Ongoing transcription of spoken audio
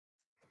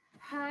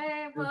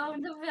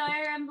Welcome to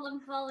Fire Emblem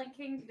Fallen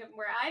Kingdom,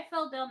 where I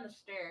fell down the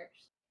stairs.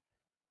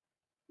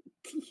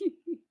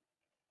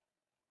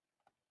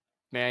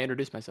 May I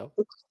introduce myself?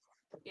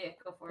 Yeah,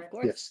 go for it. Of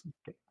course. Yes.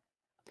 Okay.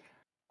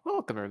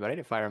 Welcome, everybody,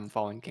 to Fire Emblem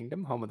Fallen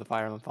Kingdom, home of the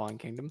Fire Emblem Fallen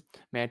Kingdom.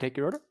 May I take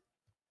your order?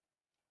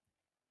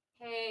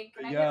 Hey,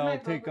 can I Yeah, get my I'll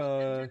take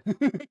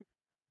Boba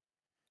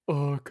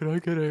Oh, could I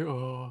get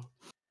a...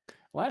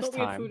 Last Thought we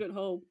had time food at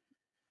home.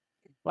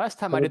 I I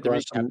did the would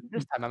recap. like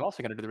This time I'm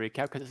also going to do the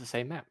recap because it's the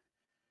same map.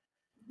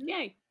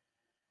 Yay.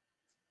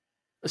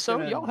 So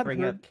Gonna y'all have bring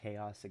heard up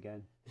chaos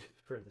again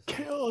for this.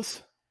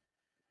 chaos.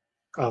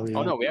 Oh, yeah.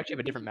 Oh no, we actually have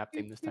a different map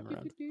theme this time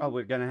around. Oh,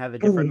 we're gonna have a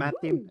different map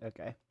theme.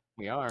 Okay.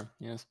 We are,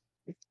 yes.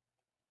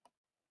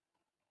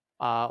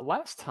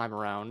 Last time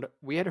around,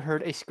 we had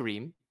heard a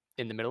scream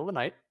in the middle of the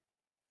night.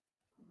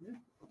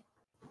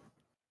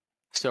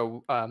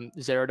 So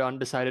Zaradon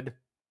decided,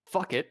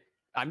 fuck it,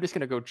 I'm just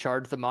going to go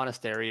charge the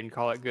monastery and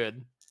call it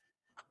good.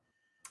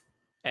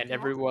 And Yeah.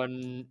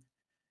 everyone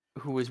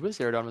who was with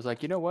Zaradon was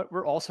like, you know what,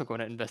 we're also going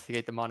to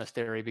investigate the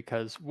monastery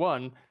because,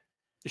 one,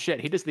 shit,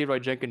 he just Leroy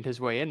Jenkins his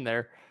way in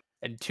there,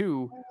 and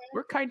two,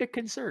 we're kind of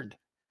concerned.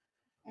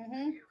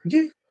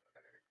 Yeah.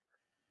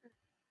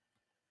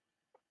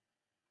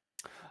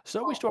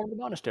 So we stormed the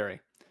monastery.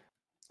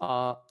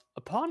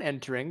 Upon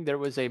entering, there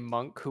was a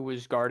monk who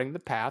was guarding the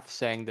path,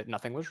 saying that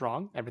nothing was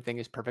wrong. Everything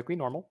is perfectly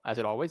normal, as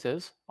it always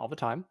is, all the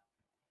time.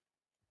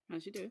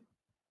 As you do.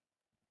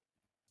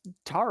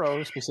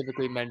 Taro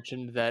specifically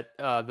mentioned that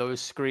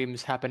those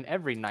screams happen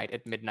every night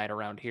at midnight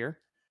around here.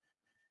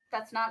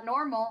 That's not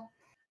normal.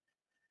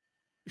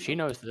 She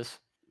knows this.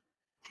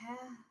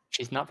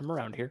 She's not from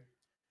around here.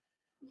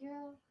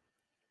 Yeah.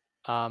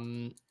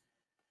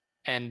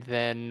 And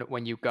then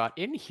when you got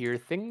in here,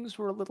 things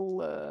were a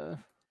little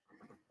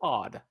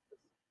odd.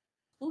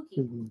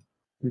 Spooky.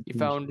 You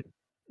found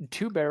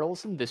 2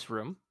 barrels in this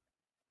room,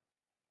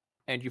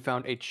 and you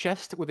found a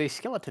chest with a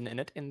skeleton in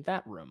it in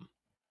that room.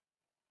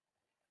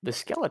 The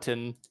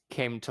skeleton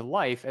came to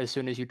life as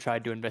soon as you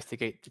tried to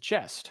investigate the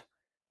chest.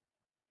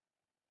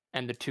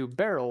 And the 2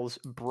 barrels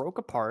broke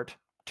apart,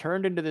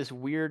 turned into this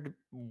weird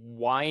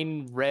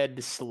wine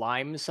red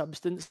slime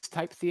substance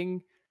type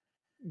thing,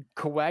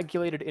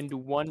 coagulated into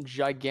one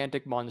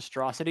gigantic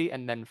monstrosity,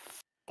 and then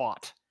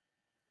fought.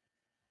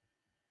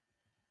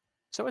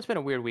 So it's been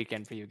a weird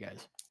weekend for you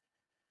guys.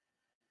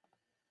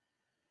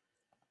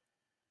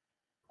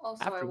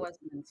 Also, I Afterward-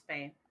 wasn't in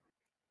Spain.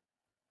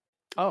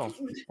 Oh,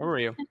 where were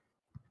you?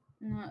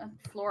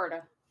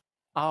 Florida.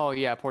 Oh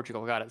yeah,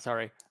 Portugal. Got it.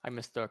 Sorry, I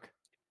mistook.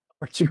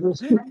 Portugal.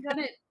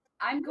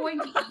 I'm going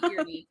to eat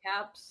your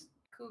kneecaps,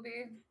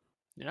 Kubi.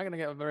 You're not gonna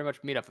get very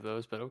much meat off of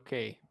those, but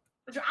okay.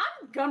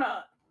 I'm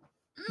gonna.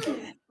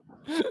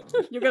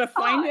 You're gonna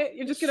find it?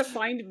 You're just gonna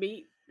find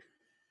meat?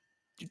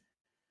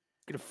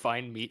 Gonna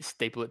find meat,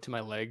 staple it to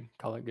my leg,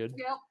 call it good.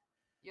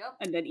 Yep.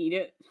 And then eat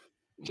it?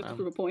 Just to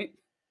prove a point?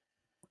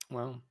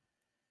 Well.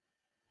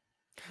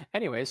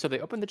 Anyway, so they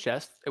opened the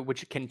chest,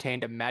 which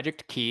contained a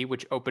magic key,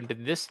 which opened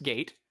this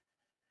gate.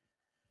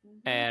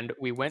 And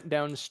we went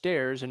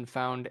downstairs and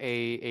found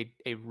a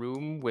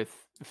room with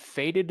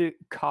faded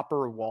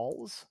copper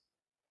walls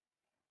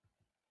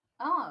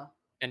Oh,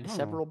 and Oh.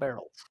 several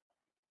barrels.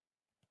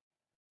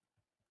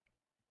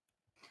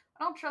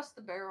 I don't trust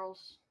the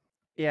barrels.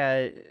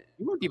 Yeah.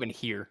 You weren't even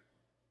here.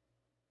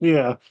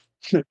 Yeah.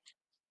 Yeah,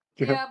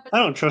 but I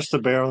don't trust the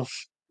barrels.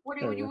 what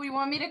There do we go. you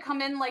want me to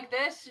come in like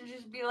this and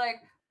just be like,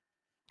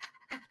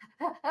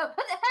 hey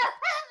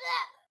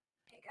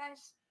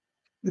guys?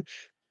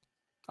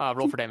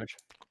 Roll for damage.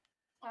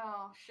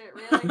 Oh shit,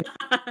 really?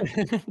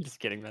 Just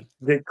kidding, man.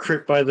 Get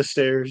crit by the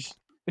stairs.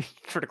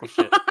 Critical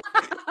shit.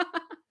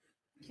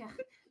 Yeah.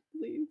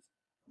 Please.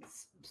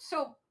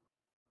 So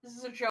this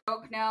is a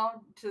joke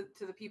now to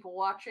the people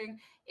watching.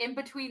 In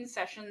between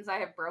sessions, I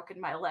have broken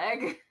my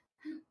leg.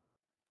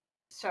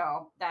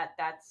 So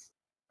that's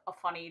a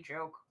funny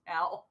joke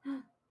now.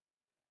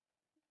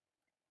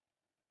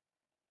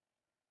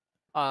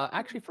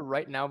 Actually, for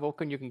right now,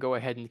 Vulcan, you can go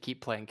ahead and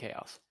keep playing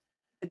Chaos.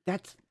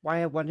 That's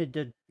why I wanted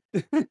to.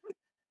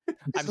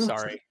 I'm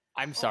sorry.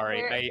 I'm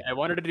sorry. where- I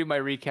wanted to do my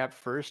recap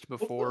first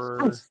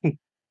before. Okay.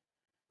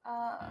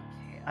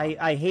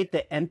 I hate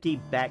the empty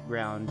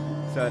background.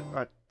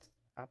 So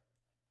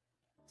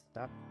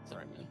stop,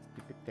 Sorry, man.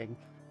 stupid thing,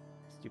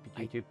 stupid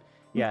I- YouTube.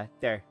 Yeah,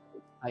 there.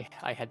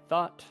 I had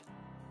thought.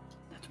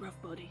 That's rough,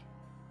 buddy.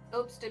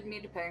 Oops, didn't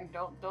mean to ping.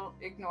 Don't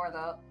ignore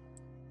that.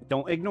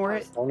 Don't ignore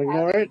it. Don't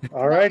ignore it.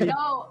 Alrighty.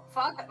 No,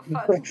 fuck.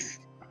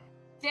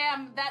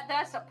 Damn,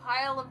 that's a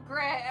pile of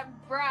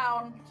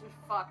brown.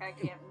 Fuck, I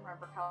can't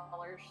remember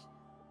colors.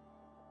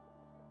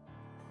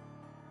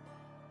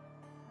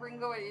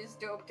 Ringo is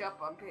doped up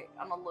on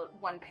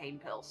one pain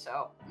pill,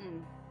 so.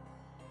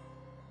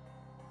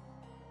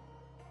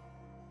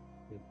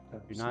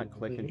 Do not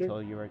click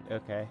until you are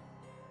okay.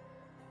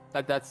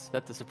 That's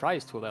a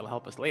surprise tool that'll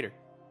help us later.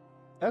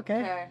 Okay.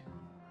 Okay.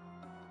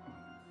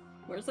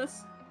 Where's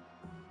this?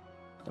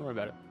 Don't worry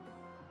about it.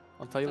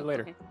 I'll tell you Oh,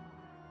 later.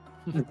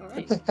 okay.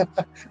 Alright.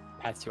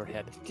 That's your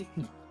head.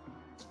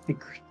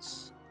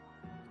 Secrets.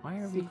 Why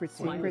are Secret,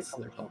 we? Why are the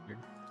secret. colors all weird?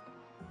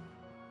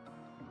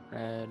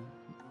 Red,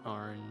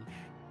 orange,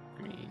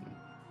 green,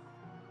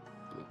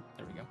 blue.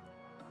 There we go.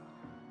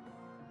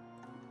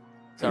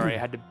 Sorry, I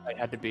had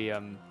to be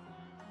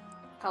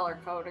Color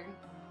coding.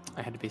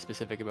 I had to be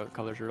specific about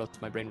colors, or else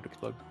my brain would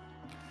explode.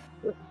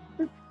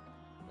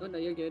 Oh no,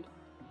 you're good.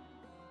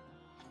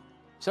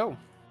 So,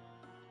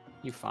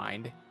 you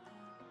find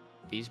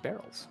these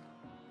barrels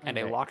and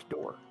a Okay. locked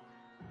door.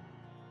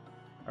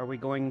 Are we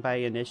going by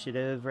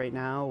initiative right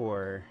now,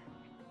 or?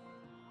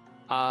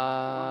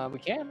 We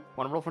can.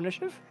 Want to roll for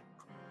initiative?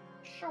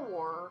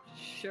 Sure.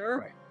 Sure.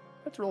 Right.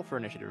 Let's roll for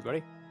initiative,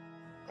 everybody.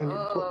 I need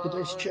to put the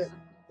dice is check. it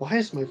Why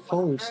is my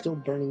phone 100? still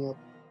burning up?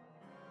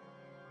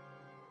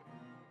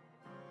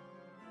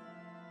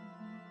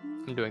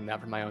 I'm doing that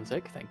for my own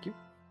sake. Thank you.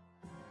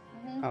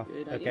 Mhm. Oh,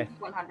 Good okay. idea.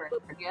 100,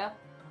 yeah.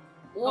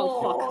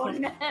 Oh, fuck. Whoa,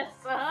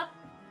 Nessa!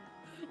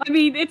 I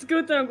mean, it's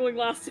good that I'm going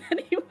last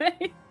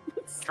anyway.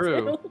 but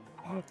True. still.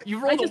 You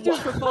I rolled just a do it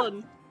for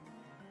fun.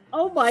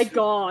 Oh my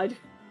god.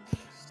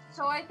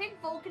 So I think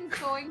Vulcan's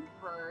going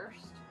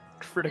first.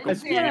 critical Then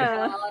speed.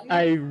 Yeah. Zaradon,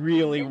 I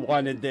really Then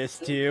wanted this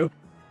too.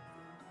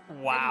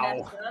 then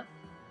Wow.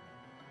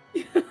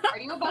 Nessa. Are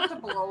you about to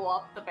blow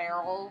up the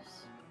barrels?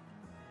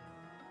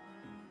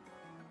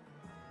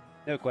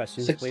 No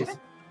questions, Six- please.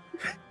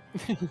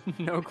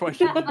 No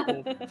question.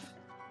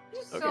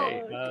 Just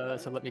Okay,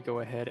 God. so let me go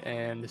ahead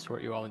and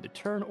sort you all into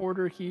turn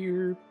order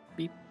here.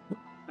 Beep.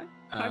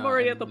 I'm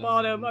already at the and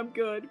bottom. then- I'm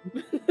good.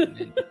 and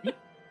then beep.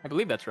 I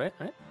believe that's right,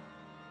 right?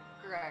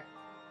 correct.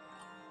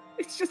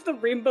 It's just the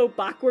rainbow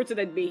backwards and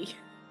then me.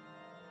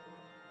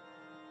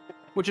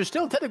 Which is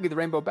still technically the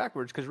rainbow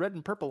backwards, because red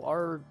and purple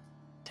are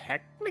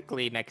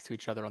technically next to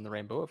each other on the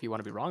rainbow, if you want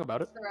to be wrong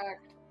about it.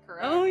 Correct.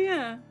 Correct. Oh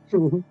yeah.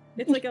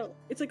 It's like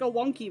a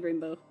wonky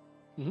rainbow.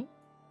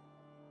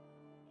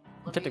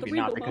 Technically The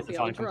not, rainbow because mafia it's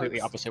on on completely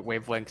drugs. opposite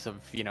wavelengths of,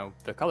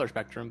 the color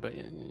spectrum, but,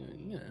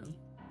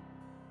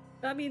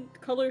 I mean,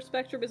 color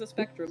spectrum is a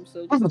spectrum,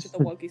 so this is just a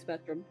wonky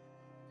spectrum.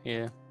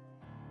 yeah.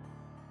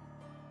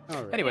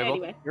 All right. Anyway,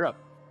 Anyway. you're up.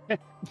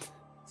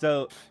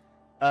 So,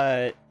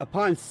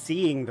 upon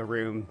seeing the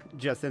room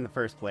just in the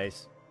first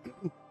place,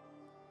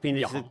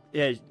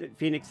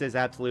 Phoenix is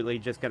absolutely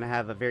just going to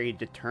have a very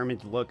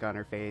determined look on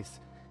her face,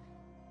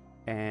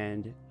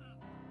 and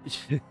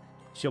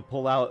she'll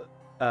pull out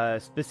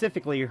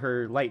specifically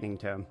her lightning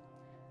tome.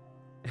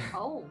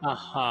 Oh.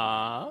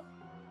 Uh-huh.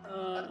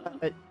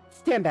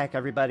 Stand back,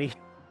 everybody.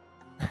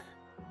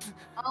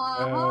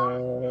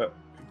 Uh-huh.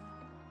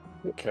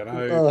 Can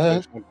I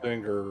Uh-huh. say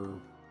something, or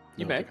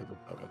You no, may. because of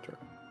my turn?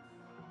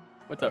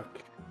 What's up?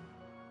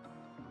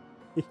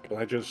 Can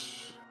I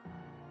just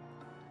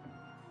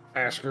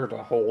ask her to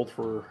hold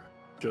for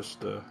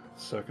just a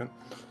second?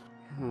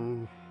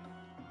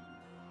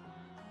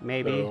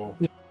 Maybe. So,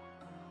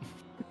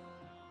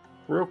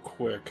 real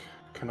quick,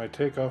 can I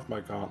take off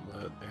my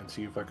gauntlet and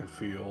see if I can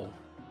feel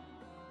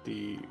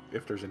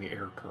if there's any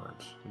air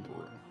currents in the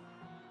room?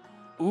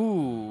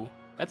 Ooh,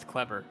 that's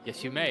clever.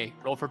 Yes, you may.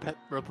 Roll for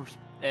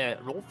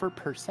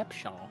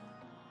perception.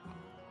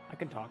 I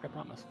can talk, I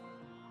promise.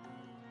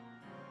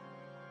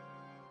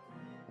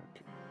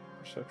 Okay.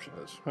 Perception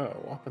is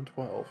up in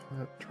 12.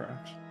 That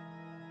tracks.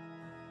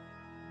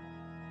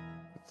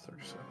 That's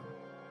 37.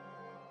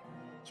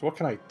 So what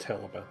can I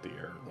tell about the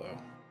air,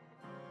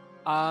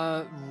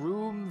 though?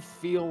 Room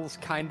feels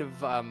kind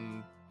of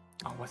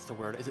what's the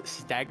word? Is it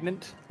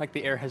stagnant? Like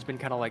the air has been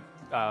kind of like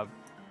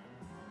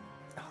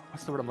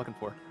what's the word I'm looking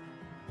for?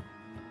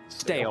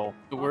 Stale.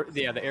 The word,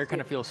 yeah, the air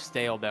kind of feels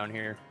stale down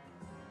here.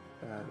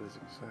 That is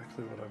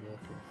exactly what I'm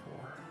looking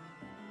for.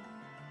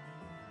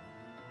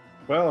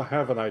 Well, I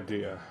have an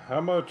idea.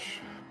 How much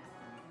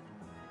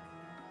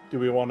do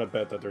we want to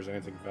bet that there's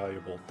anything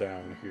valuable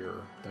down here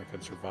that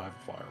can survive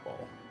a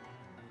fireball?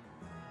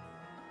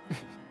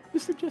 You're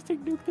suggesting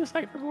nuke this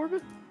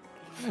hyperorbit?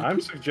 I'm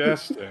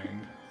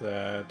suggesting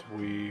that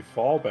we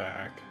fall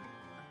back,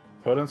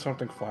 put in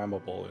something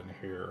flammable in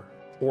here,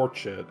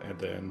 torch it, and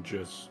then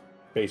just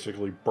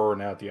basically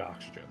burn out the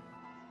oxygen.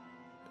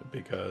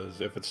 Because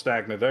if it's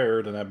stagnant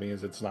air, then that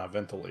means it's not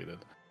ventilated.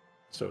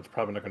 So it's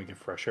probably not going to get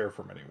fresh air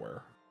from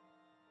anywhere.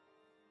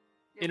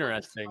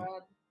 Interesting.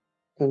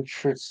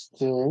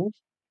 Interesting.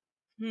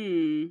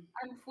 And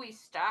if we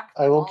stack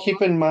I them will all keep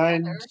up in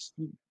mind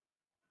together-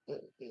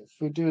 if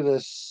we do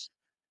this,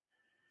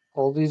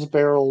 all these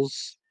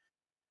barrels,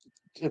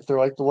 if they're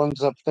like the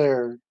ones up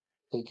there,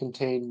 they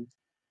contain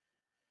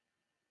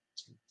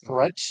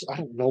threats. I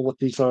don't know what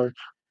these are.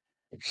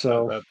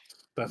 So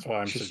That's why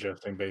I'm just-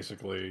 suggesting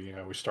basically,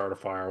 we start a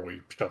fire,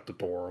 we shut the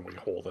door, and we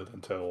hold it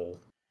until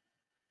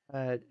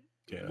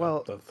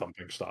Well, the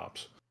thumping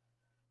stops.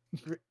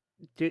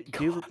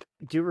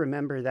 do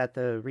remember that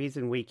the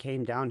reason we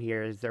came down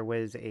here is there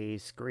was a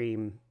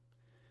scream.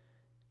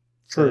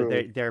 So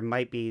True. there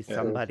might be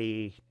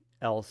somebody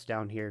else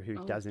down here who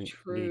Oh, doesn't need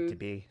true. to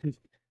be.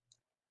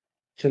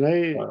 Can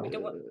I? Wow. We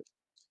don't want-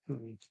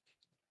 hmm.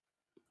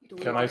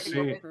 Can I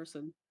see-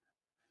 person?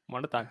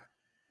 One at a time.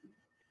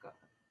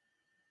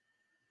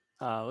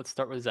 Let's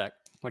start with Zach.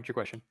 What's your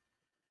question?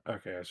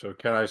 Okay, so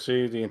can I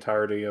see the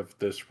entirety of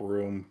this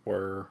room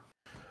where,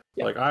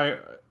 Yeah. like,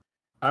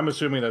 I'm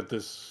assuming that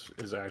this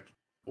is actually.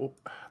 Oh,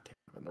 damn,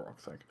 I'm the wrong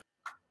thing.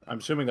 I'm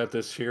assuming that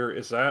this here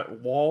is that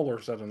wall or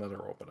is that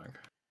another opening?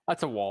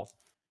 That's a wall.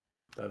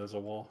 That is a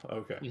wall.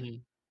 Okay, Mm-hmm.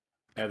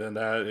 and then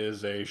that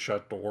is a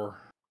shut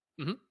door.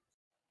 Mhm.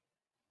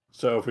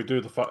 So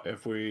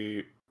if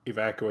we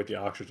evacuate the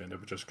oxygen, it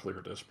would just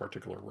clear this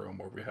particular room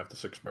where we have the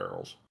 6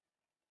 barrels.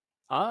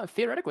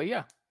 Theoretically,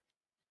 yeah.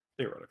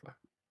 Theoretically.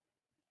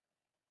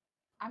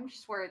 I'm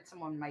just worried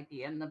someone might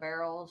be in the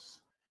barrels.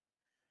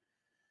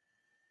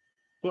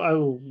 Well, I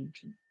will.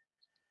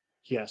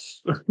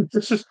 Yes.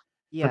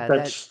 Yeah,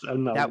 But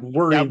I'm not that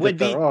worried would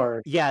that be. there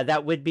are. Yeah,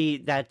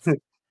 that's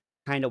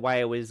kind of why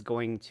I was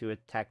going to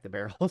attack the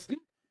barrels.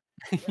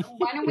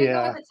 Why don't we go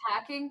Yeah. with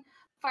attacking?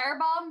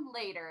 Firebomb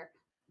later.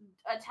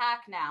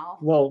 Attack now.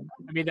 Well,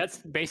 I mean, that's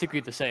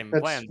basically the same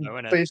that's plan, though,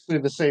 isn't it? basically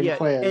the same Yeah,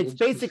 plan. it's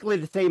basically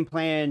the same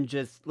plan.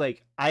 Just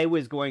like I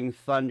was going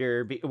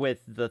thunder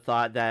with the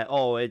thought that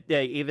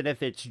even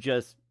if it's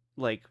just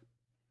like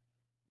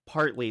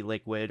partly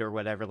liquid or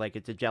whatever, like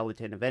it's a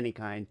gelatin of any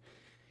kind,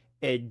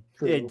 it'd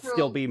True.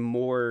 still be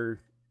more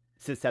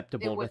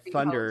susceptible to would be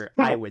thunder.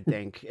 I would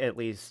think, at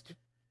least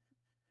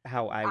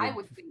how I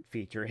would think.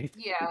 feature it.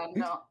 Yeah,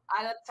 no,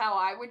 that's how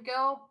I would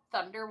go.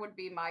 Thunder would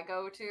be my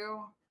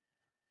go-to.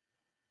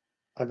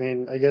 I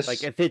mean, I guess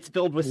Like if it's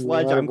filled with no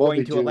sludge, matter I'm what going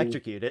we to do,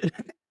 electrocute it.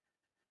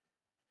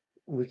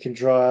 we can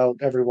draw out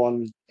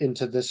everyone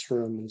into this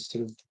room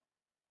instead of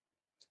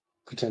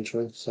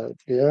potentially. So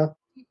yeah.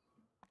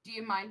 Do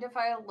you mind if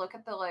I look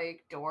at the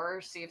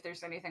door, see if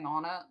there's anything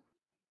on it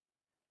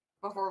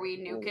before we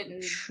nuke it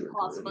and Trigger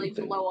possibly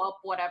anything. blow up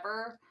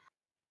whatever?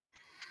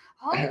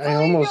 I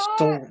almost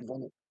don't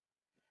want.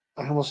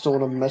 I almost don't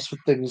want to mess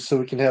with things so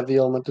we can have the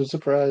element of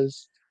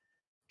surprise.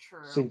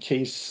 Just True. in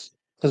case,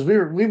 because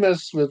we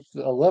messed with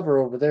a lever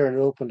over there and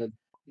it opened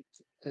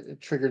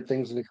it triggered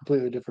things in a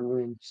completely different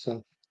room.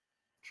 So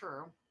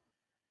True.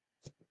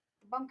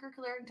 Bunker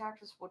clearing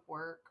tactics would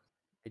work.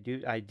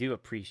 I do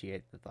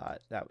appreciate the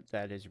thought.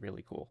 That is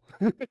really cool.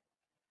 yeah,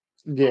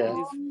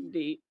 It's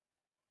neat.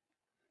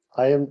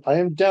 I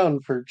am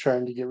down for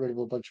trying to get rid of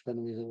a bunch of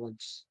enemies at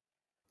once.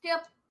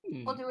 Yep.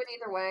 We'll do it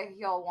either way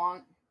y'all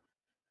want.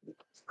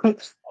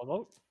 I'll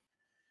vote.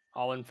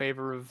 All in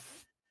favor of.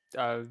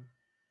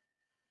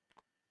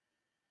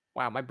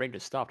 Wow, my brain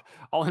just stopped.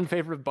 All in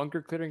favor of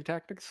bunker clearing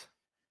tactics?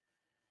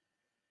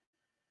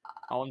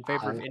 All in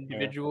favor of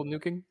individual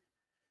nuking?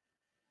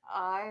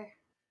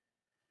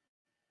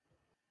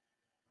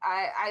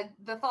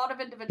 The thought of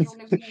individual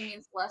nuking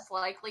means less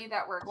likely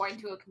that we're going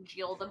to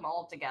congeal them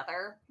all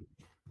together.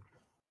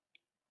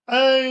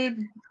 That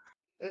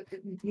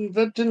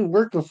didn't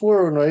work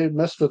before when I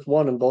messed with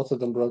one and both of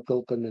them broke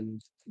open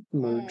and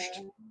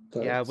merged.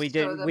 Yeah, we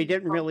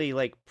didn't really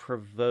like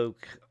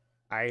provoke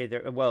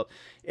either. Well,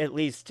 at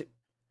least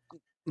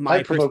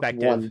my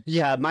perspective. Once.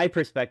 Yeah, my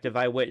perspective,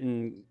 I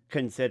wouldn't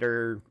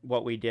consider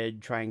what we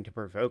did trying to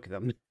provoke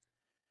them.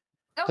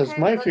 Because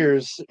my fear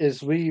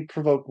is we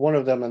provoke one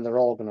of them and they're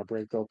all going to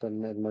break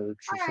open and merge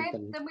or Alright,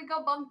 something. then we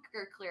go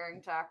bunker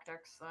clearing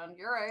tactics then.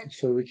 You're right.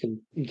 So we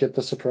can get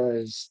the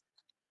surprise.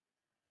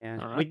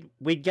 Yeah,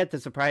 we'd get the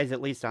surprise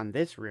at least on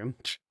this room.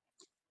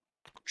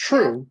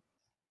 True,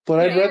 but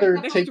I'd rather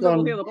take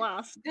on the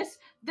blast.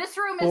 This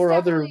room is 4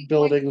 other definitely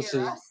buildings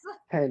going to is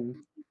hear us.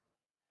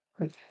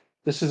 10.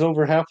 This is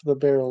over half of the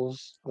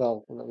barrels.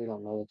 Well, we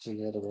don't know what's in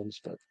the other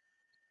ones, but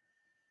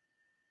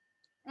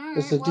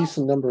it's a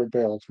decent number of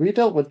barrels. We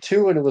dealt with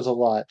 2 and it was a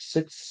lot.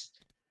 6,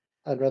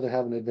 I'd rather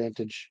have an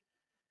advantage.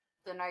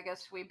 Then I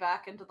guess we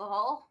back into the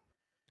hull.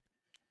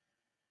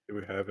 Do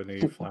we have any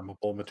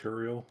flammable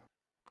material?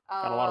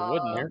 Got a lot of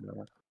wood in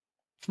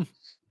here.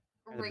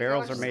 The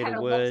barrels are made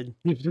of wood.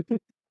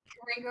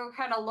 Ringo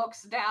kind of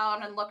looks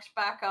down and looks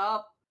back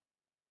up.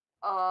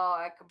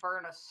 I could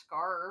burn a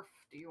scarf.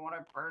 Do you want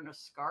to burn a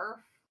scarf?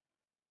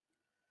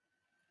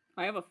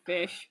 I have a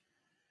fish.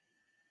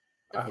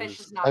 The fish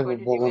is not going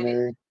to do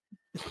anything.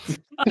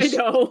 I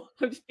know.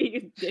 I'm just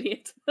being an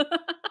idiot.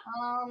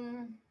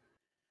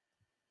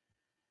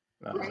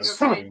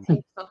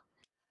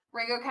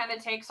 Ringo kind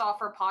of takes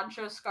off her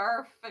poncho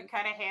scarf and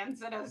kind of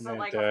hands it as a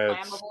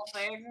flammable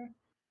thing.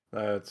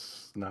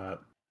 That's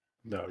not.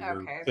 No,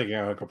 you're Okay. thinking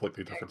on a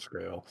completely different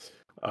scale.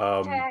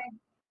 Okay.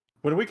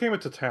 When we came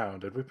into town,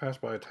 did we pass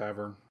by a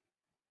tavern?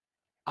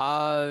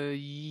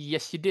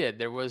 Yes, you did.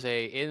 There was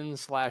a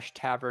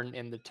inn/tavern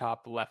in the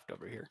top left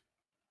over here.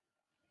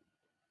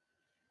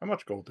 How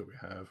much gold do we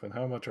have, and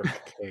how much are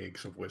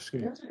kegs of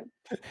whiskey?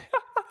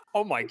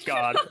 Oh my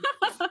god.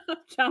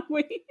 Can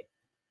we?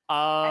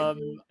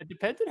 It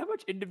depends on how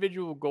much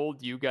individual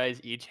gold you guys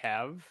each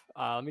have.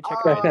 Let me check.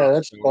 Yeah,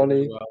 that's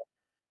funny.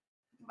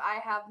 I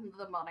have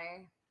the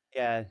money.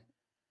 Yeah,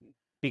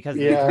 because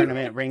of the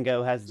tournament,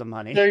 Ringo has the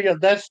money. There you go.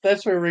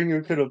 That's where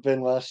Ringo could have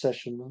been last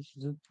session,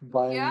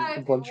 buying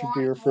a bunch of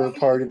beer for a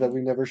party that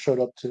we never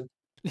showed up to.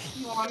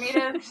 You want me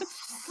to just,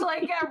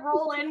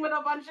 roll in with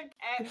a bunch of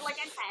a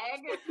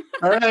keg?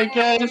 All right,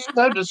 guys,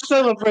 time to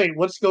celebrate.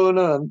 What's going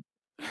on?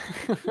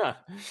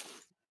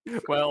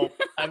 Well,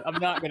 I'm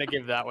not gonna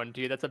give that one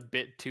to you. That's a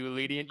bit too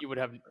lenient. You would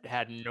have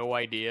had no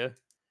idea.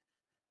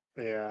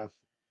 Yeah.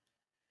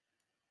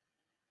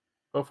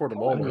 But for the Oh,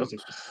 moment,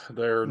 music's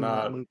they're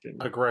not not moving.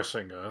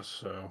 aggressing us,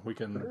 so we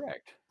can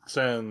Correct.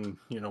 send,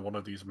 one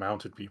of these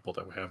mounted people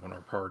that we have in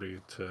our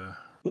party to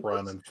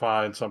run and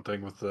find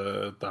something with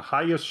the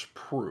highest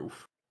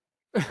proof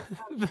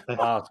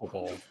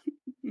possible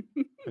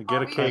and get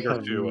Are a we keg or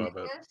able to two do of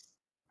it. this?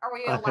 Are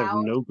we I have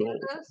allowed no to do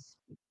gold. this?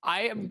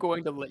 I am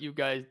going to let you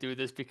guys do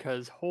this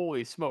because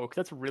holy smoke,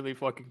 that's really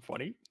fucking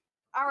funny.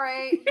 All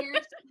right,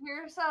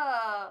 here's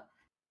a.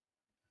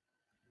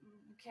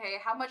 Okay,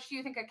 how much do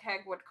you think a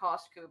keg would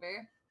cost,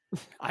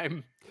 Kubi?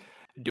 I'm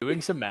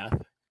doing some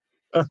math.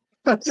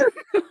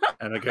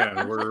 And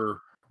again, we're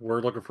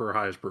looking for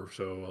highest proof,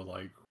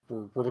 so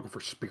we're looking for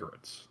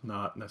spirits,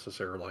 not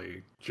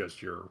necessarily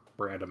just your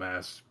random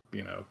ass,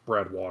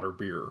 bread, water,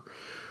 beer.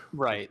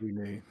 Right. We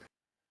need.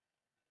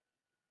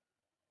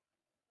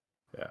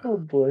 Yeah. Oh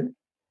boy.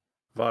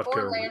 Vodka Or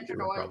or whiskey lantern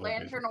would oil. probably be-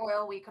 Lantern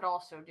oil we could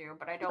also do,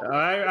 but I don't.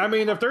 I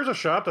mean, if there's a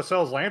shop that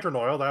sells lantern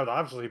oil, that would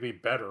obviously be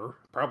better,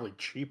 probably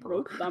cheaper.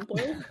 Rope, lamp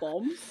oil,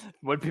 bombs.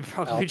 Would be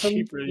probably Alton?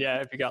 cheaper, yeah,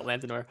 if you got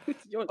lantern oil.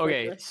 You want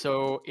Okay, like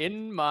so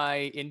in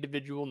my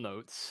individual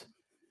notes,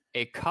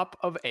 a cup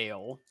of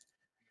ale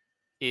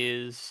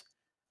is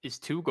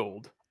 2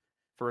 gold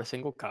for a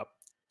single cup.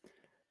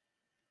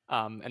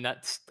 And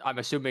that's, I'm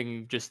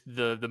assuming, just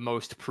the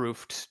most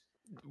proofed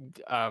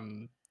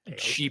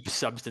cheap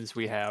substance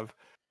we have.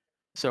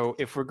 So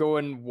if we're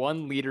going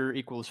 1 liter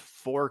equals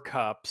 4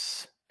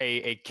 cups,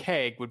 a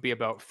keg would be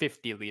about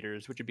 50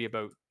 liters, which would be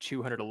about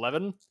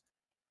 211.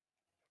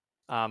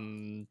 I'll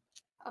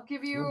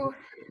give you.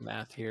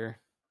 Math here.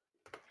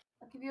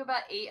 I'll give you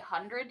about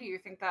 800. Do you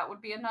think that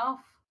would be enough?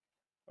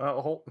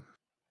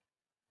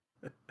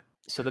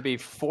 So that'd be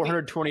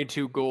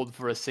 422 gold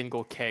for a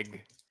single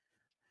keg,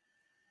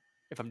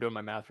 if I'm doing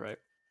my math right.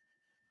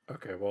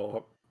 Okay,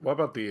 well, what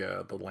about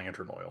the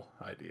lantern oil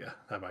idea?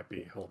 That might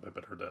be a little bit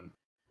better than.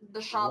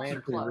 The shops are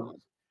Lantern. closed.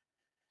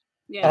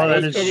 Yeah. Oh, that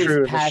It is is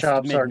true. The past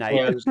shops are midnight.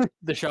 closed.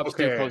 The shops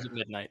do Okay. close at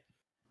midnight.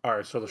 All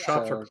right, so the Yeah.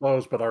 shops are So-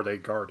 closed, but are they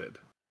guarded?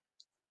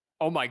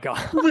 Oh my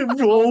god.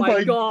 Oh my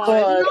my God.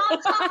 god.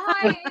 Not the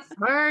highest.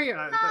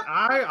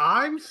 Hey,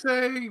 I'm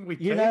saying we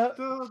You take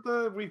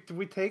know-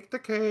 we take the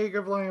keg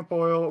of lamp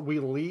oil, we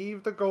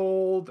leave the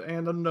gold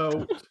and a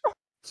note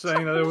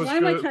saying that it was Why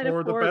am I good trying to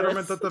for the pour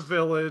betterment this? of the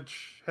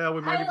village. Hell,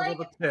 we might I even like-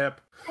 leave a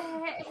tip.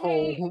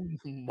 Hey, Oh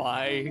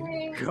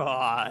my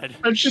god.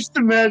 I'm just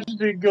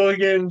imagining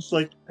going in. It's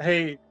like,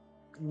 hey,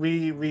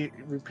 we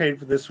paid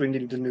for this. We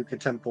needed to nuke a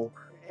temple.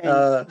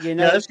 And, Yeah,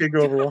 that's gonna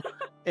go over well.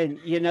 and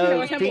You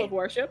know, a temple Phe- of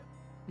worship.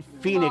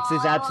 Phoenix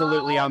is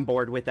absolutely Wow. on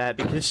board with that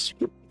because she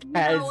you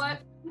has know what?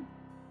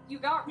 You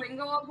got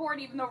Ringo on board,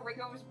 even though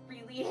Ringo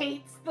really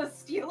hates the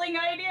stealing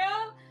idea.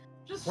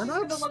 We're Just not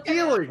gonna look at it.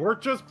 stealing. We're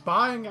just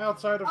buying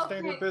outside of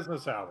standard Okay.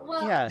 business hours.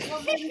 Well, Yeah.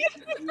 well, then,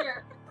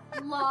 here,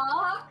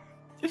 Locke,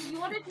 you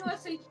want to do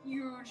us a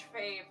huge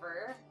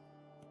favor.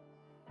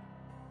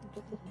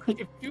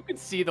 If you could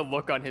see the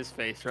look on his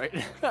face right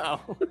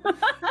now,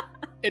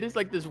 it is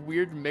like this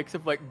weird mix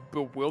of like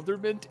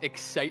bewilderment,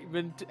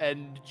 excitement,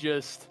 and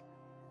just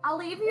I'll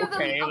leave you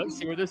okay, the. let's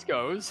see where this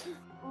goes.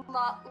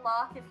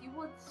 Locke, if you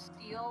would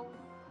steal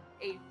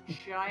a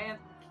giant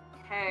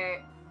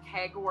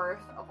keg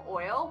worth of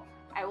oil,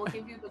 I will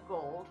give you the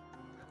gold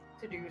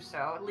to do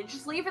so.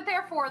 Just leave it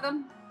there for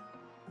them.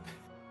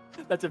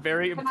 That's a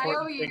very Can I important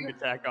owe thing you? to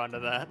tack onto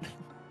that.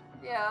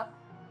 Yeah.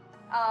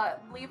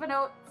 Leave a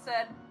note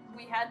said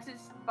we had to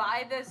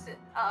buy this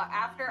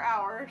after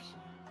hours.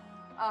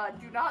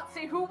 Do not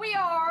say who we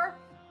are.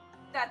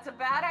 That's a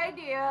bad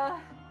idea.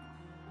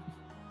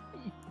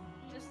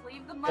 Just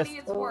leave the money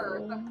it's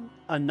worth.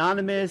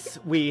 anonymous.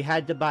 We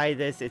had to buy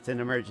this. It's an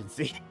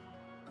emergency.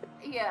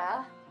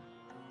 Yeah.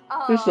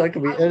 There's not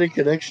gonna be any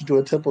connection to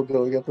a temple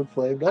going up in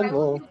flame. Not I at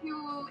will all. give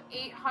you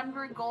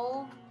 800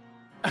 gold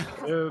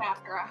because it's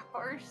after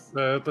hours.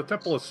 The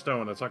temple is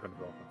stone. It's not going to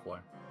go up in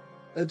flame.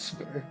 That's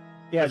fair.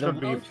 Yeah. It's going to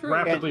The, be true.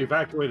 rapidly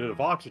evacuated of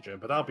oxygen,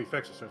 but that'll be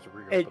fixed as soon as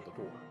we reopen It- the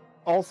door.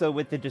 also,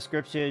 with the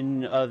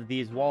description of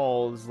these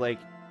walls, like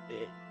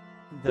it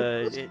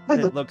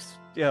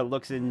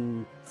looks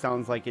and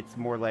sounds like it's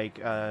more like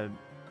Yeah.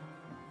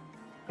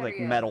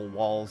 metal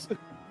walls.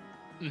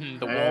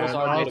 The walls And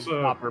are made also-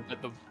 of copper, but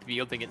the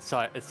building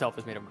itself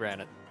is made of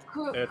granite.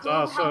 It's How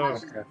also-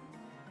 much- Okay.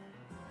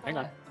 Hang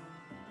on.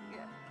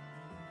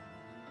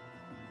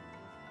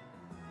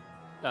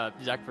 Yeah.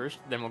 Zach first,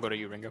 then we'll go to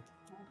you, Ringo.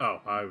 Oh,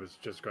 I was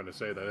just going to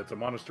say that it's a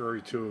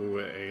monastery to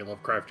a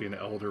Lovecraftian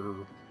elder,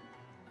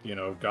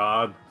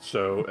 god.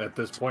 So at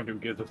this point, who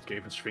gives us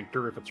Gaven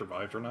Sphincter if it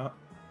survives or not?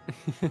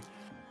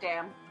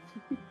 Damn.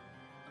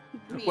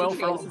 Well, Being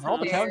for all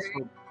the scary.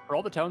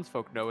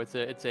 townsfolk, know it's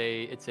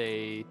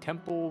a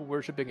temple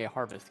worshiping a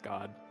harvest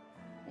god.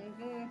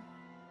 Mhm.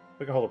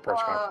 We can hold a press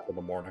Uh, conference in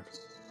the morning.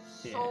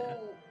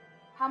 So,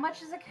 how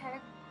much is a keg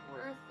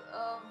worth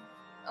of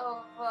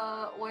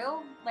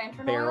oil?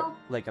 Lantern Barrel, oil?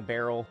 like a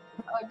barrel.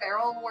 A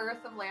barrel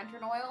worth of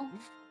lantern oil?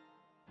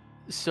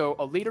 So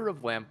a liter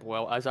of lamp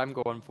oil, as I'm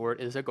going for it,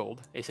 is a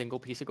gold, a single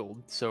piece of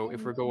gold. So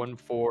if we're going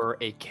for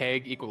a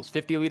keg equals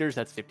 50 liters,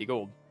 that's 50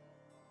 gold.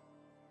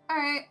 All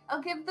right,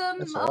 I'll give them.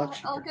 That's a lot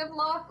I'll cheaper.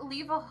 give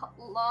leave a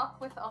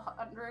lock with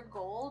 100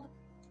 gold.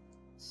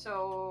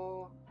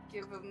 So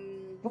give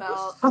them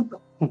about.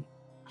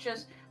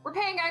 Just we're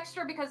paying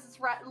extra because it's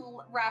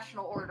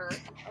rational order.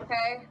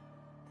 Okay.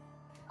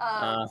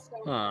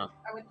 So I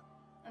would.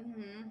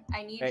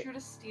 I need you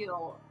to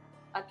steal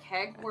a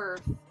keg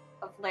worth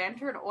of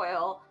lantern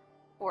oil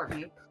for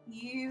me,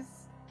 please.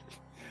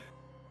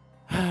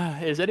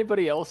 Is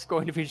anybody else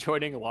going to be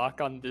joining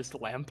Locke on this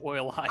lamp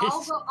oil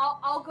heist?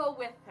 I'll go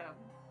with him.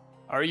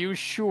 Are you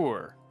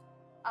sure?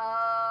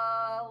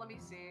 Let me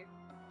see.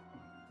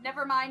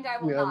 Never mind, I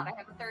will not. I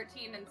have a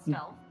 13 in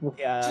stealth.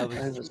 Yeah, I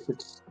have a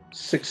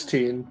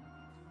 16.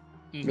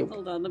 Nope.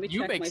 Hold on, let me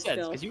You check make my sense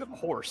stealth. because you have a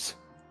horse.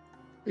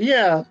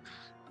 Yeah.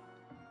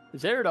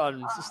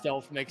 Zaradon's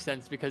stealth makes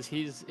sense because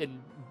he's in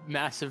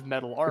massive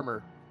metal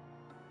armor.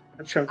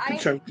 Ka-chunk,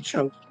 ka-chunk,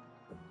 ka-chunk.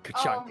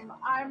 Ka-chunk.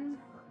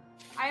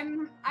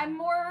 I'm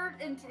more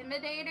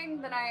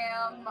intimidating than I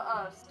am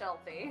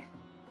stealthy.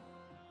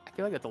 I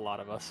feel like that's a lot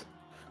of us.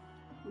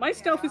 My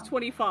stealth is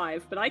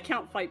 25, but I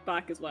can't fight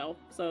back as well,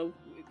 so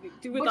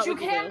do with But that you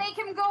what you can't will. make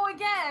him go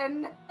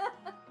again.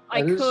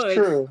 I That is could.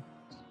 true.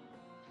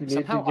 You need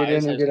Somehow to get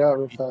Eyes in and has get out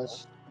real 30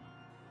 fast.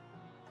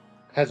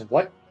 Has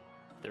what?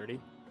 30.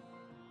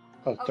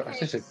 Oh, I Okay,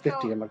 said 50.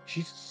 so- I'm like,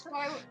 Jesus.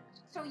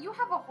 So you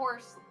have a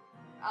horse,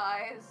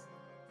 Eyes.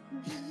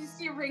 Did you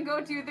see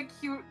Ringo do the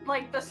cute,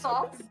 like the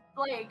soft,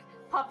 like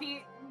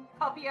puppy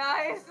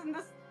eyes and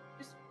this?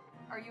 Just,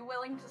 are you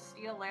willing to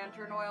steal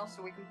lantern oil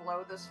so we can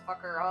blow this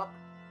fucker up?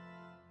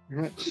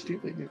 You're not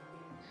stealing it.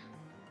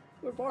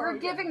 We're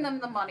giving them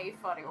the money,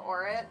 funny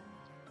or it.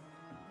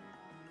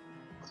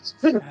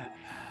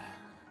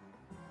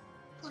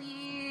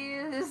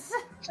 Please.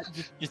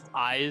 Just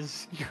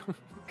eyes.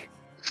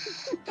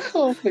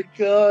 Oh my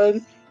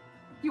god.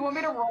 You want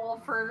me to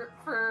roll for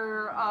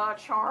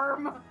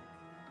charm?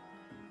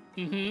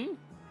 Mm-hmm.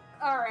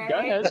 All right. Go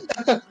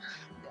ahead.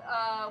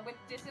 With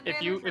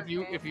disadvantage.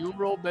 If you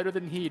roll better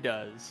than he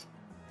does,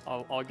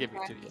 I'll give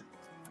it to you.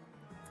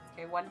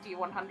 Okay,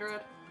 1d100.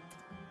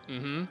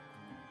 Mm-hmm.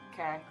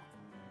 Okay.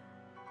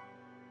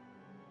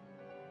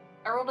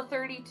 I rolled a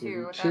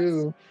 32.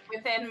 32.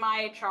 That's within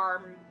my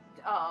charm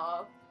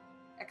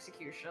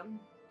execution.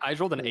 I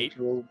rolled an 8.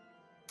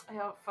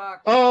 Oh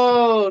fuck.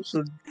 Oh,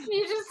 so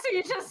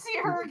You just see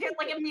her get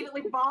like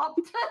immediately bobbed.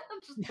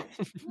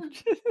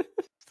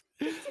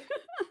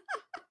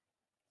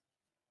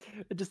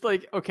 Just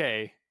like,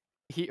 okay,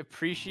 he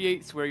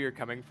appreciates where you're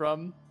coming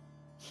from.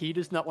 He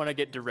does not want to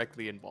get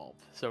directly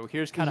involved. So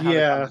here's kind of how the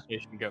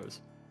conversation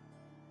goes.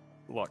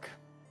 Look,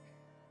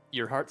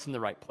 your heart's in the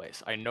right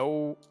place. I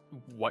know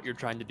what you're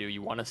trying to do.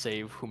 You want to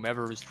save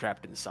whomever is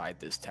trapped inside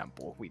this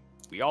temple.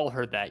 We all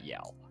heard that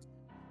yell.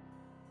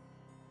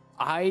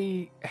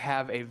 I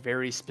have a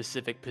very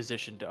specific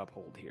position to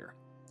uphold here.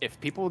 If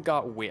people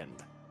got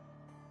wind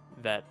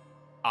that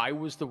I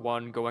was the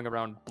one going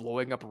around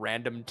blowing up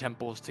random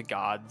temples to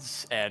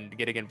gods and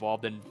getting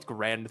involved in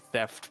grand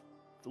theft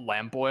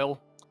lamp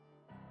oil,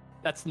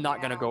 that's not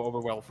going to go over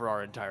well for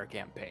our entire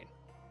campaign.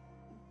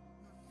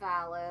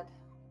 Valid.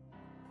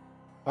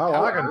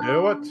 Oh, I can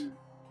do it.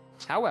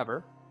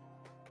 However,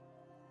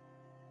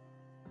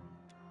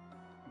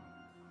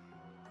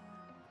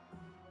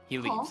 he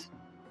leaves.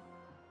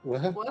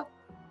 what? What?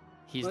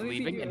 He's What is he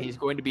leaving, and doing? he's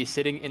going to be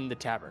sitting in the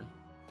tavern.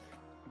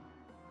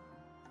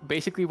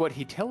 Basically, what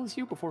he tells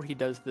you before he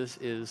does this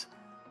is,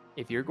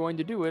 if you're going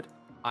to do it,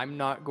 I'm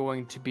not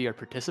going to be a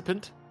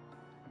participant,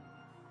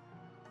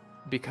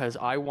 because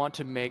I want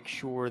to make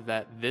sure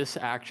that this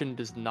action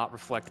does not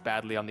reflect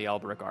badly on the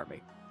Alberic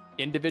army.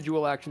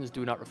 Individual actions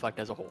do not reflect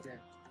as a whole.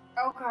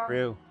 Okay.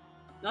 True.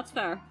 That's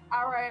fair.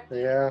 All right.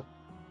 Yeah.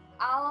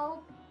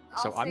 I'll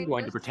So I'm save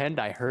going to this. pretend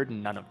I heard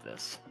none of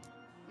this.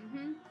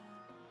 Mhm.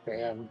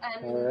 Damn.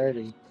 And-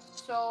 Alrighty.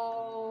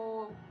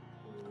 So,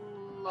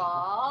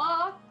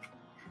 Locke,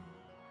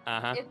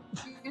 Uh-huh.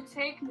 if you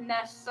take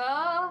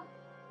Nessa,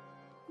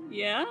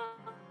 Yeah?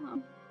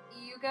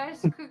 you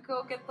guys could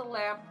go get the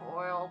lamp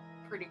oil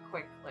pretty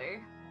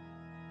quickly.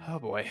 Oh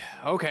boy.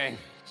 Okay.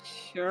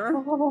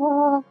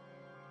 Sure.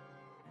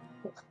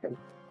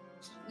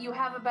 You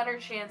have a better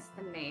chance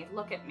than me.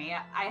 Look at me.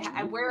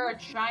 I wear a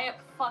giant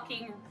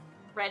fucking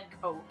red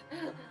coat.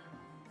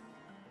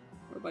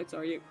 Whereabouts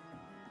are you?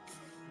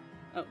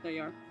 Oh, there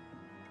you are.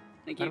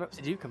 Thank you. Whereabouts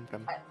did you come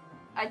from?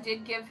 I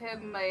did give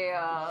him a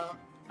Oh,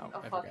 I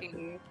forgot to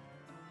fucking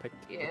put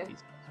yeah.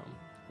 these home.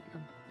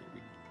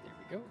 There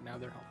we go. Now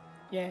they're home.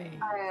 Yay.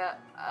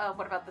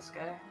 what about this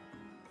guy?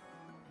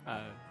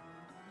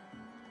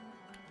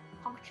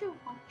 Honk choo,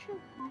 honk choo,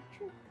 honk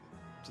choo.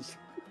 Just,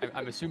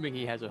 I'm assuming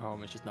he has a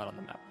home. It's just not on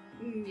the map.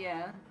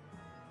 Yeah.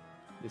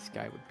 This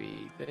guy would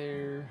be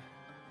there.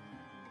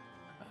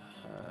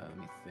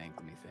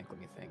 Let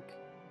me think.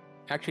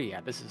 Actually,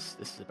 yeah, this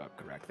is about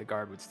correct. The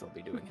guard would still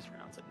be doing his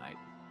rounds at night,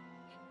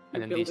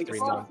 and then You're these building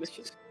three a monks.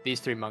 suspicious- These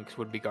 3 monks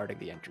would be guarding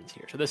the entrance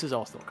here. So this is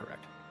all still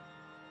correct.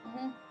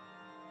 Mm-hmm.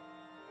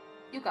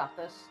 You got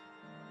this.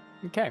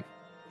 Okay.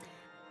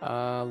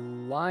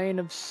 Line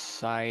of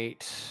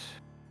sight.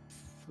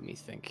 Let me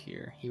think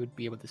here. He would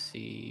be able to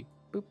see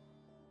boop,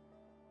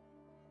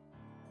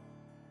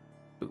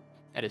 boop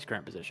at his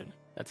current position.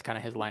 That's kind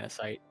of his line of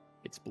sight.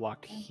 It's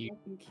blocked here.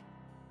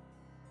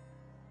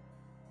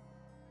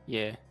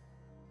 Yeah.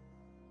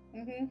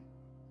 Mm-hmm.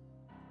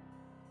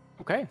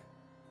 Okay.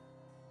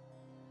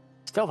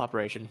 Stealth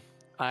operation.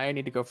 I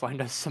need to go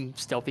find us some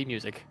stealthy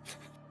music.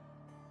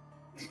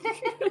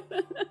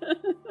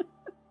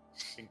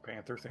 Pink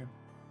Panther theme.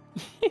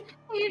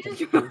 You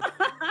just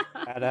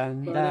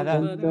Da-dun,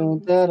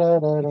 da-dun.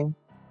 Da-da-da-da.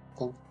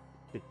 Oh,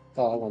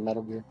 I want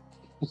Metal Gear.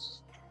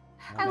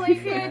 I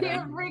like the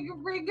idea of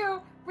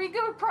Ringo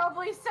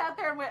probably sat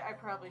there and went, I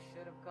probably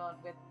should have gone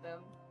with them.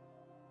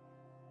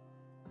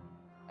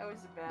 That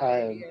was a bad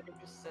idea to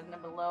just send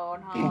them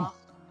alone, huh?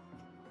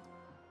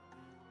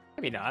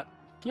 Maybe not.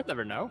 You'll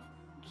never know.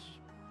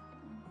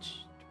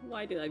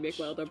 Why did I make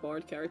my other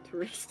bard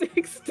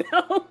characteristics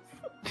stealth?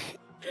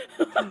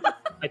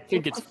 I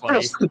think it's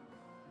funny.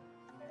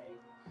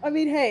 I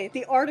mean, hey,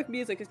 the art of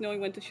music is knowing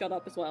when to shut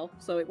up as well,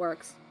 so it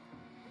works.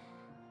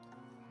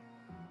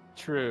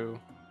 True.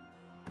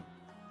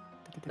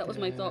 That was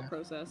my thought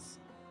process.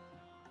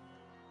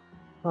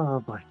 Oh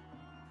boy.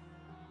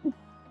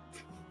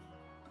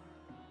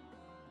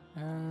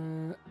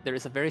 There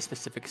is a very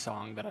specific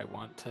song that I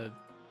want to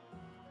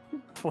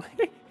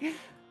play.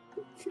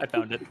 I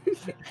found it.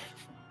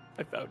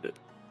 I found it.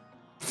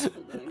 Hold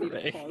on,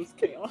 I need to pause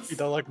chaos. You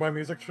don't like my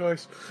music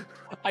choice?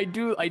 I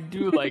do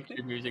like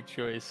your music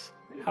choice.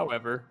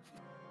 However,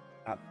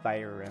 Not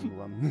Fire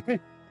Emblem.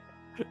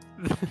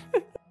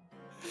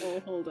 Oh,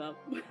 hold up.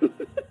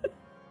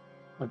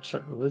 I'm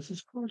sorry, what is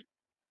this called?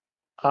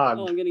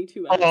 Oh, I'm getting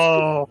 2 ads.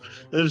 Oh,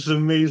 this is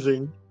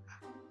amazing.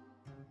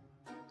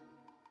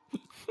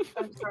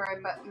 I'm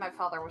sorry, but my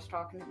father was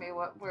talking to me.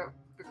 Where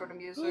we go to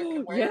music?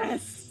 And where?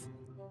 Yes!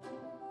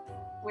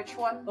 Which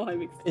one? Oh,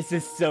 I'm excited. This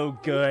is so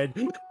good.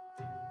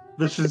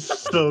 This is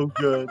so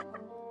good.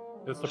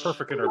 It's the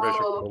perfect intermission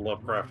for the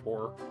Lovecraft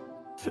horror.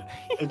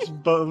 It's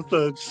both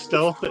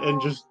stealth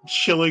and just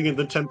chilling in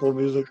the temple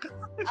music.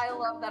 I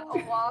love that. A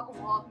wog,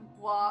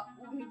 wog,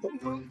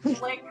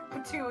 like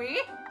patooey.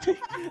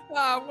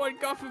 one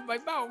cough in my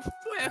mouth.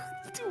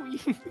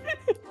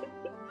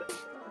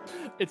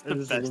 It's the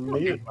This is best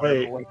amazing.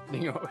 fucking Wait.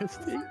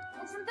 OST.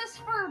 Isn't this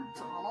for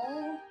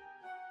Donald?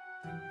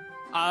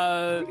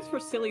 I think it's for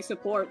silly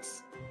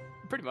supports.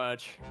 Pretty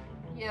much.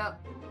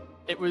 Yep.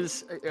 It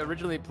was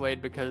originally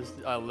played because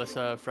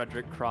Lissa,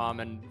 Frederick,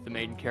 Crom, and the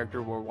main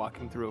character were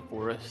walking through a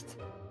forest,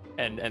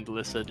 and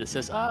Lissa just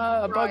says,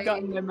 a bug got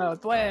in my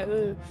mouth. Blah.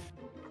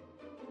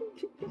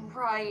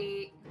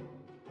 Right.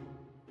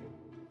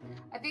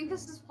 I think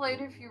this is played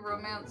if you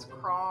romance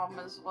Crom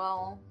as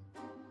well.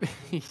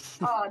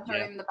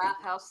 During the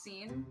bathhouse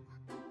scene.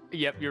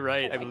 Yep, you're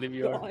right. I believe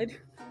you are. God.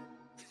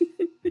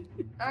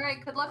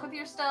 Alright, good luck with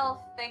your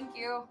stealth. Thank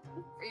you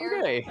for your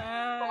Okay.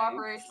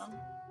 cooperation.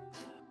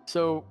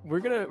 So we're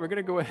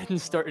gonna go ahead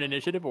and start an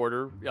initiative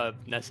order.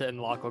 Nessa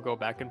and Locke will go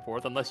back and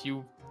forth, unless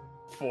you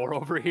four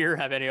over here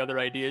have any other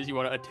ideas you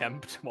want to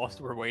attempt whilst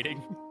we're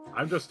waiting.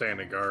 I'm just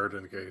standing guard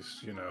in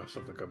case,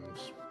 something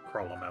comes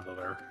crawling out of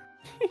there.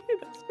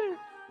 That's fair.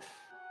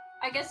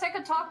 I guess I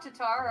could talk to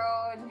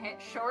Taro and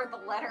show her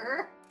the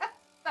letter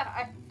that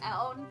I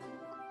found.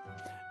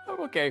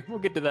 Oh, okay, we'll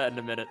get to that in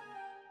a minute.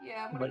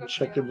 Yeah, I'm gonna Might go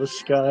check see in her. the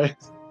sky.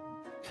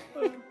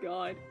 Oh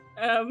god.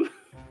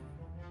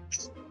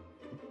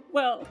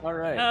 Well. All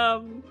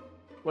right.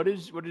 What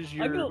is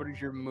I will-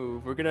 your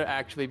move? We're gonna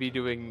actually be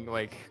doing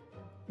like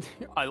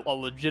a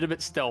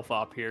legitimate stealth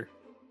op here.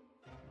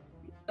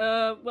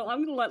 Well,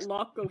 I'm gonna let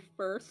Locke go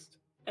first,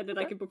 and then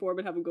I Okay. can perform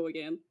and have him go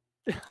again.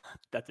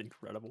 That's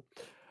incredible.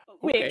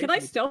 Wait, Okay. can I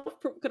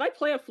Could I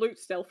play a flute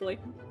stealthily?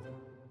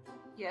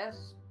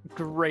 Yes.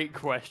 Great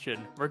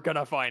question. We're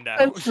gonna find out.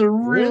 That's a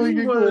really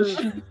good When were-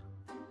 question.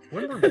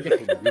 When were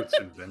musical lutes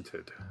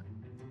invented?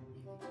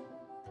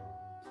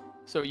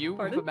 So you have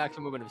a Pardon?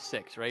 maximum movement of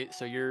 6, right?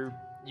 So you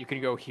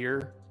can go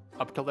here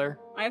up till there.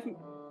 I have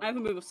a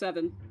move of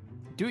 7.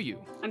 Do you?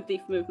 I'm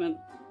thief movement.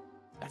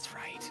 That's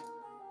right.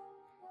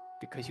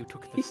 Because you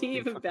took the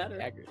Even fucking better.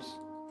 daggers.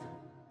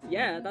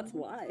 Yeah, that's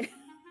why.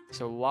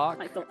 So Locke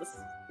I thought this.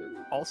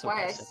 also Why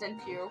I has 7.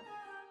 sent you.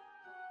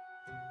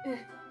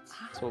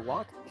 So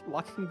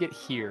Locke can get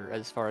here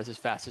as far as his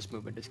fastest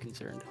movement is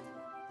concerned.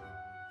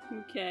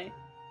 Okay.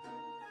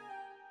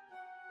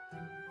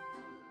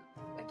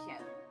 I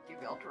can't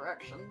give y'all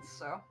directions,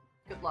 so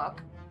good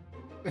luck.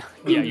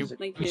 Yeah, you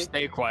Thank you you.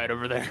 stay quiet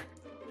over there.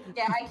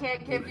 Yeah, I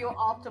can't give you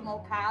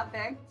optimal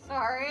pathing.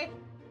 Sorry.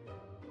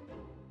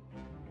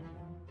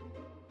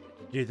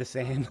 Do the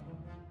same.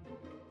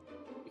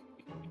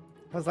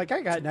 I was like,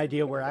 I got an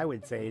idea where I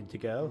would say to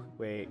go.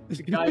 Wait.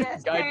 Guide,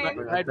 Yes, guide,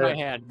 same. guide my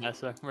hand,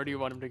 Nessa. Where do you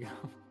want him to go?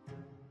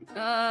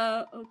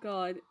 Oh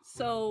god.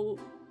 So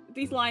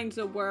these lines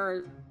are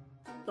where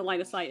the line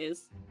of sight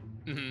is.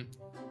 Mm-hmm.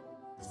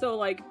 So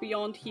like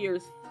beyond here,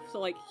 so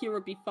like here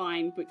would be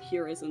fine, but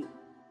here isn't.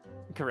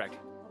 Correct.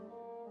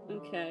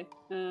 Okay.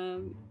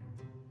 Do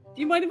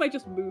you mind if I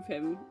just move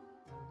him?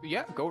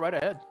 Yeah, go right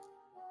ahead.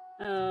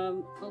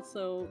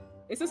 Also,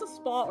 is this a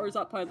spot or is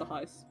that part of the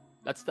house?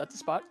 That's a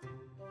spot.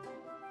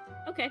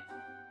 Okay.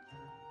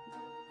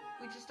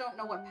 We just don't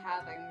know what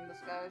pathing this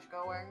guy's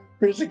going.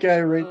 There's a guy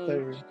right Oh,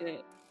 there.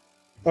 shit.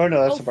 Oh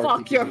no, that's Oh, a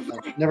barkeep.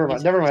 fuck, you're Never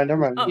mind. Never mind.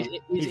 Never mind. Oh,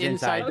 He's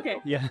inside. Okay.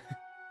 Yeah.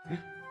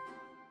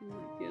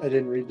 I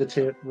didn't read the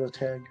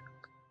tag.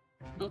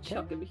 I'll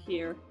chuck him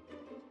here.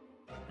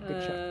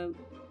 Good chuck.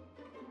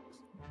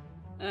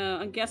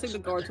 I'm guessing the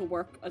guards will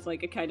work as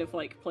like a kind of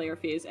like player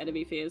phase,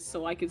 enemy phase,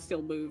 so I can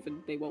still move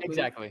and they won't move.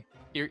 Exactly.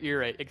 You're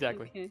right.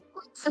 Exactly. Okay.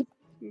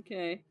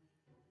 Okay.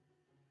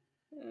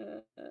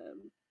 I'm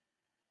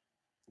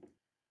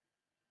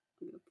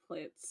gonna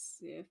play it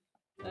safe.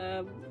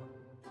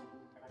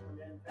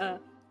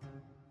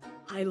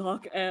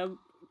 Hylock,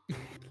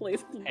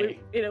 plays the Hey. loop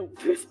in a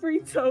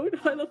whispering tone.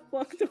 How the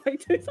fuck do I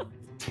do that?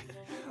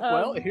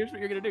 Well, here's what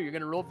you're gonna do. You're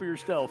gonna roll for your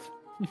stealth.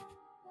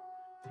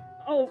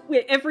 Oh,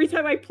 wait, every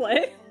time I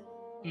play?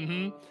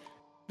 Mm-hmm.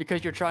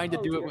 Because you're trying to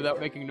Oh, do it dear without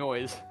God. making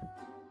noise.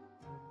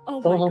 Oh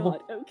my Oh.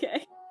 god,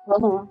 okay.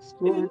 Oh,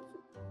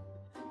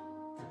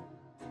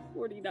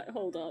 49,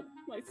 hold on.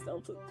 My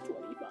stealth is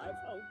 25.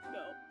 Oh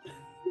no.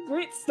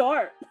 Great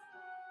start!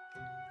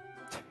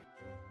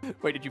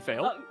 Wait, did you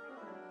fail?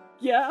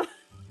 Yeah.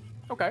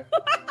 Okay.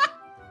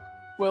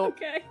 Well,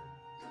 Okay.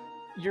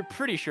 you're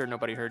pretty sure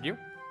nobody heard you.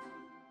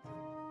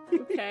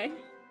 Okay.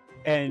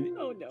 And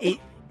Oh no.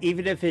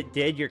 even if it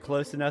did, you're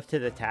close enough to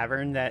the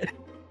tavern that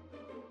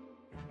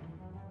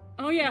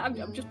Oh yeah, I'm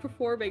just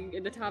performing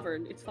in the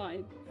tavern. It's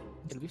fine.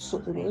 so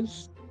it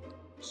was.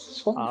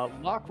 It's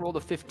fun. Locke rolled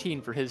a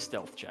 15 for his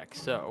stealth check,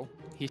 so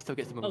he still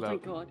gets to move Oh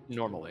thank about god.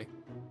 normally.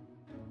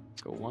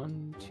 Let's go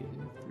 1, 2,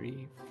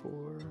 3, 4.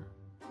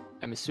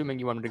 I'm assuming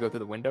you want him to go through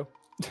the window.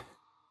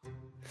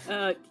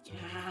 Yeah.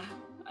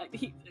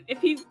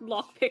 If he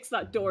lock picks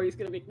that door, he's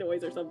gonna make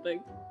noise or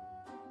something.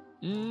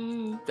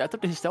 That's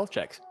up to his stealth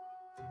checks.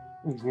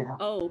 Yeah.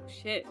 Oh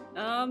shit.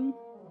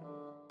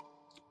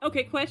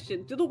 Okay,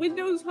 question. Do the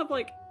windows have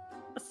like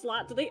a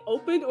slat? Do they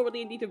open or do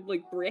they need to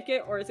like break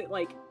it, or is it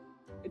like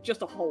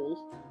just a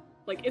hole?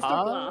 Like, is there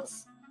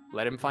glass?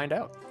 Let him find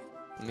out.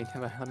 Let me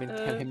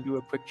have him do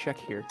a quick check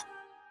here.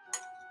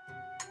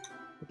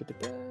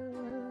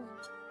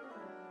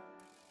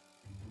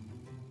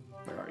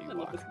 Where are you, I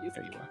love this Locke?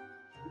 music. There you are.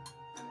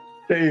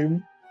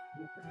 Same.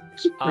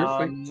 It's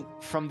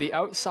perfect. From the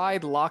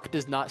outside, Locke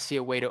does not see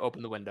a way to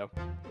open the window.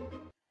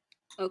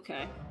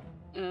 Okay.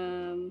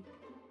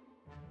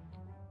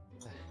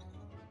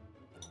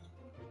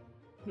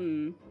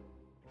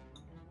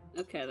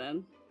 Okay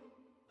then.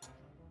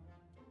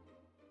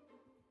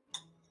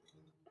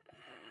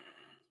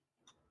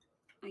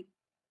 I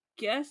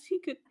guess he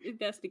could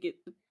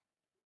investigate the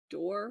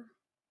door.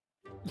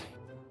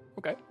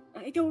 Okay.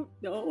 I don't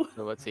know.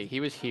 So let's see. He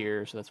was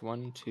here, so that's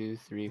 1, 2,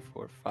 3,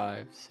 4,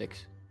 5,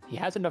 6. He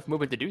has enough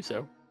movement to do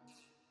so.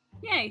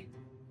 Yay.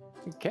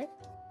 Okay.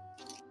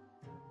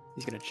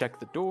 He's gonna check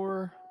the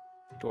door.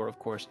 Door, of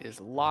course, is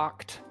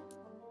locked.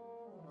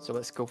 So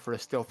let's go for a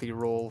stealthy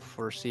roll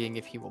for seeing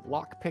if he will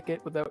lockpick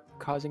it without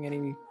causing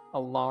any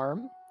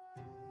alarm.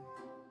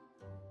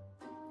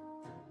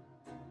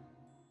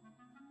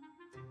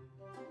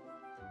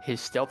 His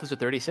stealth is a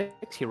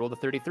 36. He rolled a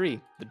 33.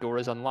 The door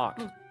is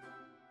unlocked.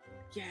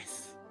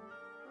 Yes.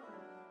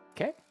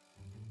 Okay.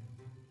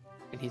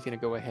 And he's gonna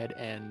go ahead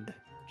and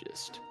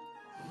just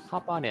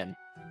hop on in.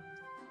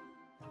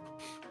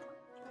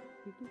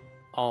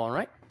 All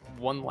right.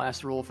 One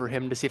last roll for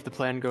him to see if the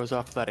plan goes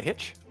off without a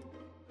hitch.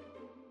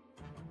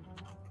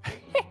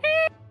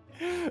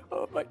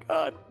 Oh my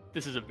god.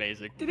 This is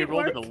amazing. Did He it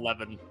rolled work? an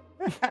 11.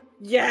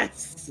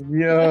 Yes.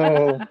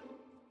 Yo.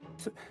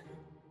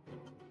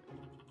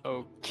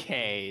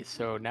 Okay,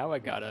 so now I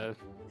gotta...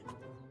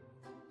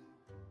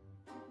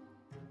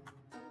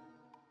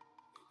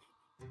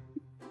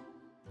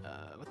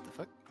 what the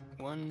fuck?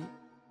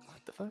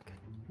 What the fuck?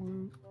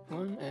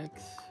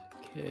 1x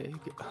keg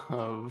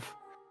of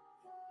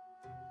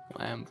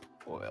lamp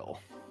oil.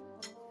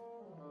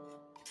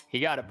 He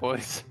got it,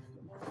 boys.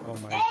 oh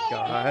my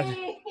god.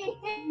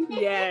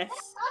 Yes.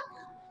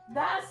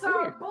 That's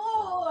our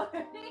boy!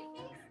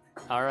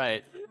 All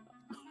right.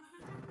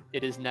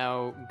 It is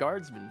now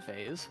guardsman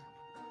phase,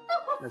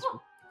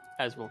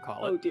 as we'll call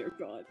Oh it. dear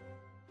god.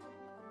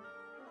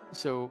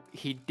 So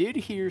he did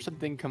hear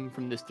something come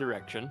from this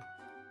direction.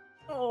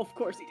 Oh, of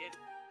course he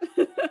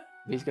did.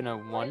 He's gonna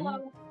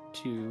 1,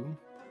 2,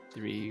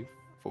 3,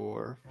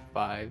 4,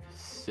 5,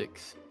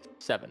 6,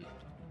 7.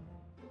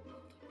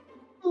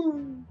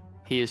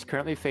 He is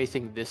currently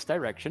facing this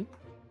direction,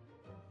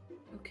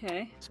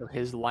 Okay. so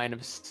his line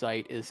of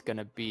sight is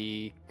gonna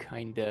be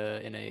kinda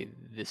in a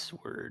this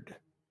word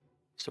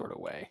sort of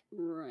way.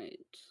 Right.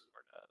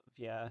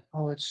 Yeah.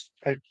 Oh,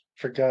 I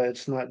forgot.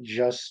 It's not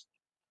just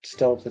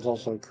stealth. It's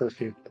also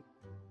curfew.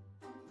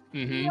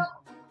 Mm-hmm. Yep.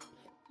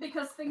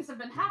 Because things have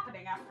been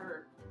happening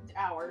after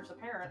hours,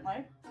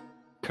 apparently.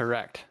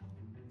 Correct.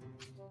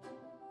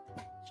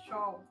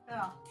 So,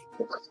 yeah.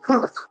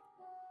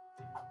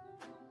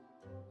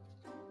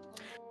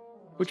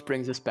 Which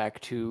brings us back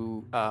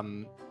to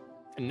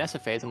Nessa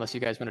phase, unless you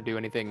guys want to do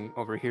anything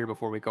over here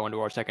before we go into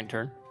our second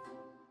turn.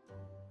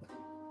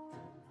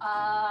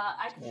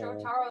 I can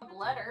show Taro the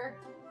letter.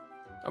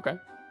 Okay.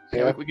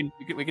 Yeah.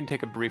 Yeah, we can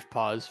take a brief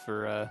pause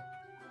for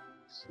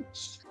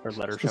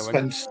letter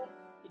showing.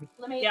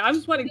 Yeah, I'm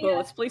sweating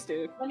bullets. Please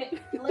do.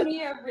 Let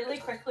me really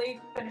quickly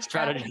finish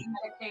Strategy.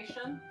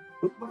 medication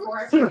before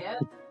I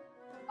forget.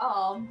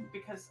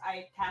 Because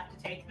I have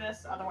to take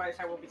this, otherwise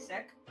I will be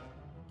sick.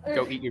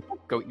 Go eat your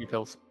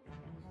pills.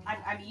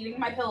 I'm eating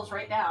my pills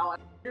right now.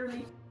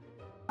 Underneath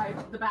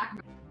the back.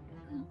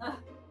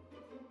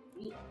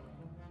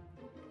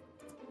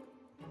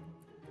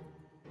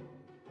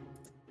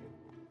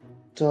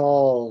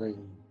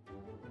 Darling.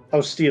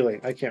 Oh,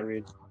 stealing. I can't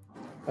read.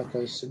 I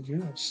thought I said, yeah,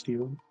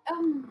 stealing.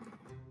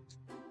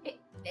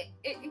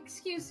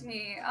 Excuse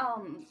me,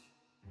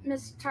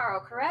 Miss Taro,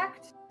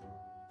 correct?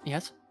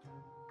 Yes.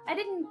 I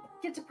didn't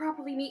get to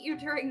properly meet you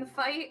during the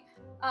fight.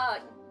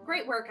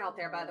 Great work out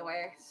there, by the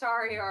way.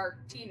 Sorry our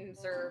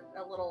teams are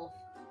a little,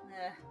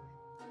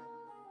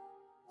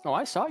 Oh,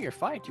 I saw your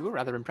fight. You were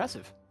rather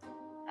impressive.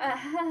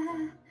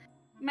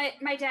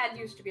 My dad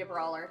used to be a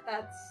brawler.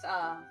 That's,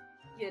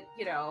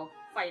 you know,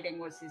 fighting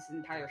was his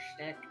entire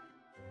shtick.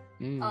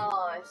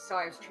 So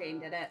I was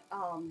trained in it.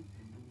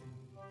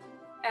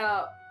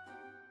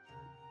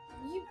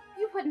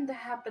 You wouldn't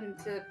happen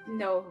to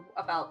know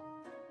about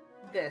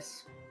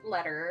this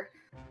letter,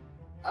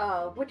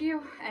 would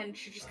you? And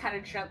she just kind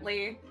of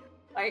gently,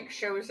 like,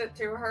 shows it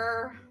to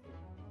her.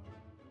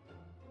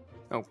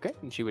 Okay,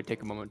 and she would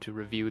take a moment to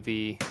review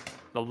the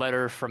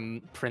letter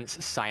from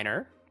Prince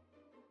Signer.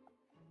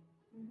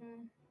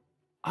 Mm-hmm.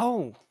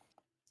 Oh,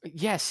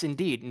 yes,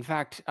 indeed. In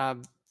fact,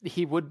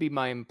 he would be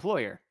my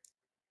employer.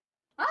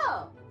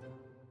 Oh.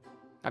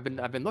 I've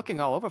been looking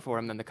all over for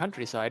him in the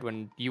countryside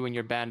when you and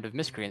your band of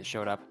miscreants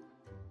showed up.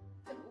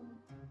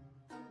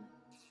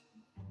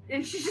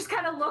 And she just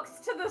kind of looks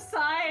to the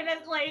side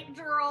at, like,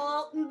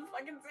 Geralt and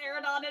fucking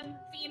Zaradon and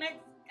Phoenix,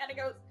 kind of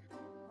goes,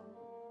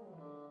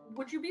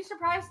 would you be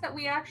surprised that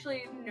we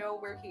actually know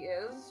where he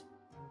is?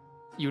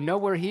 You know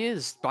where he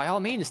is. By all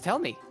means, tell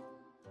me.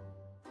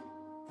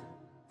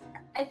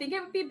 I think it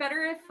would be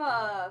better if,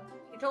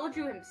 he told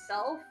you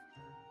himself,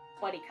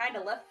 but he kind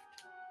of left.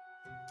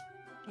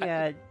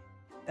 Yeah,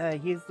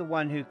 he's the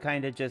one who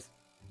kind of just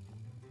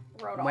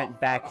went off.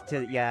 back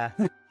to, yeah.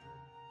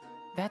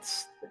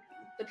 That's...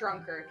 The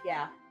drunkard,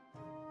 yeah.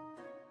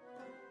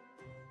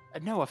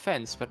 No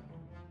offense, but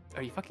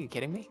are you fucking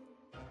kidding me?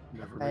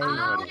 Never really know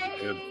how to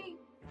kid. I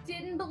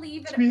didn't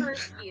believe it at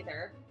first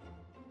either.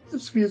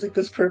 This music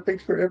is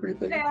perfect for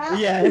everything. Yeah.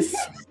 Yes.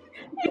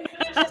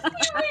 Just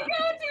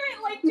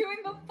doing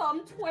the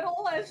thumb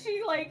twiddle as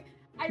she, like,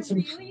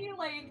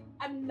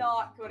 I'm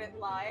not good at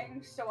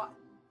lying, so I'll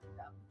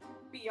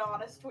be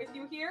honest with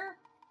you here.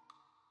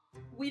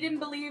 We didn't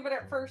believe it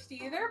at first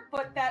either,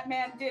 but that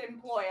man did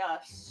employ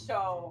us,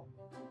 so...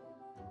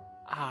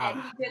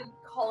 And he did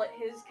call it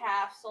his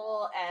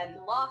castle, and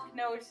Locke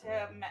knows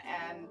him,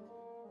 and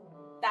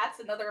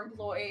that's another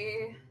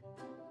employee.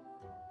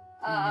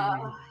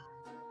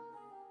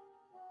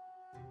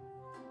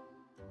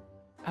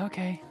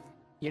 Okay.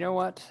 You know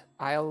what?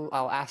 I'll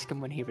ask him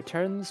when he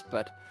returns,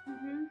 but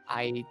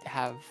I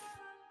have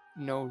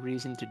no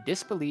reason to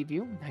disbelieve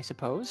you, I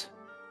suppose.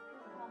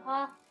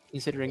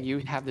 Considering you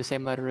have the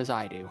same letter as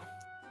I do.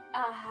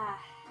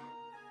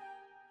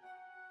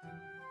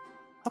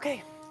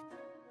 Okay.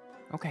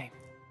 Okay.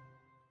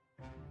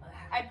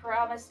 I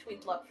promised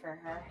we'd look for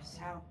her,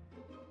 so...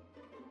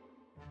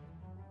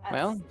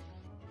 Well,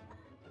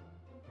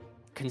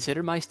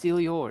 consider my steel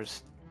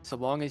yours. So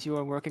long as you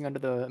are working under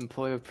the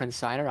employ of Prince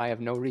Signer, I have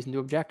no reason to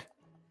object.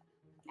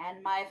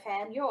 And my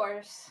fan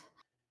yours.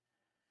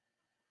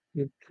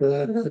 They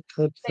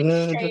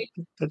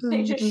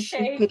just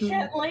shake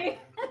gently.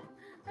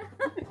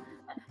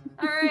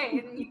 Alright,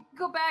 you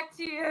go back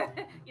to your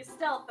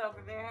stealth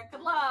over there.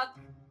 Good luck.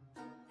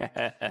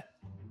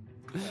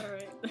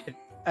 Alright.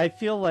 I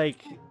feel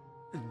like,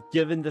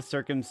 given the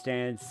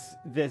circumstance,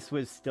 this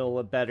was still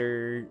a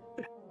better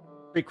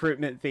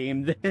recruitment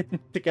theme than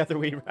Together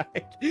We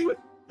Ride.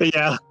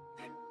 Yeah.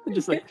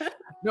 Just like,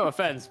 no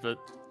offense, but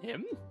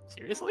him?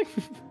 Seriously?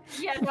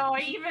 Yeah, no,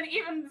 even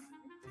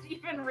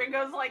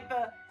Ringo's like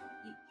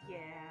yeah.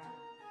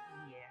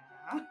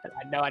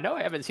 I know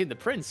I haven't seen the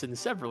prince in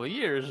several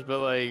years, but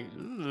like...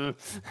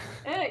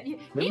 He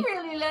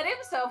really let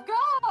himself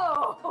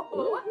go! A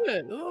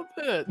little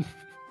bit.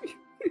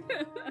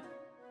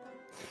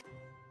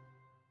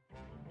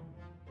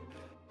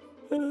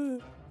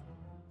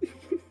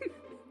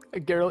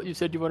 Geralt, you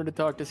said you wanted to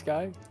talk to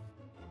Sky?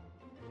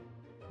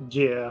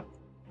 Yeah.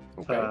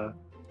 Okay.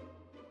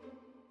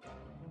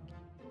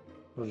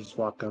 We'll just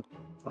walk up.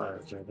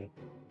 Fire journey.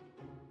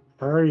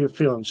 How are you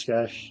feeling,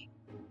 Sky?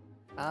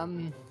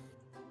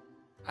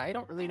 I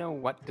don't really know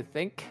what to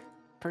think,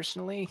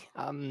 personally.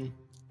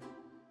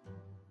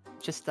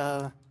 Just,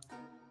 a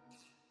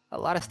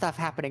lot of stuff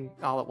happening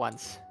all at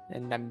once,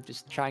 and I'm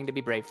just trying to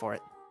be brave for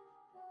it.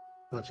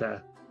 Okay.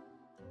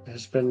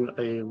 It's been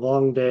a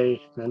long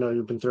day. I know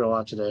you've been through a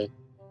lot today.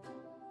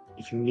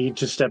 If you need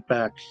to step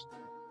back,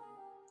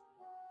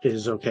 it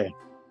is okay.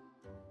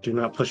 Do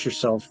not push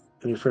yourself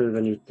any further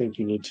than you think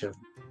you need to.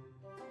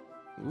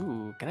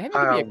 Ooh, can I have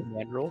you give me a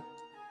command roll?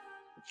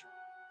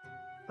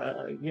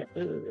 Yeah.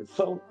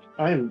 So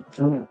I'm.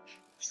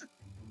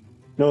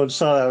 No one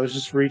saw that. I was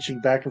just reaching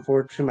back and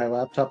forth between my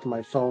laptop and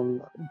my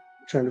phone,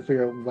 trying to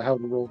figure out how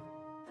to roll.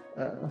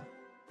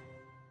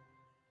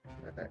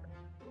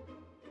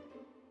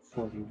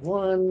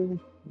 41.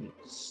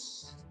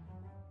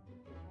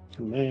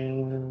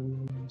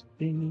 Command.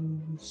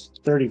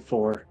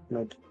 34.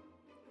 Nope.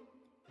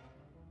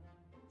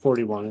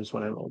 41 is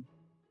what I rolled.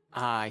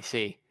 Ah, I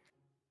see.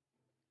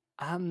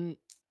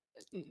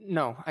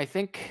 No, I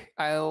think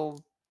I'll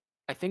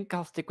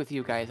stick with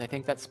you guys. I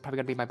think that's probably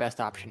gonna be my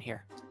best option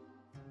here.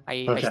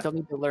 I still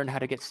need to learn how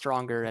to get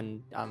stronger,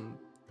 and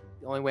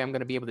the only way I'm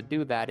gonna be able to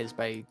do that is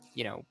by,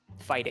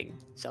 fighting.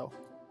 So.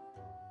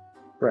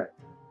 Right.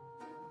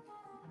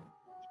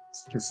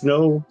 It's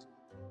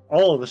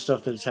all of the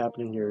stuff that's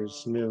happening here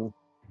is new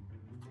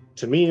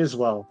to me as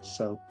well.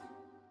 So,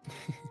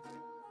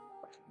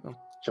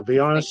 to be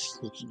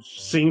honest,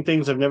 seeing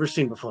things I've never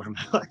seen before in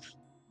my life.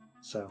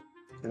 So,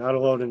 you're not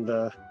alone in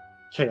the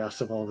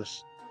chaos of all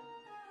this.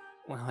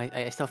 Well,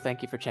 I still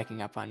thank you for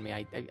checking up on me.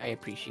 I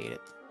appreciate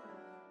it.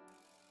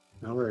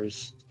 No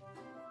worries.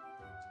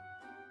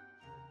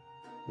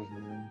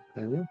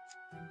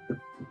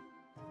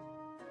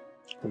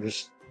 I'll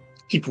just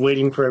keep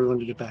waiting for everyone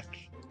to get back.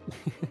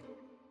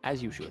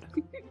 As you should.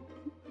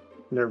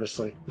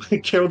 Nervously.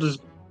 Geralt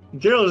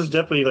is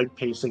definitely like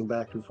pacing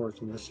back and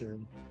forth in this area.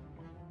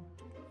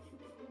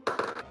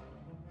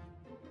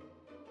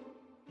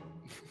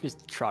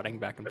 Just trotting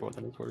back and forth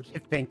on his horse. I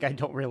think I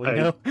don't really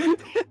know.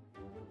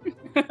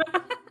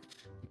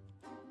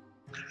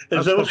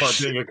 That's the part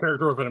being a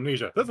character with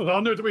amnesia. This is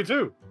all new to me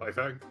too, I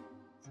think.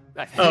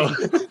 Oh.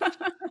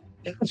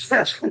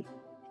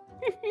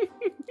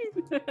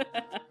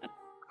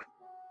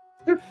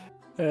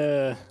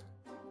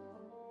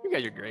 You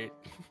guys are great.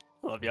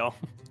 Love y'all.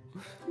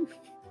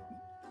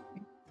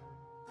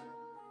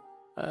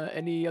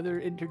 Any other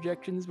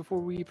interjections before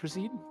we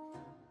proceed?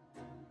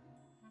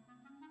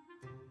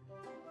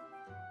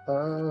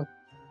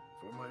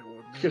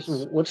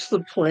 What's the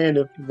plan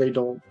if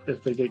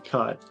they get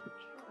caught?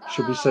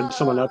 Should we send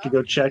someone out to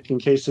go check in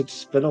case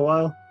it's been a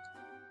while?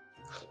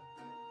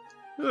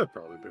 That'd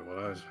probably be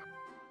wise.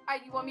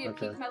 You want me to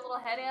peek my little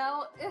head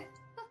out?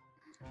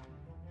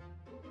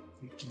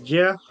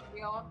 Yeah.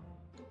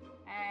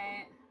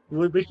 Alright.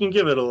 We can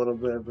give it a little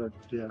bit, but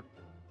yeah.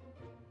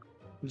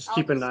 Just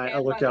keep a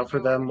lookout for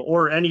them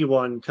or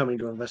anyone coming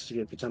to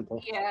investigate the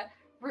temple. Yeah.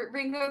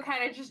 Ringo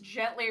kind of just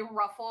gently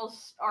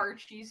ruffles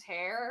Archie's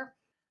hair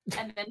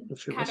and then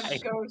kind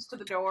of goes to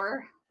the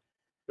door.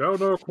 Go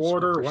no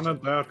quarter. When in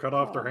doubt, cut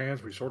off their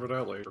hands. We sort it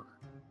out later.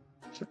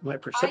 My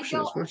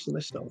perception is worse than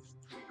myself.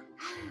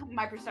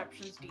 My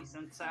perception's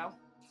decent, so.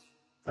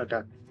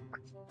 Okay.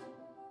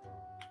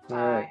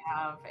 Alright. I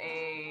have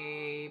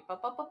a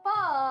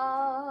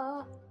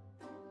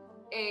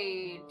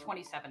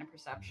 27 in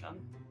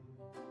perception.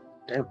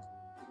 Damn.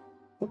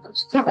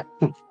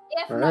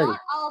 If not,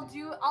 I'll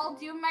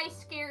do my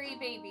scary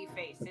baby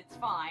face. It's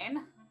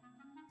fine.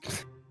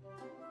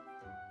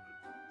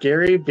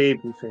 Scary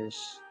baby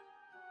face.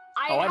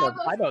 I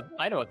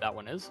know what that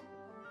one is.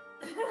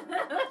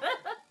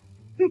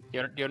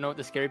 You know what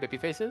the scary baby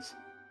face is?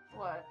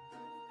 What?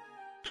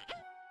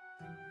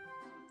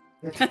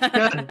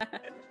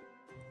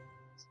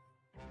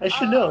 I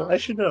should know.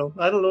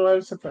 I don't know why I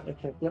was surprised.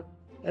 Okay, yep.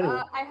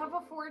 Anyway. I have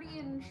a 40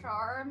 in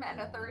charm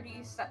and a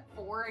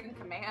 34 in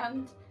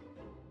command.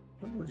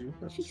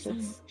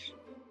 Jesus.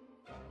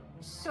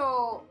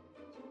 So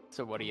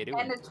what are you doing?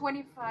 And a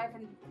 25.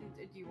 And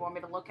do you want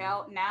me to look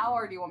out now,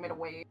 or do you want me to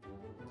wait?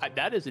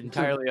 That is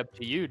entirely up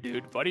to you,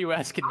 dude. What are you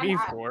asking me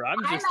for? I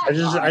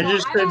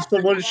just said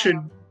someone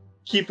should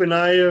keep an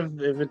eye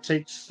of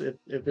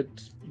if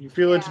you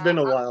feel it's been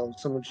a while,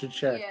 someone should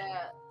check.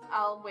 Yeah,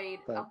 I'll wait.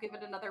 But I'll give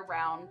it another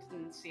round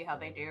and see how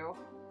they do.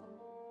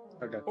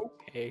 Okay.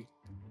 Okay.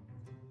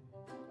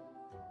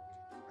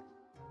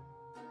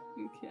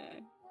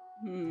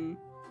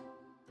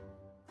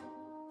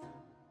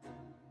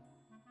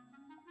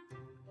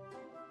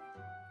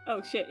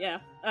 Oh shit! Yeah.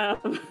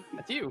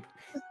 That's you.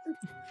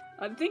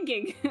 I'm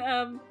thinking.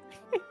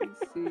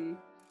 Let's see.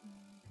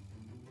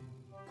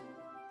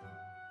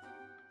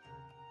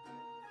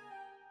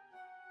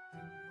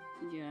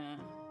 Yeah.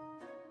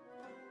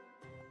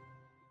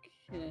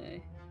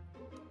 Okay.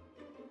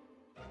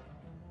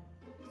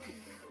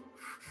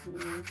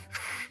 4,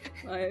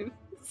 5,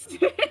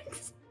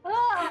 6.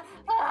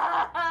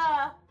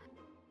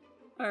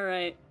 All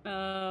right.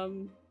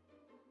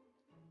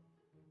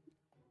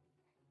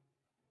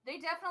 They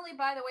definitely,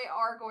 by the way,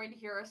 are going to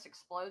hear us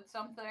explode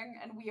something,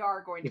 and we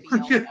are going to be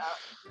yelled at.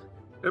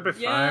 It'll be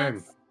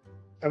fine.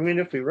 I mean,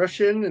 if we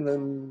rush in and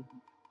then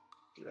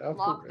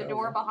close the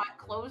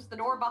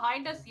door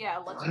behind us. Yeah,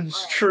 let's.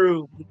 That's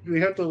true.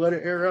 We have to let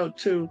it air out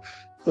too.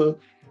 So.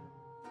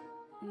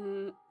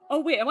 Oh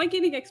wait, am I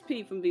gaining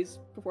XP from these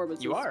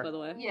performances? You are. By the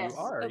way. Yes. You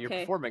are. You're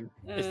Okay. performing.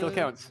 It still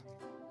counts.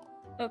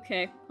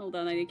 Okay, hold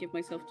on. I need to give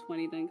myself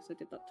 20 then, because I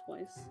did that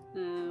twice.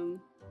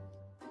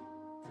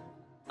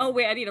 Oh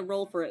wait, I need a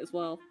roll for it as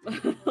well.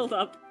 Hold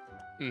up.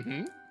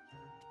 Mm-hmm.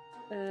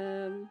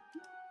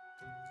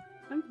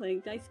 I'm playing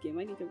dice game.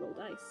 I need to roll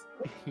dice.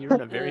 You're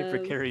in a very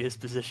precarious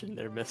position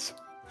there, miss.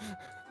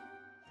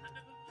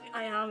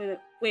 I am in it.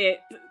 Wait.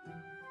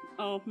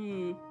 Oh,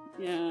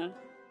 yeah.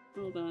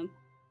 Hold on.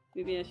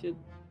 Maybe I should.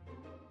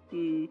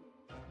 There's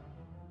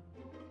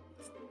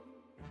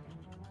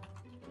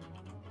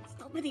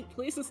not many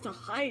places to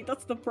hide.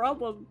 That's the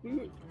problem.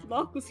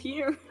 Locke was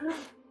here.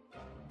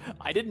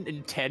 I didn't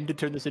intend to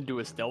turn this into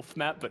a stealth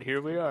map, but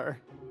here we are.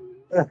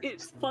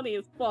 It's funny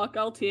as fuck.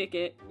 I'll take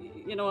it.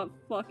 You know what?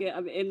 Fuck it.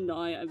 I'm in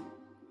now.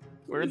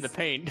 We're in the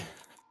paint.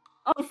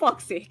 Oh,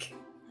 fuck's sake.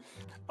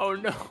 Oh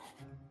no.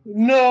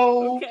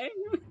 No. Okay.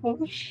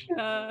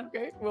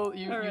 Okay. Well,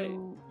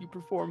 you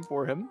perform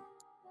for him.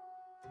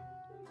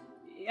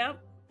 Yep.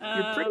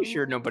 You're pretty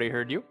sure nobody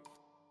heard you.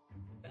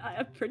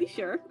 I'm pretty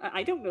sure.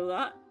 I don't know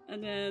that.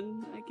 And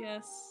then I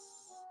guess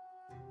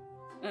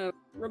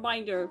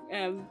reminder.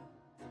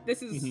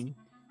 This is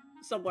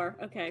somewhere.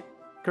 Okay.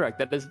 Correct.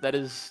 That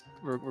is.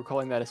 We're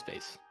calling that a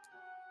space.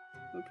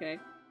 Okay.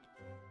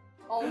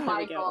 Oh There my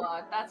we go.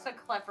 god, that's a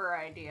clever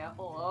idea.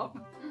 Hello.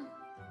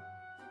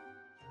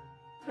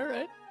 All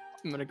right.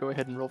 I'm gonna go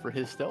ahead and roll for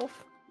his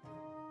stealth.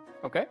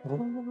 Okay.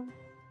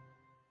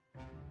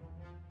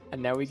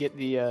 And now we get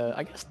the,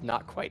 I guess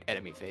not quite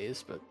enemy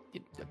phase, but,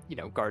 you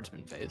know,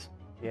 guardsman phase.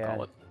 Yeah.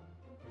 Call it.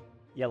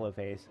 Yellow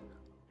phase.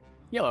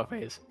 Yellow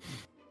phase.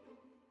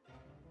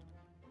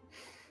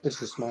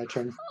 This is my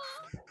turn.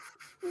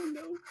 Oh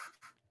no.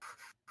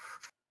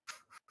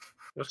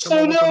 Just come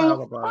up with an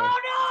alibi.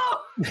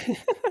 Oh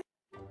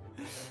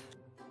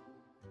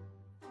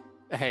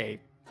Hey,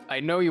 I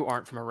know you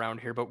aren't from around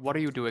here, but what are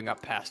you doing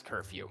up past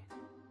curfew?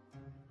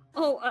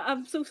 Oh,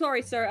 I'm so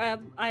sorry, sir.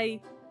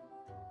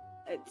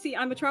 See,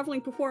 I'm a traveling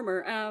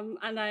performer,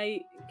 and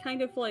I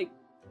kind of like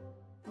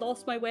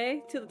lost my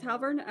way to the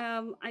tavern.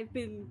 I've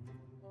been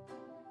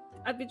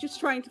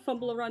just trying to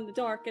fumble around the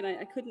dark, and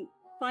I couldn't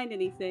find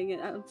anything.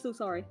 And I'm so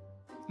sorry.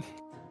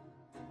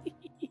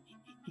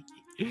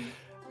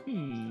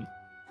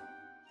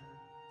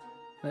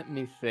 Let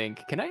me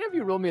think. Can I have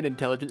you roll me an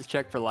intelligence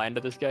check for lying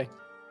to this guy?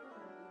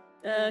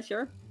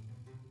 Sure.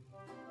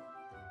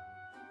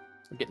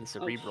 I'm getting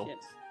cerebral. Oh,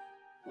 shit.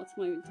 What's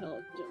my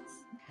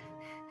intelligence?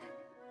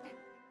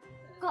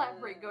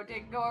 Glad Ringo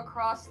didn't go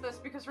across this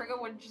because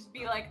Ringo would just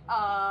be like,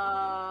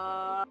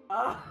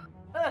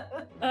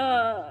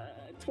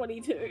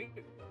 22.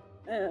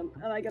 And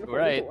I got a 44.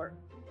 Right.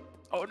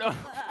 Oh no.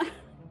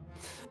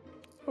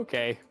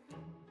 Okay.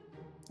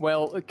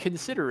 Well,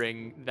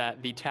 considering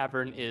that the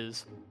tavern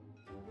is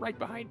right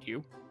behind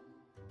you,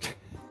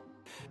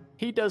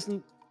 he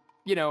doesn't,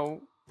 you know,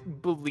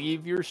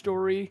 believe your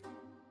story.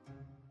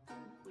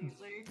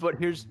 Completely. But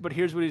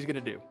here's what he's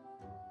gonna do.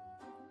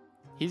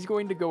 He's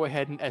going to go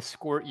ahead and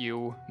escort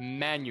you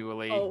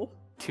manually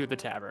to the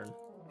tavern.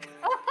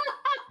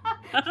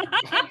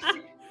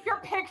 You're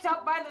picked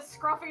up by the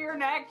scruff of your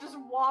neck, just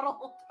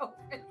waddled over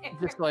there.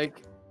 Just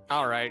like,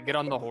 all right, get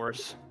on the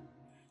horse.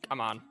 Come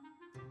on.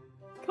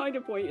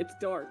 Counterpoint, it's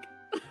dark.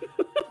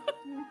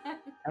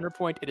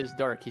 Counterpoint, it is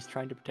dark. He's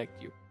trying to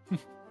protect you.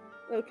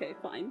 Okay,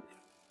 fine.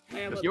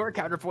 Your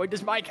counterpoint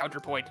is my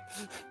counterpoint.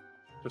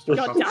 Just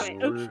God start damn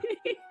it.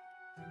 Okay.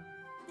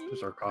 Just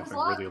start coughing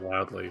really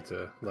loudly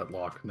to let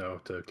Locke know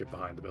to get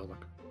behind the building.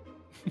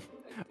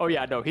 Oh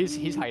yeah, no,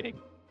 he's hiding.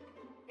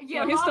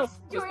 Yeah, No, he's still. Locke's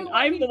doing what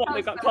I'm he the one that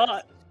does got best.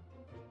 caught.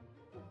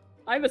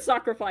 I'm a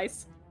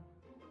sacrifice.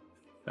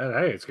 And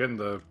hey, it's getting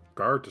the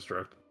guard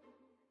distracted.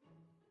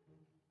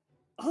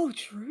 Oh,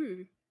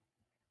 true.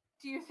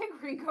 Do you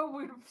think Ringo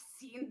would have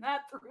seen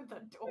that through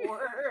the door?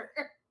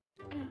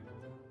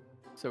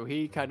 So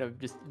he kind of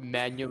just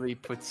manually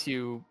puts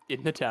you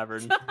in the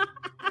tavern. I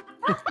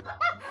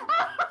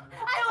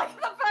like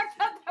the fact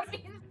that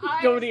means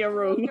I Go to your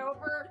room.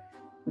 over.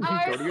 Go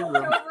I to your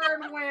looked room.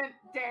 over and went,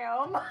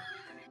 damn.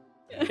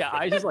 Yeah,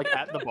 I just like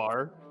at the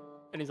bar,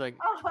 and he's like,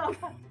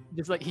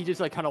 he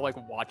just kind of like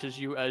watches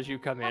you as you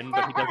come in,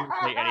 but he doesn't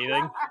say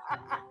anything.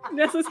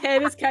 Nessa's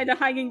head is kind of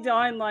hanging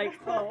down, like,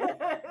 oh.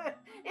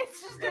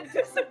 It's just a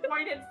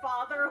disappointed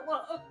father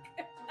look.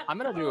 I'm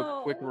gonna do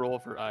a quick roll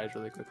for eyes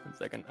really quick. 1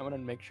 second. I want to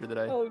make sure that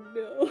Oh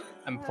no.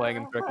 I'm playing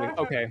him correctly.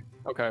 Okay.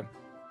 It's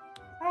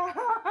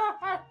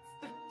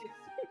the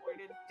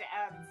disappointed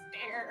dad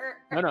stare.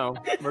 No.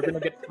 We're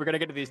gonna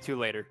get to these two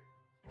later.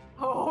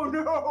 Oh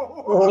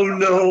no. Oh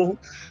no.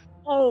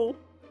 Oh.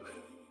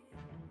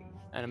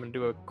 And I'm gonna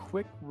do a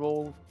quick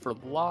roll for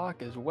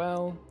Locke as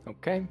well.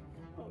 Okay.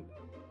 Oh,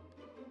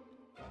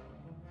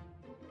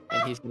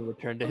 And he's gonna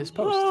return to his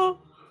post.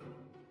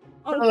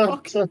 oh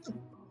fuck.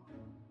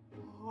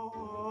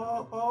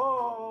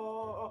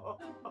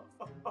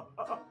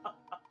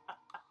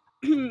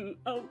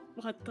 Oh,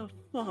 what the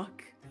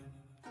fuck?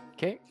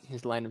 Okay,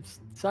 his line of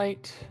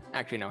sight.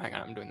 Actually, no, hang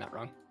on, I'm doing that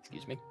wrong.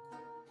 Excuse me.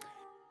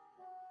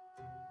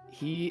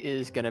 he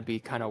is going to be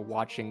kind of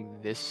watching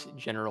this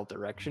general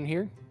direction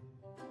here.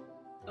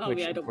 Oh, Which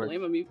yeah, I don't work-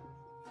 blame him. You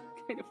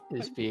kind of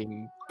is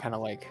being kind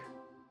of like...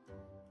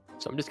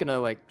 So I'm just going to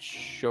like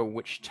show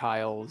which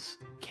tiles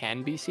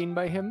can be seen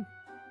by him,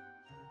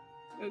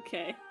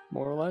 okay.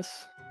 more or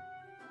less.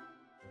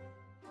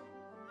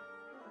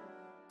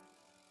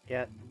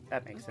 Yeah,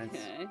 that makes sense.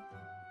 Okay.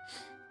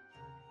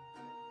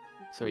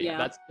 So yeah,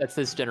 Yeah. that's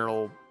this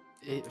general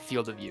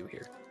field of view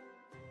here.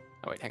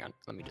 Oh wait, hang on.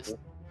 Let me just...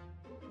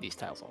 These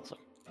tiles also.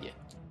 Yeah.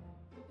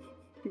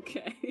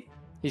 Okay.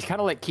 He's kind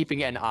of like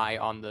keeping an eye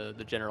on the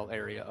general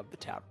area of the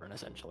tavern,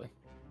 essentially.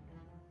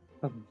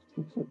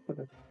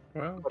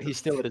 Well, But he's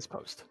still at his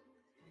post.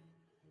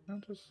 I'll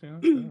just there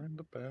in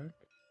the back.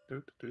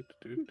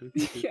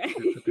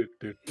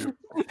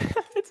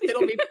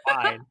 It'll be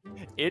fine.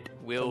 It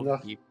will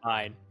Enough. be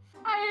fine.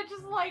 I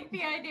just like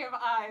the idea of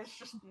eyes.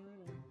 Just.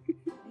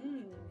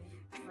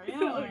 Really?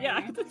 Oh,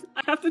 yeah,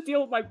 I have to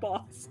deal with my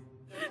boss.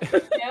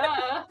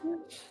 Yeah.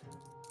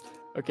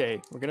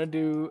 Okay, we're gonna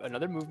do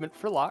another movement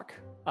for Locke.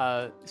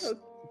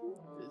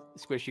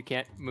 Squish, you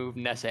can't move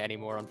Nessa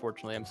anymore,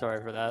 unfortunately. I'm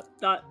sorry for that.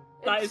 That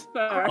is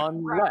fair.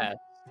 Unless,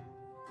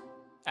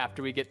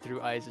 after we get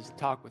through Iz's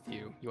talk with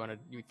you, if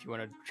you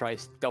wanna try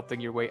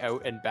stealthing your way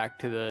out and back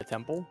to the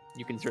temple,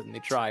 you can certainly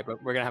try.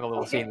 But we're gonna have a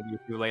little scene with you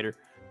two later.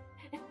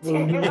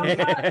 Damn, you're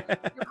grounded.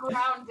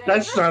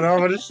 That's not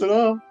ominous at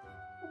all.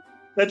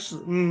 That's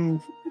you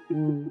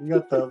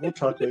got that. We'll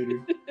talk later.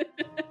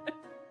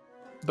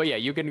 But yeah,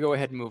 you can go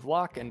ahead and move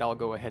Locke, and I'll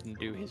go ahead and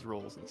do his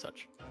rolls and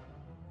such.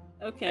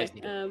 Okay, As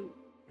needed.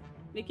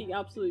 making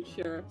absolute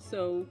sure.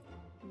 So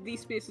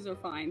these spaces are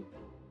fine.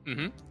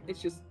 Mm-hmm.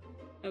 It's just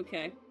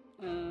okay.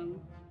 1,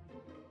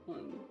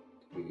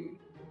 2,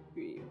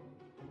 3,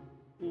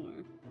 4,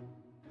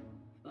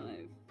 5,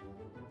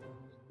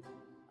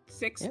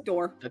 6 Yep.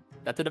 door.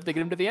 That's enough to get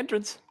him to the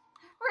entrance.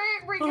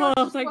 Ringo's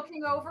Oh, just thank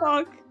looking over.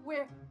 Fuck.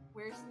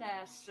 Where's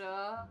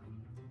Nessa?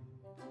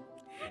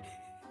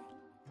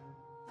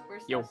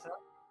 Where's Yo. Nessa?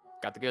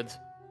 Got the goods.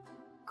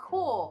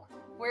 Cool.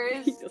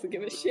 Where He is? doesn't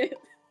give a shit.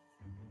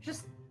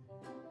 Just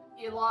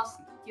you lost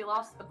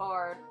the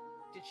bard.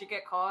 Did she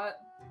get caught?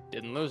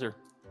 Didn't lose her.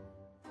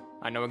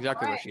 I know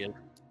exactly where Alright. she is.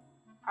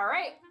 All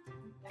right.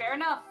 Fair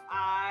enough.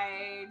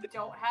 I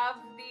don't have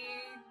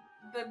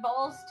the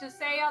balls to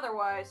say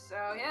otherwise.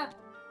 So yeah.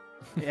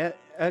 Yeah,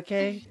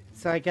 okay.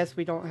 So I guess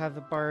we don't have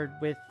the bard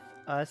with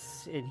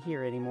us in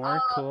here anymore.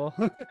 Cool.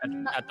 At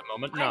the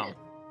moment, no.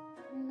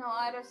 No,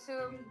 I'd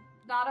assume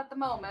not at the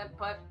moment,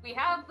 but we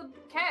have the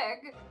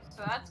keg,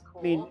 so that's cool.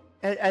 I mean,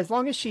 as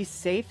long as she's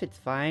safe, it's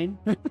fine.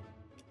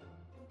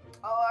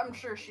 Oh, I'm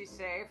sure she's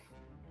safe.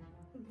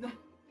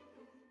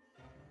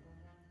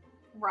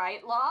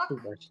 Right, Locke?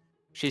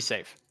 She's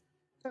safe.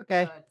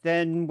 Okay, Good.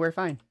 then we're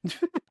fine.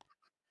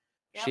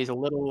 Yep. She's a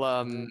little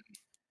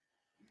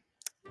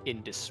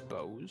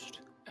indisposed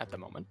at the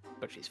moment,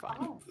 but she's fine.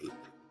 Oh.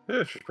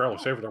 Yeah, she's probably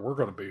safer than we're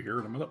going to be here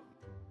in a minute.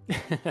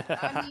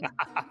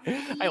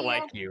 I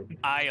like you.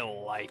 I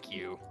like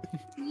you.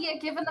 Yeah,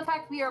 given the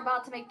fact we are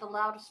about to make the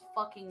loudest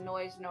fucking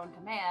noise known to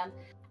man,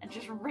 and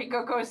just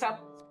Ringo goes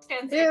up,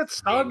 stands It's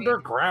next to me.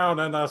 underground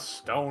in a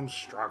stone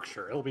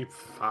structure. It'll be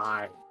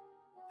fine.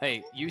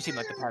 Hey, you seem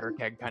like the powder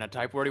keg kind of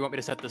type. Where do you want me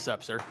to set this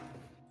up, sir?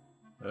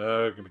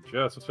 Give me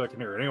just a second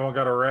here. Anyone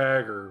got a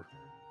rag or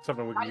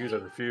something we can use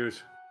as a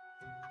fuse?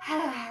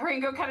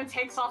 Ringo kind of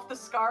takes off the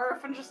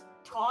scarf and just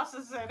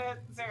tosses it at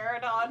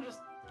Zaradon. Just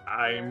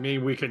I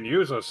mean, we can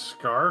use a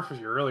scarf if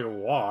you really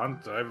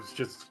want. I was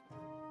just,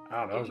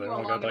 I don't know. give Has you a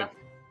anyone long got enough.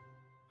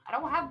 I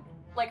don't have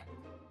like.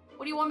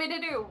 What do you want me to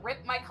do?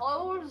 Rip my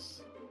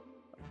clothes?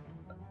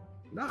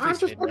 No, Please I'm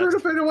just say wondering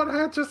rest. if anyone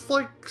had just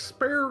like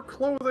spare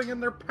clothing in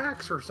their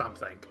packs or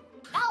something.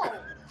 No.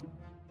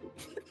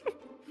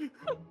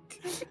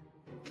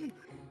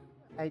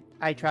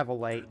 I travel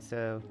light,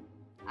 so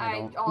I I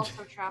don't.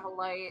 also travel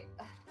light.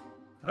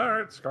 All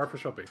right, scarf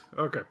shall be.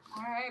 Okay.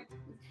 All right.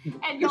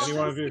 And you'll Anyone just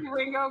of see you-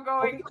 Ringo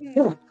going.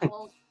 Well,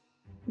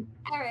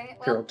 all right.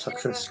 Well, Geralt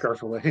tucks his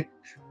scarf away.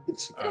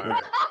 It's All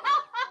right.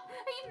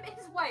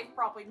 His wife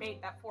probably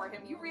made that for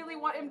him. You really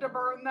want him to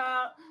burn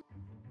that?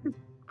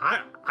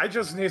 I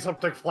just need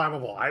something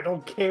flammable. I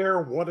don't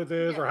care what it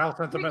is or how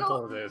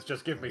sentimental Ringo, it is.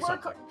 Just give me we're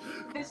something.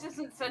 This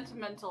isn't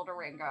sentimental to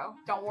Ringo.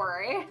 Don't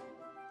worry.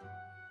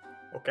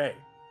 Okay.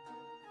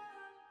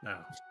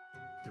 Now,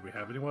 do we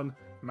have anyone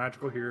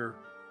magical here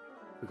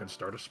who can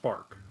start a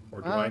spark,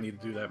 or do I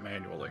need to do that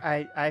manually?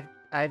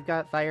 I've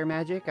got fire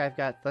magic. I've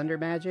got thunder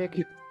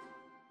magic.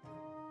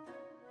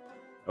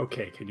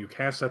 Okay, can you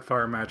cast that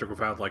fire magic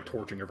without like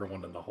torching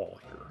everyone in the hall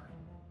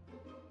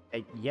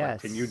here?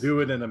 Yes. Can you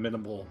do it in a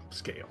minimal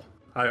scale?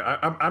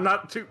 I'm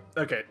not too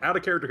out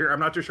of character here. I'm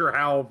not too sure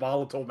how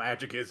volatile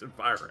magic is in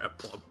Fire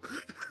Emblem.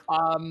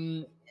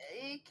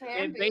 It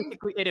can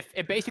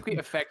It basically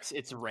affects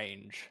its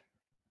range.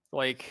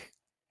 Like,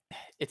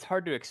 it's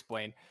hard to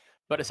explain,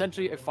 but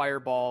essentially a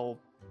fireball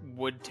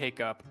would take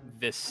up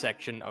this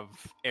section of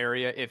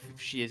area if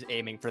she is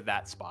aiming for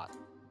that spot.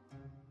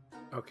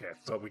 Okay,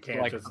 so we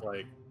can't Like, just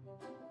like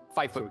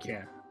 5 so foot we cube.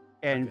 can't.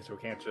 And Okay, so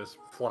we can't just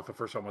fluff it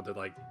for someone to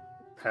like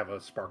have a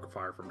spark of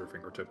fire from their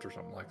fingertips or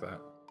something like that.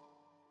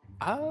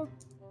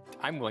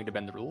 I'm willing to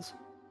bend the rules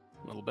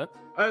a little bit.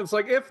 It's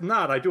like, if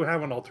not, I do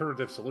have an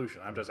alternative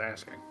solution. I'm just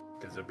asking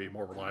because it'd be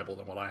more reliable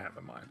than what I have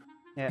in mind.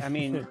 yeah, I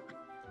mean,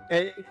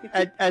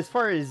 as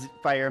far as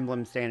Fire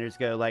Emblem standards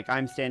go, like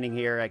I'm standing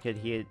here, I could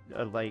hit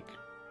like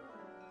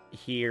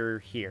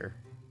here,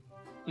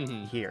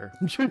 Mm-hmm. here.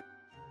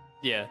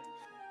 Yeah.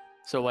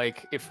 So,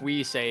 like, if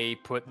we say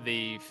put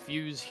the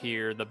fuse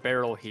here, the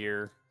barrel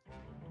here,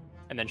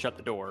 and then shut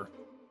the door,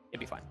 it'd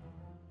be fine.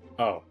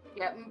 Oh.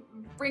 Yeah,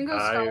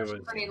 Ringo's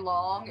spell's pretty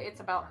long. It's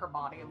about her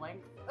body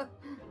length.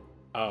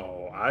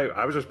 Oh,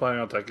 I was just planning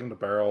on taking the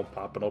barrel,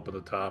 popping open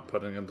the top,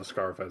 putting in the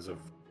scarf as a,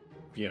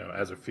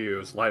 as a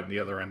fuse, lighting the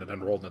other end, and then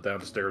rolling it down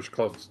the stairs,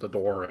 close the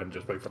door, and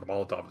just wait for the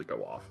Molotov to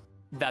go off.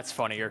 That's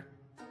funnier.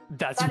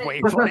 That's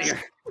way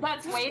funnier.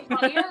 That's way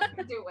funnier.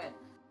 Do it.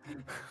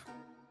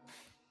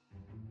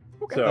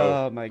 So,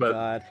 oh my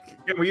god.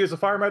 Can we use the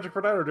fire magic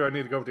for that, or do I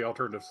need to go with the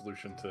alternative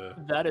solution to?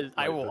 That is,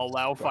 I will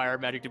allow fire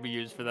magic to be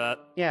used for that.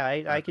 Yeah,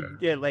 I could,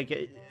 yeah, like,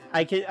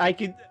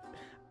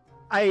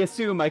 I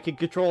assume I could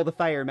control the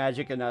fire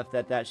magic enough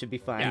that should be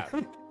fine.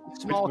 Yeah.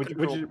 Small Would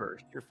control you-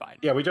 burst, you're fine.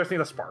 Yeah, we just need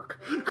a spark.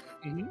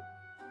 Mm-hmm.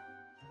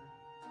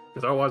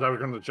 Because otherwise, I was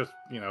going to just,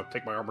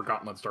 take my armor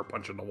gauntlet and start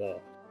punching the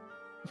wall.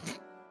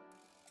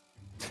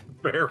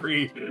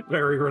 Very,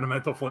 very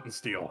rudimental flint and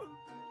steel.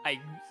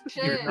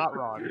 You're not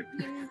wrong.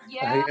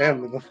 Yeah. I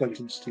am the flint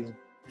and steel.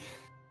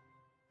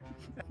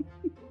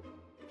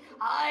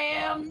 I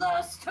am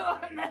the storm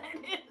that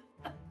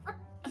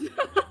is.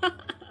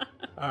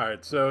 All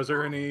right. So, is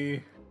there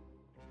any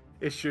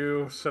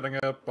issue setting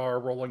up our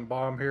rolling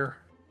bomb here?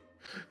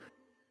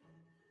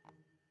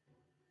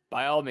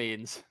 By all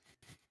means.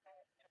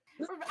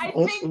 I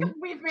Awesome. think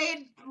we've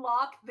made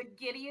Locke the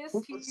giddiest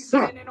he's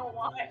been in a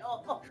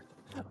while.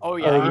 Oh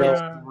yeah,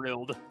 yeah. he's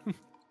thrilled.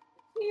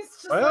 He's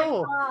just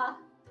Well. like,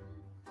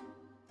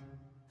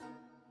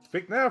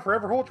 Speak now,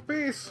 forever hold your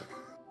peace.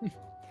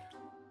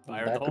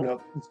 Fire in the Backing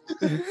hole.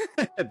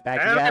 up.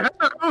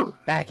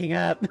 Backing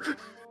up.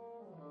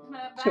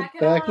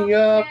 Backing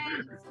up.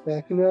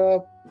 Backing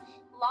up.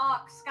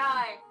 Locke,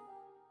 Sky,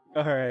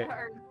 All right.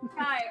 or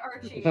Sky,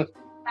 Archie,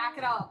 back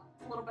it up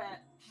a little bit,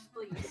 just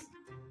please.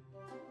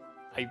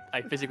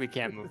 I physically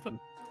can't move them.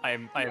 I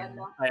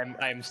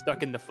am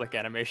stuck in the flick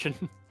animation.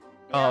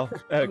 Oh,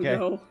 okay.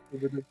 Oh,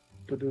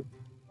 no.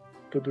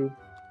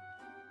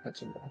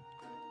 That's enough.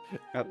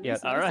 Oh, yeah.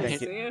 All right.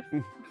 Thank you.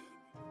 See?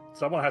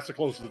 Someone has to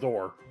close the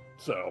door.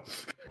 So,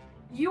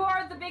 You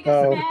are the biggest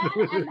Oh. man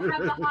and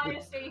have the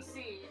highest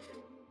AC.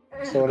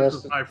 So this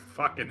that's, is my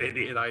fucking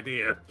idiot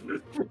idea.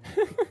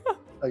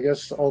 I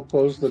guess I'll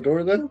close the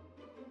door then.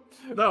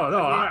 No,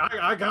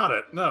 I got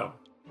it. No,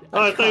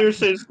 Oh, I thought you were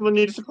saying someone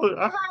needs to close.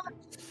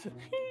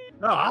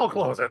 no, I'll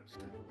close it.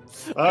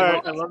 All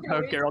right. I love how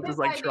It's Geralt this is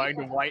like idea. trying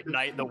to white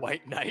knight the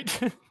white knight.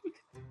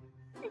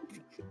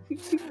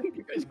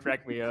 You guys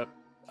crack me up.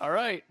 All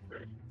right.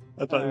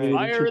 I thought we needed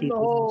Fire two in the people.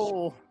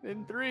 hole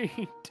in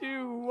 3,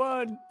 2,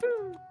 1.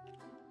 Boom.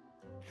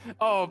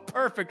 Oh,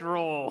 perfect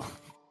roll.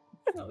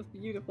 That was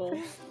beautiful.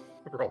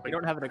 Rolling. We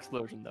don't have an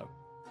explosion though.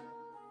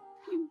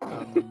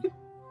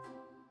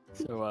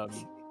 So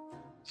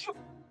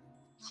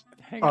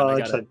hang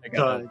on. I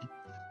gotta,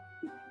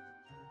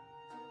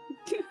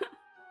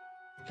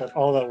 Got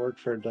all that work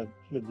for a done.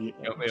 we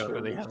don't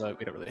really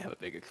have a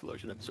big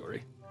explosion. I'm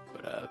sorry,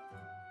 but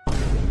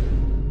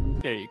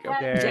there you go.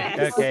 There.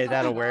 Yes. Okay,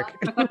 that'll work.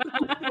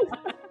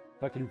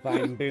 Fucking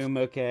fine. Boom.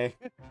 Okay.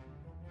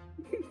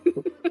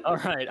 All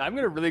right, I'm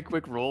gonna really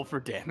quick roll for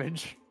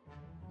damage.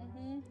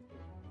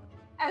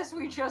 As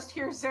we just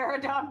hear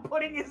Zaradon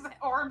putting his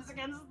arms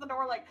against the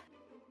door, like,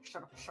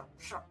 shut up, shut up,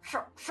 shut up,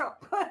 shut up, shut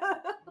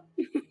up.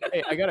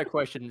 Hey, I got a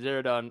question,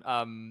 Zaradon.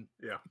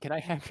 Yeah. Can I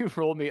have you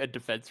roll me a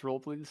defense roll,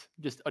 please?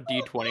 Just a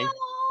d20.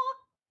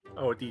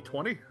 Oh, a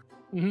D20.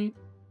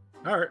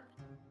 Mm-hmm. All right.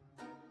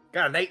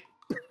 Got an 8.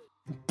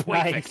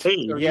 Nice. So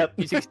Yep.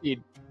 you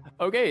succeed.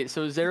 Okay,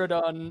 so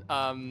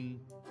Zaradon,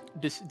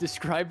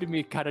 describe to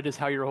me kind of just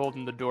how you're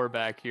holding the door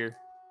back here.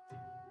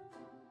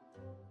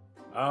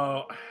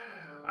 Oh,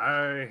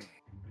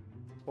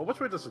 well, which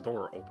way does the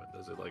door open?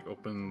 Does it like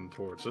open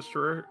towards this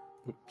direction?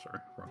 Oops, sorry,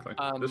 wrong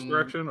thing. This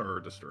direction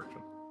or this direction?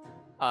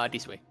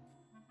 This way.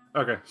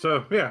 Okay,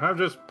 so yeah, I'm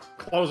just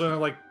closing it,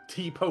 like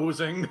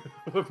T-posing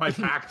with my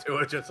back to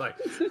it, just like.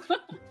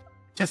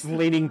 Just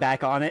leaning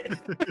back on it.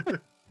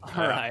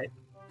 All right.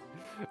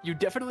 You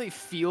definitely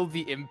feel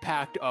the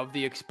impact of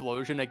the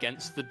explosion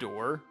against the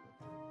door.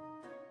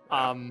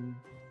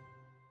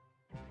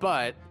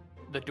 But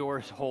the door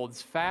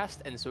holds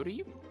fast, and so do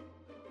you.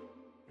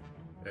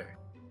 Hey,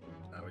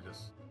 now we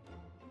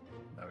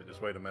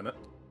just wait a minute,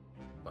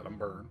 let them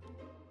burn.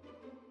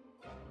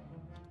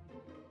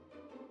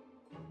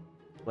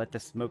 Let the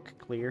smoke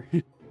clear.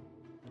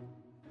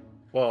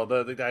 Well,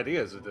 the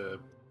idea is to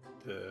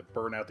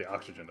burn out the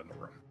oxygen in the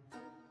room.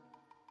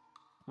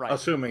 Right.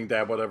 Assuming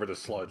that whatever the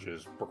sludge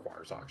is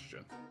requires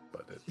oxygen,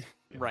 but it's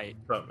Right.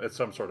 It's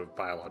some sort of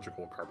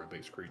biological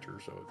carbon-based creature,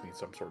 so it needs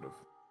some sort of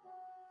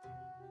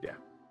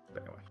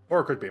Anyway,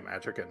 or it could be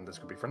magic, and this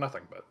could be for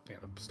nothing. But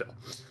still.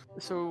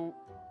 So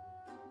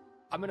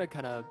I'm gonna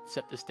kind of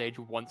set the stage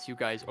once you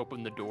guys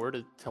open the door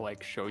to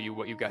like show you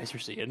what you guys are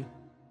seeing.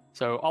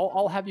 So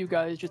I'll have you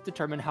guys just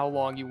determine how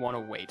long you want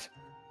to wait.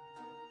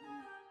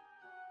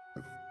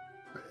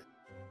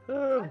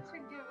 I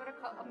should give it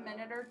a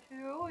minute or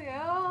two.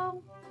 Yeah.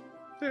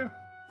 Yeah,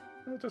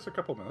 just a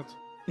couple minutes.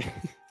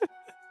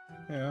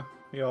 Yeah,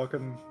 y'all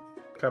can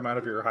come out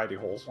of your hidey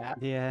holes.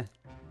 Yeah.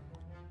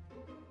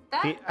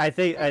 That, I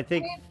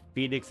think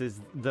Phoenix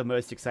is the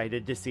most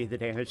excited to see the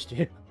damage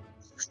too.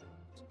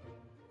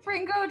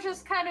 Ringo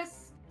just kind of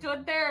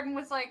stood there and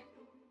was like,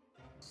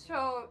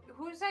 "So,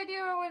 whose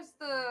idea was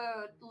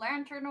the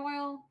lantern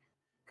oil?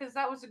 Because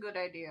that was a good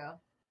idea."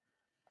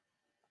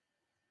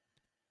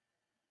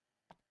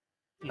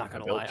 Not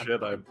gonna Built lie,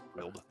 shit, I'm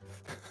thrilled.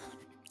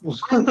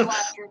 I'm glad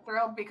you're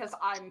thrilled because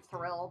I'm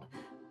thrilled.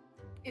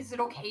 Is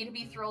it okay to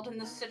be thrilled in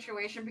this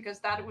situation?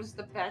 Because that was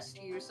the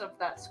best use of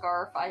that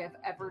scarf I have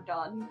ever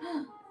done.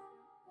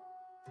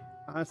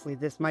 Honestly,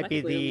 this might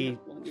be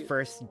the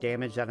first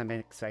damage that I'm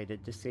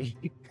excited to see.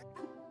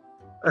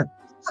 I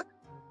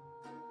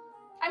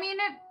mean,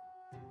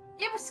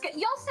 it was.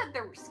 Y'all said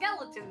there were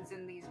skeletons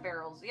in these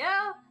barrels,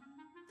 yeah?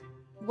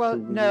 Well,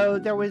 no,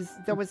 there was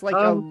like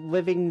a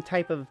living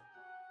type of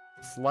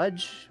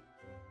sludge,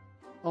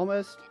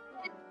 almost.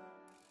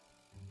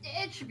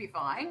 It should be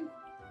fine.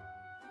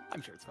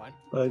 I'm sure it's fine.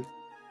 But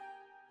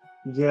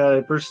yeah,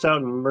 it burst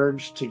out and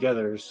merged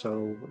together.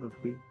 So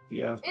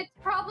yeah. It's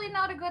probably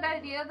not a good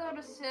idea though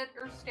to sit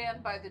or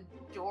stand by the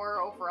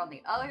door over on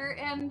the other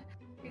end,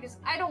 because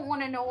I don't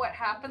want to know what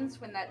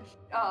happens when that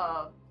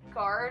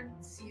guard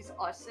sees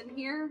us in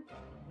here.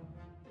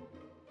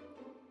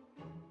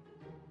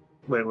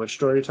 Wait, what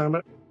story are you talking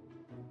about?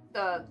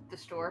 The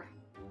store.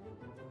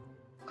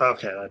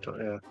 Okay, that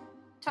door, yeah.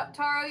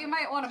 Taro, you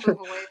might want to move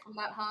away from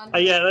that, hon.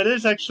 Yeah, that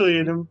is actually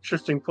an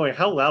interesting point.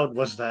 How loud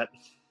was that?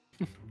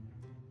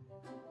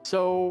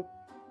 So,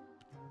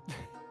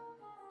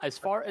 as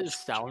far as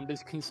sound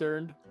is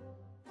concerned,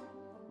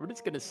 we're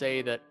just gonna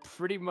say that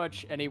pretty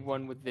much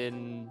anyone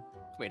within.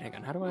 Wait, hang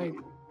on. How do I?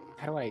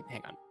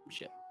 Hang on.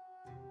 Shit.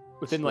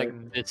 Within like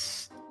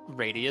this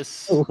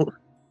radius,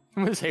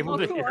 was able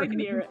to cool, hear. I can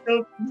hear it.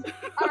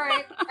 All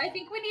right, I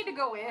think we need to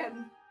go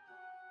in.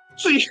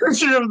 So you're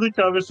having the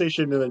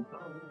conversation in the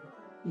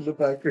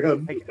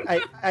background.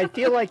 Like, I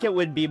feel like it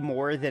would be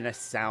more than a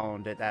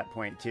sound at that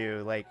point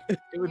too. Like It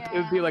would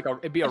be like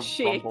it'd be a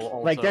shake. rumble.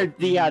 Also. like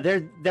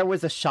there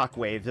was a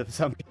shockwave of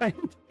some kind.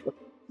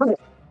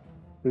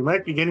 We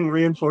might be getting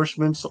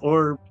reinforcements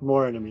or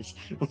more enemies.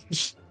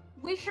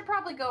 We should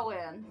probably go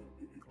in.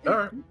 All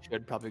right.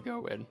 Should probably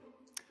go in.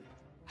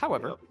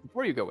 However,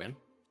 before you go in,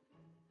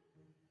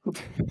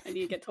 I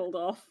need to get told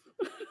off.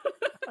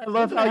 I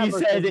love how you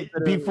said it,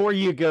 before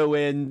you go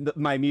in,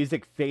 my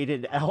music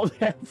faded out.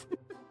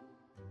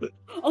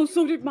 Oh,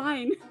 so did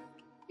mine.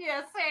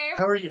 Yeah, same.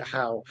 How are you?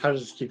 How does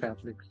this keep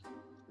happening?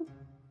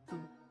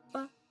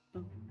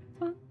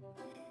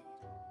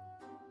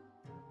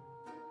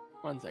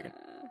 one second.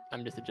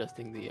 I'm just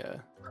adjusting the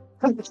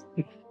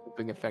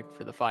looping effect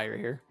for the fire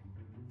here.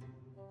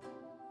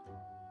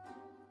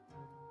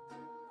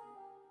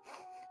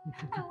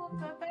 I love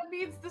that. That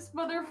means this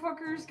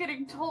motherfucker's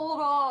getting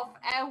told off,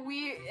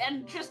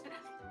 and just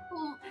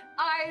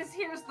eyes.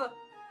 Here's the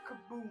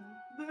kaboom.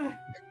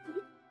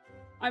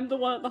 I'm the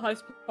one at the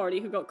house party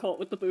who got caught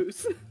with the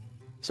booze.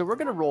 So we're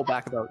gonna roll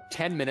back about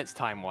 10 minutes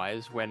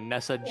time-wise when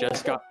Nessa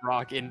just got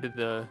Rock into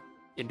the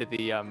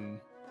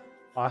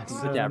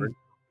Awesome. tavern.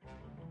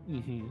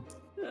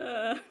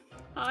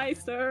 Hi,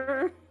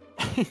 sir.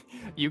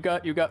 you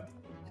got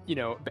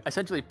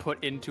essentially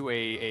put into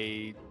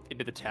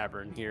into the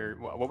tavern here.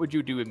 What would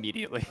you do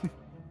immediately?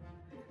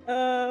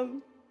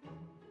 Now,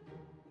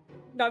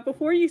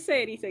 before you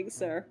say anything,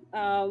 sir,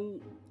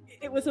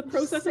 it was a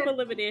process of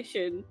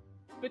elimination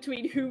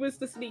between who was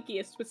the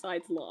sneakiest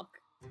besides Locke.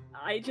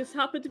 I just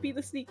happened to be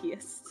the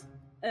sneakiest.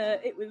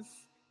 It was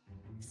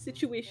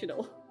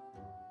situational.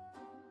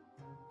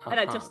 And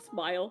I just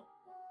smile.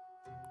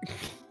 You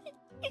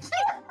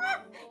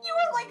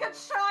were like a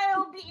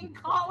child being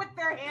caught with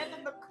their hand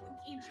in the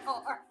cookie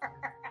jar.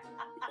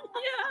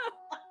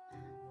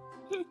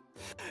 Yeah.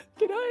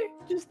 Can I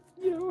just,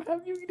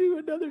 have you do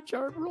another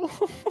charm roll?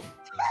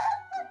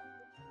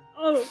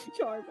 Oh,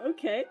 charm.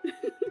 Okay.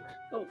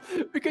 Oh.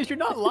 Because you're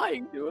not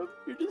lying to him.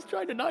 You're just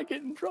trying to not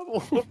get in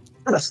trouble.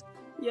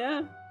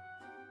 Yeah.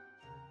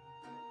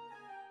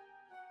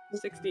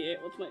 68.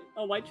 What's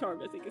my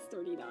charm? I think is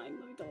 39. Let me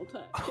double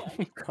check. Oh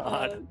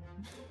God.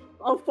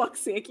 Oh fuck's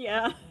sake!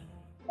 Yeah.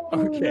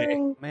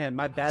 Okay. Man,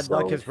 my bad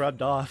luck has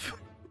rubbed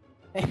off.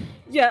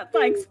 Yeah.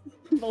 Thanks,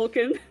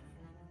 Vulcan.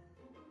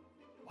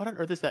 What on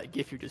earth is that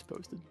GIF you just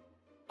posted?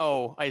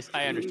 Oh, I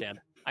understand.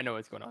 I know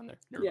what's going on there.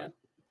 Never Yeah.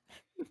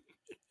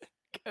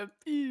 mind.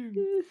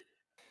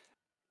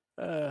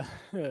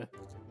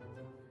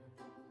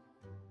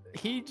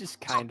 He just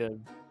kind of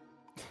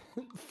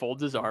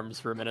folds his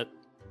arms for a minute.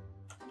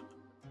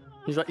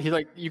 He's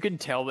like, you can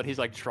tell that he's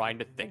like trying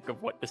to think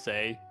of what to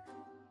say.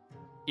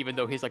 even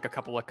though he's like a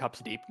couple of cups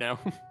deep now.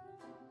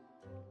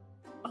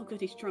 Oh,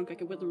 good, he's drunk. I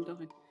can wither him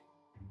down.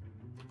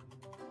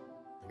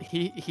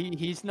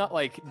 He's not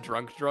like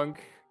drunk,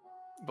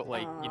 but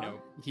like you know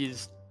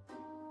He's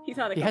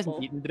had a he couple.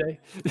 hasn't eaten today,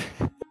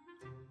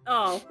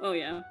 Oh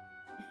yeah.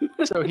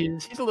 so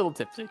he's a little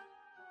tipsy.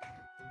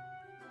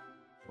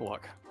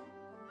 Look,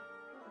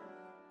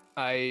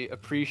 I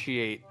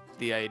appreciate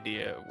the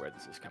idea of where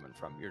this is coming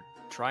from. You're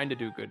trying to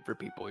do good for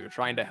people. You're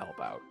trying to help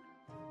out.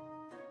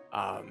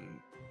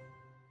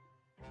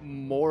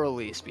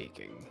 Morally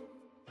speaking,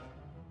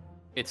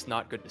 it's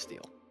not good to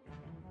steal.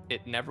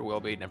 It never will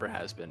be, never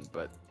has been,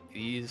 but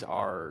these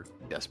are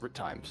desperate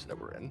times that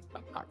we're in.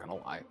 I'm not gonna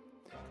lie.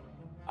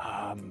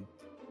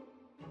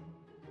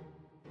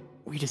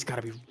 We just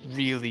gotta be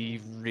really,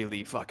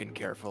 really fucking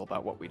careful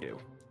about what we do.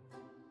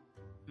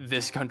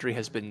 This country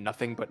has been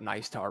nothing but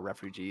nice to our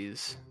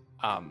refugees.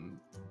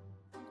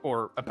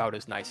 Or about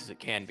as nice as it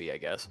can be, I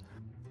guess,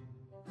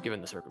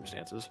 given the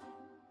circumstances.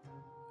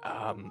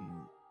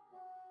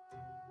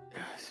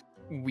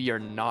 We are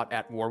not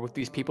at war with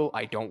these people.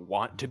 I don't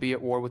want to be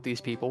at war with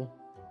these people.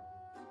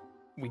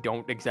 We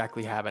don't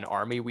exactly have an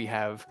army. We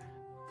have,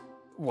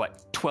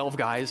 what, 12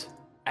 guys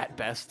at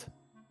best?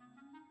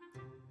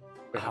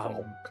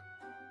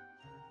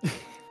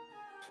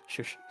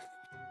 Shush.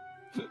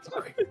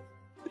 Sorry.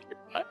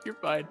 You're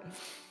fine.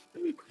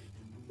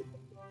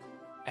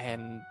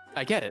 And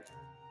I get it.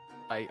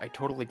 I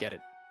totally get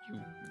it.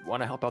 You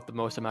want to help out the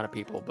most amount of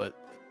people, but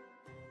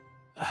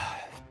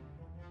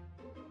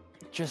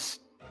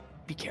just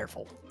be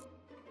careful.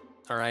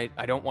 All right?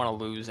 I don't want to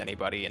lose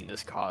anybody in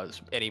this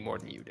cause any more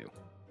than you do.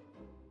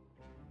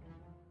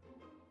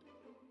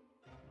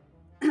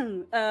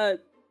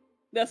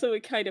 Nessa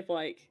would kind of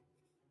like,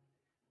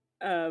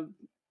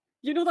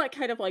 you know that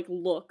kind of like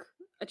look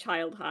a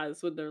child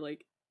has when they're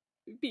like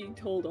being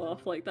told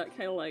off, like that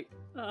kind of like,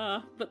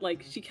 but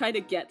like she kind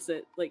of gets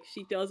it, like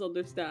she does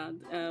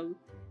understand.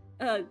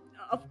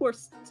 Of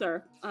course,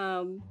 sir.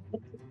 I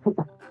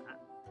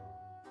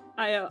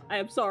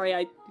am sorry.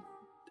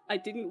 I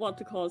didn't want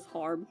to cause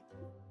harm.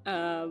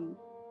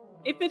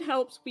 If it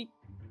helps, we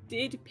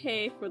did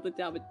pay for the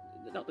damage.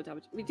 Not the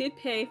damage. We did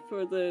pay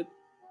for the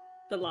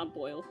lamp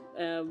oil.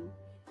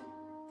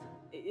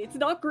 It's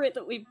not great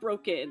that we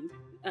broke in,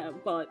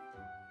 but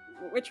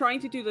we're trying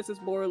to do this as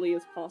morally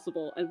as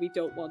possible, and we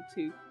don't want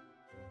to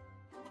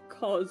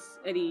cause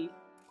any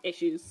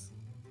issues.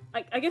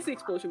 I guess the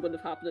explosion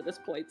wouldn't have happened at this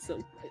point, so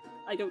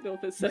I don't know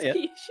if it's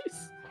any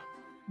issues.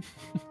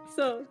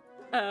 So,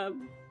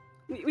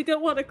 we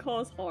don't want to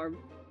cause harm.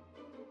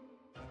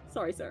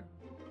 Sorry, sir.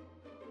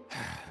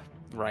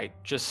 Right,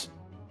 just...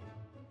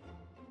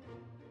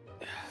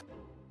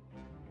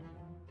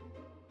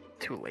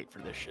 Too late for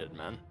this shit,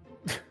 man.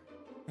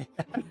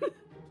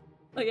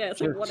 Oh yeah,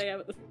 it's like 1 AM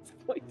at this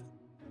point.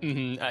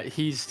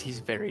 He's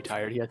very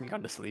tired. He hasn't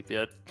gone to sleep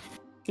yet.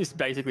 He's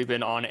basically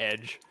been on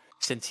edge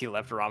since he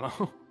left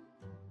Ramo.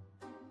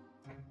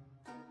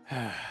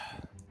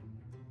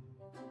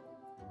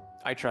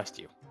 I trust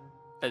you.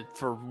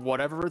 For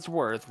whatever it's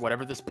worth,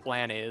 whatever this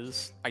plan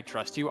is, I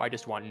trust you. I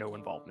just want no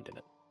involvement in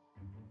it.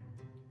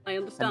 I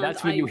understand. And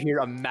that's when you hear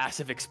a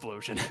massive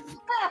explosion.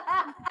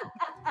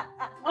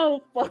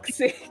 Oh, fuck's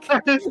sake.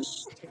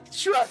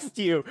 Trust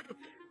you.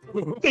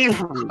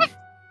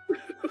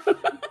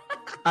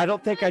 I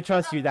don't think I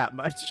trust you that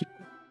much.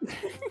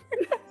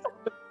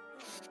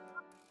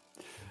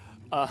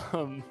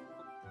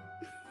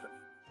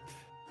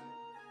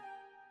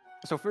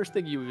 So first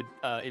thing you would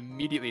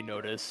immediately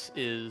notice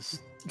is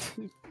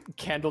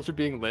candles are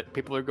being lit.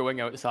 People are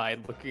going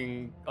outside,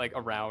 looking like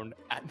around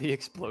at the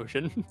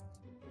explosion.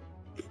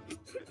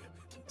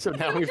 So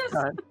now we've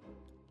got...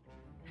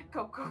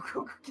 Go,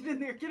 get in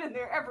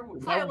there,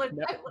 everyone, silent.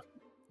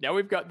 Now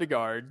we've got the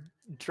guard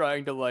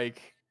trying to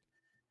like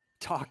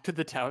talk to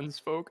the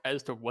townsfolk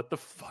as to what the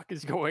fuck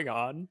is going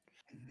on.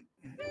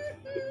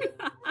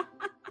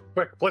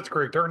 Quick,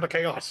 Blitzkrieg, turn to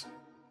chaos.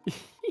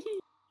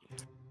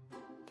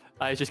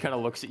 It just kind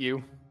of looks at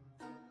you.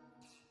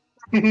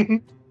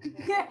 It's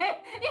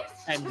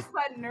And- just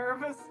that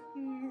nervous.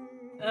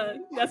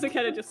 Nessa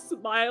kind of just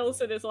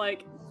smiles and is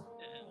like,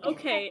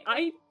 okay,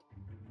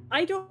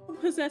 I don't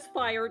possess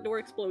fire nor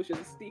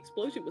explosions. The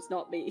explosion was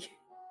not me.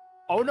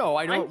 Oh no,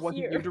 I know I'm it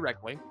wasn't here. you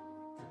directly.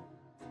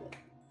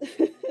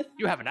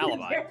 You have an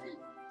alibi.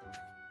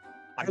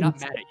 I'm not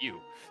mad at you.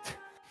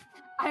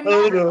 I'm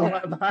Oh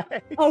not. no.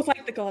 Oh,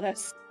 thank the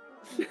goddess.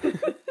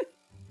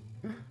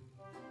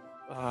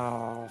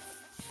 Oh,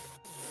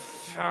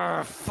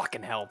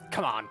 fucking hell!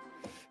 Come on.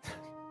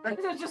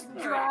 They're just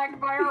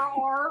dragged by her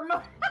arm.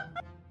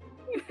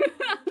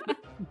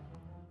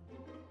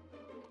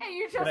 Hey,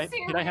 you just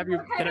see Can I have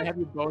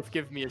you both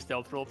give me a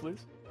stealth roll,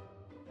 please?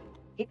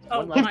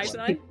 Oh, One hi, last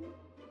did I?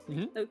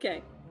 Mhm.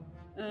 Okay.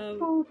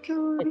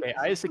 Okay,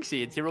 I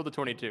succeeds. He rolled a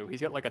 22. He's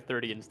got like a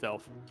 30 in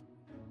stealth.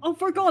 Oh,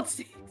 for God's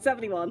sake,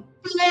 71.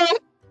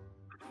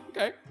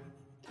 Okay.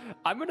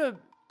 I'm gonna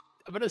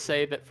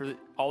say that for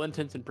all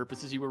intents and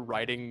purposes, you were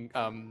riding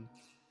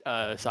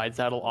side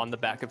saddle on the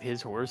back of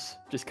his horse,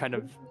 just kind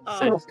of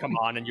said, "Come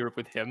on," and you were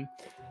with him.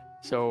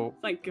 So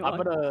Thank God.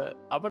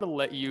 I'm gonna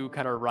let you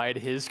kind of ride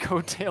his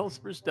coattails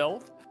for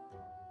stealth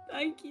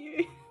Thank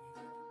you.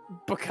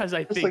 because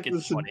I It's think like it's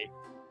this funny.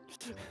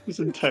 This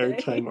entire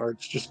Okay. time,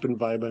 Art's just been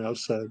vibing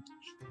outside.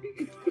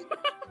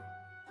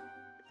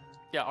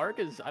 Yeah, Arke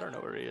is. I don't know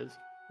where he is.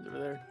 He's over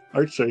there.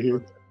 Art's right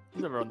here.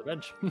 He's over on the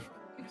bench.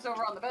 He was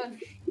over on the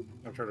bench.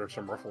 I'm sure there's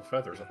some ruffled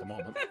feathers at the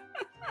moment.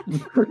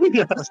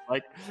 Yeah.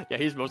 Like, yeah,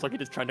 he's most likely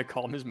just trying to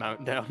calm his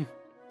mount down.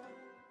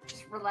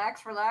 Just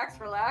relax, relax,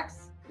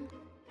 relax.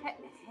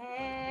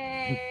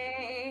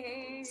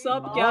 Hey.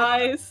 Sup, Bob.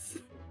 guys?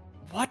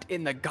 What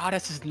in the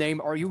goddess's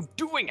name are you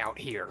doing out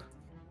here?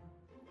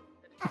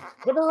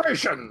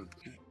 Liberation!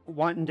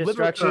 Wanton At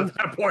destruction.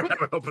 that point, I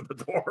haven't opened the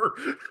door.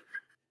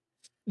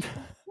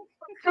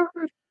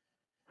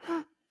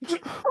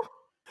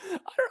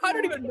 I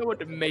don't even know what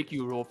to make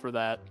you roll for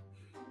that.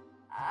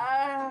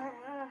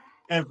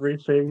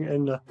 Everything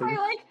and nothing.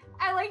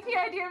 I like the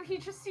idea of he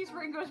just sees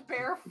Ringo's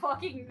bare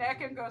fucking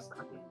neck and goes.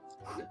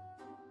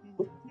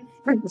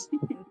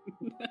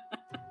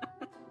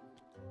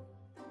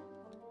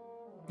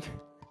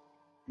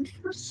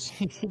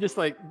 He just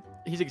like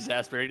he's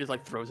exasperated. He just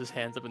like throws his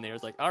hands up in the air.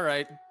 He's like, "All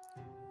right,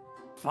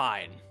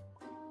 fine,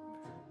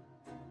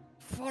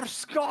 for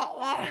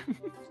Scotland."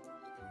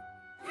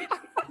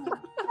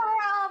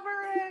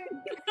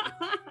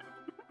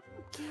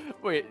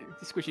 Wait,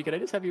 Squishy, can I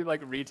just have you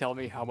like retell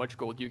me how much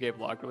gold you gave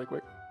Locke really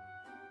quick?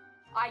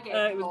 I gave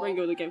It was gold.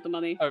 Ringo that gave the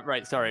money. Oh,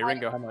 right, sorry,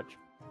 Ringo, how much?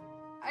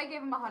 I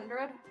gave him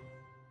 100.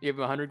 You gave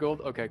him 100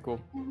 gold? Okay, cool.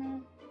 Mm-hmm.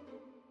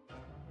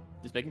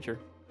 Just making sure.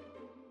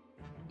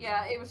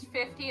 Yeah, it was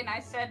 50, and I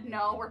said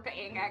no. We're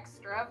paying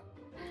extra.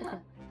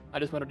 I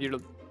just wanted you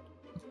to.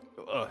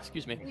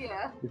 Excuse me.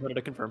 Yeah. Just wanted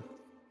to confirm.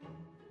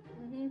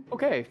 Mm-hmm.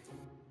 Okay.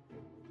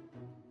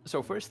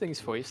 So first things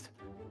first,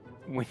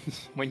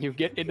 when you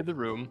get into the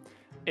room,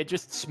 it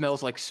just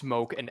smells like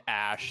smoke and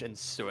ash and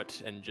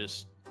soot and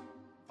just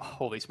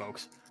holy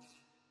smokes.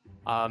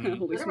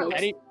 Holy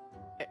smokes.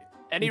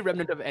 Any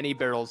remnant of any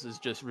barrels is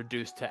just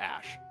reduced to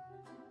ash.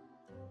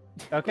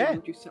 Okay.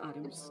 Reduced to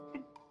atoms.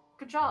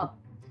 Good job.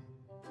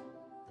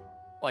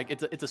 Like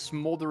it's a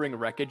smoldering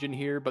wreckage in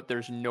here, but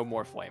there's no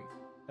more flame.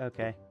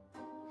 Okay.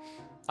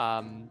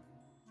 Love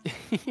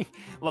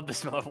the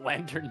smell of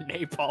lantern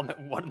napalm at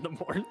 1 in the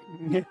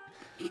morning.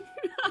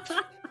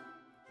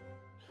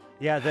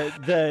 Yeah,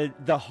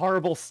 the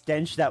horrible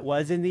stench that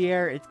was in the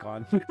air, it's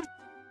gone.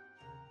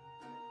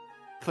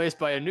 Placed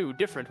by a new,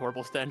 different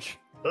horrible stench.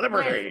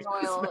 Liberty!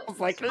 Oil. Smells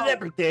like Smells-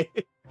 liberty.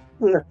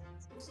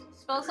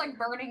 Smells like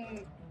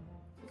burning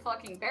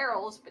fucking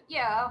barrels, but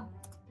yeah.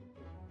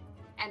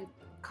 And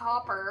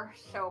copper,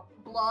 so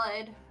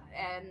blood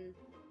and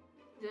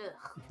ugh.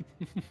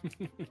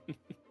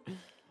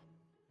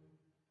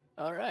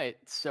 All right,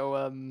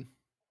 so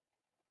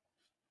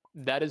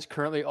that is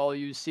currently all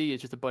you see.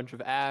 Is just a bunch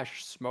of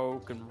ash,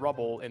 smoke, and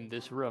rubble in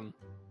this room.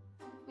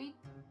 We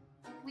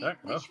Yeah,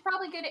 well. should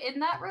probably get in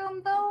that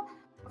room though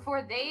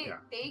before they Yeah.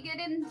 they get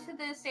into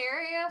this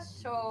area.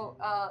 So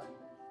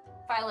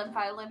file in.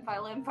 Pile in.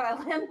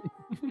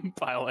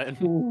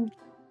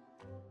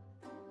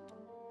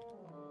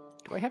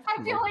 Do I have?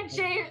 I feel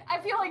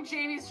like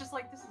Jamie's just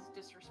like, this is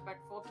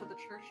disrespectful to the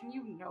church, and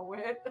you know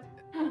it.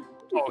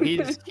 Oh,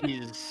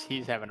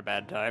 he's having a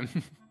bad time.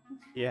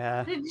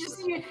 Yeah. And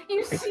just you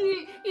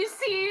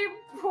see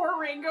poor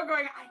Ringo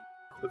going,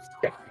 I'm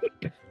sorry.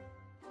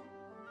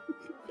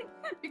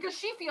 Because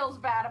she feels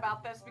bad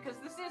about this because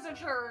this is a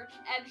church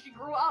and she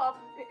grew up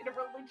in a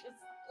religious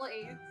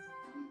place.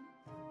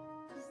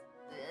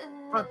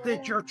 But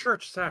did your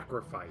church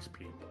sacrifice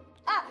people?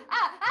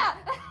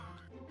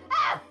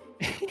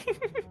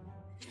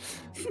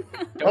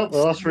 Oh, we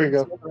lost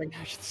Ringo.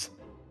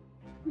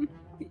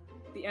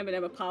 The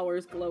M&M of power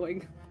is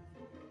glowing.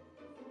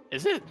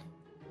 Is it?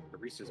 The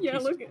Reese's Yeah,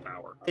 Pieces look of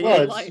power.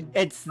 Well, Light.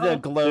 It's the Oh.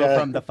 glow Yeah.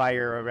 from the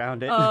fire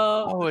around it.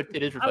 Oh, it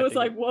is. I was reflecting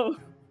like, it. whoa.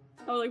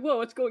 I was like,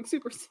 whoa, it's going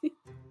super steep.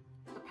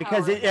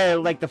 Because it,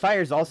 like, the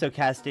fire's also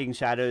casting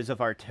shadows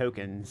of our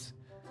tokens.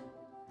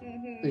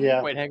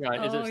 Yeah. Wait, hang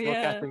on. Is it Oh, still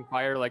yeah. casting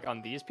fire like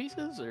on these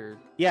pieces, or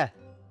Yeah.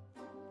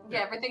 Yeah,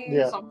 everything's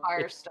Yeah. on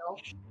fire still.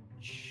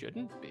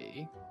 shouldn't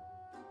be?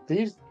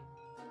 These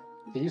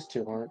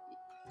two aren't.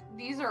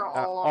 These are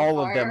all on All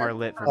fire. of them are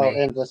lit for Oh,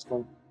 me. and this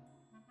one.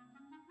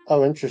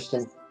 Oh,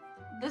 interesting.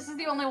 This is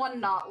the only one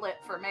not lit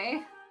for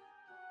me.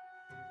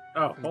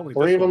 Oh, only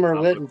 3 this of them one's are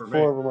not lit and for 4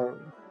 me. of them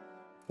are.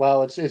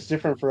 Wow, it's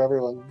different for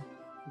everyone.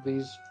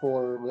 These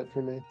 4 are lit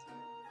for me.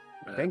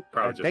 I think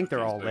Probably just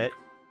they're all these lit.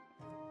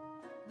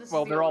 This is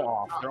Well, the they're all only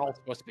one off. not They're all lit.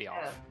 supposed to be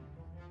off.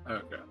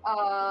 Okay.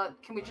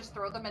 Can we just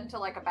throw them into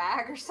like a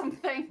bag or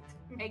something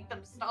to make them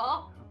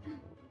stop?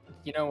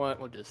 You know what?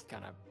 We'll just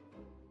kind of.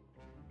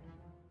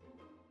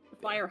 The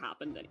fire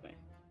happened anyway.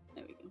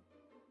 There we go.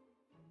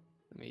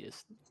 Let me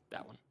just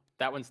that one.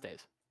 That one stays.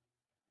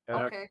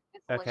 Okay. Okay.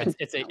 Okay.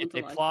 It's a That one's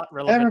alive. plot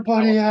relevant.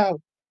 Everybody out!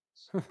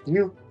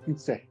 You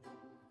say.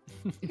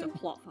 It's a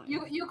plot fire.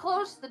 You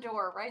closed the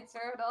door, right,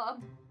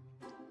 Zaradon?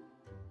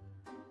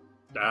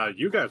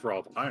 You guys were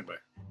all behind me.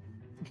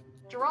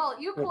 Geralt,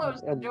 you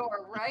closed the Um,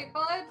 door, right,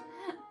 bud?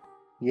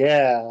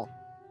 Yeah.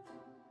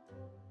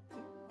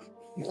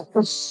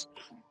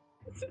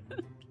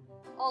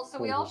 Also,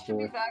 we What all is should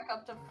be this? back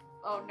up to.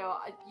 Oh no,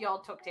 y'all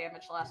took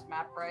damage last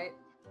map, right?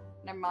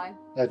 Never mind.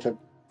 I took.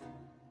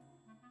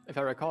 If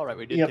I recall right,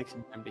 we did Yep. take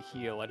some time to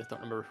heal. I just don't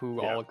remember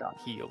who Yeah. all got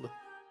healed.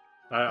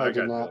 I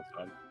did got not.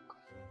 healed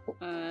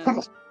some.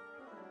 Uh,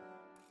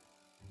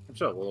 I'm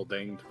still a little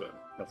dinged, but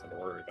nothing to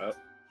worry about.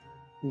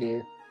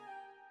 Yeah.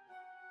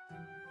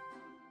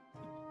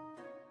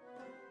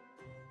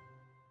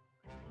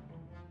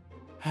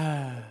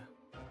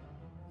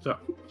 So,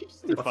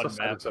 Just a what's fun the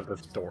status map. of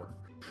this door?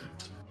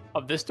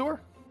 Of this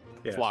door?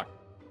 Yeah. It's locked.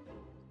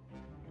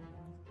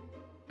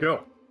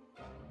 Go.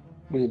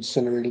 We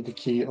incinerated the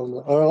key. Oh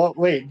no! Oh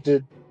wait,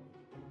 did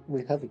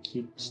we have a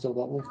key still?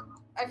 Don't we?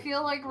 I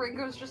feel like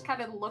Ringo's just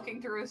kind of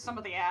looking through some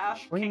of the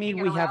ash. What do you kicking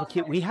mean it we have a around,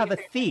 kid? We trying to have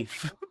a see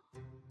if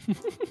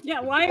thief. yeah,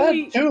 why are Had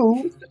we?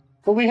 two,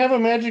 but we have a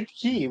magic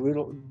key. We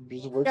don't.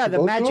 Does it work Yeah, for the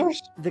both magic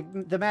doors?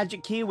 the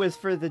magic key was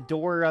for the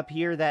door up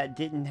here that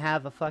didn't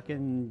have a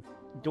fucking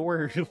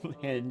door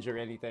hinge or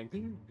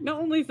anything. Not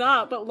only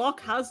that, but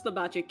Locke has the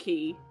magic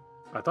key.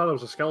 I thought it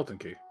was a skeleton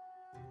key.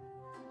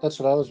 That's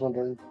what I was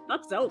wondering.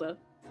 That's Zelda.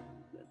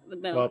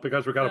 No, Well,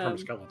 because we got it from Um, a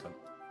skeleton.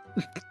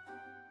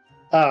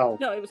 Oh.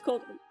 no, it was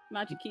called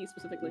magic key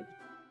specifically.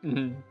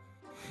 Mhm.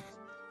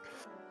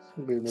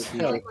 We must be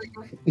I feel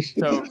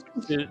joking.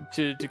 like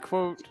So, to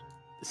quote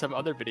some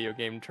other video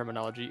game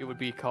terminology, it would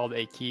be called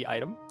a key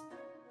item,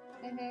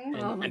 Mhm, and,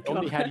 Oh my and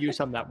only God. had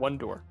use on that one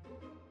door.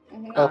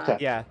 mhm. Okay.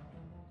 Yeah.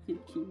 Key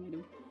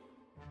item.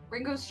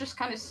 Ringo's just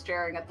kind of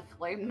staring at the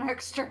flame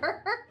next to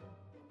her.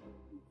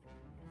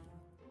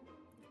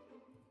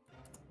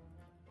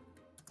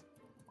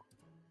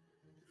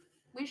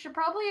 We should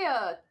probably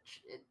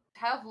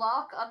have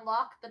Locke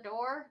unlock the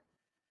door.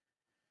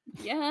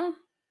 Yeah.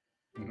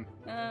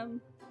 Mhm.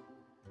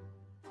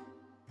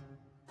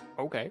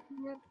 Okay.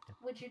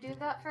 Would you do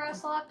that for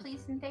us, Locke,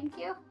 please and thank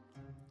you?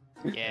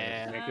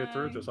 Yeah. Can't get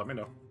through, just let me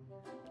know.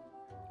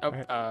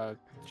 Oh,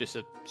 just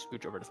a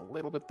scooch over just a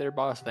little bit there,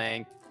 boss.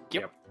 Thank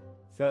you. Yep.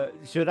 So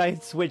should I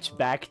switch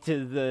back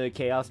to the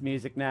chaos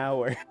music now,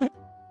 or?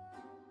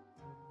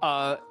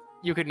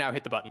 You can now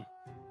hit the button.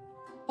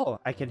 Oh,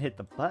 I can hit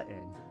the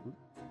button.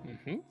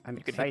 Mm-hmm. I'm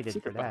You can hit the excited for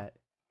secret button. that.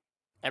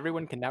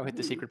 Everyone can now hit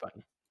the secret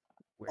button.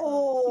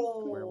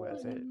 Where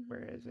was it?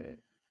 Where is it?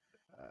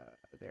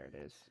 There it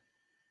is.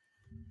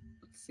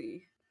 Let's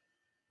see.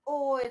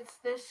 Oh, it's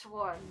this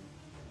one.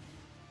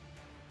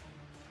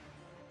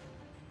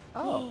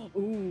 Oh.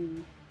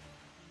 Ooh.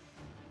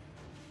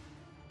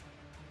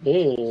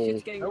 Yeah.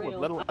 Shit's getting Oh, real. with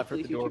little effort,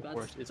 Absolutely the door, huge of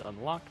course, is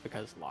unlocked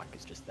because Locke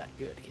is just that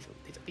good. He's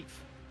a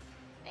thief.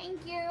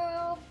 Thank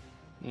you.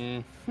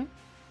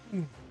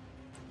 Mm-hmm.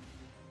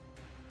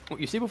 What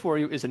you see before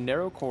you is a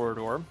narrow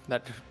corridor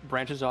that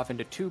branches off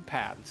into two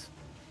paths.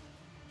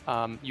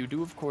 You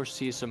do, of course,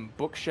 see some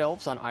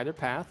bookshelves on either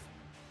path,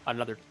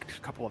 another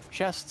couple of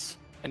chests,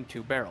 and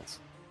two barrels.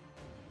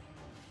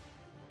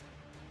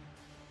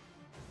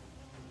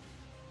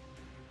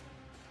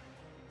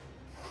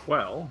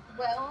 Well,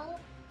 Well,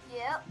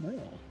 yep.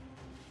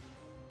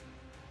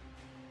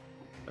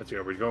 let's see.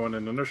 Are we going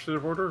in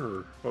initiative order,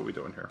 or what are we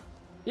doing here?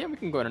 Yeah, we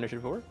can go on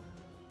initiative order.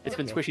 It's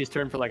been Squishy's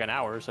turn for like an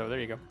hour, so there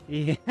you go.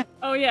 Yeah.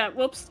 Oh yeah,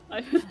 whoops.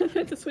 I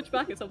had to switch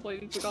back at some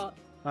point and forgot.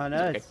 Oh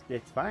no, Okay.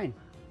 it's fine.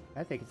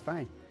 I think it's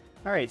fine.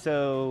 All right,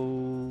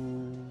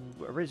 so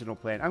original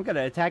plan. I'm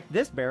gonna attack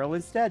this barrel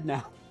instead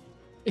now.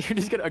 You're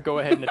just gonna go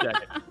ahead and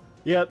attack it.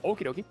 Yep.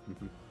 Okie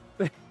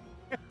dokie.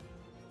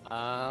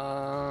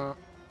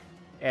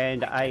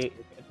 And I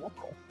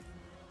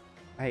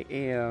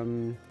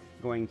am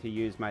going to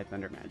use my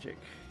thunder magic.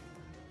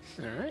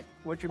 Alright,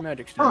 what's your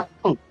magic stat?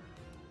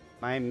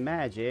 My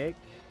magic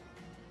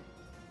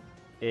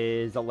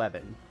is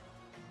 11.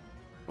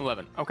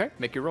 11. Okay,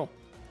 make your roll.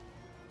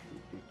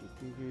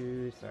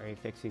 Sorry,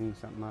 fixing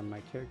something on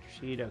my character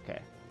sheet. Okay.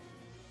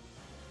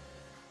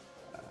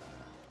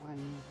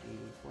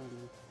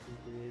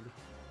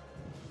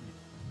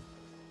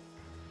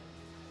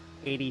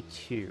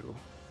 82.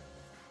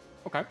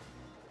 Okay.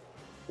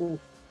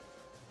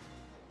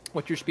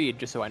 What's your speed,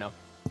 just so I know?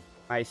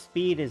 My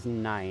speed is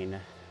 9.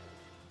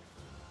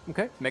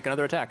 Okay, make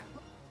another attack.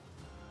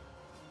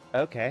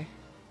 Okay.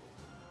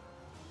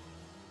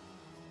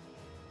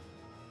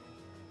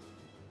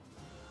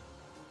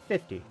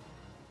 $50.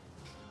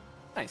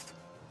 Nice.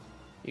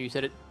 You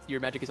said it. Your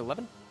magic is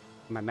 11?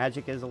 My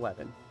magic is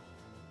 11.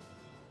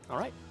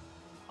 Alright.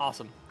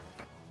 Awesome.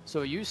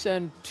 So you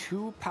send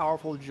two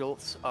powerful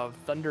jolts of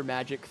thunder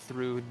magic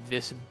through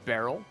this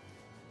barrel.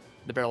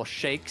 The barrel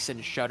shakes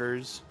and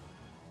shudders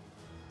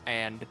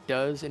and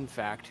does, in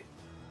fact,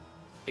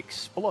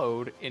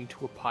 explode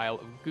into a pile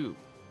of goo,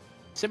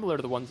 similar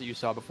to the ones that you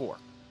saw before.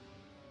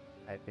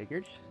 I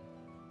figured.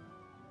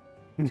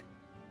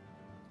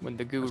 When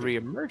the goo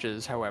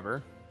reemerges,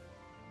 however,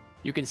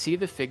 you can see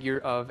the figure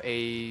of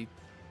a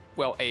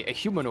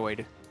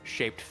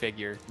humanoid-shaped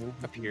figure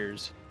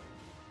appears.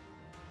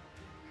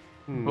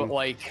 But,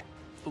 like,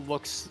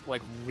 looks,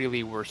 like,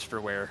 really worse for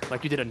wear.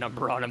 Like, you did a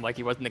number on him like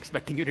he wasn't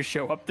expecting you to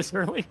show up this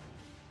early.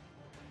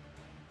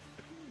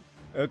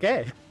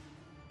 Okay.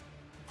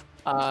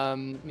 Let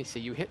me see.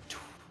 You hit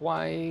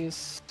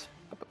twice.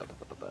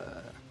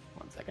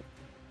 One second.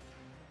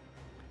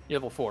 You're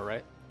level 4,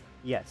 right?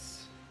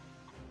 Yes.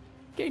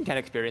 Gain 10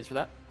 experience for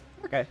that.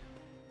 Okay.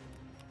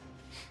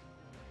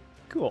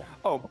 Cool.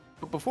 Oh,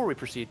 but before we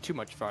proceed too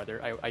much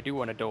farther, I do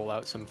want to dole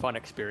out some fun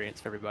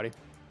experience for everybody.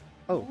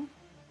 Oh.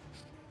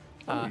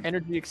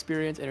 Energy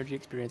experience, energy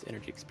experience,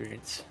 energy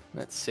experience.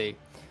 Let's see.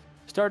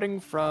 Starting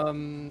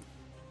from,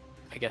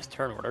 I guess,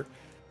 turn order.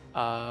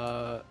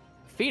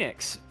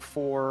 Phoenix,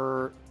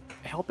 for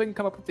helping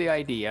come up with the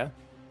idea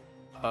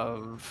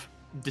of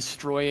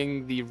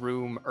destroying the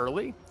room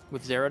early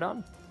with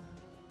Zaradon,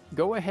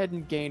 go ahead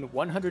and gain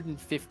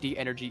 150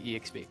 energy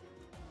EXP.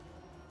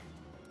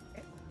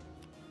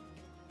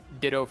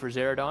 Ditto for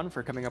Zaradon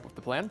for coming up with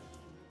the plan.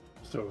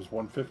 So it was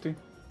 150?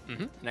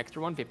 An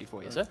extra 150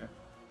 for you, sir.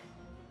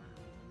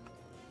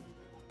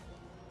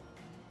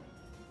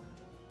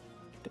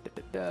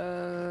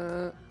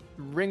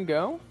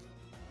 Ringo,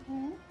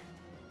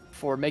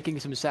 for making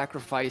some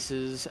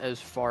sacrifices as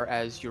far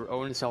as your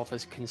own self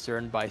is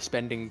concerned by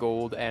spending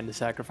gold and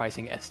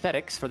sacrificing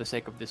aesthetics for the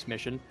sake of this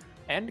mission,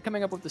 and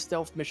coming up with the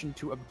stealth mission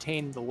to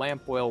obtain the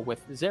lamp oil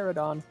with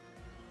Zaradon,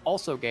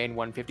 also gain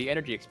 150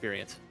 energy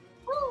experience.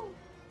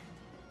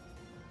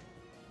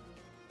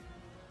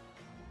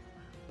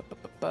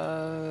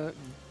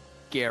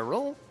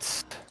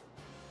 Geralt?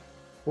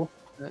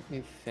 Let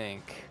me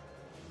think.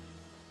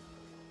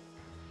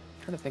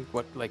 I'm trying to think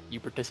what you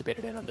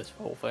participated in on this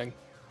whole thing.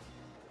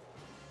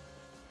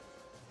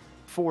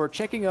 For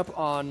checking up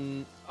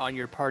on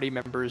your party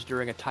members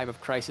during a time of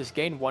crisis,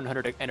 gain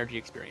 100 energy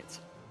experience.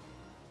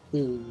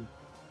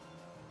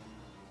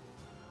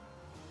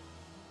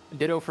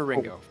 Ditto for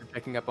Ringo, for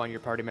checking up on your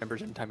party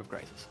members in a time of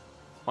crisis.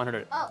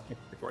 100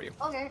 for you.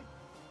 Okay.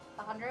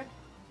 100?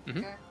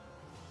 Okay.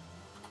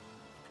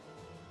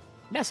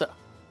 Nessa,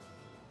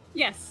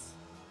 Yes.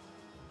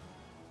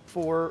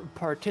 for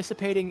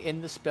participating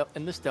in the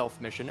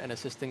stealth mission and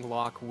assisting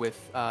Locke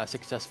with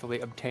successfully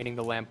obtaining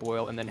the lamp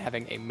oil and then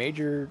having a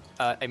major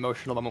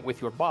emotional moment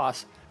with your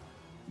boss,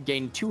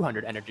 gain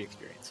 200 energy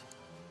experience.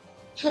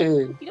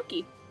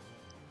 Okie.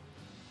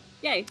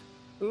 Yay.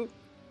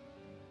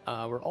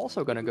 We're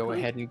also going to go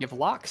ahead and give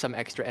Locke some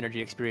extra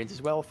energy experience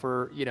as well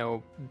for,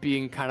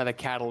 being kind of the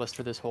catalyst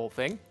for this whole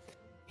thing.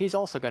 He's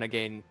also going to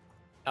gain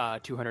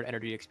 200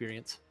 energy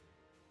experience.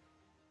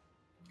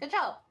 Good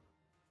job.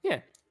 Yeah,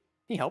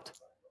 he helped.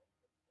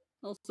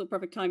 Also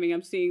perfect timing.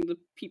 I'm seeing the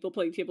people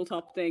playing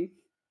tabletop thing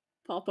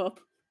pop up.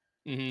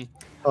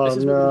 Oh, This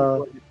is where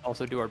no. we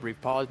also do our brief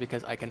pause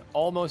because I can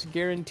almost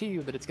guarantee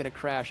you that it's going to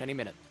crash any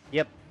minute.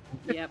 Yep.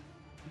 Yep.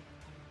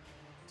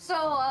 So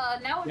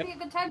now would be a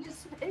good time to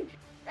spend.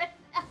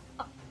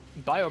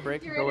 Bio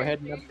break. Your Go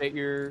ahead and energy. update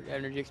your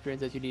energy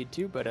experience as you need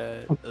to, but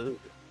In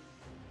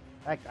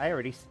fact, I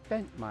already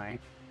spent mine.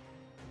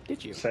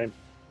 did you? Same.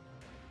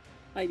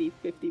 I need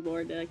 50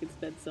 more, then I can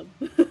spend some.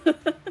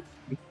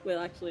 Well,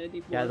 actually, I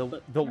need more. Yeah,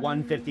 but... the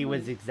 150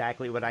 was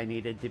exactly what I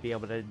needed to be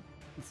able to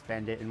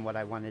spend it in what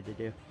I wanted to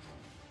do.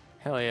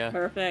 Hell yeah.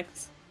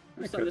 Perfect.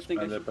 I'm I starting to could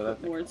think I spend it, should but I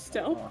put more in think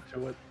stealth. I'll hold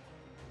on to it.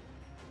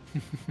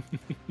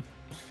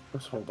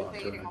 Let's hold on to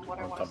it. Debating on what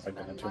I wanna Don't get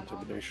spend into mine on.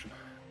 intimidation.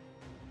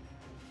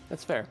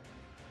 That's fair.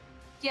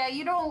 Yeah,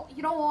 you don't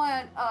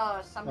want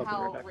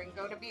somehow back.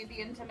 Ringo to be the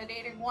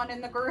intimidating one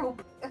in the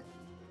group.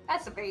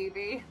 That's a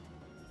baby.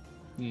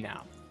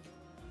 No.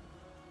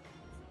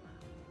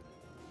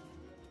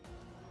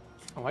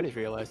 Oh, I just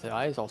realized that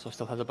Eyes also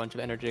still has a bunch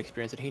of energy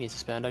experience that he needs to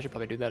spend. I should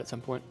probably do that at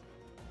some point.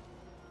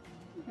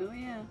 Oh,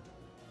 yeah.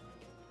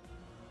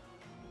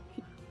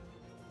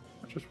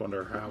 I just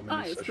wonder how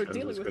many Eyes for sessions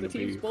dealing it's with going the to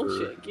be team's for...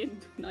 bullshit. Get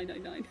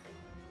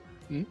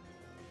 999.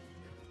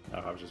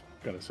 I was just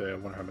going to say, I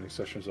wonder how many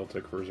sessions it'll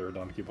take for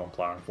Zaradon to keep on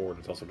plowing forward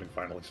until something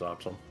finally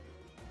stops him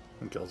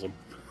and kills him.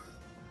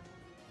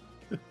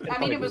 I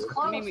mean, it was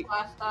close I mean, we-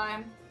 last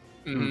time.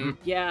 Mm-hmm.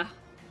 Yeah.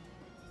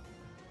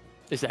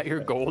 Is that your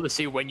goal, to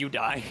see when you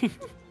die?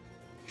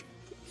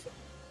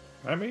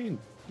 I mean,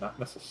 not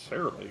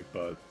necessarily,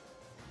 but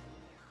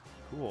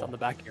It's on the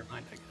back of your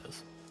mind, I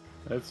guess.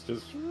 it's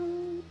just...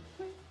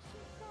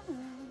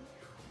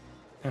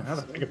 Yeah, now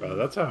that I think about it,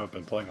 that's how I've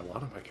been playing a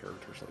lot of my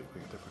characters lately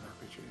in different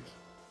RPGs.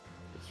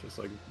 It's just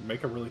like,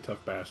 make a really tough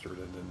bastard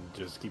and then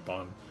just keep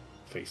on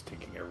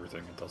face-tinking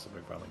everything until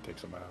something finally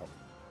takes him out.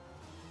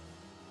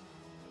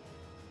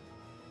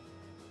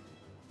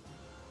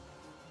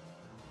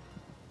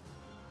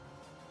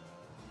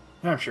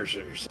 I'm sure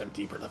there's some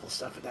deeper level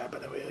stuff in that,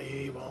 but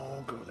we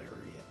won't go there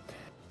yet.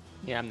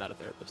 Yeah, I'm not a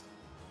therapist.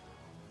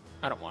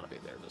 I don't want to be a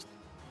therapist.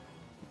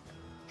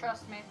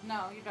 Trust me.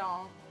 No, you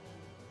don't.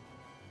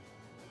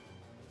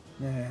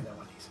 Nah, no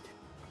one needs to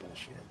do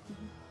bullshit.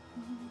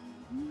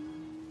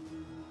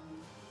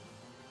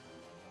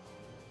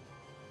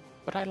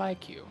 But I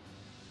like you.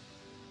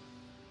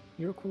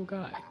 You're a cool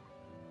guy.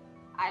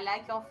 I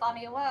like your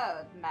funny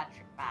words,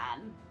 Magic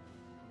Man.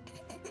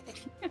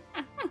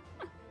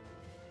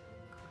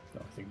 The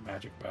only thing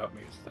magic about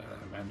me is that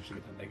I managed to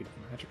get a negative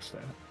magic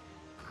stat.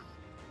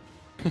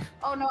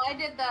 Oh no, I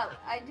did that.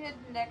 I did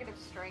negative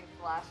strength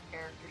last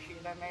character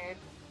sheet I made.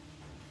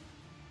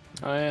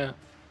 Oh yeah.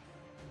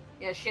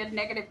 Yeah, she had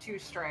 -2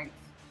 strength.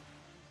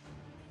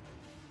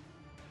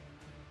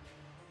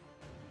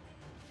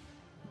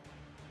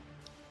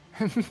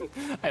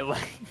 I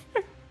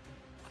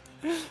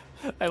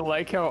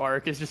like how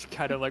Arke is just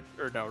kind of like,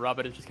 or no,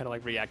 Robin is just kind of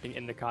like reacting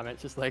in the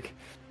comments, just like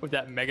with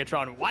that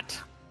Megatron. What?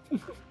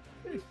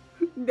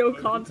 No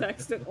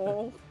context at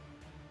all.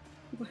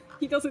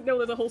 He doesn't know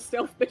there's a whole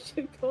stealth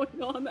mission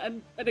going on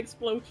and an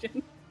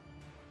explosion.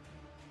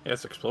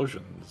 Yes,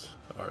 explosions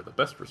are the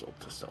best result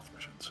to stealth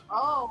missions.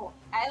 Oh,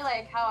 I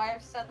like how I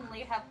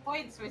suddenly have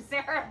points with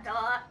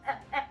Zaradon.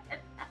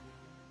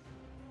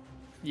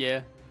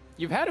 Yeah,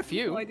 you've had a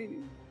few. I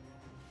didn't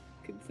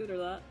consider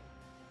that.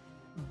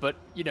 But,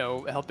 you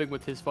know, helping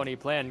with his funny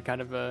plan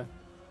kind of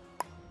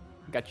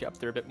got you up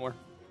there a bit more.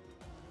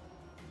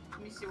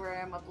 Let me see where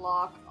I am with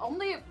Locke.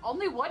 Only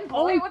one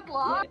boy with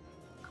Locke?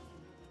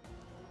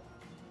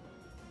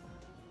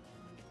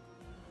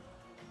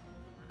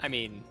 I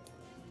mean,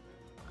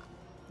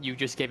 you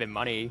just gave him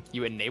money.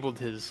 You enabled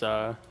his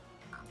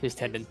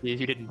tendencies.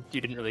 You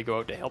didn't really go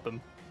out to help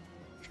him.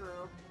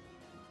 True.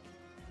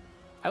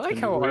 I like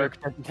how Arke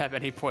doesn't have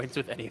any points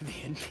with any of the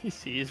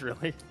NPCs,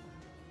 really.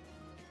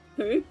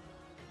 Who?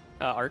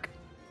 Arke.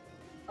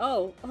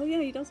 Oh yeah,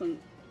 he doesn't.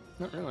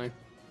 Not really.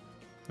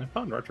 I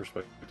found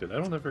retrospective. I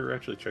don't ever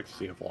actually check to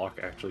see if Locke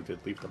actually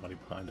did leave the money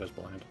behind as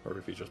planned, or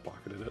if he just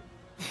pocketed it.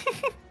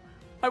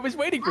 I was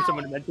waiting for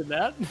someone to mention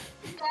that.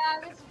 Yeah,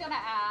 I was gonna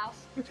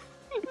ask.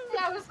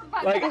 That was the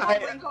Like,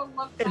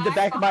 in the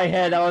back of my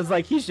head, I was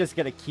like, he's just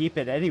gonna keep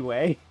it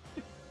anyway.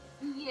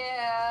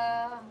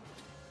 Yeah.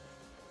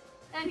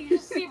 And you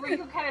just see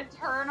Ringo kind of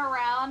turn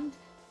around,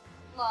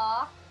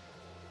 Locke.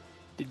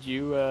 Did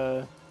you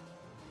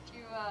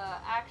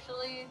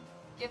Actually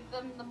give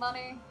them the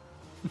money?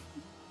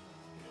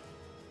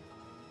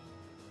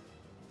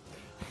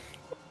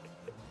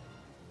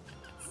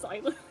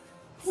 Silence.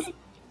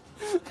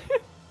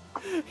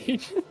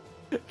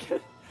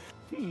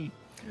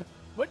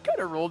 What kind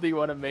of roll do you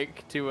want to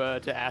make to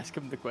ask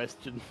him the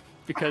question?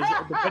 Because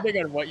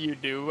depending on what you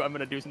do, I'm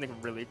gonna do something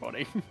really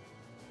funny.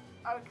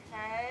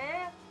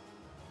 Okay.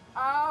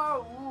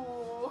 Oh.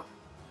 Ooh.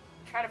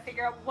 Try to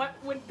figure out what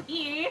would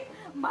be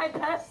my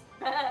best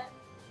bet.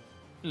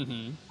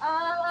 Mm-hmm.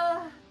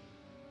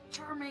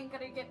 Charm ain't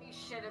gonna get me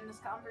shit in this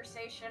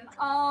conversation.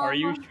 Are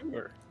you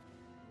sure?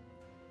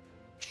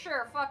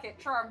 Sure, fuck it,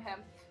 charm him.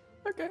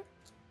 Okay.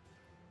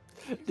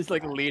 Just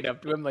like lead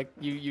up to him, like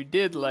you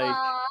did like.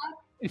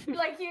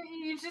 Like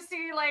you just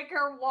see like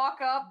her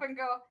walk up and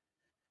go,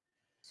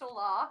 so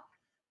Locke,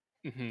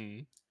 Mm-hmm.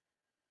 did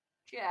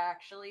you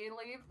actually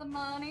leave the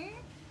money?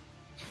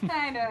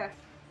 Kinda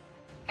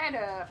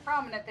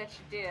prominent that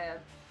you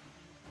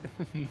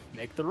did.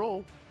 Make the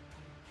roll.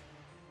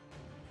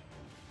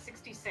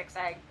 66,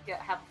 I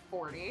have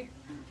 40. You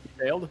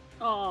failed.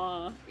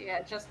 Aww.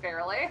 Yeah, just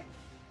barely.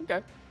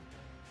 Okay.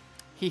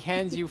 He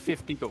hands you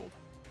 50 gold.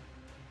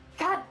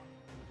 God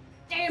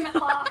damn it,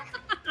 Locke.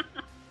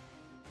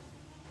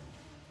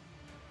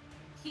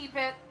 Keep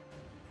it.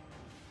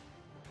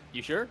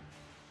 You sure?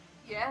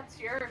 Yeah, it's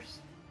yours.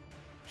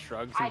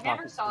 Shrugs I and never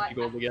pockets saw 50 it.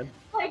 gold again.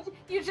 Like,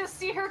 you just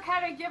see her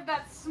kind of give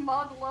that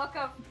smug look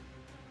of,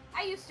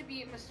 I used to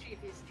be a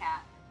mischievous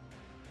cat.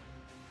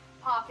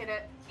 Pocket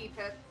it, keep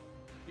it.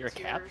 You're a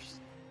cat? Yours.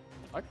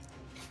 What?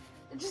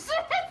 Just,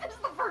 this is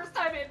the first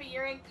time I'd be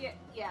hearing,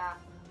 yeah.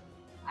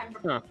 I'm,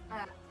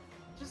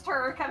 just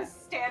her kind of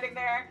standing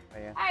there. Oh,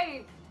 yeah.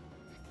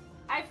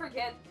 I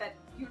forget that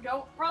you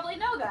don't probably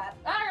know that.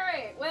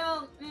 Alright,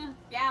 well,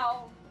 yeah,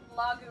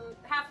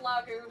 half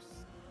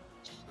Lagoose.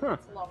 Huh.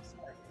 It's a long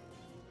story.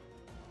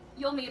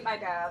 You'll meet my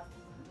dad.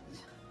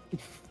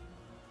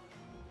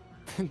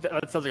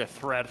 That sounds like a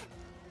threat.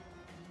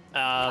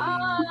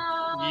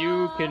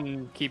 You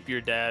can keep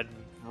your dad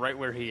right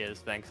where he is,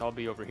 thanks. I'll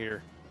be over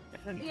here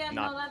and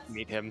not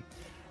meet him.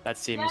 That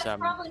seems That's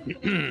probably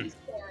because he's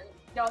scary.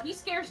 No, he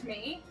scares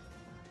me.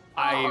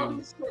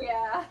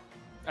 Yeah.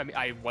 I mean,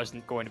 I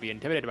wasn't going to be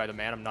intimidated by the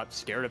man. I'm not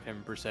scared of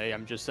him per se.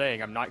 I'm just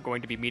saying I'm not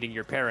going to be meeting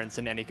your parents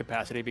in any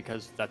capacity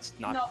because that's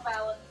not. No,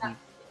 valid.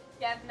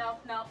 Yeah, no,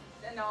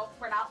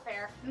 we're not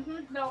there.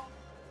 No,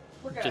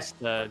 we're good. Just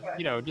we're good.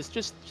 you know,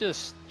 just.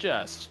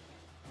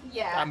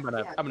 Yeah. I'm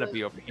gonna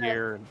be over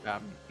here and.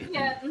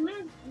 Yeah.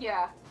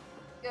 Yeah.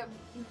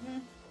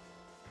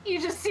 You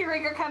just see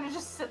Ringo kind of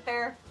just sit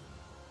there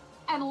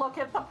and look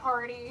at the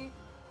party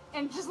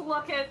and just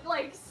look at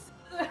like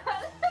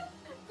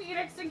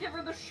Phoenix and give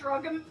her the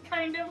shrug and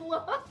kind of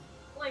look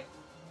like.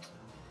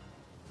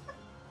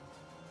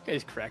 You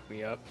guys crack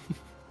me up.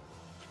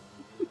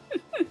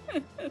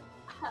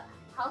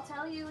 I'll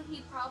tell you,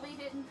 he probably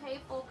didn't pay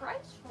full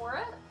price for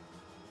it.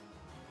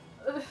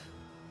 Ugh.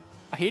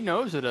 He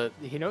knows that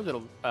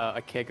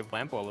a keg of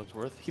lamp oil is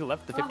worth. He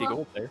left the 50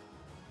 gold there.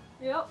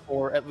 Yep.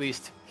 Or at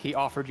least he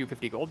offered you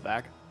 50 gold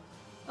back.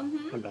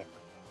 I'm back.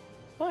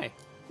 Why?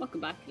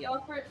 Welcome back. He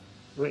offered.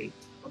 Wait,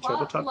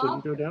 tabletop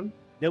didn't go down?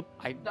 Nope.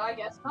 I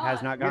guess not.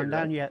 Has not gone Weird,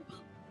 down right? yet.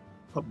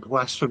 What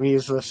blasphemy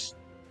is this?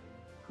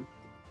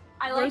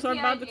 I like Where's our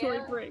the mandatory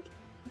idea. break?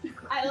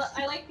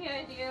 I like the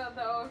idea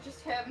though, of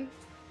just him,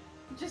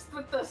 just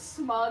with the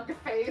smug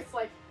face,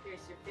 like, here's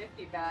your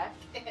 50 back,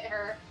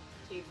 or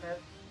keep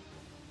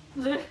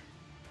it.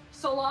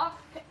 Solok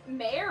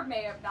may or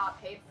may have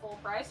not paid full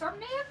price, or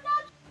may have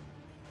not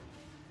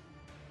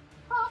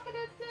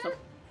pocketed it.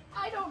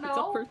 I don't know. It's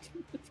up for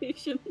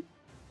interpretation.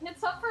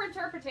 It's up for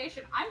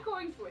interpretation. I'm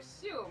going to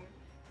assume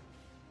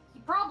he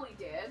probably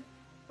did.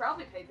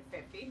 Probably paid the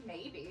 50,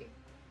 maybe.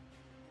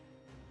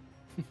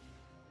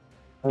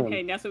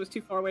 Okay, Nessa was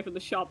too far away from the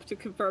shop to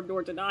confirm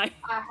nor deny.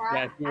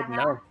 Yeah, you wouldn't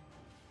know.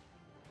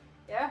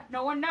 Yeah,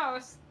 no one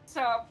knows.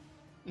 So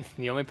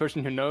The only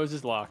person who knows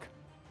is Locke.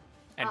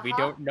 And we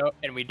don't know,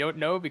 and we don't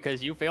know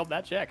because you failed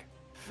that check.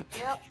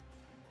 yep.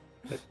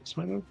 That's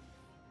my move.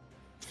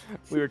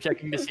 We were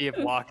checking to see if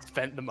Locke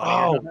spent the money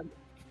Oh. or not.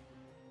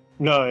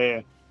 No,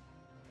 yeah.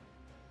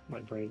 My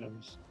brain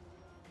knows.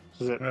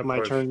 Is it Yeah, my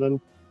push. turn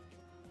then?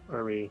 Or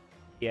are we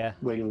Yeah.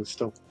 waiting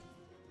still?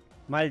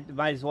 Might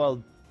as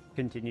well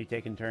continue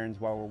taking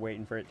turns while we're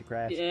waiting for it to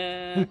crash.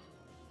 Yeah.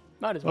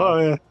 Might as well. Oh,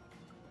 yeah.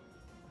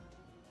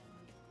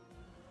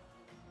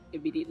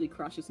 Immediately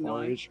crashes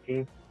 4 9.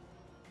 HP.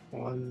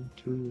 1,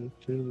 2,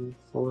 3,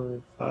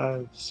 4,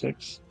 5,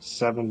 6,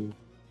 7.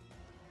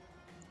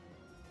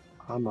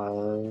 I'm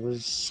gonna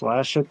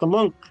slash at the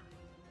monk.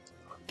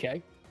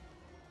 Okay.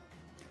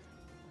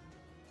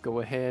 Go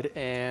ahead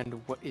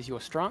and what is your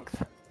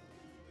strength?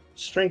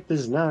 Strength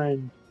is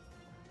 9.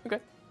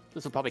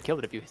 This will probably kill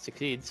it if you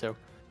succeed, so.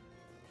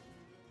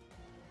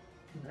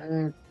 Eh,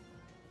 And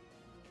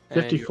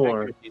your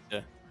 54. accuracy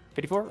is,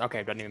 54?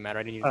 Okay, doesn't even matter.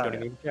 I didn't Oh, don't yeah.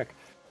 even check.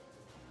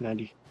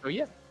 90. So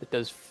yeah, it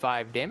does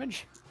 5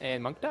 damage,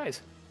 and Monk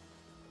dies.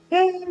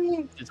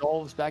 Yay!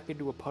 Dissolves back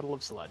into a puddle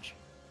of sludge.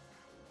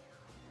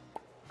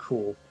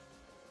 Cool.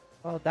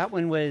 Well, that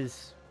one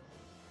was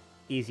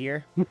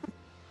easier. You're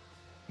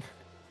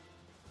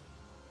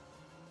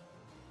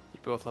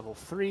both level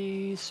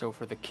 3, so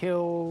for the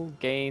kill,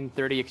 gain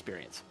 30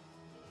 experience.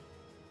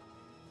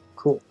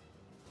 Cool.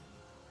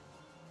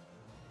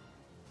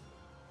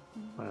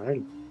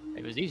 Alright.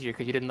 It was easier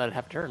because you didn't let it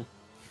have a turn.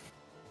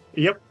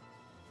 Yep.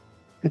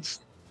 It's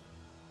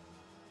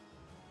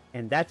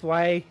And that's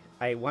why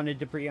I wanted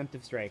to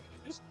preemptive strike.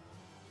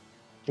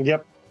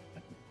 yep.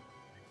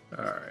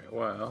 Alright,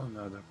 well,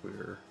 now that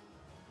we're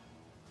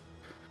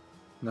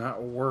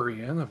not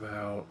worrying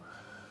about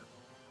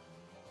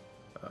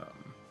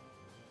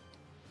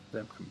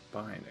them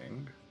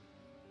combining.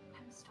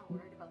 I'm still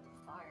worried about the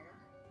fire.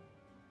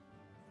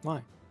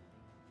 Why?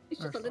 It's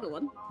just a little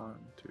one. 1,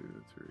 2,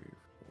 3, 4.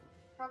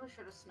 Probably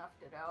should have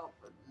snuffed it out,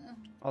 but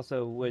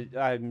Also,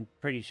 I'm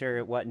pretty sure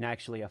it wasn't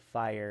actually a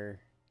fire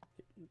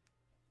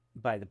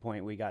by the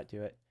point we got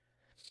to it.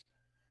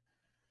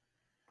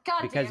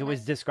 God Because damn it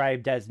was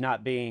described as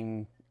not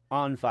being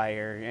on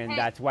fire, and Hey,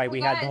 that's why hey,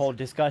 we had the guys. whole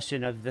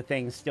discussion of the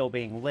thing still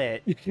being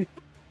lit.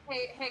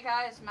 Hey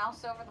guys,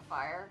 mouse over the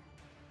fire.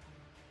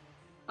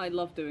 I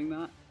love doing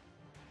that.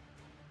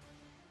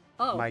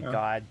 Oh, My Yeah.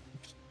 god.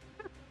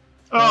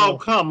 Oh,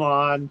 come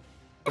on.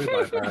 We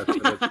bypassed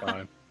it, it's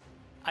fine.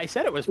 I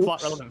said it was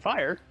plot relevant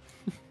fire.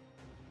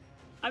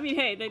 I mean,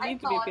 hey, they I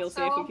need to be a thought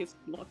fail-safe so. in case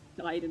Locke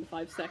died in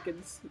 5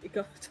 seconds. It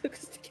got took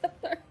us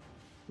together.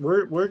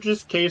 We're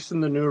just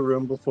casing the new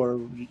room before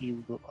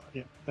you go.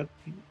 Yeah,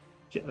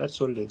 that's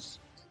what it is.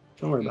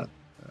 Don't worry about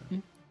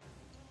it.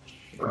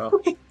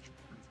 Well,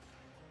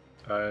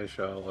 I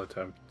shall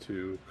attempt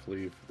to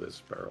cleave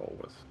this barrel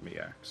with me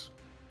axe.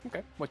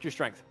 Okay, what's your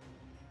strength?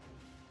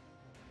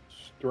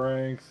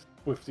 Strength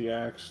with the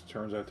axe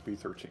turns out to be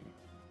 13.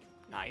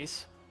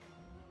 Nice.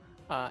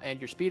 And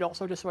your speed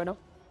also, just so I know?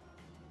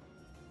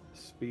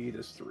 Speed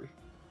is 3.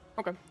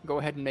 Okay, go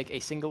ahead and make a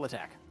single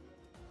attack.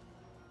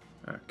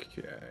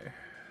 Okay.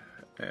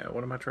 And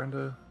what am I trying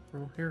to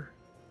roll here?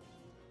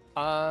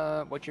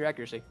 What's your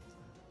accuracy?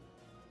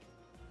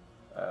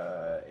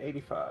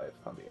 85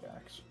 on the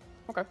axe.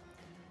 Okay.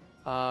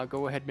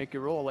 Go ahead and make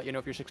your roll. I'll let you know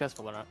if you're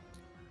successful or not.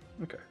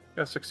 Okay.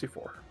 Got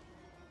 64.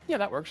 Yeah,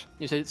 that works.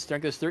 You said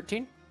strength is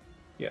 13?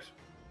 Yes.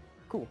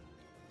 Cool.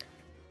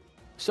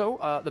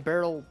 So, the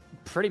barrel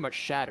pretty much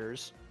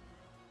shatters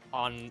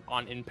on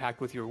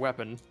impact with your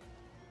weapon.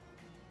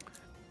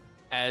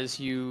 As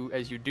you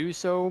do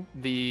so,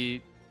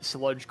 the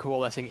sludge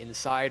coalescing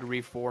inside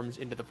reforms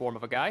into the form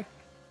of a guy.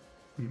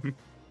 Mm-hmm.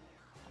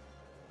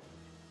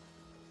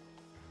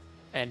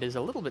 And is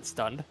a little bit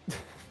stunned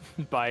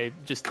by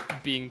just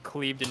being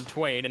cleaved in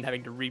twain and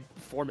having to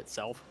reform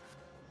itself.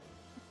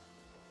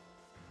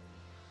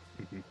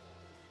 Mhm.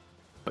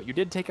 But you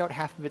did take out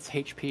half of its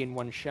HP in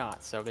one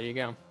shot, so there you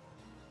go.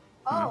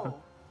 Oh.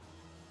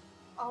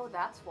 Oh,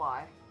 that's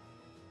why.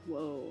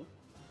 Whoa.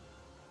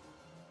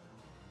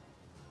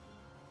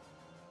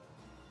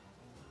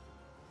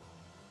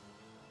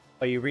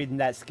 Are you reading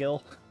that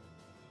skill?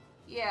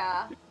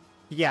 Yeah.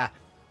 Yeah.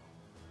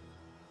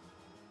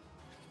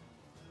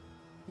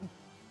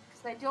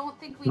 Because I don't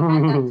think we had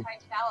that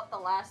typed out the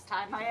last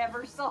time I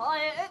ever saw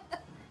it.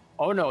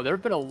 Oh no, there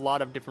have been a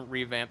lot of different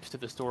revamps to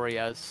the story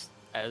as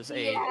as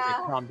a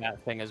Yeah. combat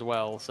thing as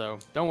well. So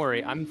don't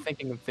worry, I'm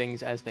thinking of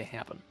things as they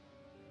happen.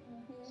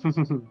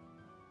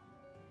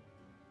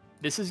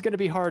 This is going to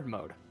be hard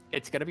mode.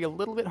 It's going to be a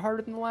little bit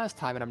harder than the last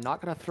time, and I'm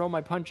not going to throw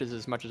my punches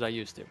as much as I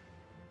used to.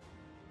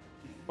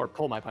 Or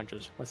pull my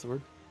punches. What's the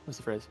word? What's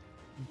the phrase?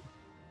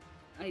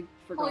 I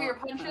forgot. Pull your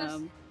punches. That's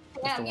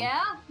the Damn, one.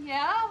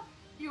 yeah?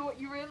 You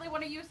really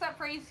want to use that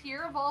phrase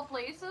here of all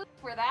places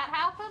where that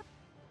happened?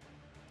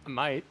 I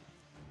might.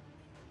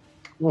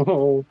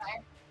 Oh,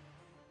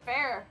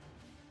 Fair.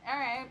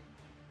 Alright,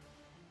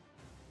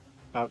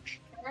 ouch.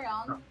 carry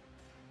on.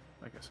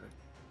 I guess I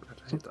forgot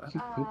to hit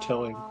that. I'm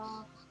telling.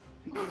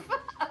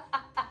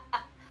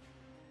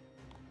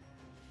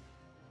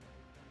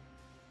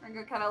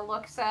 Ringo kind of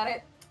looks at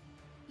it.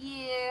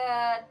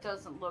 Yeah, it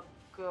doesn't look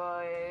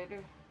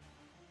good.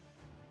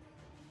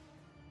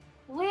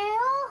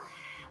 Well,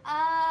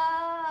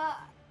 I'm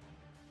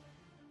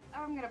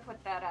gonna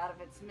put that out of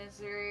its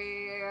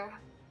misery.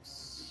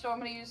 So I'm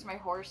gonna use my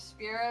horse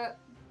spirit.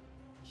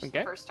 It's Okay.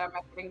 the first time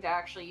I'm getting to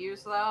actually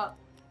use that.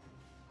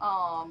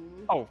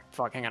 Oh,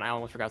 fuck, hang on, I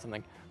almost forgot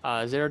something.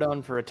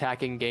 Zaradon for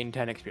attacking, gain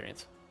 10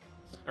 experience.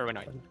 Or wait,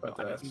 no, But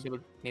I that's- need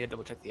to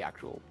double check the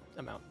actual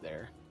amount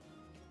there.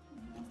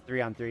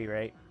 3-on-3,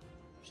 right?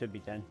 Should be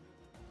 10.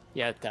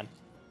 Yeah, 10.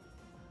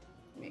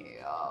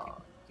 Yeah.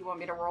 You want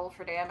me to roll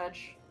for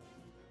damage?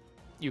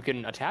 You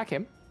can attack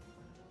him.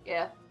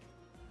 Yeah.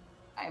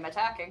 I am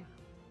attacking.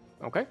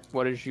 Okay,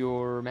 what is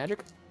your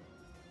magic?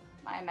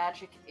 My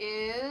magic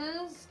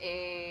is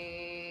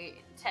a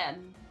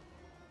 10.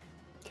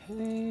 Okay,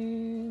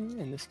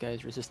 and this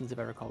guy's resistance, if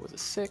I recall, was a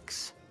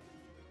 6.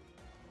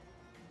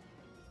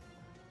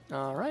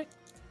 Alright,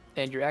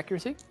 and your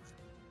accuracy?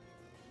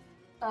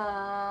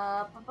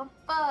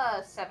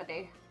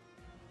 70.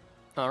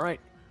 Alright,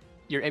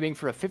 you're aiming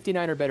for a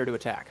 59 or better to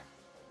attack.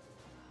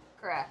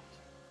 Correct.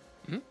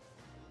 Mhm.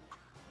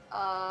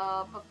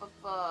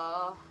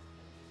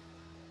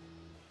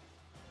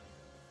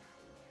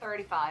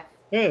 35.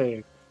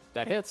 Hey,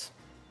 That hits.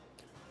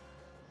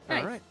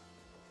 Nice. Alright.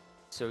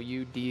 So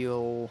you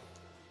deal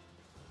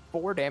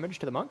 4 damage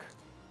to the monk.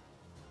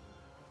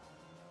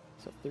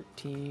 So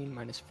 13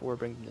 minus 4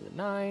 brings him to the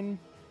 9.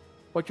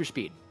 What's your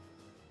speed?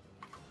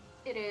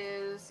 It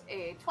is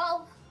a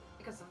 12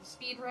 because of the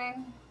speed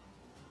ring.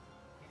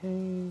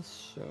 Okay,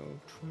 so...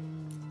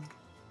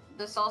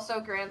 This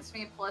also grants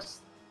me plus,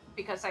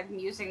 because I'm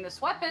using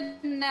this weapon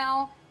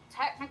now,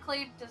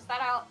 technically, does that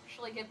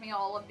actually give me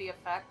all of the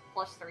effect,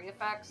 plus 3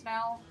 effects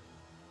now?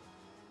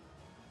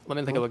 Let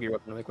me take a look at your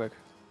weapon really quick.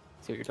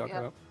 See what you're talking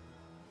Yep. about.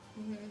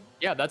 Mm-hmm.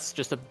 Yeah, that's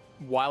just a...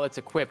 While it's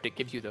equipped, it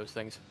gives you those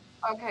things.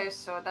 Okay,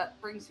 so that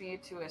brings me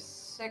to a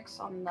 6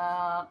 on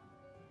that.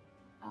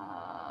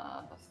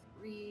 A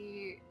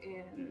 3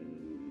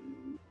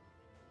 in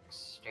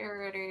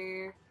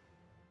dexterity.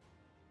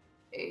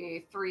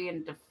 A 3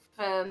 in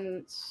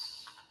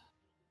defense.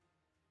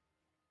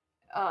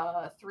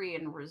 3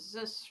 in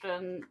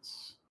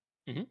resistance.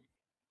 Mhm.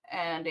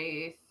 And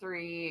a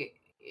 3...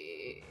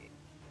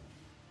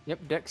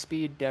 Yep, dex,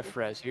 speed, def,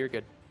 res. You're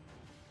good.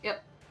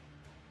 Yep.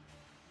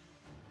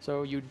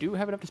 So you do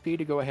have enough speed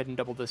to go ahead and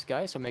double this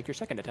guy, so make your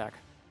second attack.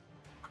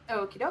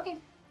 Okie dokie.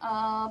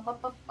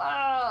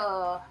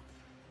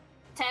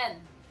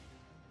 10.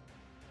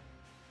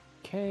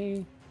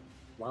 Okay.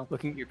 Wow.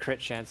 Looking at your crit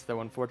chance,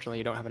 though, unfortunately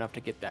you don't have enough to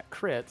get that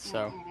crit,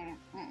 so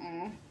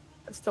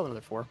that's still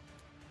another 4.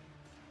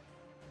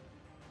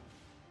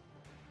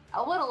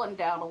 I'll whittle him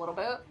down a little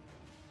bit.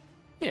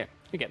 Yeah,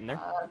 you're getting there.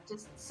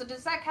 Does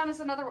that count as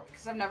another?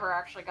 Because I've never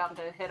actually gotten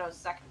to hit a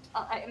second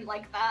time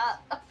like that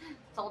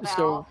till now.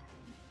 So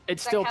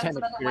it's that still counts 10 as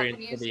another weapon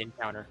experience for the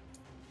encounter.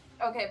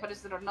 Okay, but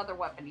is it another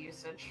weapon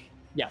usage?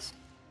 Yes.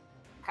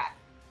 Okay.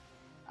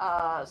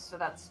 So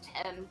that's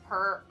 10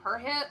 per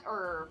hit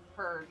or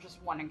per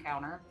just one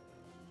encounter?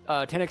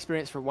 10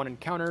 experience for one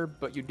encounter,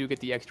 but you do get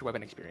the extra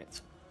weapon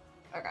experience.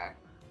 Okay.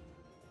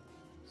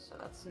 So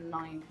that's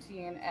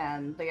 19,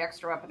 and the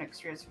extra weapon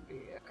experience would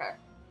be okay.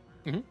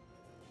 Mhm.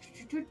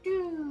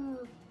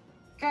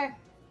 Okay.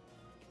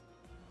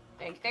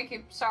 Thank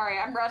you. Sorry,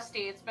 I'm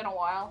rusty. It's been a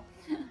while.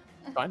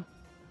 Fine.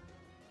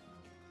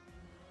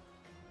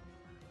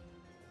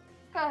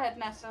 Go ahead,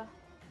 Nessa.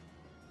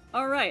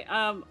 All right.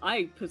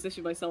 I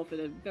position myself in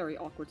a very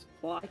awkward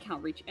spot. I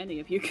can't reach any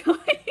of you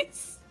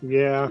guys.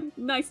 yeah.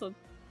 Nice one.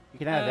 You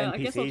can have I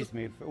guess I'll NPCs just-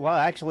 move. Well,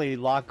 actually,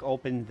 Locke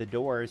opened the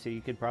door, so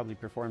you could probably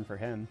perform for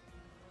him.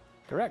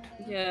 Correct.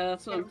 Yeah,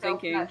 that's what I'm Get built in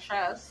thinking. that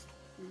chest.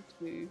 1,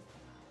 2,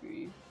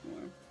 3, 4,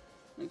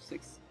 5,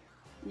 6.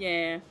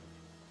 Yeah.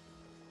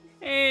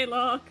 Hey,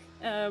 Locke.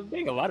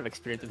 Getting a lot of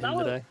experience with That him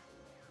was- today.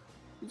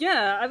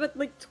 Yeah, I'm at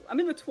I'm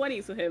in the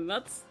 20s with him.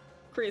 That's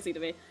crazy to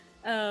me.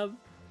 That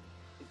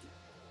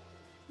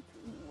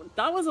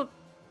was a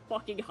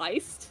fucking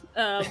heist.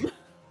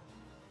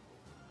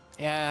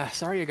 Yeah,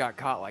 sorry you got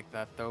caught like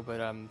that, though, but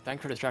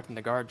thanks for distracting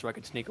the guard so I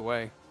could sneak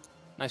away.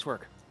 Nice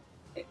work.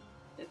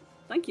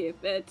 Thank you.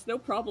 It's no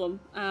problem.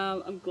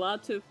 I'm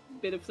glad to have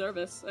been of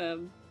service.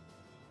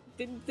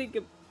 Didn't think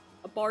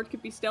a bard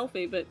could be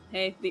stealthy, but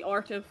hey, the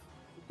art of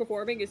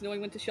performing is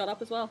knowing when to shut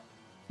up as well.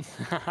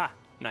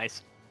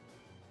 Nice.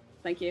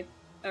 Thank you.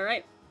 All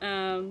right.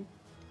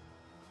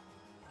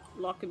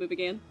 Lock can move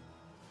again.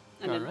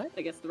 And then Alright.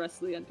 I guess the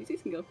rest of the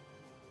NPCs can go.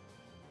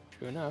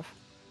 True enough.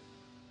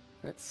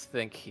 Let's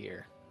think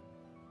here.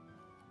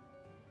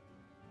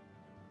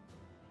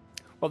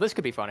 Well, this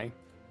could be funny.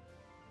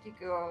 You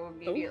go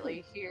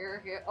immediately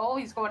here. Oh,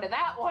 he's going to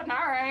that one. All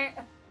right.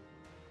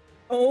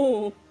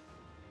 Oh.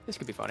 This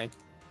could be funny.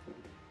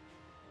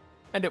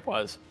 And it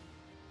was.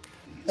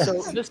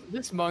 So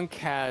this monk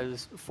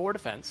has 4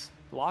 defense.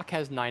 Locke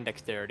has 9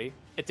 dexterity.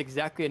 It's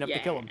exactly enough to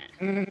kill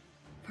him.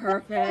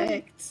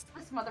 Perfect.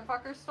 This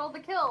motherfucker stole the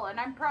kill, and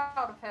I'm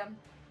proud of him.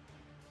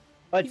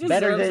 Well, He it's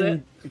better deserves than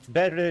it. it's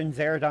better than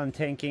Zaradon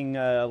tanking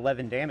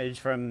 11 damage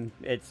from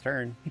its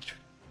turn.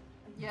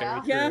 Yeah.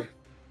 Very Yeah. true.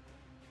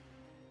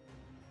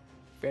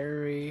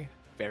 Very,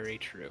 very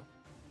true.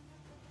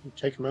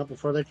 Take them out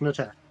before they can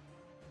attack.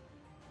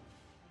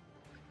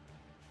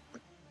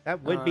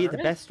 That would be the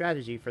Alright. best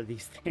strategy for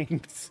these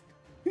things.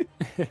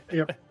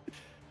 Yep.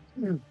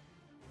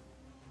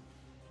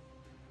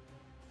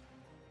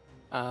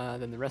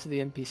 Then the rest of the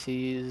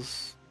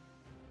NPCs,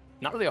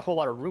 not really a whole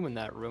lot of room in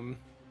that room.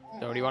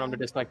 So do you want them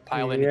to just like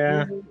pile in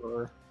Yeah. here,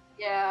 or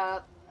Yeah.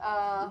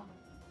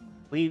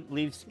 Leave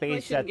Probably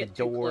space shouldn't at the get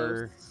too door.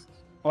 close.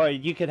 Or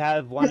you could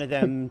have one of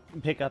them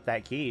pick up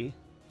that key.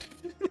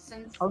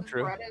 Since Oh, the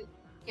true. threat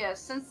is,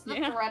 since the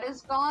Yeah. threat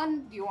is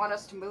gone, do you want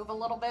us to move a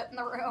little bit in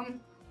the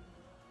room?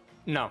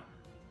 no?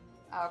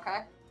 Okay.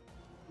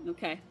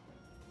 Okay.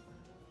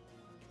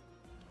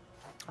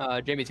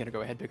 Jamie's gonna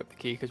go ahead and pick up the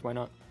key because why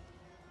not?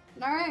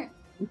 All right.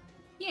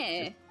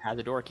 Yeah. Has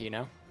a door key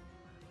now.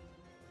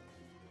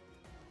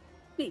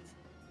 Neat.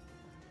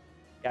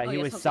 Yeah, Oh, he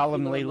yes, was I'll take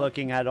solemnly you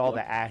looking at all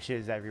the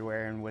ashes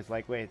everywhere and was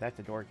like, wait, that's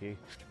a door key.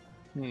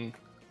 Hmm.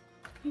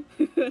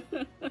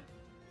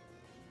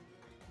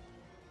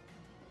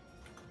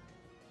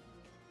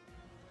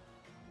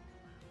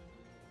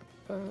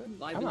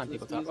 Vibe Come on, into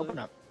this tabletop, open music.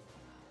 up.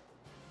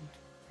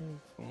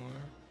 4.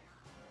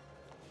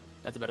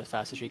 That's about as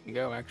fast as she can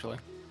go, actually.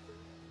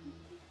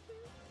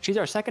 She's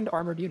our second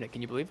armored unit.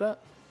 Can you believe that?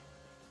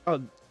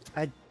 Oh,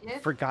 I Yeah.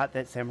 forgot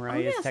that Oh samurai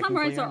yeah, is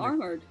technically samurais are armored.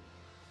 armored.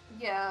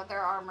 Yeah,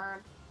 they're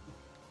armored.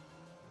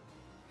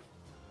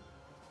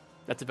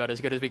 That's about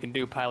as good as we can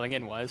do piling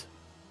in wise.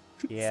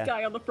 Yeah. This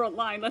guy on the front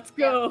line. Let's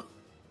Yeah.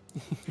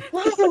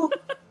 go.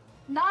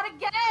 Not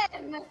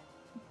again!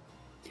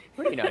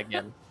 What do you not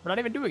again? We're not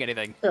even doing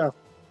anything.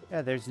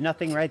 Yeah, there's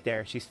nothing right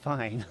there. She's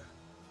fine.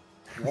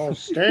 All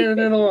stand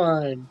in a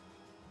line.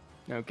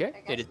 Okay, I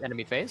it guess- is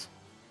enemy phase.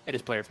 It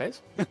is player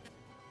phase. That's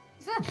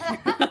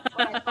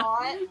what I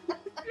thought.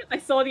 I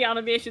saw the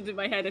animations in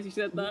my head as you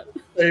said that.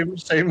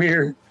 Same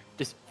here.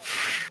 Just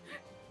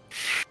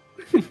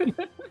I'm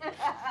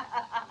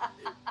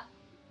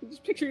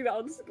just picturing that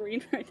on the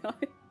screen right now.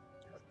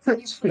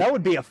 That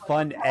would be a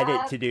fun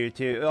edit to do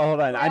too. Oh, hold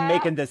on, I'm Yeah.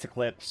 making this a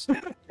clip.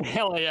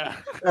 hell yeah.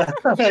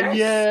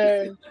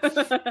 Yay!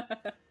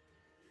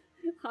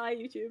 Hi,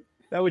 YouTube.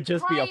 That would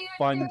just be a Hi,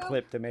 fun YouTube.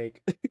 clip to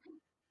make.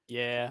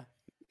 Yeah.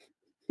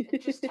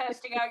 Just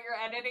testing out your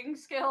editing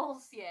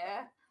skills,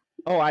 yeah.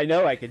 Oh, I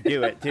know I could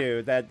do it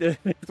too. That's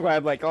why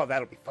I'm like, oh,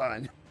 that'll be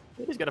fun.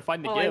 We just gotta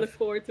find the Oh, I look gift.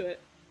 forward to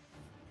it.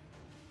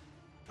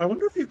 I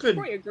wonder if you could.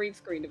 Probably a green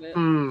screen of it.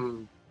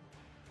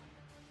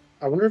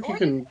 I wonder if you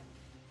can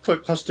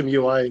put custom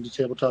UI into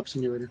Tabletop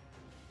Simulator.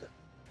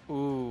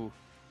 Ooh.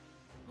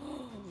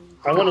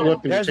 I want to look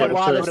into There's a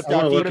lot of Tabletop. I stuff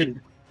want to you look can.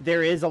 in.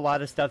 There is a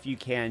lot of stuff you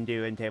can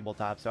do in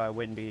tabletop, so I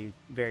wouldn't be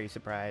very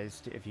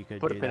surprised if you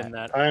could Put a do pin that. in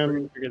that. I'm- We're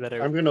gonna figure that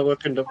out. I'm gonna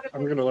look into.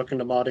 I'm gonna look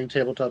into modding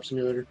Tabletop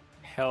Simulator.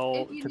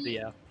 Hell If you to the need-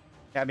 yeah.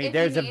 I mean, If you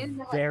there's a need,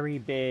 like- very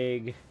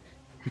big.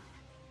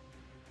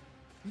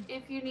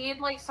 If you need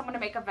like someone to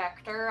make a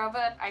vector of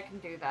it, I can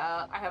do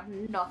that. I have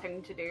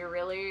nothing to do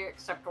really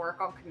except work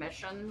on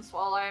commissions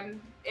while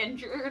I'm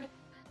injured.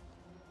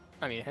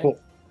 I mean, hey. Cool.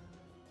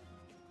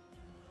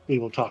 We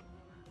will talk.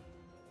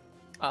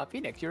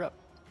 Phoenix, you're up.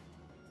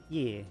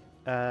 Yeah.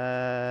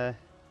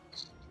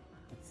 Let's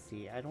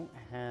see. I don't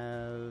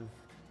have.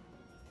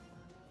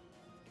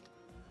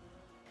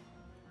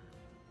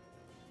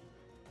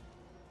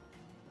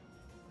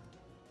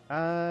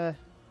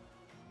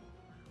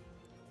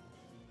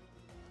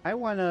 I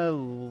want to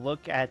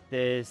look at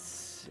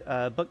this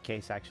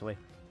bookcase actually.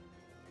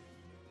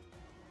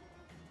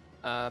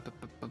 Let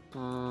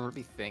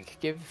me think.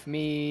 Give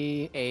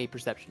me a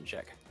perception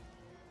check.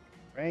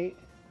 Right?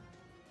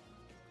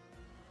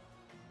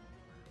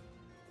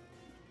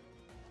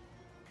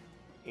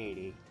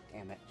 $80.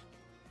 Damn it.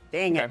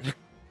 Dang it.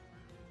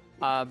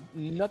 Okay.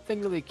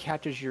 Nothing really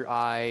catches your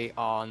eye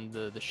on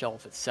the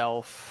shelf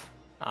itself.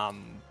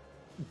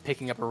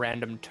 Picking up a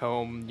random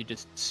tome, you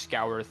just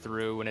scour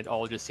through, and it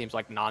all just seems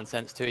like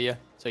nonsense to you.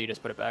 So you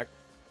just put it back.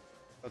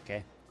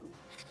 Okay.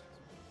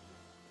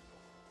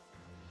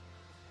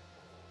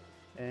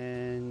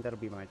 And that'll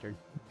be my turn.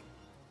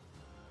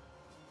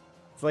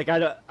 It's like I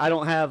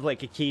don't have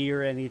like a key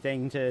or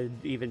anything to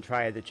even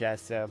try the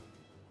chest, so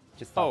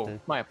just thought Oh,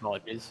 my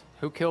apologies.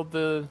 Who killed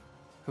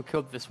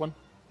this one?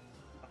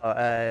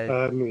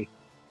 to. Me.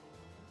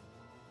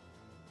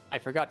 I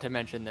forgot to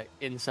mention that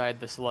inside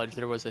the sludge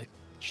there was a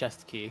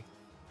chest key.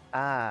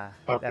 Ah,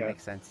 Okay. that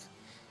makes sense.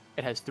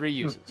 It has 3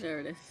 uses. There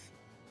it is.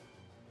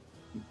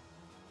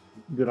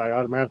 Did I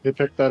automatically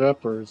pick that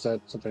up, or is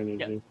that something I need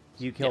Yeah. to do?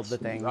 You killed Yes, the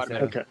thing, right so...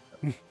 there. Okay.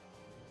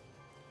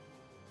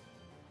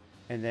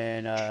 And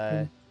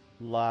then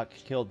Locke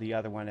killed the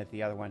other one if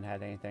the other one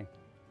had anything.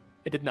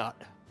 It did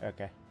not.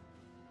 Okay.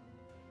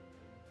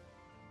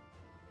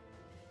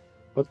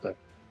 What the?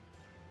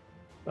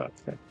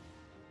 Okay.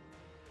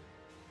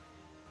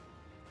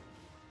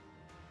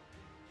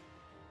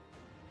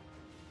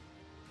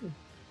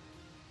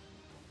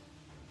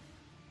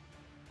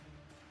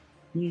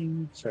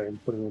 Sorry, I'm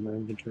putting it in my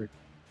inventory.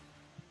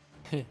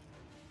 You're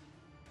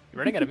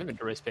running out of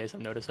inventory space,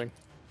 I'm noticing.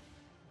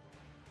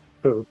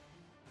 Oh,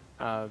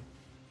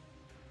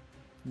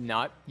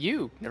 Not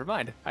you. Never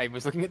mind. I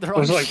was looking at the I wrong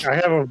was like, sheet. I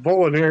have a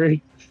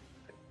vulnerary.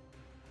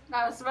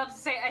 I was about to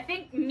say, I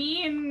think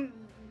me and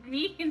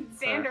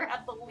Xander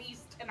had the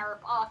least in our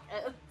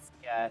pockets.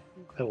 Yeah.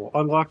 I will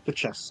unlock the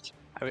chest.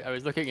 I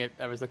was looking at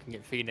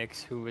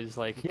Phoenix, who was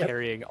like Yep.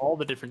 carrying all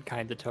the different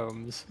kinds of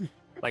tomes,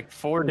 like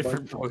 4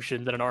 different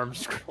potions and an arm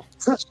scroll.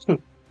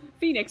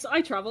 Phoenix,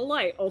 I travel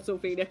light. Also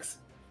Phoenix.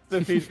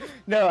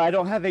 No, I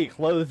don't have any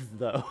clothes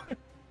though.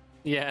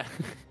 Yeah.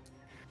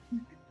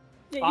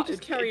 Yeah, you're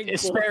just carrying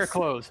it's books. spare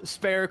clothes.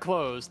 Spare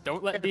clothes.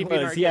 Don't let Spare DeviantArt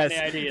clothes, get yes.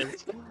 any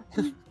ideas.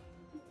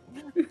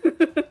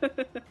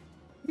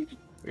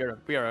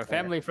 We are a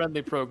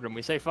family-friendly program.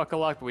 We say fuck a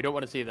lot, but we don't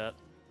want to see that.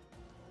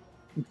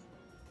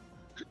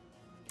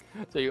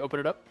 So you open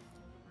it up?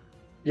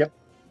 Yep.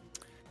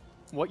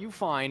 What you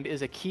find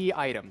is a key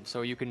item,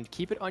 so you can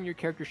keep it on your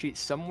character sheet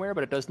somewhere,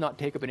 but it does not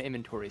take up an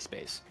inventory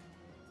space.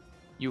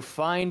 You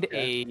find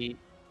a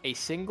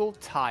single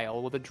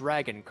tile with a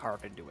dragon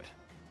carved into it.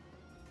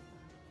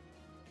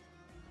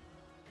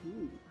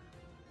 Ooh.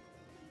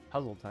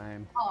 Puzzle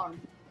time.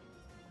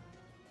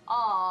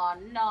 Oh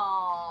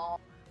no.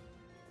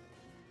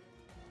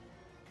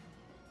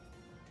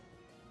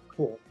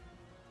 Cool.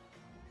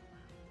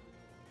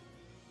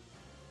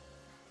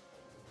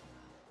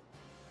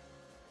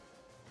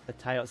 A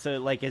tile. So,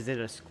 like, is it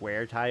a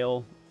square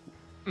tile?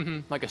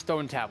 Like a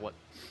stone tablet.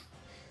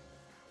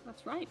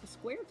 That's right, a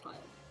square tile.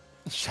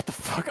 Shut the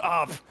fuck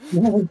up!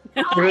 Oh,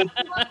 fucking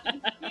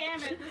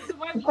damn it. This is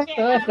why we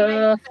can't have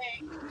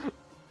anything.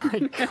 My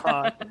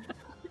god.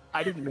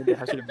 I didn't mean to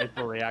have such a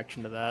visceral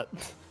reaction to that.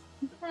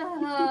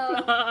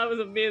 That was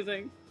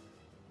amazing.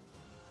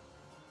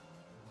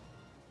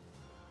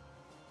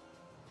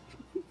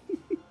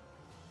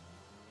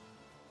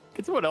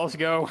 Can someone else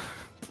go?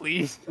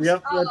 Please.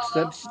 Yep, Oh,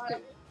 that's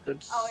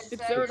it's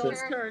It's Zaradon's Zaradon's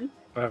turn. turn.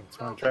 It's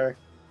my turn.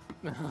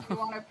 okay. You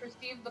want to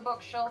perceive the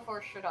bookshelf,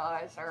 or should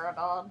I,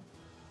 Zaradon?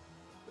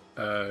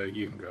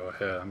 You can go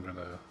ahead. I'm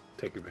gonna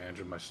take advantage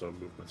of my slow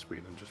movement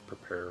speed and just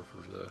prepare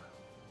for the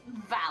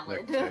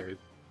Valid. next aid.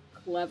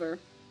 Clever.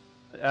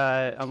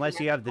 Unless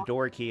you have the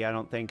door key, I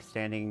don't think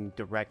standing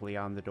directly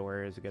on the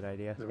door is a good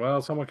idea.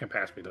 Well, someone can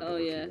pass me the Oh, door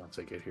key yeah. once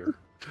I get here.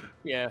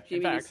 Yeah, in Jimmy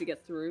needs fact, to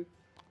get through.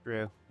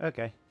 True.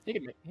 Okay. he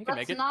can make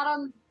Let's it. not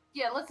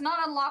let's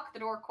not unlock the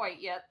door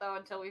quite yet, though,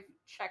 until we've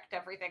checked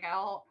everything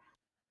out.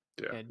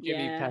 Yeah. And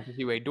Jimmy Yeah. passes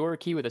you a door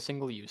key with a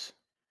single use.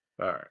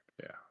 All right.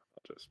 Yeah.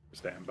 I'll just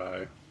stand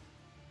by.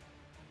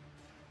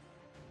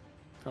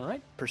 All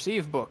right.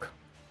 Perceive book.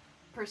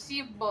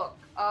 Perceive book.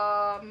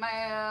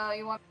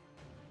 You want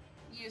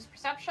to use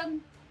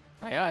perception?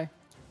 Aye,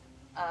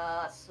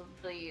 aye. So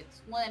the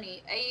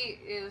 28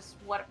 is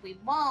what we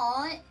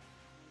want.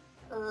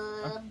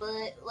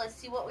 But let's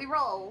see what we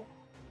roll.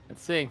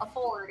 Let's see. A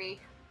 40.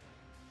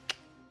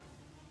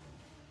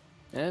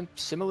 And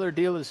similar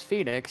deal as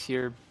Phoenix.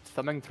 You're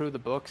thumbing through the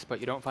books, but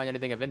you don't find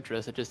anything of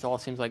interest. It just all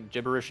seems like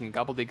gibberish and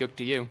gobbledygook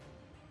to you.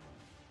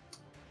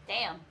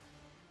 Damn.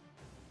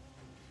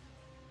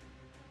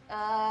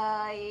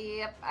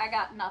 Yep, I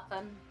got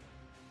nothing.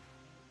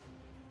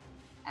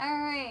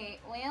 Alright,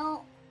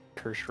 well,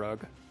 Kerr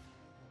shrug.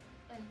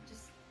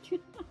 just,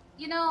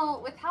 you know,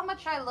 with how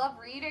much I love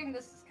reading,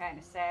 this is kind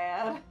of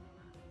sad.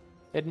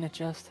 Isn't it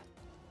just?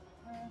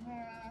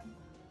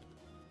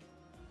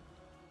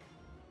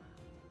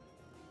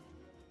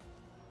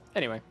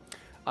 Anyway,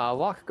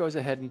 Locke goes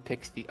ahead and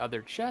picks the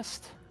other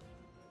chest.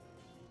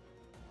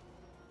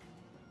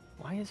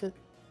 Why is it?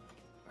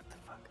 What the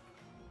fuck?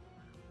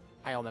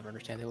 I'll never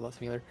understand the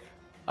lots either.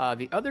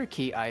 The other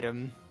key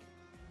item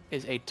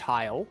is a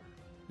tile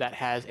that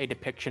has a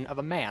depiction of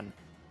a man,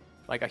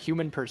 like a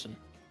human person.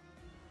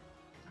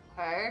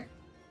 Okay.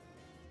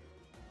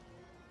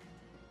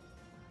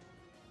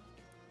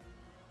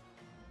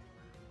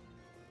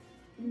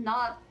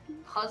 Not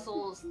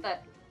puzzles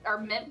that are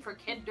meant for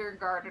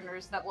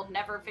kindergarteners that we'll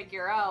never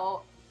figure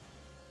out.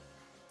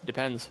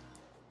 Depends.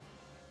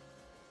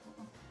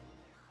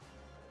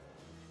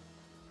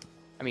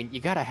 I mean, you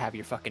gotta have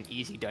your fucking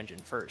easy dungeon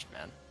first,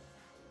 man.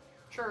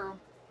 True.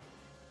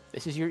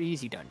 This is your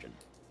easy dungeon.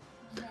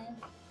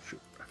 Shoot.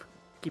 I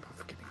keep on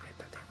forgetting to hit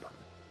that damn button.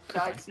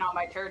 So it's not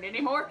my turn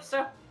anymore,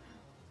 so.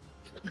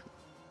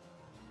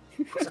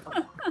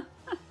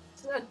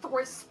 So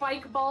throw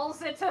spike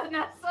balls into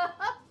Nessa.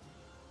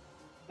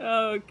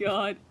 Oh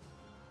god.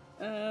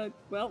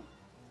 Well,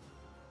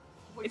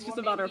 Would It's you just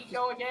a want matter me of to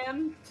go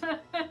again.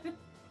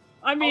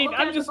 I mean, I'll look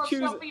I'm at just the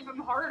choosing. bookshelf even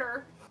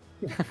harder.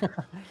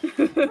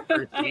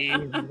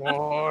 13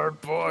 more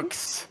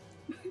books.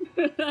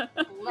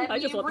 Let I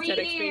just me want the 10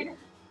 read.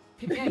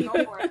 XP. Yeah,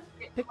 go for it.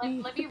 Pick Let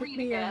me pick read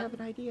me, I again. have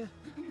an idea.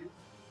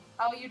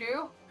 Oh, you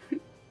do?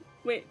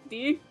 Wait, do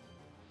you?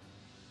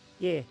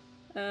 Yeah.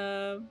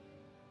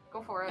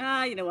 Go for it.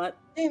 You know what?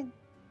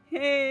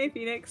 Hey,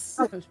 Phoenix.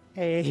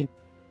 Hey.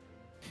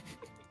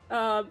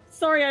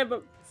 Sorry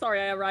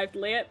I arrived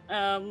late.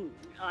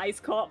 Eyes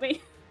caught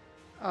me.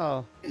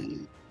 Oh.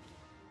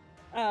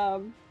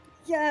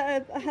 Yeah,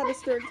 I had a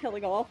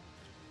storytelling off.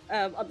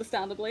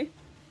 Understandably.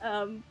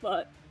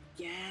 But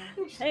yeah.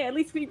 Hey, at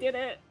least we did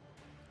it.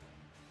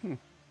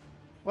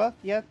 Well,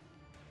 yeah.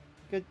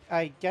 Good.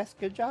 I guess.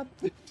 Good job.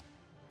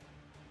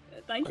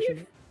 Thank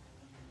you.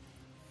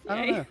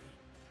 I Yay. don't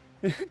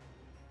know.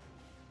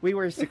 We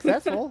were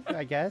successful,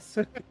 I guess.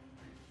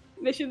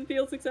 Mission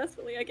failed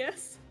successfully, I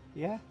guess.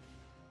 Yeah.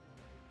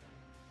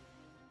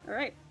 All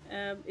right.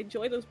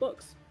 Enjoy those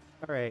books.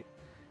 All right.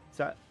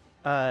 So,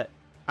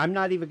 I'm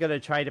not even gonna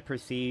try to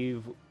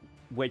perceive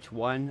which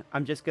one.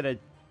 I'm just gonna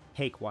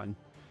take one.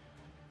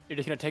 You're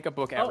just gonna take a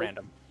book at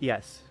random.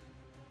 Yes.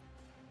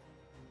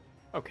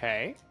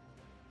 Okay.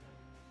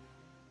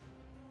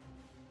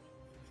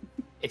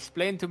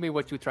 Explain to me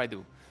what you try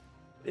to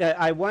do.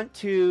 I want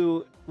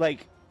to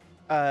like,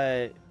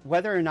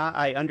 whether or not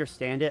I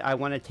understand it, I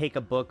want to take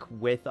a book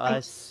with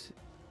us,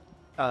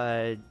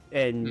 and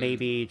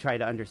maybe try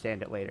to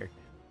understand it later.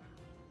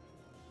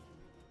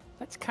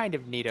 That's kind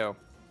of neato.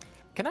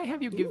 Can I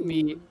have you give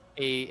me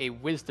a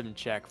wisdom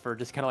check for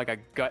just kind of like a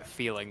gut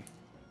feeling?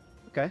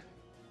 Okay.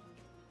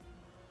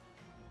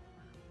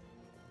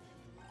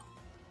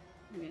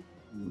 Okay.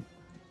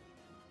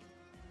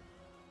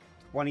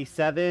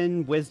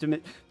 27 wisdom.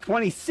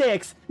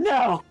 26.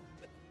 No.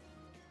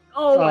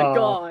 Oh my Oh.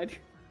 god.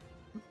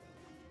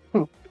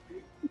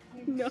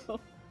 No.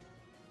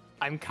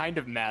 I'm kind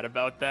of mad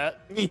about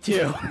that. Me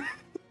too.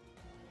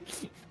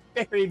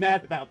 Very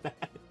mad about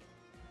that.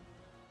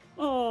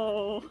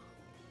 Oh.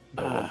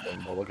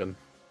 Mulligan.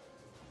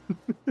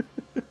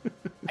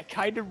 I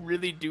kind of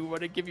really do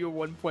want to give you a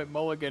 1-point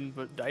mulligan,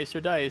 but dice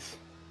are dice.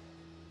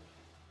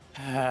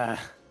 If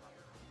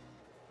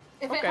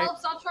it Okay.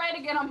 helps, I'll try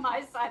to get on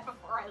my side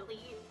before I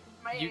leave.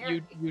 My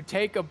You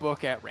take a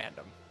book at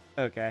random.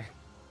 Okay.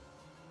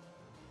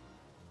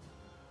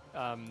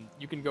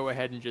 You can go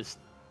ahead and just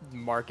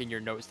mark in your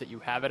notes that you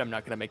have it. I'm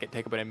not going to make it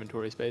take up an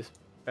inventory space.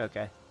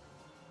 Okay.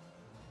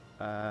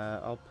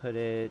 I'll put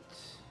it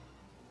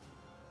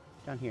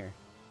down here.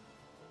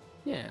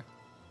 Yeah.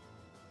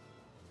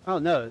 Oh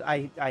no,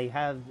 I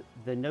have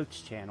the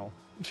notes channel.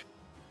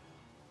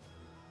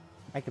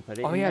 I could put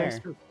it in yeah, there.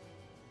 that's true.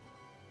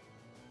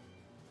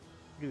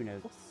 Blue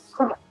notes.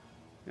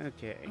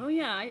 Okay. Oh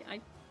yeah,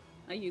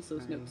 I use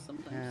those notes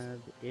sometimes. Have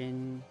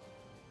in.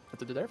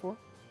 That's what they're there for.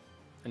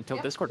 Until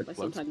Yep. Discord By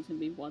explodes. sometimes can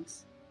be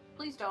once.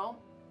 Please don't.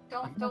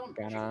 I'm Don't not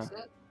gonna.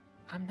 jinx it.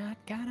 I'm not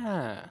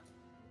gonna.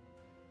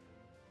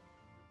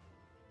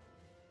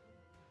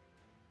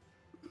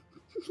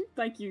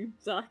 Thank you,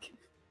 Zach.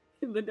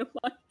 In the no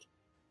mic.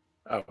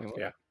 Oh Wait, what?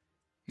 yeah,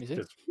 You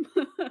see?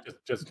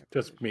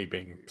 just me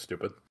being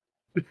stupid.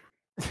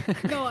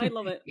 No, I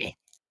love it.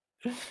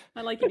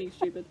 I like you being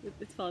stupid.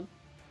 It's fun.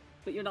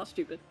 But you're not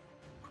stupid.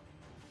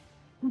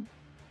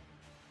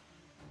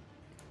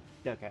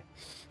 Okay.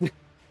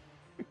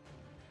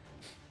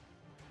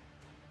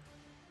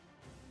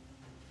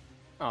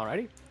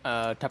 Alrighty.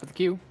 Top of the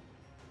queue.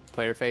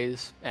 Player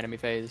phase, enemy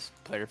phase,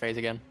 player phase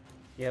again.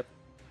 Yep.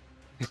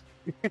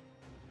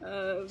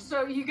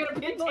 So you gonna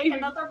not take even-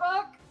 another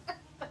book?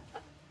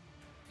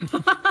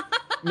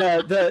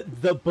 No,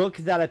 the book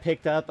that I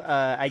picked up.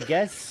 I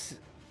guess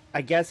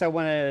I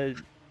want to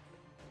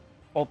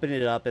open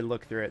it up and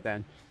look through it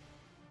then.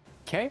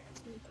 Okay.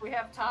 We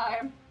have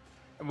time.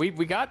 We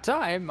got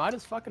time. Might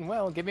as fucking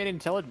well. Give me an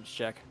intelligence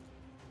check.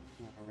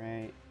 All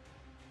right.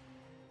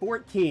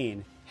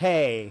 14.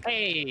 Hey.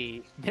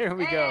 Hey! There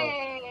we go.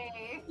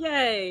 Hey!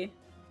 Yay!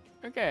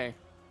 Okay.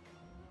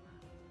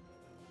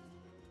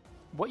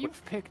 What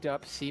you've picked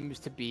up seems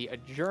to be a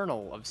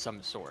journal of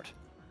some sort.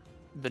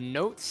 The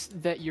notes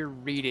that you're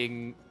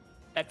reading,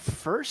 at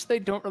first they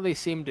don't really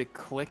seem to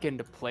click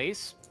into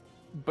place,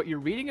 but you're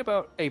reading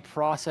about a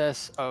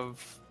process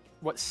of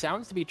what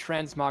sounds to be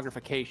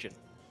transmogrification.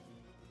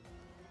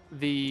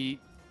 The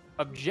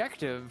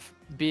objective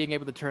being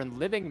able to turn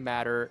living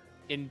matter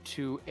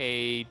into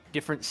a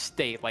different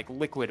state, like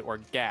liquid or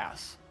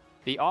gas.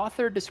 The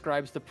author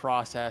describes the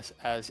process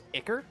as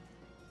ichor,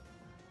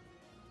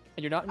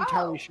 and you're not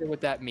entirely sure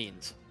what that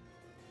means.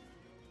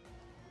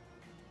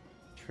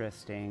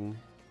 Interesting.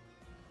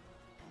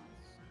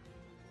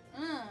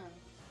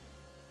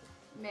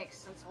 Makes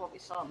sense of what we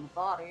saw in the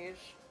bodies.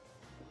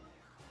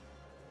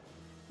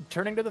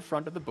 Turning to the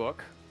front of the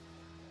book,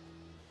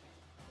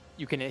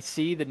 you can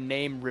see the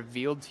name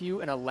revealed to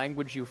you in a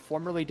language you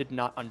formerly did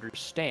not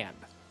understand.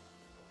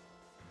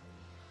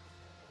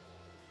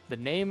 The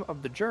name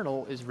of the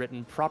journal is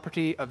written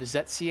property of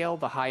Zetziel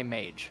the High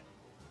Mage.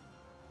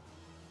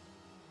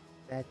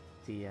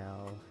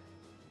 Zetziel.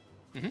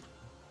 Mm-hmm.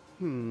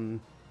 Hmm. And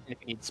if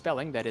you need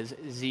spelling, that is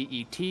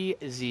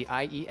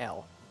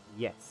Zetziel.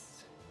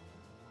 Yes.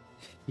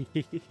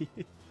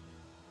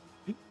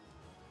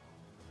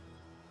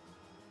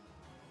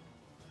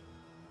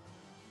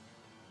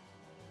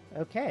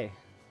 Okay.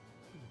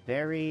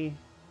 Very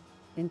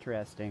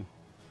interesting.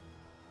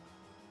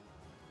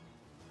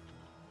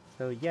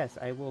 So yes,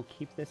 I will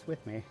keep this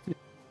with me.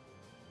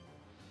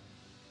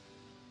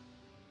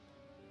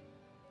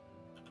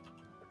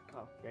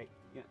 Oh, great.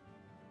 Yeah.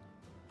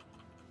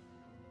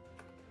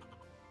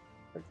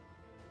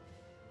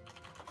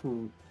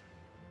 Hmm.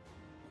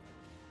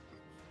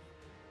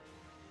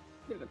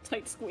 Bit of a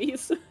tight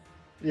squeeze.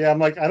 Yeah, I'm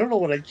like, I don't know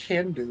what I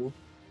can do.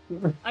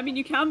 I mean,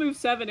 you can move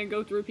 7 and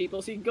go through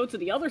people, so you can go to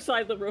the other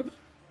side of the room.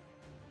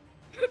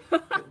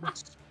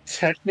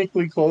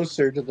 Technically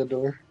closer to the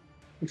door.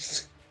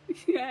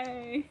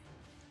 Yay.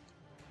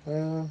 I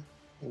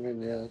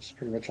mean, yeah, that's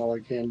pretty much all I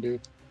can do.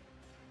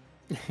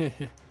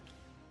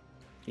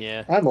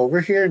 Yeah. I'm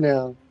over here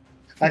now.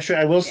 Actually,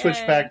 I will switch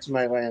Yay. back to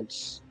my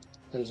lance.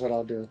 That is what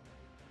I'll do.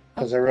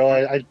 Because I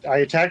realize I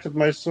attacked with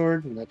my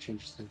sword, and that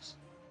changes things.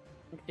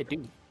 It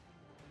do.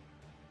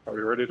 Are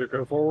we ready to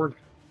go forward?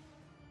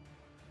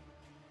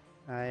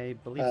 I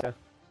believe so.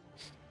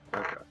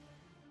 Okay.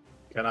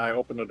 Can I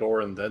open the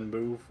door and then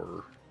move,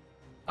 or?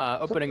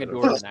 Opening a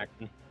door is an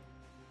action.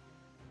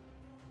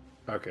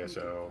 Okay,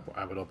 so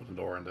I would open the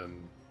door and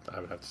then I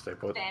would have to stay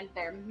put. Stand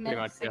there Pretty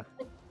much, yeah.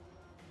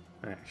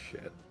 Ah,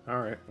 shit. All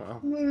right.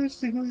 Well,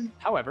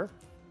 However,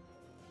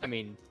 I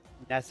mean,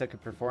 Nessa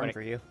could perform Right.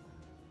 for you.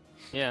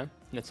 yeah,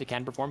 Nessa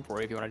can perform for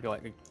you if you want to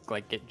do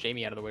like get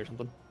Jamie out of the way or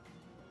something.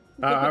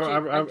 I do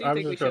was think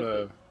we just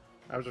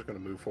should. gonna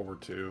move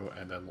forward too,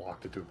 and then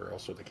lock the two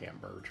barrels so they can't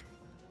merge.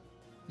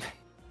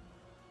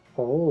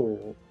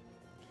 Oh.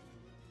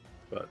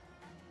 But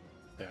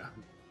yeah.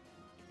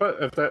 But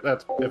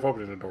if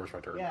opening the door is my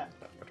turn, Yeah.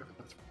 that's my turn.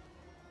 That's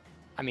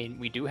I mean,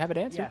 we do have an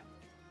answer. Yeah.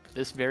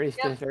 This very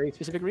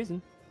specific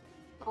reason.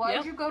 Why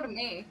Yep. did you go to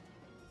me?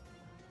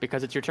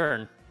 Because it's your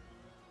turn.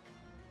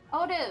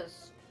 Oh, it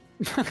is.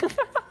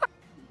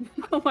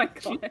 Oh my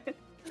god.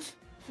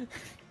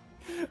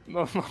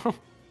 Momo.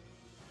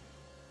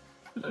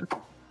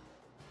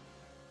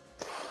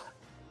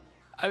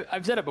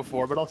 I've said it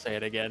before, but I'll say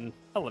it again.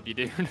 I love you,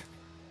 dude.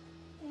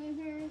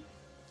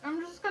 I'm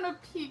just gonna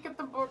peek at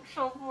the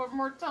bookshelf one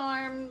more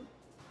time,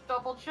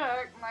 double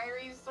check my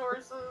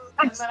resources,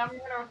 and then I'm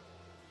gonna.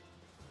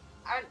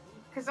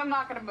 Because I'm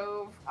not gonna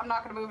move. I'm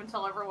not gonna move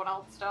until everyone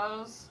else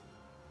does.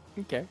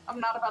 Okay. I'm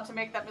not about to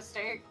make that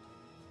mistake.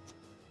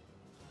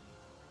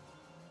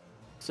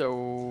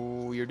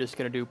 So you're just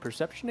gonna do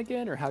perception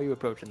again, or how are you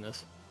approaching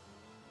this?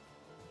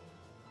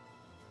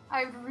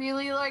 I'd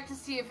really like to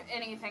see if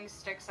anything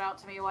sticks out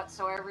to me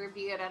whatsoever,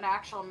 be it an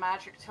actual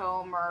magic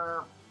tome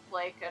or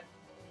like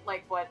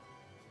what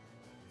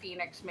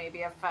Phoenix maybe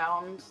have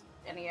found.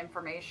 Any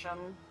information.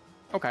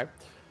 Okay.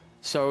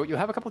 So you'll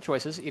have a couple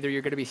choices. Either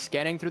you're going to be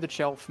scanning through the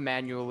shelf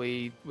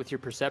manually with your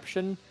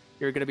perception,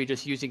 you're going to be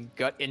just using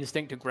gut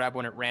instinct to grab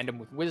one at random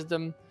with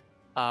wisdom,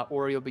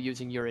 or you'll be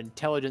using your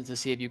intelligence to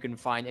see if you can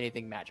find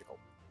anything magical.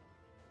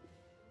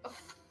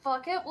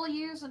 Fuck it, we'll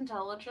use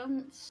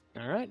intelligence.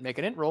 All right, make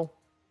an int roll.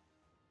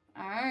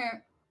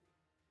 Alright.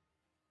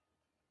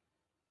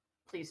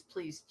 Please,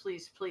 please,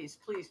 please, please,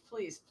 please,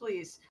 please,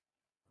 please.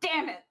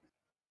 Damn it!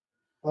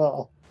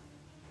 Oh.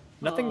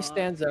 Nothing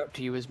stands out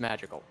to you as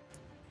magical.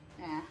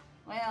 Yeah,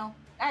 well,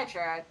 I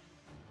tried.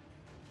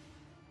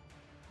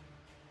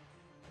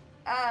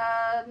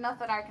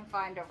 Nothing I can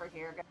find over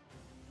here.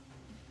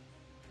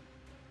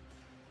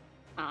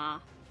 Ah.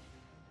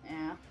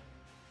 Yeah.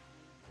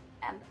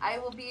 And I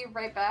will be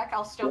right back.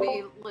 I'll still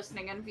be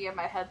listening in via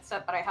my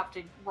headset, but I have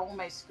to roll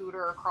my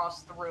scooter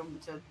across the room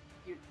to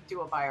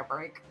do a bio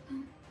break.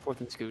 Fourth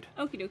and scoot.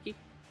 Okie dokie.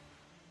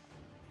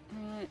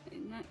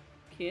 In that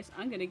case,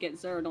 I'm gonna get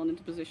Zaradon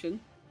into position.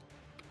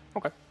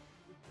 Okay.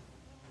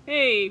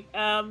 Hey,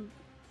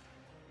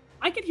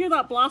 I can hear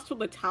that blast from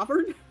the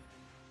tavern.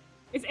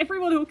 Is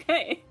everyone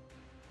okay?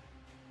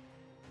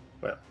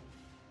 well,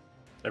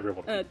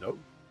 everyone Uh, nope.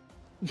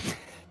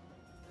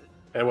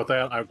 And with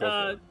that, I'll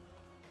go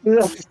for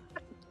it.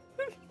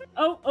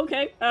 Oh,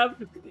 okay.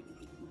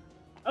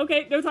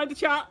 Okay, no time to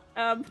chat.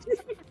 Well,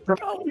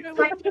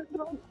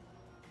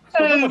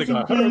 nobody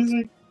got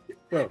hurt.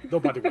 Well,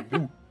 nobody will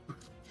do.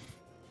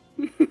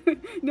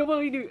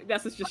 Nobody knew.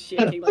 Nessa's just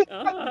shaking, like,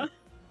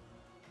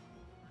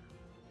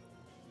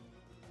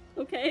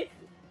 Okay.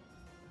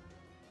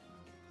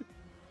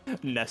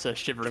 Nessa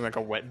shivering like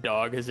a wet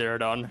dog.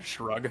 Zaradon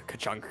shrug.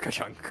 Ka-chunk,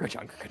 ka-chunk,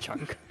 ka-chunk,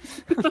 ka-chunk.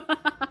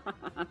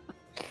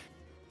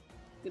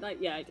 Did I?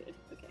 Yeah, I did.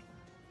 Okay.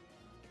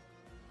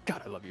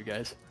 God, I love you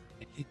guys.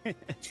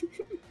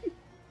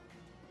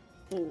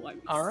 Oh,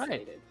 I'm All right.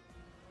 excited.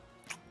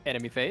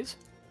 Enemy phase.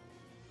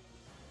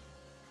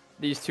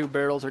 These two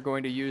barrels are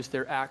going to use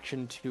their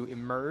action to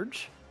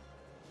emerge.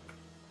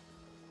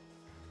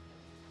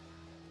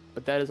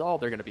 But that is all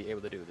they're going to be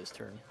able to do this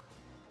turn.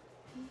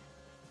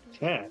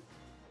 Yeah.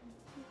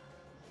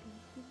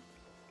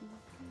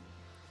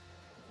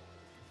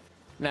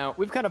 Now,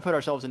 we've kind of put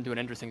ourselves into an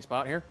interesting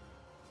spot here.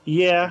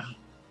 Yeah.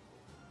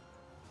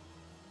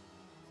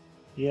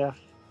 Yeah.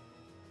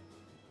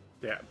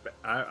 Yeah, but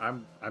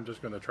I'm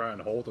just going to try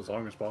and hold as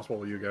long as possible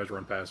while you guys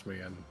run past me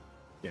and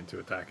into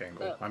attack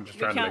angle. I'm just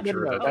we trying to can't- make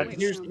sure No, that... wait.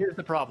 here's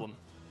the problem.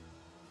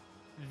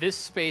 This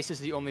space is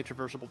the only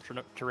traversable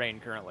terrain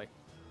currently.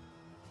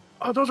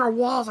 Oh, those are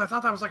walls! I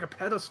thought that was like a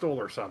pedestal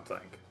or something.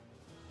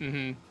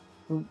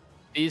 Mm-hmm.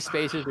 These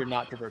spaces are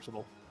not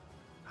traversable.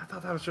 I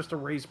thought that was just a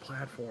raised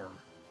platform.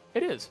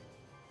 It is,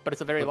 but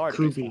it's a very But large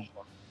Kubi.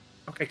 platform.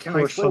 Okay, can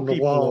Horse I throw on the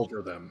people wall.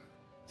 over them?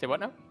 Say what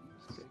now?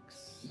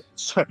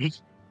 Sorry.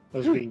 I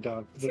was being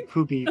done. The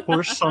poopy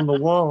horse on the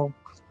wall.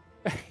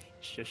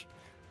 Shush.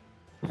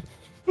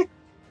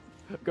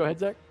 Go ahead,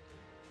 Zach.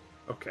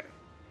 Okay.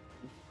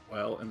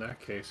 Well, in that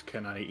case,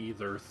 can I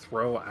either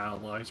throw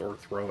allies or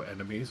throw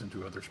enemies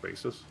into other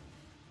spaces?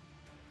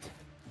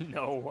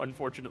 No,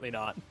 unfortunately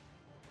not.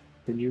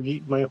 Can you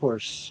eat my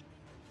horse?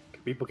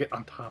 Can people get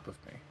on top of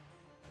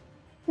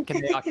me?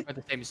 Can they occupy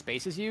the same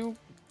space as you?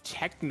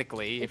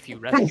 Technically, if you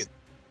rescue.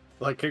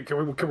 Like,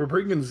 can we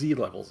bring in Z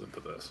levels into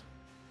this?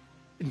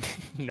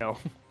 No,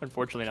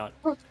 unfortunately not.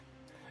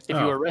 If Oh,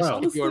 you are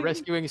well. if you are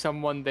rescuing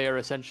someone, they are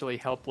essentially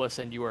helpless,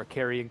 and you are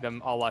carrying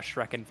them a la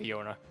Shrek and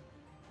Fiona.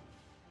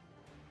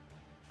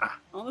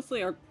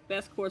 Honestly, our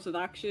best course of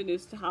action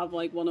is to have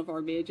like one of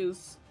our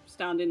mages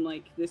stand in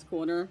like this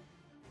corner,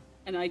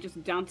 and I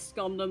just dance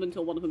scum them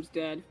until one of them's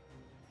dead.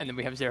 And then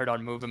we have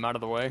Zaradon move him out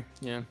of the way.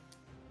 Yeah.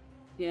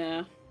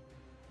 Yeah.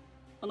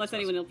 Unless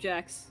anyone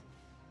objects.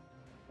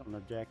 Don't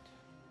object.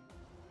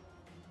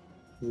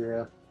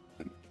 Yeah.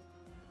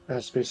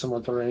 Has to be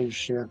somewhat the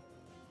range, yeah.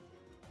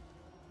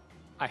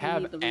 I We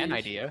have need the an range.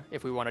 idea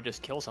if we want to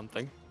just kill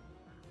something.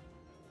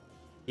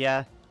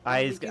 Yeah, I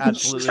It's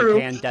absolutely true.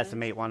 can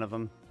decimate one of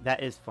them.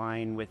 That is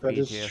fine with That me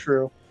is too.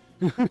 true.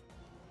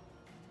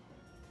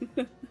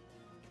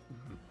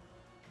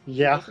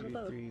 Yeah. 2,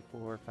 3,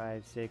 4,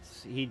 5,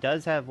 6. He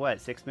does have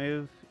what, 6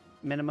 move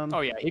minimum?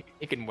 Oh yeah, he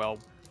can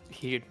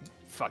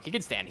he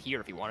can stand here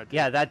if he wanted to.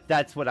 Yeah,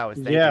 that's what I was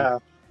thinking. Yeah.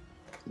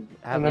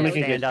 Have And then him we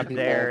can stand get up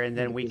people there, and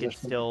then into we could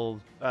position.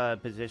 still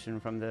position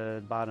from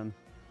the bottom.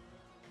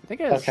 I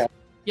think it has, Okay.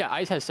 yeah,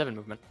 Ice has 7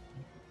 movement.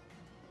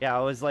 Yeah, I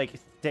was like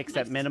 6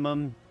 at Nice.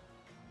 minimum.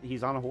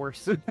 He's on a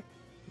horse.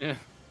 Yeah.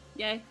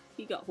 Yeah,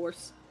 he got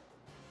horse.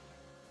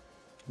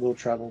 We'll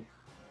travel.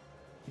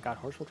 God,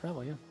 horse will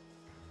travel, yeah.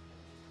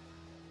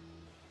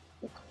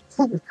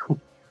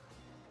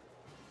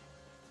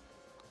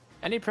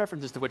 Any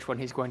preference as to which one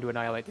he's going to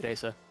annihilate today,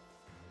 sir?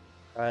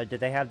 Did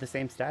they have the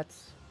same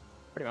stats?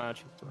 Pretty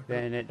much.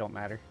 Then it don't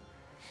matter.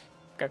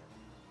 Okay.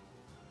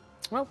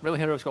 Well, really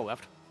heroes go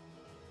left.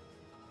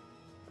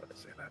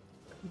 Let's say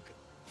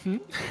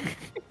that.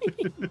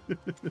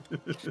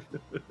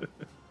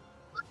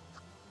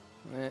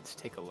 Let's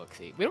take a look.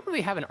 See, we don't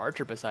really have an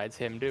archer besides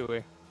him, do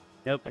we?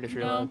 Nope. I just No.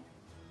 realized.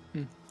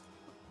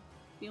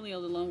 The only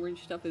other long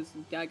range stuff is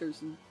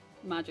daggers and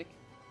magic.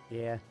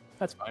 Yeah.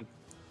 That's fine.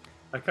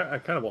 I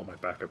kind of want my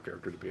backup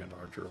character to be an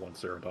archer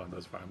once Zaradon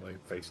does finally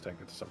face tank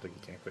into something he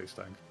can't face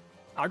tank.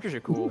 Archers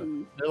are cool.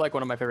 Hmm. They're like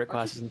one of my favorite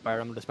classes in Fire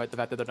Emblem, despite the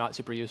fact that they're not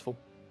super useful.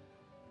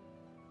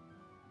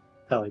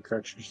 Pally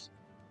crutchers.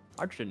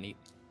 Archers are neat.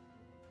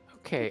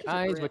 Okay, Archers are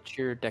Eyes, great. what's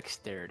your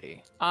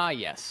dexterity? Ah,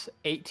 yes,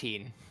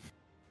 18.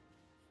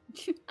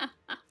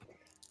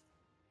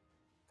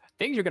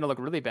 Things are gonna look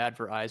really bad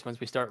for Eyes once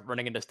we start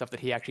running into stuff that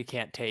he actually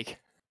can't take.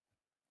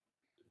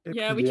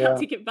 Yeah, we Yeah. can't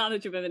take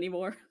advantage of it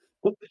anymore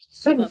at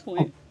that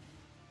point.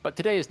 But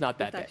today is not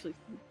that That's day.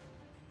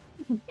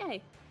 actually.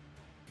 Yay!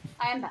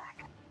 I am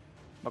back.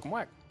 Welcome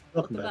back.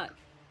 Welcome We're back. back.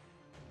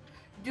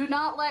 Do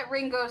not let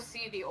Ringo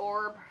see the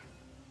orb.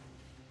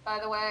 By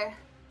the way,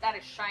 that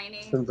is shiny.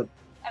 It's in the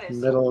That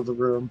is middle of the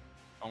room.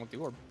 On with the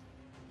orb.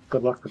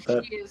 Good luck with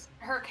that. She is,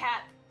 her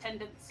cat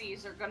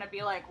tendencies are gonna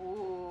be like,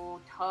 ooh,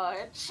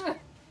 touch.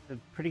 A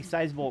pretty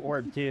sizable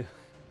orb too.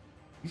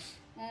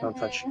 Don't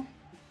touch. Mhm.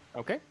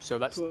 Okay, so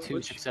that's 2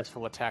 Touch.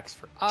 successful attacks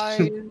for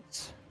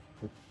Eyes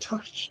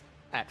Touch.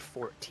 at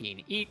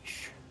 14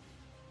 each.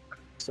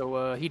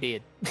 So he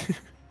did.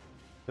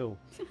 Cool.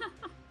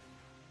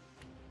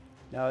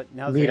 Now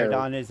Neato.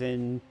 Zaradon is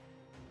in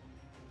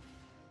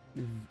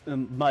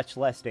much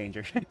less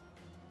danger.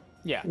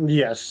 Yeah,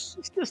 Yes.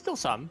 there's still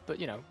some, but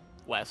you know,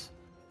 less.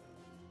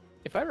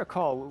 If I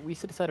recall, we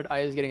decided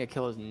Aya is getting a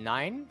kill as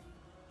 9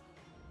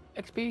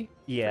 XP.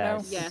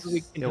 Yes. Yes. Until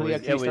we, until It we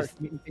was- actually it start was-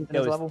 meeting things in It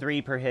his was level.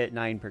 3 per hit,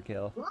 9 per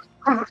kill.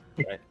 Oh,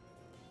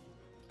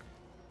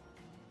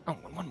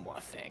 and one more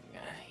thing.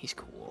 He's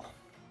cool.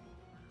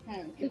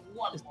 One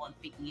more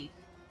thingy.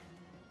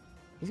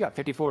 He's got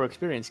 54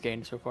 experience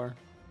gained so far.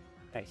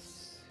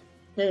 Nice.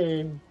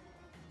 Hey.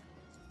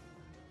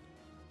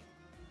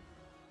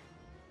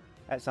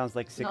 That sounds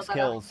like 6 that-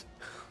 kills.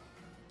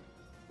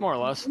 More or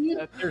less.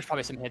 There's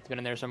probably some hits been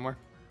in there somewhere.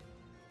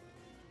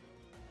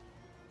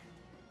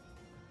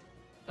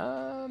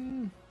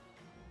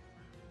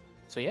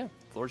 So yeah,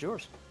 floor's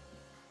yours.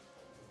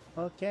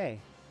 Okay.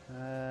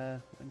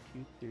 1,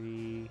 2,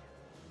 3.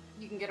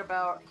 You can get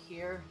about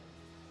here.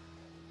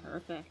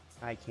 Perfect.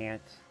 I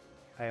can't.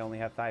 I only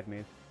have 5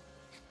 moves.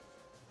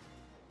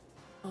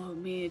 Oh,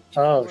 Mage. of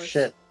Oh course.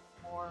 shit.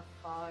 4,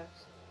 5.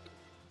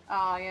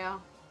 Oh yeah,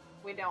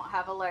 we don't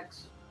have a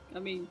Lex. I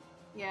mean,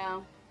 Yeah,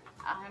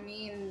 I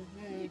mean,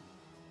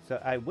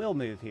 So I will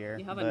move here.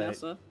 you have a but...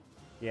 Nessa.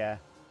 Yeah.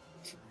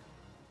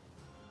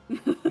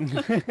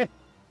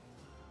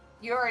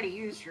 you already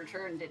used your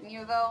turn, didn't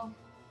you? Though.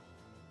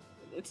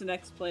 It's the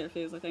next player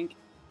phase, I think.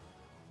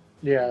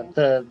 Yeah,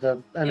 Yeah.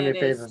 the enemy it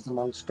phase is. is the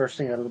monks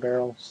bursting out of the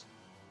barrels.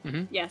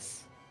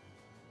 Yes.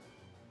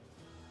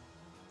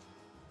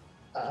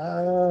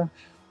 I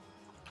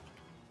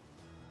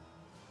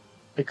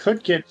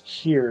could get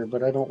here,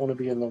 but I don't want to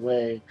be in the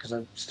way because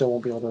I still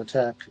won't be able to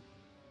attack.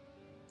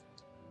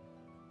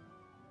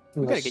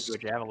 We gotta get you a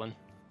javelin.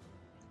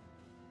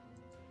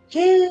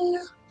 Yeah.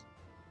 Oh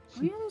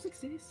yeah, those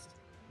exist.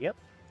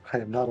 I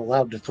am not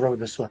allowed to throw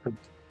this weapon.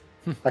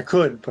 I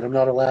could, but I'm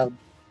not allowed.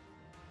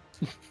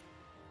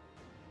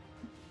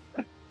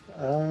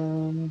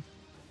 The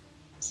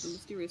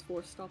mysterious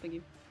force stopping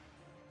you.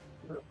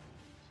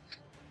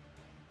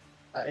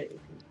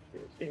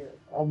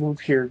 I'll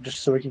move here just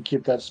so we can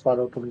keep that spot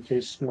open in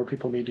case more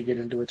people need to get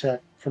into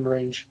attack from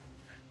range.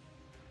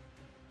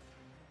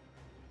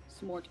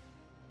 Smart.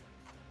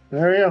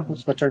 There we go.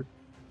 That's my turn.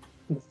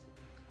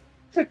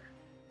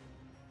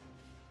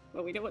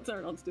 Well, we know what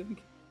Zaradon's doing.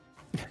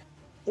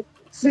 I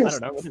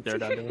don't know. What is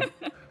Zaradon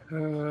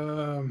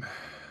doing?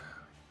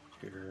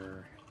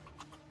 Here.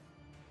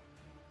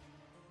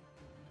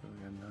 So we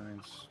got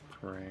 9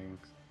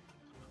 strength.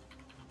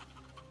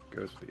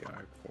 Goes to the I4,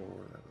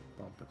 that would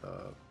bump it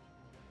up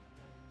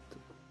to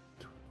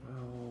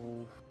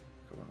 12.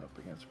 Going up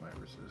against my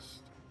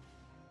resist.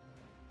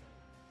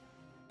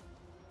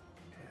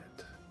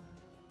 Hit.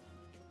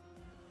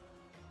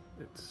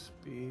 Its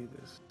speed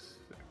is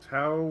 6.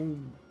 How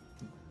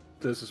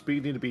does the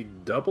speed need to be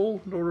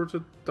double in order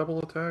to double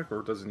attack,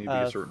 or does it need to be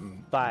a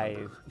certain 5.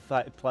 number?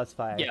 5 plus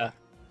 5. Yeah,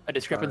 a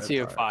discrepancy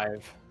of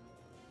 5.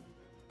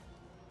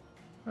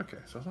 Okay,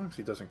 so as long as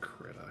he doesn't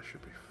crit, I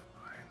should be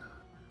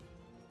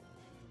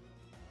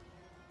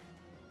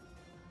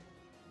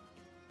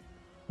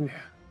fine.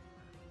 Yeah.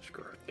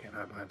 Screw it. Can't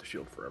hide behind the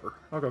shield forever.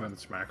 I'll go ahead and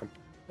smack him.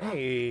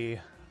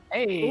 Hey.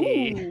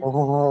 Hey, Ooh.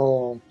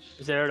 Oh,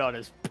 Zaradon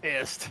is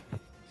pissed.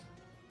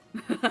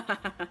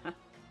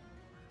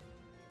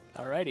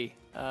 Alrighty.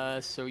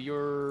 So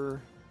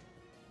you're.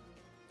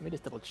 Let me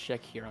just double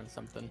check here on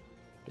something.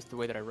 Just the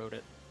way that I wrote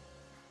it.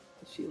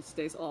 The shield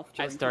stays off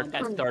At during start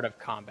combat. of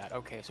combat.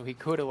 Okay, so he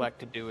could elect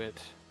to do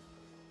it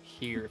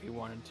here if he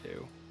wanted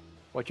to.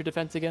 What's your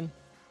defense again?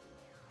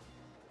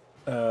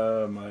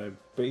 My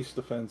base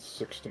defense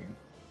 16.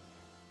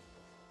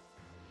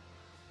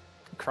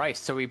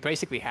 Christ, so he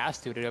basically has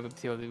to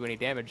do any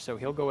damage, so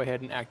he'll go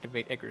ahead and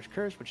activate Icarus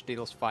Curse, which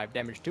deals 5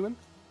 damage to him.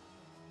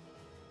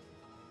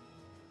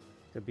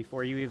 So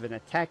before you even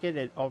attack it,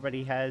 it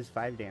already has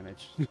 5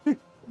 damage.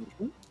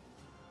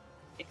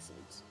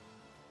 Excellent.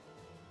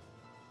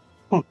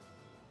 Why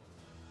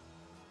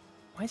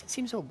does it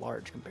seem so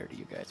large compared to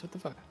you guys? What the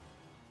fuck?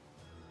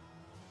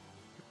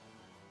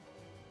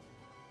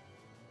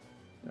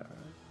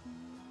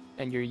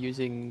 And you're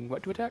using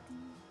what to attack?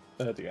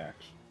 The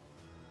axe.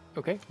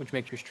 Okay, which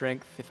makes your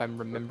strength, if I'm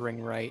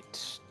remembering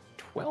right,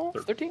 12?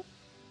 13?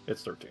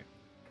 It's 13.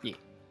 Yeah.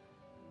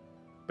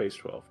 Base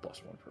 12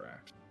 plus 1 for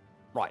axe.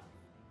 Right.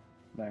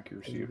 And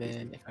accuracy. And of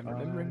then, if I'm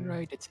remembering 55.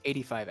 right, it's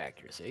 85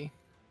 accuracy.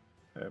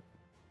 Yep.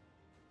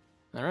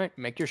 Alright,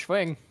 make your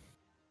swing.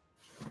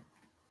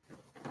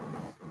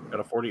 Got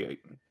a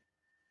 48.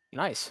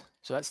 Nice.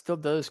 So that still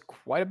does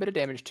quite a bit of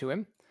damage to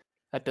him.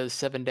 That does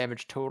 7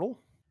 damage total.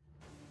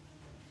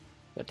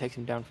 That takes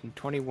him down from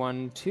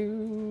 21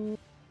 to,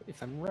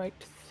 if I'm right,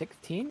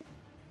 16?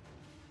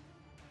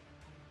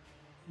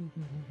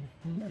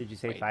 Did you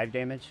say Wait. 5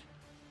 damage?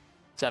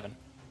 7.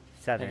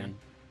 7. Hang on.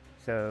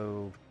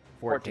 So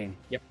 14.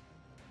 Yep.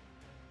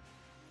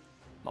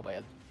 My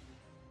bad.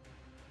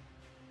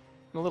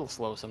 I'm a little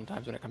slow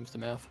sometimes when it comes to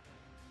math.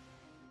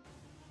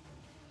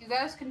 You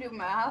guys can do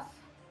math.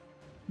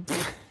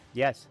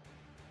 Yes.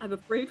 I'm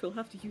afraid we'll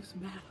have to use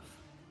math.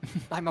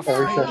 I'm Every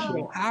afraid session.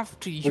 we'll have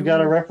to use... we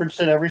gotta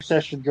reference it every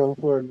session going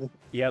forward.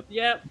 Yep.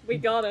 Yep, we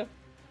gotta.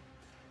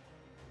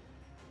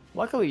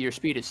 Luckily, your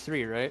speed is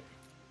 3, right?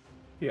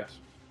 Yes.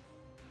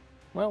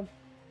 Well,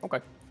 okay.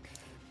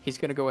 He's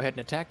gonna go ahead and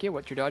attack you.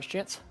 What's your dodge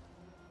chance?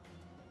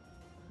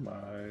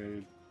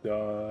 My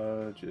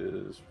dodge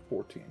is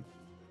 14.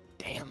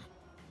 Damn.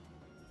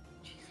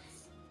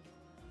 Jesus.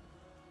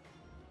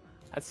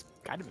 That's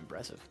kind of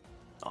impressive,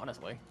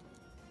 honestly.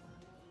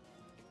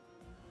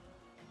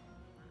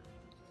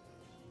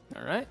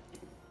 All right.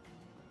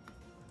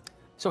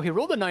 So he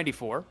rolled a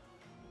 94.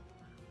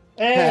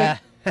 Hey,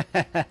 Does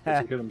he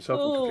hit himself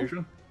Oh. with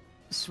confusion?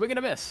 Swing and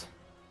a miss.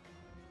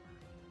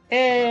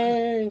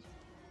 hey.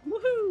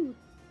 Woohoo!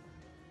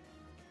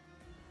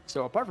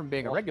 So apart from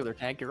being a regular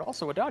tank, you're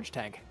also a dodge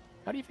tank.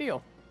 How do you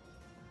feel?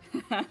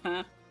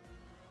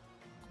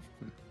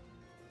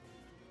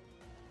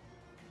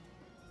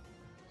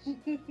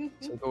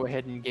 So go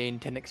ahead and gain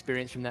 10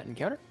 experience from that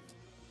encounter.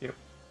 Yep,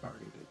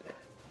 already did that.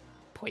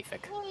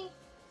 Perfect.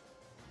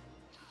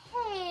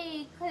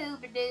 Hey,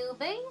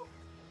 Kooba-Dooby.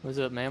 What's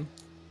up, ma'am?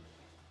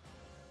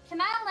 Can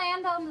I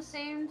land on the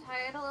same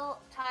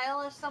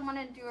tile as someone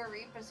and do a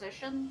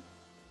reposition?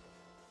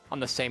 On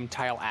the same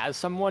tile as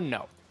someone?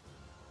 No.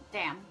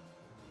 Damn.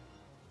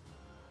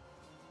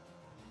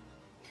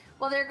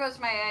 Well, there goes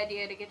my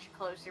idea to get you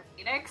closer,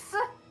 Phoenix.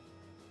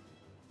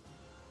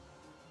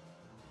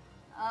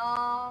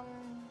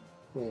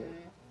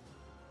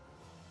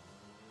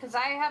 Because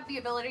I have the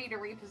ability to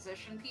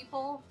reposition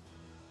people.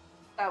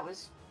 That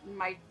was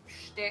my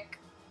shtick.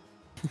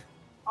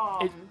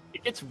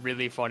 It's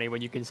really funny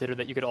when you consider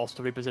that you could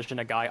also reposition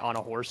a guy on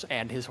a horse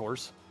and his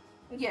horse.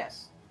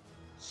 Yes.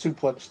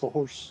 Suplex the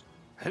horse.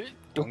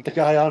 Dunk. The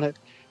guy on it.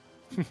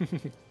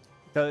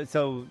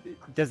 So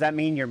does that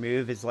mean your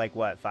move is like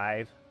what,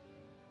 5?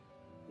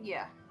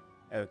 Yeah.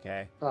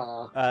 Okay.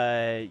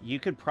 Uh, You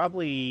could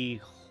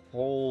probably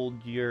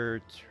hold your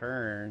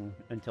turn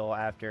until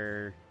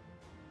after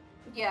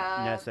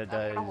Yeah. Nessa I'm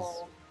gonna does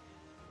hold.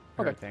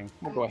 her Okay. thing.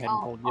 We'll go ahead and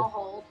hold you. I'll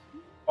hold.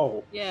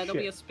 Oh, Yeah, there'll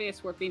shit. be a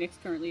space where Phoenix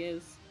currently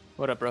is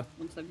What up, bro?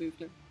 once I've moved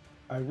her.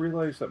 I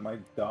realized that my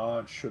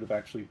dodge should have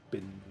actually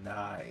been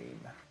 9.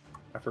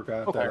 I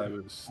forgot Okay. that I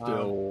was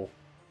still.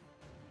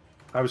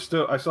 I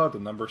still had the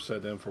number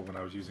set in for when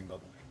I was using the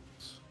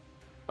lanes.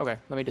 Okay,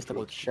 let me just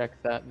double check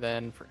that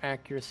then for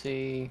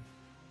accuracy.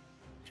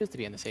 Just to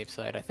be on the safe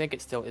side. I think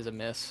it still is a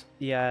miss.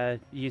 Yeah,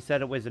 you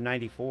said it was a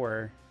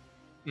 94.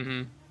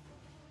 Mm-hmm.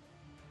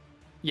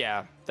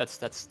 Yeah, that's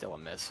still a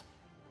miss.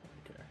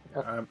 Okay.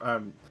 Yeah,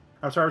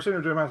 I'm sorry. I was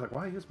sitting there doing. I was like,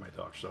 why is my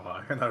dodge so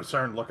high? And I was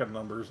starting to look at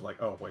numbers.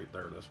 Like, oh wait,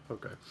 there it is.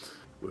 Okay.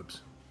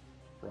 Whoops.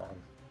 Wrong.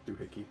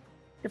 Doohickey.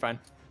 You're fine.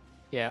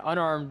 Yeah,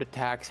 unarmed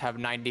attacks have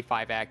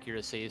 95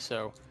 accuracy,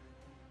 so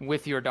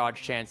with your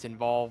dodge chance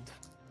involved,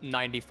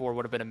 94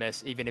 would have been a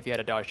miss, even if you had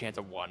a dodge chance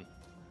of 1.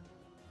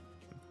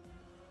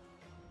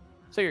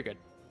 So you're good.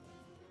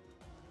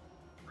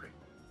 Great.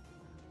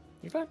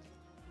 You're fine.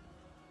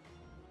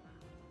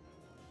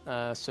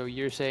 So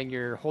you're saying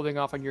you're holding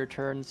off on your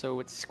turn, so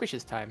it's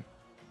Squish's time.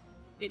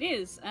 It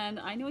is, and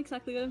I know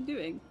exactly what I'm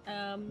doing.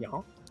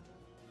 Yeah.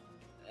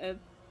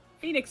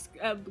 Phoenix,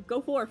 go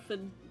forth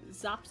and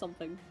zap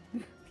something,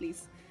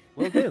 please.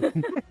 Will do.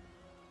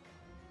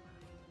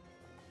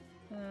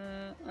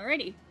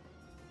 Alrighty.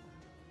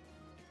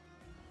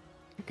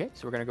 Okay,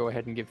 so we're gonna go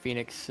ahead and give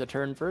Phoenix a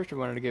turn first. Or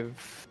wanted to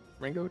give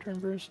Ringo a turn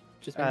first?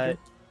 Just make sure?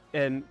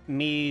 And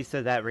me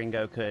so that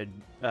Ringo could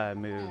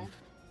move.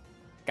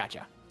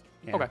 Gotcha.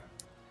 Yeah. Okay.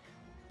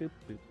 Boop,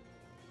 boop.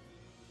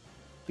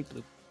 Beep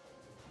bloop.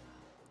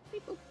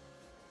 Beep boop.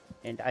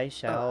 And I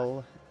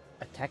shall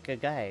attack a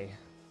guy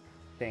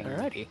thing.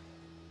 Alrighty.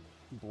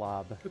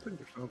 Blob. Good thing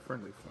there's no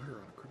friendly fire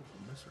on a critical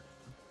miss.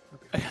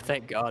 That'd be,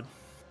 Thank God.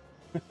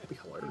 that'd be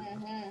hilarious.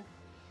 Mhm.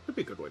 That'd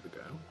be a good way to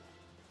go.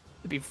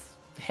 It'd be.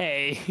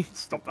 Hey,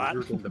 stop that.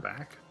 Weird in the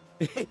back.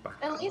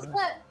 At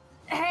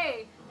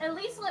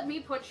least let me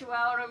put you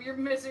out of your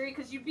misery,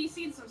 because you'd be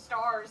seeing some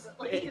stars at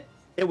least.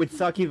 It would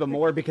suck even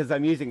more because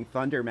I'm using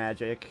thunder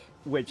magic,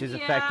 which is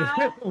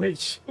effective,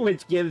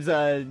 which gives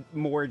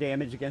more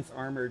damage against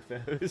armored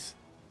foes.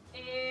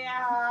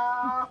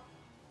 Yeah.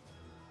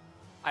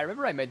 I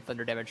remember I made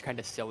thunder damage kind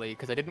of silly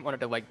because I didn't want it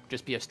to like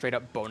just be a straight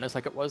up bonus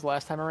like it was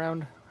last time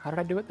around. How did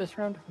I do it this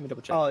round? Let me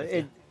double check. Oh,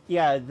 this.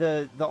 yeah.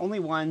 The only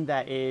one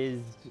that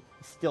is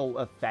still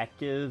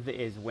effective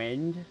is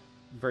wind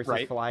versus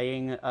Right.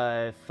 flying.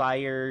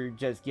 Fire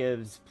just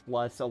gives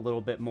plus a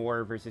little bit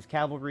more versus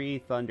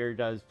cavalry. Thunder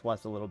does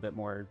plus a little bit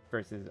more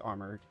versus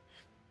armored.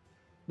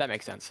 That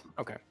makes sense.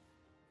 Okay.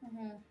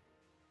 Mhm.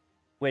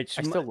 Which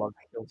I still love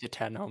heals you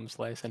 10 home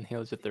slice and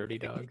heals you 30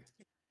 dog.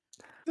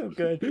 so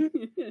good.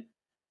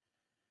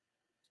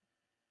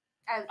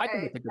 I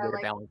think it's a good way to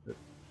like, balance it.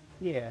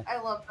 Yeah. I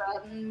love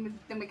that. And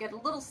then we get a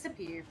little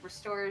sippy,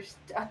 restores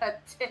 10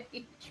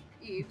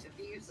 HP to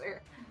the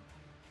user.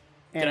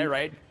 Did I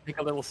write take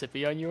a little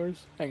sippy on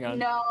yours? Hang on.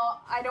 No,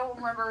 I don't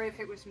remember if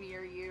it was me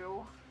or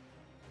you.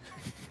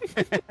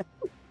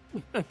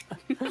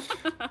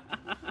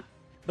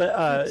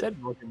 But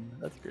Said broken.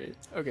 That's great.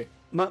 Okay.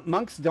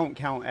 monks don't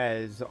count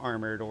as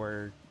armored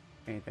or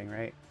anything,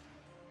 right?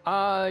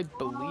 I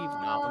believe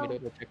not. Let me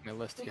double check my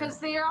list Because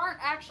here. they aren't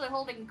actually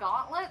holding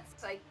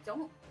gauntlets. I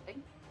don't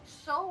think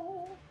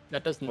so.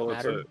 That doesn't Well,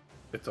 matter.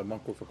 it's a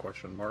monk with a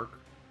question mark,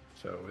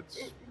 so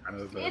it's kind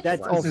of the It's-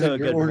 That's last also a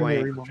good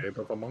ordinary point. shape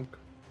of a monk.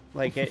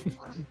 Like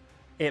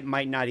it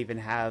might not even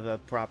have a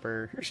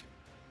proper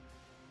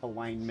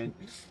alignment.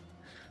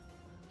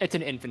 It's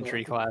an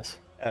infantry class.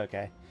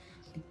 Okay.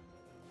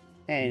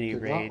 Any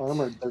They're not rate,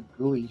 armored, they're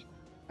gooey.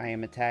 I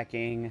am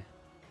attacking,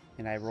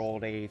 and I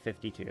rolled a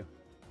 52.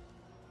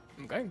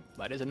 Okay,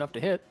 that is enough to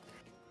hit.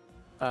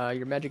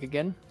 Your magic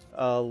again.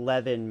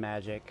 11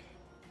 magic.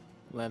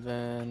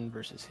 11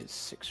 versus his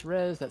 6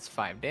 res. That's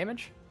 5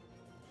 damage.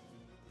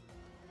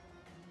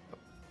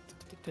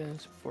 So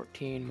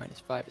 14 minus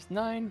 5 is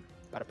 9.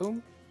 Bada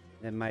boom.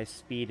 And my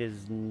speed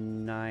is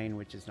 9,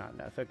 which is not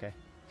enough. Okay.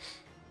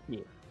 Yeah.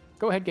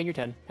 Go ahead, gain your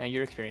 10 and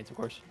your experience, of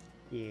course.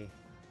 Yeah.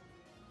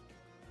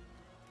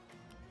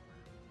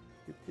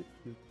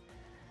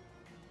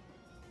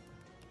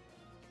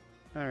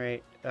 All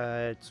right.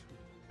 It's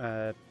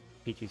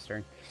Peachy's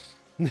turn.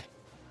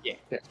 Yeah.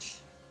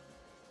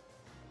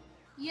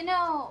 You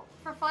know,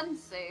 for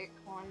fun's sake,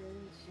 1,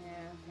 2,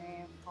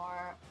 3,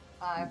 4,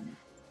 5.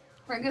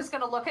 Ringo's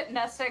gonna look at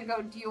Nessa and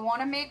go, "Do you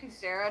want to make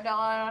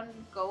Zaradon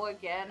go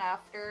again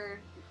after,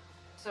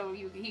 so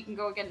he can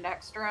go again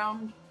next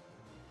round?"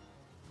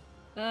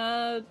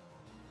 If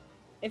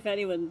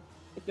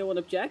no one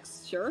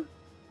objects, sure.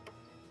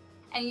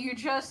 And you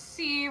just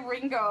see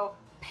Ringo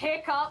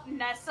pick up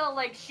Nessa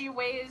like she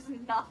weighs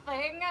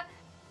nothing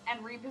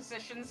and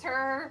repositions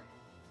her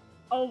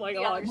Oh my the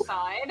god. other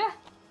side.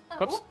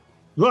 Whoops.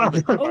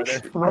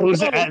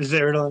 Rose at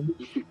Zaradon.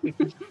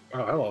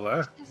 Oh, hello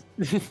there.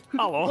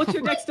 Hello. What's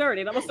your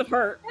dexterity? That must have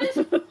hurt.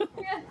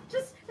 Yeah,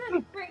 just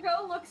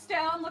Ringo looks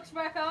down, looks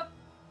back up.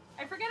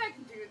 I forget I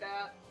can do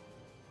that.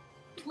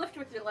 Lift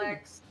with your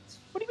legs.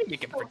 What do you mean you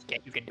can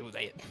forget you can do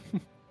that?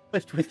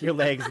 Lift with your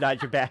legs,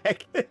 not your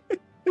back.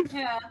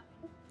 Yeah.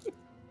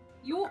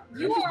 You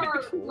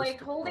are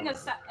like holding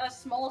a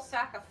small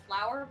sack of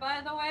flour, by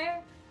the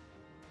way.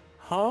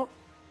 Huh?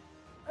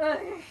 Ugh.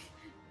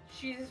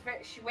 She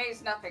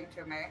weighs nothing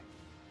to me.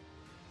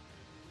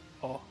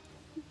 Oh.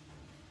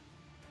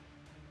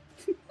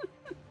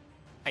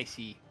 I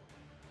see.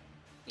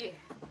 Yeah.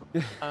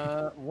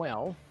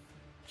 Well,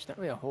 there's not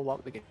really a whole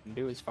lot we can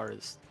do as far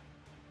as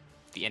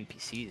the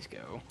NPCs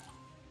go.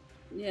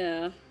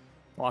 Yeah.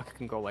 Locke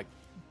can go, like,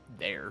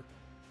 there.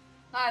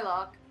 Hi,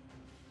 Locke.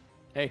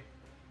 Hey.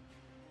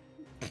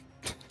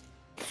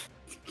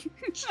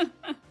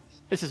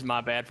 This is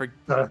my bad for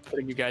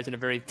putting you guys in a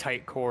very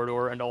tight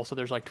corridor, and also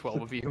there's like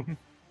 12 of you.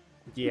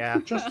 Yeah.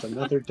 Just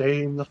another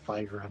day in the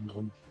Fire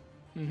Emblem.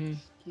 Mm-hmm.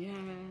 Yeah.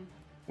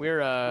 We're,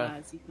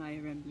 Classy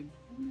Fire Emblem.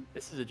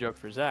 this is a joke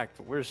for Zach,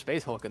 but we're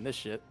Space Hulking this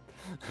shit.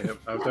 Yep,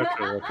 I was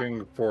actually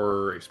looking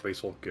for a Space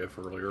Hulk GIF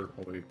earlier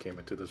when we came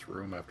into this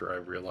room after I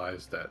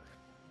realized that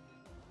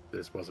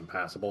this wasn't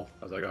passable.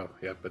 I was like, oh,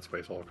 yep, it's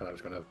Space Hulk, and I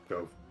was gonna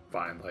go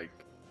find, like,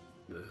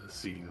 the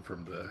scene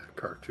from the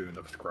cartoon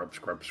of Scrub,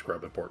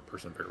 important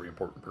person, very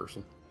important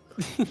person.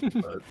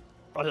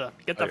 But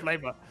Get the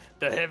flavor,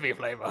 the heavy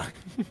flavor.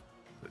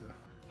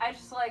 I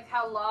just like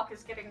how Locke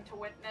is getting to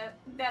witness,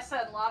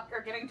 Nessa and Locke are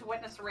getting to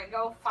witness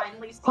Ringo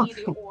finally see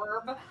the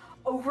orb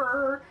over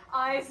her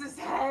eyes'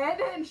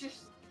 head, and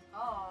just,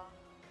 oh,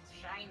 it's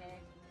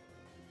shining.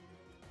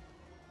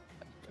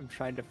 I'm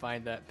trying to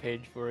find that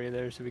page for you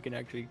there so we can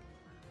actually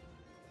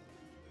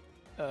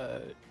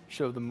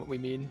show them what we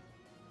mean.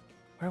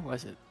 Where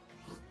was it?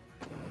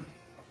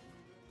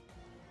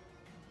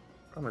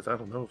 problem is I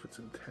don't know if it's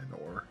in 10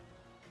 or,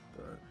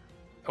 but...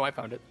 Oh, I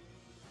found it.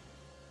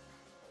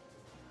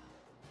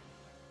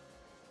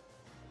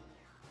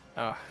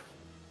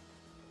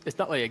 It's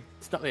not like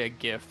a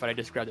GIF, but I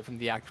just grabbed it from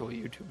the actual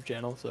YouTube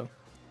channel. So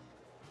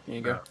here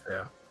you go.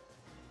 Yeah.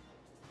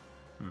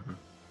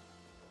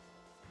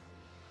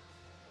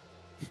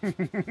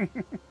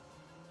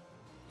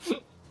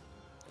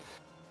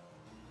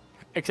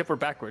 Except we're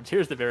backwards.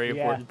 Here's the very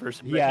important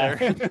person right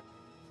there.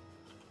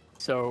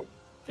 So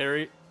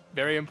very,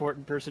 very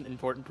important person,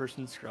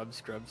 scrub.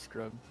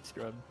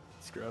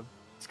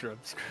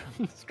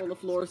 All the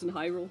floors in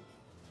Hyrule.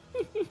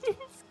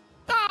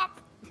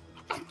 Stop!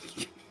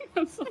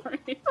 I'm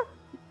sorry.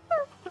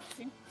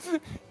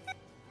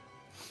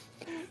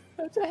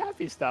 That's a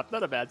happy stop,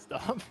 not a bad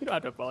stop. You don't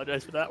have to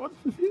apologize for that one.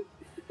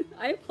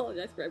 I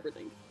apologize for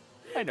everything.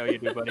 I know you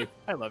do, buddy.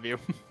 I love you.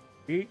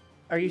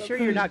 Are you sure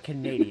you're not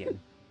Canadian?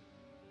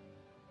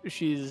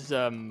 She's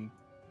I'm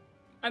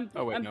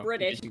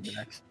British.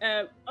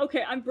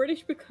 Okay, I'm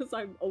British because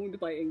I'm owned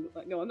by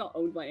England. No, I'm not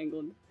owned by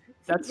England.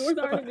 That's North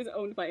Ireland is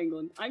owned by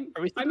England. I'm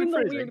in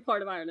the weird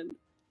part of Ireland.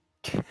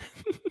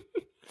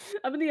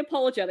 I'm in the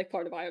apologetic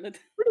part of Ireland.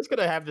 We're just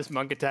gonna have this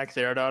monk attack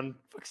Zaradon.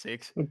 Fuck's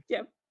sakes.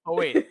 Yep. Oh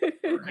wait,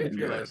 I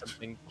realized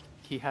something.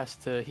 He has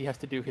to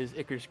do his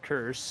Icar's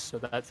curse, so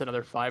that's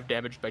another 5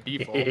 damage by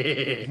default.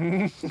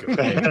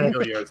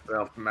 Kill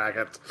yourself,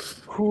 maggot.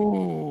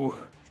 Ooh.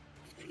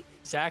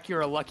 Zach,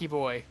 you're a lucky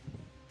boy.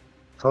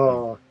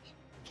 Oh.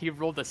 He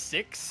rolled a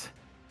 6.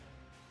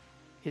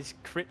 His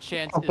crit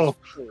chance is 4.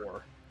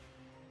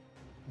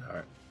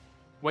 Alright.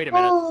 Wait a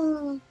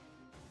minute.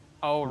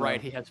 Oh,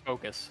 right, he has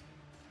focus.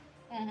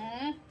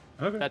 Mm-hmm.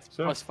 Okay. That's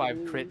so, plus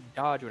 5 crit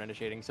dodge when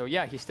initiating. So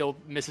yeah, he still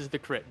misses the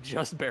crit,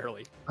 just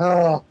barely.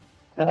 Oh.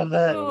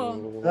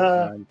 Oh.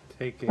 I'm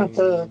taking.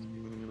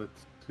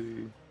 Let's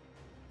see.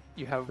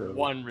 You have So,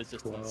 1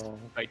 resistance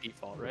 12. by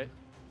default, right?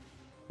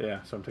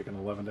 Yeah, so I'm taking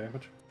 11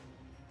 damage.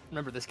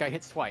 Remember, this guy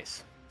hits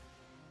twice.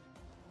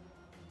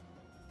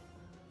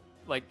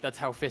 Like, that's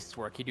how fists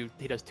work.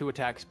 He does 2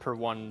 attacks per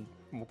 1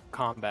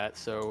 combat,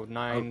 so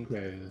 9,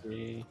 Okay.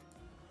 3...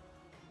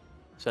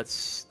 So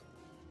that's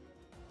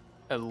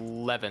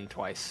 11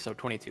 twice, so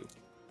 22.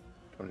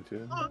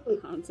 22.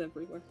 Hands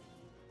everywhere.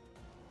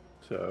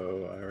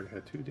 So I already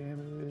had 2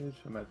 damage.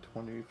 I'm at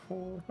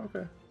 24.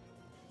 Okay.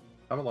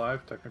 I'm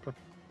alive, technically.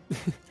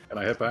 Can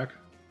I hit back?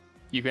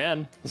 You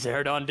can.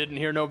 Zaradon didn't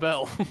hear no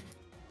bell.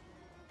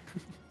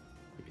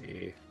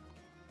 Yeah.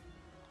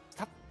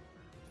 Stop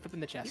flipping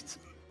the chests.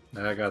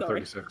 I got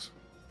Sorry. 36.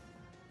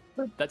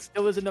 That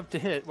still isn't enough to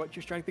hit. What's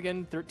your strength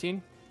again?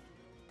 13?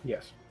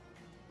 Yes.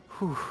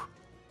 Whew.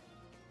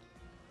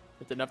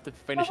 It's enough to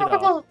finish it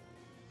off.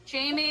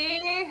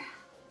 Jamie!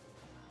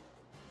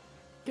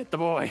 Get the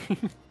boy.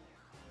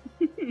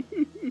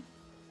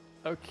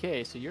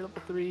 Okay, so you're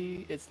level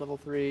 3, it's level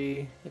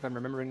 3. If I'm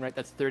remembering right,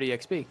 that's 30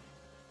 XP.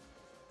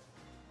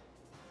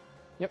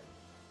 Yep.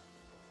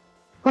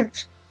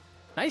 What?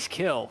 Nice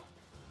kill.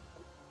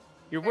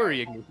 You're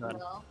worrying me, son.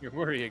 You're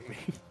worrying me.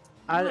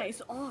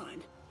 Nice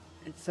on.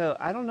 So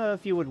I don't know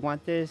if you would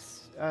want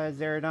this,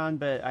 Zaradon,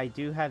 but I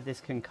do have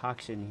this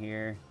concoction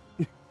here.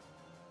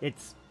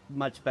 It's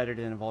much better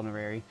than a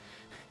vulnerary.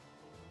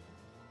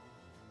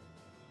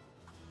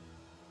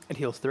 It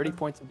heals 30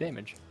 points of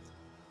damage.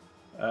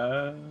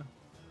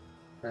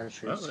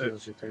 Actually, it Well,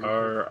 heals you 30.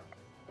 Are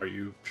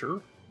you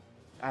sure?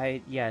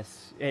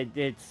 Yes,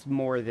 it's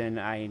more than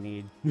I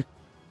need.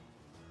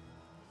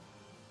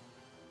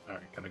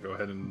 Alright, can I go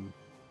ahead and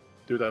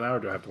do that now, or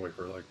do I have to wait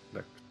for, like,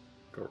 next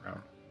go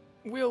around?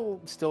 We'll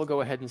still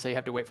go ahead and say you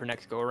have to wait for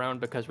next go around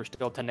because we're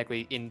still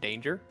technically in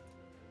danger.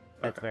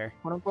 That's Okay. fair.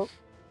 Quote unquote.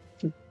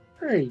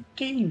 Hey,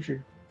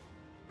 danger.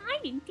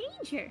 I'm in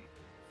danger.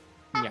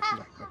 Yeah,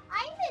 yeah.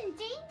 I'm in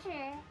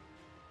danger.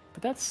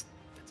 But that's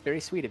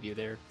very sweet of you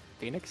there,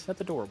 Phoenix.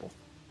 That's adorable.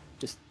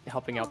 Just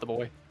helping out the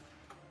boy.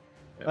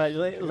 But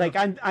like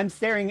I'm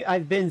staring.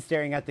 I've been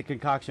staring at the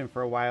concoction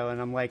for a while, and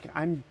I'm like,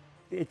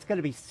 It's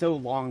gonna be so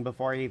long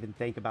before I even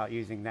think about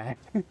using that.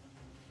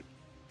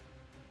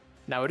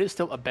 Now it is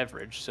still a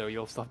beverage, so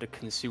you'll still have to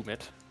consume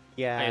it.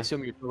 I Yeah.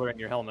 assume you're still wearing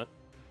your helmet.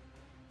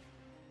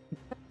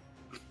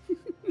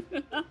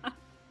 It'd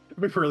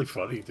be really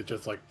funny to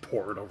just, like,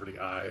 pour it over the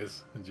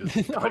eyes and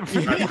just Oh, like,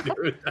 try to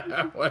do it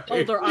that way.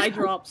 Oh, their eye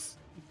drops.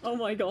 Oh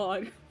my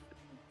god.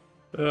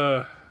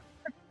 But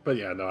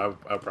yeah, no,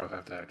 I'll probably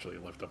have to actually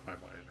lift up my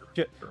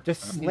visor.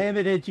 Just slam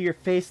it into your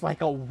face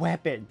like a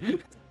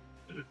weapon.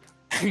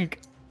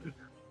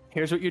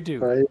 Here's what you do.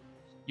 Right?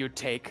 You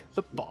take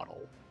the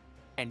bottle,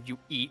 and you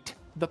eat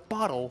the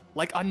bottle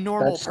like a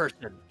normal That's-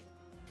 person.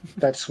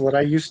 That's what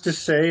I used to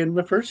say in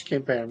the first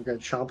campaign. I'm gonna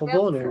chomp a Yep.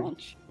 bullet in.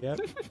 Crunch. Yep.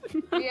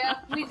 Yeah,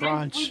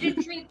 Crunch.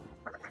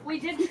 we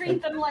did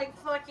treat them like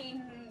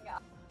fucking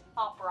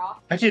pop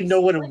rock. I didn't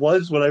know what it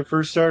was when I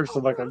first started, so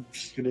I'm like, I'm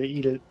just gonna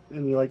eat it.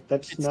 And you're like,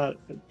 that's not.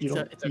 You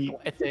don't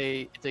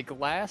eat. It's a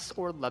glass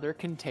or leather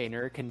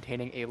container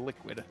containing a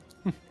liquid.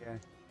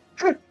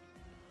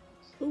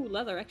 Ooh,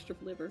 leather, extra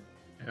flavor.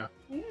 Yeah,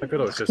 I could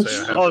always just say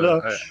I have, Oh,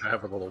 no. I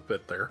have a little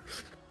bit there.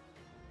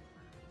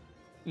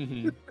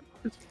 Mm-hmm.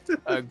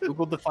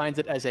 Google defines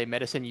it as a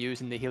medicine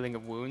used in the healing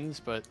of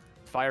wounds, but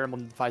Fire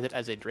Emblem defines it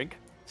as a drink.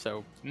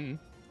 So,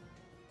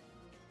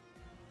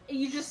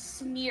 You just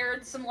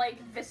smeared some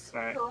like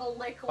visceral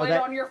liquid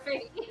that- on your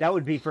face. That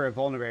would be for a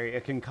vulnerary.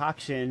 A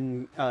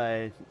concoction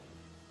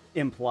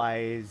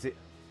implies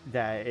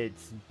that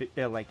it's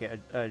like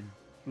a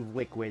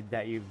liquid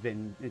that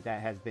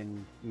has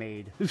been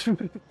made.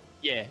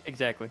 yeah,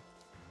 exactly.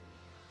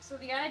 So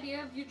the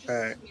idea of you just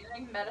Alright.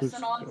 smearing medicine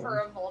Who's on going? for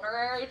a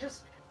vulnerary,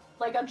 just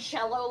like a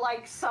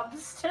jello-like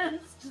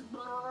substance. Just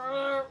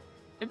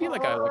It'd be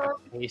like a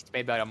paste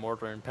made by a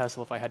mortar and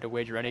pestle if I had to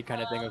wager any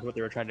kind of thing of what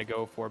they were trying to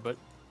go for, but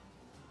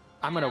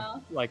I'm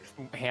gonna like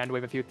hand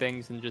wave a few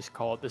things and just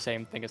call it the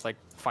same thing as like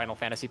Final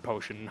Fantasy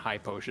potion, high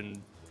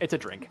potion. It's a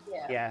drink.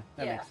 Yeah,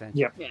 that Yeah. makes sense.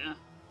 Yep.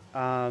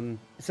 Yeah.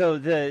 So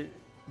the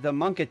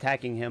monk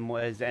attacking him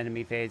was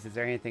enemy phase. Is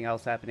there anything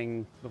else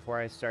happening before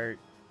I start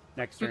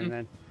next turn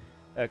then?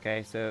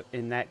 Okay, so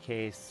in that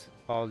case,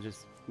 I'll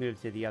just move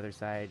to the other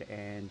side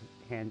and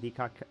hand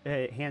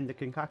the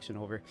concoction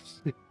over.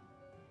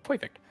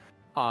 Perfect.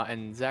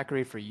 And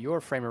Zachary, for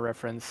your frame of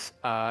reference,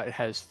 it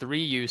has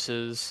 3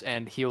 uses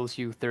and heals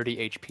you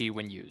 30 HP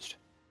when used.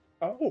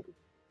 Oh,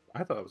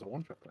 I thought it was a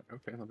one-shot thing.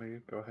 Okay, let me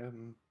go ahead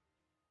and.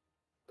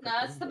 No,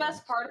 that's the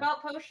best part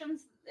about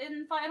potions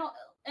in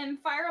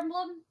Fire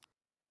Emblem,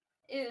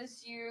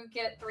 is you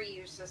get 3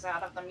 uses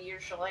out of them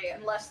usually,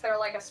 unless they're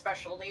like a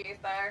specialty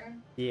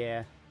thing.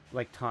 Yeah,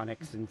 like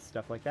tonics and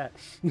stuff like that.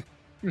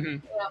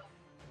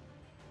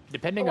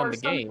 Depending Or on the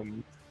some-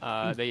 game,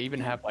 they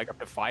even have like up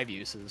to 5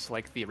 uses.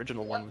 Like the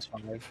original one was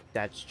 5.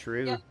 That's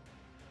true. Yep.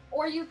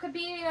 Or you could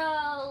be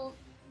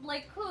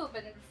like Koob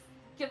and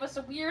give us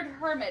a weird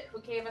hermit who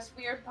gave us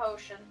weird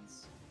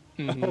potions.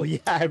 Mhm. Oh yeah,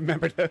 I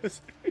remember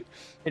those.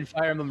 In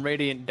Fire Emblem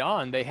Radiant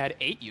Dawn, they had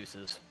 8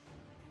 uses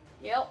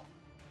Yep.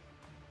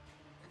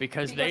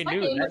 because they that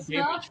knew game that is game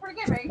not was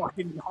forgiving.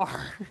 fucking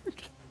hard.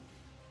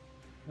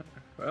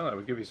 Well, I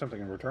would give you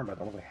something in return, but I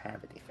don't really have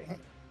anything.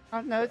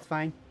 Oh no, it's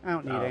fine. I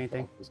don't need Oh,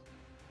 anything. well, just-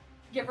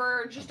 Give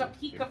her just a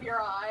peek of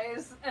your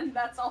eyes, and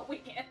that's all we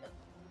get.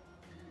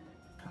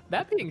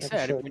 That being That's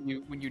said,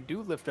 true. when you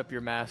do lift up your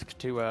mask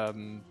to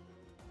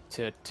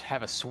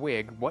have a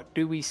swig, what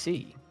do we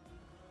see?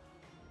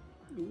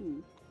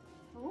 Ooh.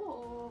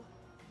 Ooh.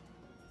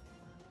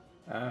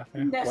 Yeah,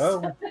 Nessa.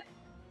 well,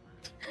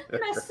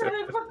 Nessa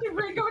and fucking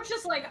Ringo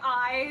just like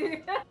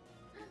I.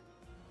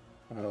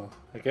 well,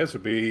 I guess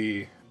it'd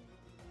be,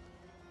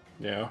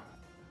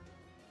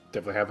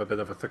 definitely have a bit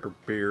of a thicker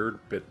beard,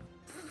 a bit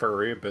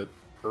furry, a bit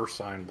earth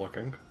sign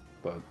looking,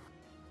 but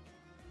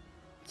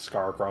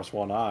scar across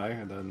one eye,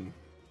 and then,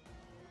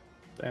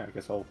 yeah, I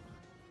guess I'll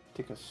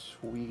take a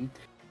sweet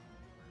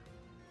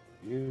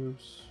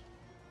use.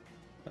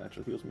 That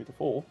actually heals me to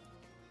full.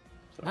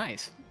 So.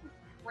 Nice.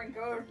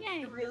 Ringo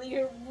Yay.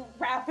 really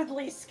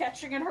rapidly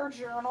sketching in her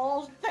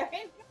journal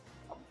thing.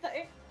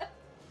 Something.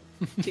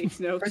 Takes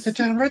notes. Write that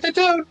down. Write that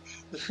down.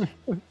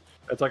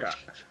 It's like,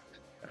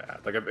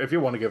 if you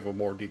want to give a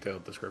more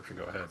detailed description,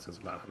 go ahead, since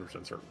I'm not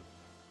 100% certain.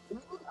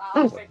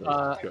 I'll figure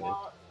something good.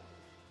 out.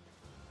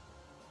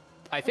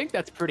 I think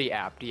that's pretty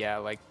apt, yeah,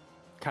 like,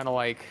 kind of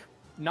like,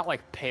 not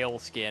like pale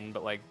skin,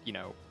 but like,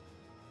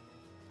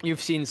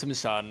 you've seen some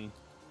sun,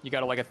 you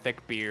got like a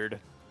thick beard,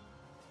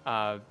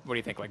 what do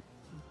you think, like,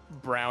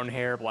 brown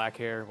hair, black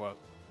hair, what?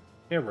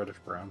 Yeah, reddish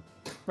brown.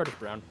 Reddish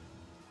brown.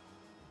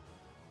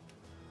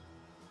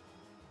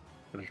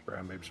 Reddish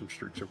brown, maybe some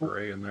streaks of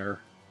gray in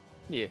there.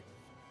 Yeah.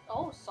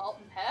 Oh, salt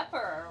and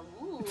pepper.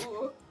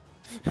 Ooh.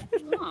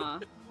 Ah.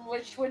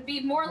 Which would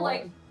be more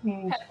like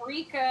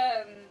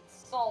paprika and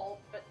salt,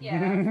 but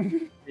yeah.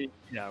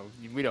 No,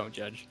 we don't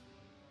judge.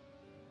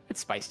 It's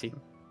spicy.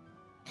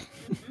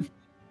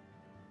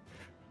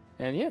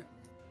 And yeah,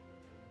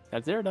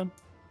 that's Zaradon.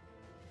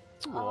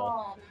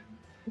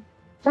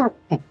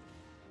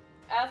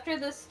 After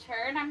this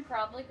turn, I'm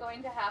probably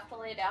going to have to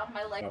lay down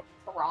my leg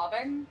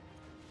throbbing.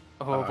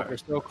 Oh, but we're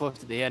so close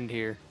to the end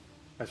here.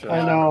 I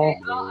know. Okay,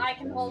 I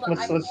can hold on.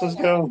 Let's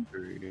go.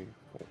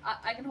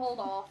 I can hold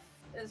off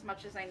as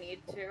much as I need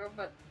to,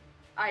 but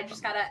I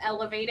just gotta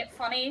elevate it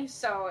funny,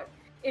 so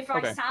if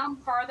I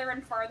sound farther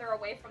and farther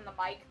away from the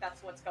mic,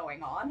 that's what's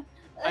going on.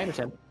 I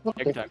understand.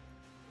 Take your time.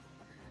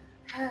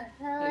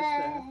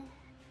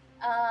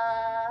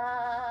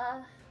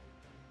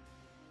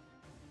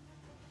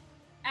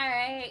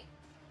 Alright.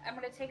 I'm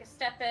gonna take a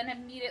step in,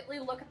 immediately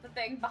look at the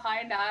thing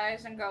behind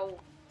eyes, and go,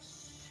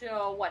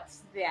 so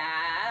what's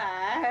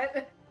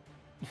that?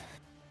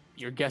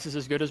 Your guess is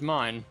as good as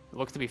mine. It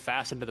looks to be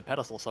fastened to the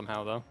pedestal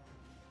somehow, though.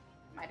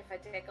 Mind if I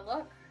take a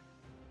look?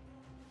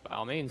 By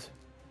all means.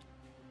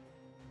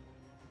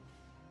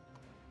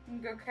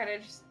 Go kind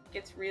of just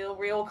gets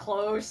real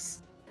close.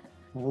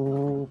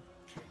 Oh.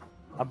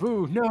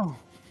 Abu, no!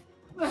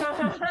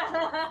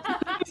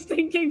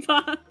 Thinking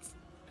thoughts.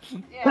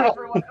 Yeah,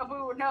 everyone.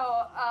 Abu,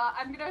 no.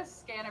 I'm gonna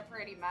scan it for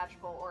any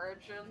magical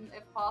origin,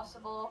 if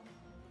possible.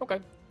 Okay.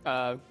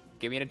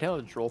 Give me an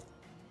intelligence roll.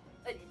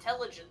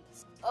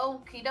 Intelligence.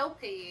 Okie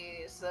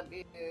dokie. So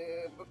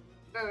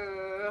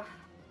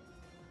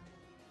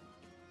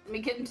let me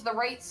get into the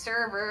right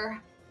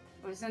server.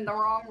 I was in the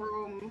wrong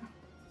room.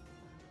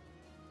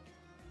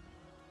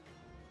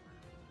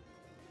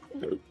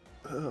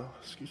 Oh,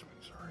 excuse me,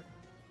 sorry.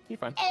 You're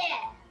fine. Eh.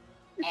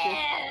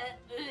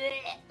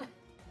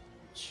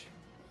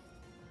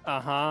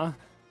 Uh-huh.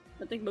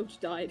 I think Mage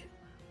died.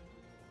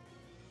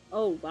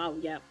 Oh, wow,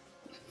 yeah.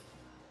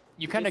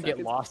 You kind of get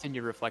seconds. lost in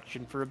your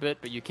reflection for a bit,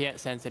 but you can't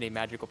sense any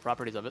magical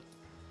properties of it.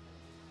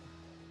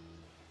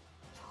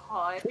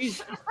 Touch.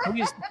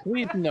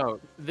 Please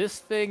note, this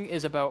thing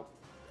is about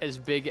as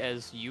big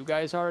as you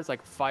guys are. It's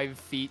like 5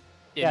 feet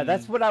in Yeah,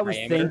 that's what I was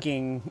diameter.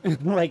 thinking.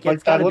 Like,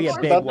 it's gotta be a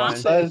looks big about the one.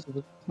 Size of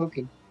the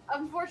token.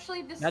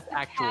 Unfortunately, this That's is the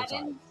actual cat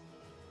in-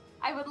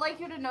 I would like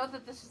you to know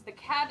that this is the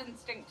cat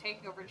instinct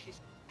taking over and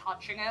she's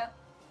touching it.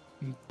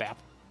 Bap.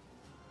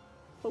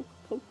 Poke,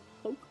 poke,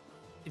 poke.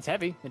 It's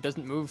heavy. It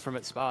doesn't move from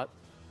its spot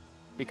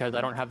because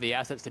I don't have the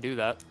assets to do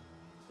that.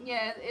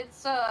 Yeah,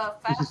 it's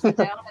fastened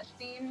down, it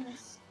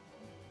seems.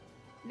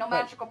 No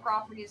magical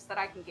properties that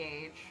I can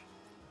gauge.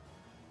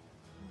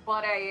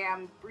 But I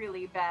am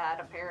really bad,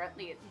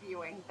 apparently, at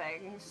viewing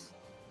things.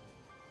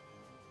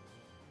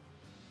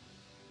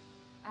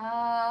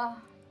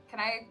 Can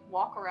I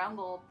walk around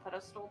the little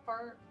pedestal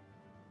part?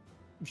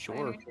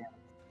 Sure.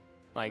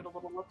 Like, Get a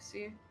little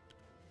look-see.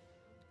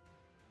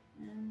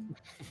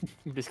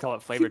 you just call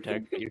it flavor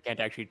tech, but you can't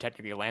actually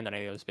technically land on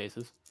any of those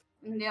spaces.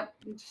 Yep.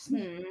 Just,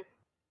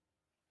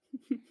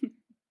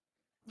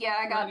 Yeah,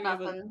 I got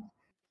Not even-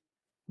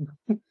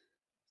 nothing.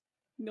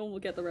 No one will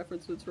get the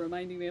reference, but it's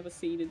reminding me of a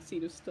scene in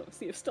Sea of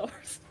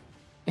Stars.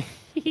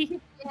 Yeah,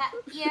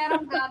 I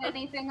don't got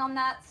anything on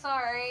that,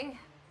 sorry.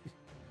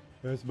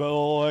 That's about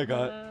all I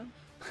got.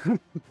 Open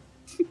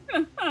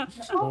I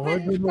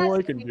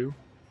can sesame. do.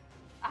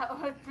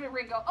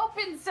 Ringo,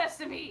 open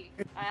sesame!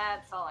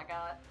 That's all I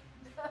got.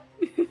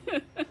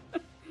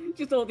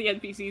 Just all the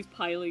NPCs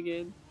piling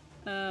in.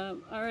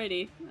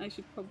 Alrighty, I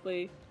should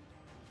probably...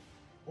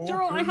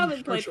 Geralt, I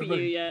haven't played for you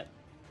yet.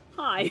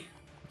 Hi.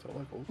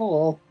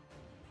 Hello.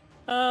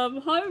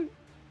 I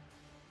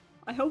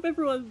hope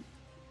everyone...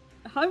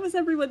 How was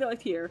everyone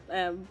out here,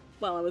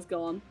 while I was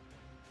gone?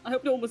 I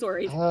hope no one was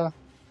worried. It I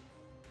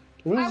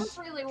was was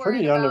really worried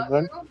pretty about you.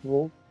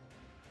 uneventful.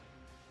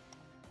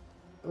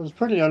 It was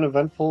pretty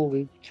uneventful.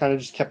 We kind of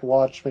just kept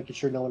watch, making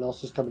sure no one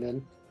else was coming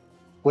in.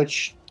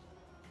 Which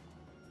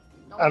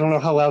No I don't know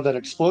one's- how loud that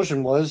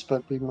explosion was,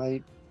 but we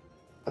might.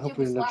 I hope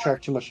we was didn't loud.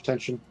 attract too much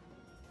attention.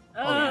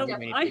 Oh, yeah, give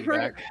me any I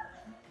heard it. feedback.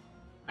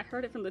 I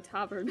heard it from the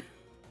tavern.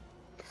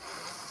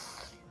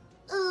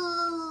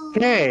 Ooh.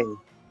 Hey,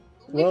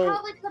 We well-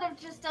 probably could have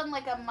just done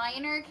like a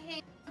minor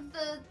keg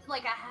of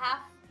like a half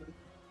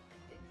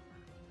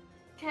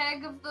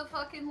keg of the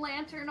fucking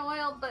lantern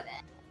oil, but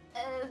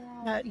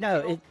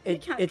No,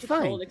 can't it's control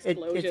fine. an It's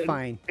explosion.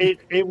 fine.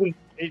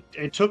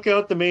 It took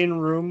out the main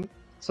room,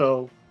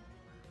 so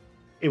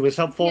it was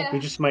helpful. Yeah. We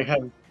just might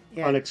have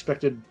Yeah,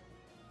 unexpected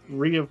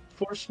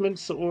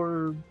reinforcements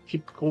or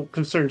people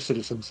concerned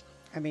citizens.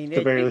 I mean, At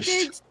the very It least.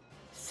 did,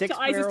 six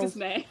to Isaac's barrels.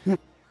 dismay.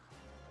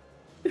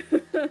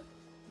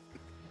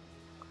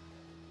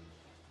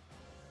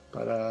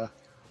 But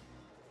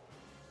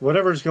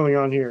whatever's going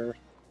on here,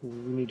 we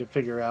need to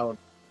figure out,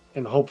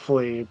 and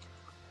hopefully,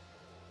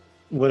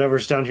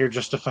 whatever's down here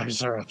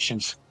justifies our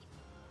actions.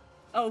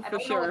 Oh, I for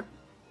don't know sure.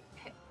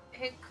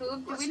 hey,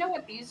 Coog, do we know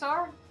what these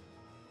are?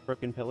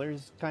 Broken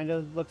pillars kind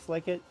of looks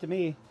like it to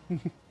me. You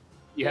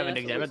Yeah, haven't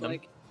that's what it examined was them.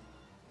 like.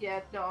 Yeah,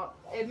 no,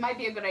 it might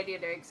be a good idea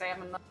to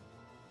examine them.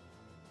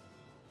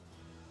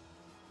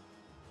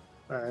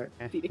 All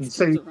right. Phoenix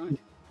Say- turns around.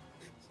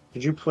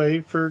 Did you play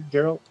for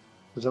Geralt?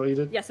 Is that what you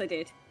did? Yes, I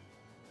did.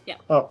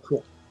 Oh,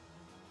 cool.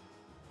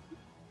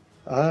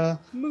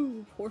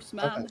 Move,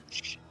 horseman.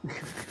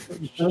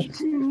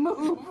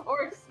 Move,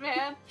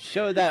 horseman.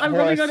 Show that I'm horse.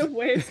 running out of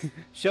ways.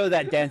 Show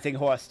that dancing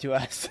horse to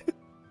us.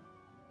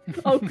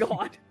 Oh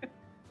god.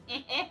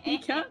 He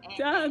can't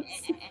dance.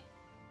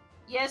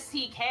 Yes,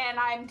 he can.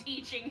 I'm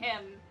teaching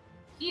him.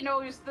 He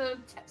knows the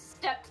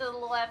step to the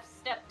left,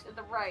 step to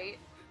the right.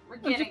 We're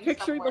I'm getting just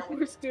picturing the somewhere.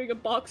 horse doing a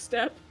box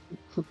step.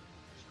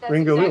 That's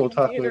Ringo, we will exactly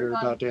talk what later they're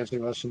about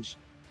dancing lessons.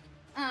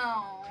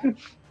 Oh.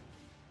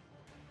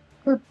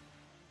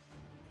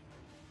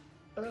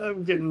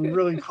 I'm getting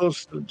really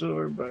close to the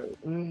door, but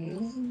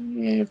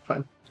yeah,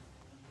 fine.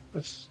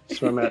 That's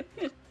where I'm at.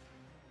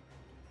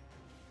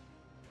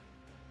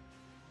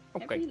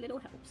 Every Okay. little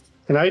helps.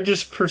 Can I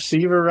just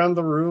perceive around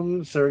the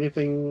room? Is there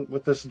anything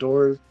with this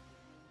door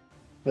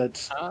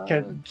that's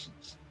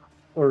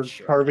or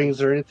Sure.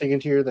 carvings or anything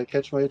into here that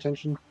catch my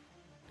attention?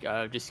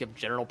 Just give a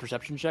general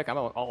perception check.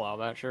 I'll allow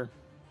that, sure.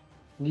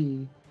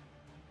 Nee.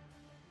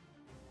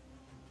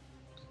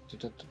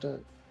 Da-da-da-da.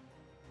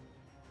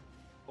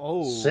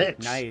 Oh,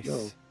 6. nice.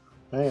 Yo,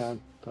 hang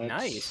on. That's-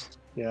 Nice.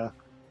 Yeah.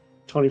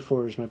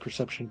 24 is my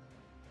perception.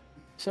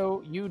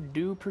 So you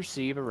do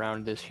perceive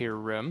around this here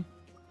room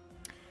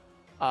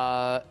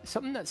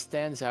something that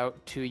stands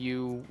out to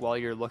you while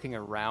you're looking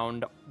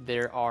around.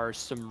 There are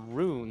some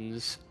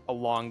runes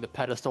along the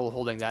pedestal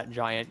holding that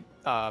giant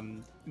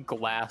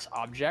glass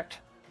object.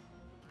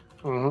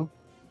 Uh-huh.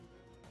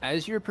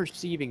 As you're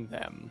perceiving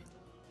them,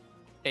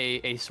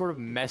 a sort of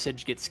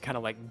message gets kind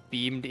of like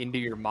beamed into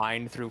your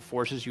mind through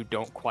forces you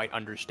don't quite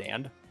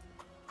understand.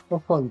 Oh,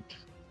 fun.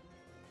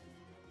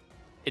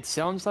 It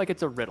sounds like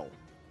it's a riddle.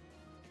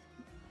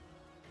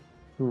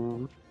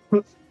 Hmm.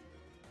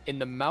 In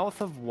the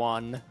mouth of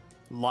one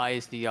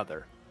lies the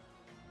other.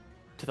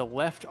 To the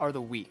left are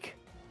the weak,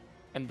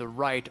 and the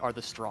right are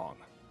the strong.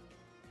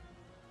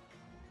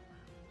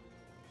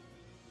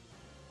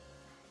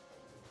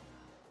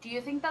 Do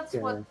you think that's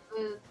Yeah. what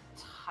the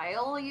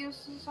tile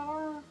uses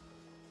are?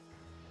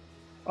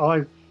 Oh,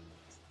 I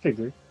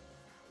figured.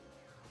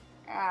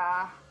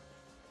 Yeah.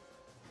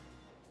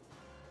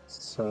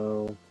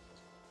 So,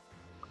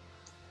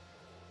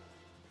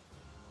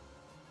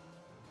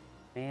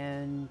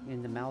 Man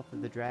in the mouth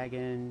of the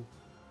dragon.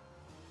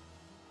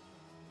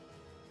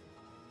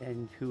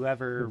 And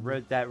whoever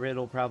wrote that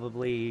riddle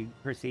probably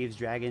perceives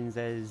dragons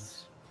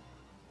as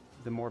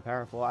the more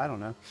powerful. I don't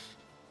know.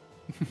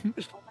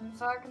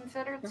 Dragons are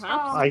considered Perhaps.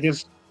 strong. I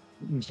guess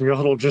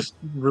Geralt will just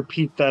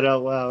repeat that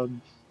out loud.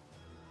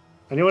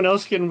 Anyone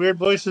else getting weird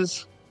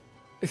voices?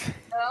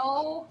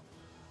 No.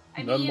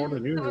 I None mean, more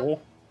than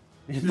usual.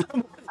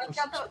 I've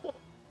got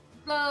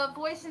the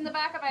voice in the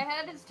back of my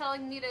head is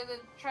telling me to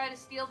try to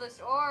steal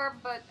this orb,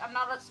 but I'm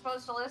not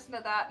supposed to listen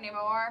to that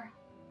anymore.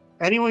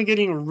 Anyone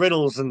getting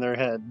riddles in their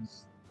head?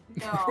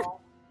 No.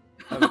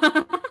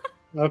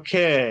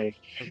 Okay.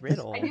 A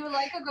riddle. I do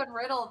like a good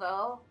riddle,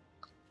 though.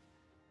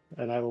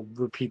 And I will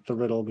repeat the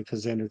riddle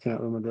because Xander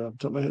cannot remember off the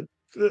top of my head.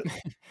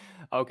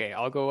 Okay,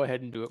 I'll go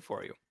ahead and do it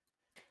for you.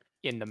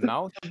 In the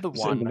mouth of the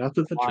So one the mouth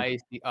of the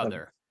lies the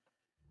other.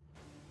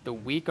 The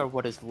weak are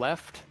what is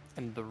left,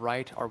 and the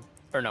right are,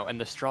 or no, and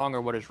the strong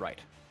are what is right.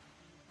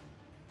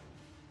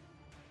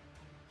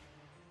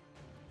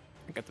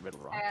 I got the riddle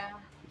wrong.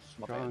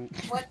 Strong.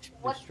 What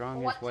The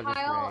strong what is what is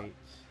tile? right.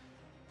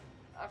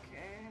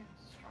 Okay,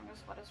 strong is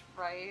what is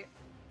right.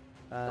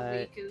 The Uh,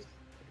 weak is.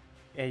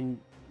 and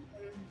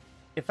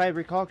if I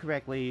recall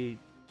correctly,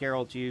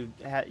 Geralt,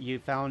 you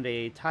found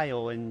a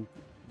tile in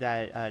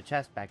that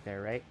chest back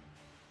there, right?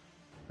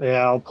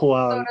 Yeah, I'll pull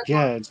out. does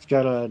Yeah, it's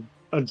got a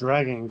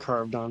dragon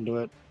carved onto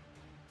it.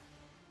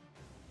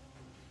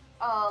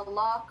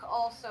 Locke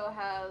also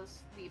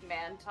has the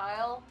man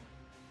tile.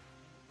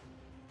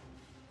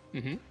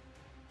 Mm-hmm.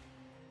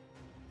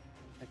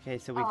 Okay,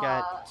 so we've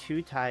got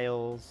 2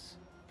 tiles.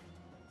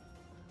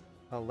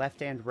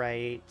 Left and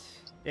right.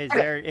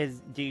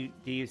 Do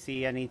you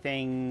see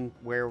anything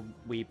where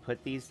we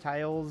put these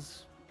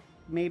tiles?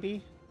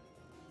 Maybe?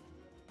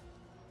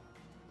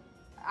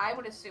 I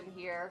would assume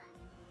here.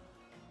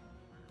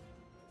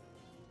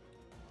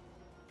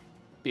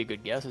 Be a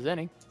good guess as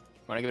any.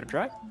 Want to give it a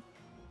try?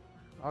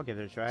 I'll give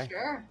it a try.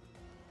 Sure.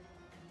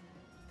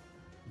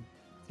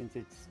 Since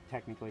it's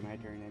technically my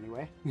turn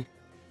anyway.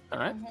 All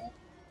right.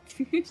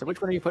 So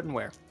which one are you putting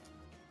where?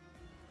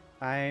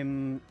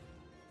 I'm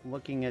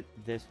looking at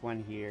this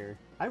one here.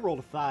 I rolled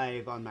a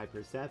 5 on my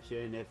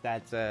perception, if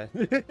that's a...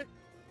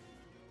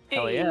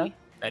 Hell yeah. Hey.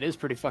 That is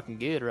pretty fucking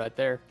good right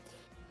there.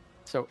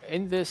 So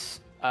in this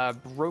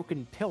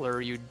broken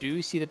pillar, you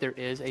do see that there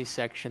is a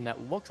section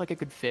that looks like it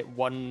could fit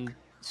one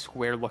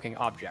square-looking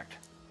object.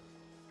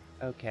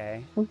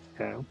 Okay.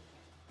 Okay.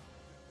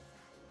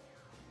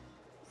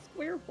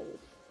 Square hole.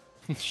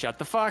 Shut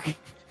the fuck.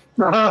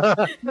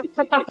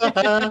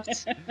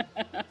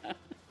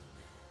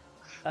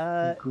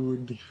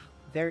 Good.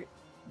 There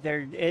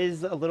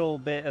is a little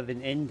bit of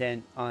an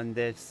indent on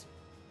this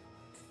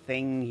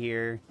thing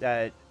here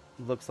that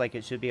looks like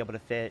it should be able to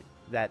fit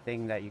that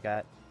thing that you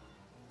got.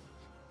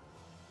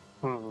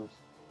 Hmm.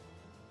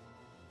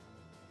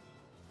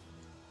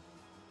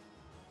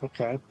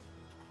 Okay.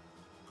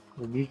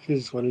 Weak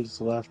is what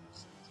is left,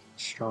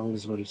 strong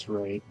is what is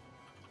right.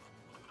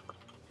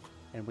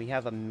 And we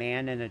have a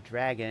man and a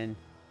dragon.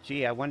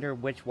 Gee, I wonder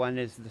which one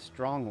is the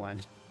strong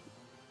one.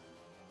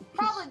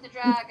 Probably the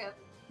dragon.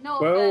 No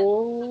offense.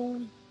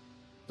 Well,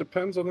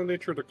 depends on the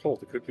nature of the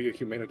cult. It could be a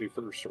humanity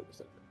first sort of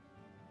thing.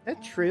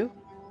 That's true.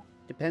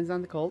 Depends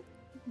on the cult.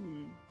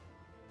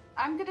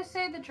 I'm gonna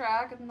say the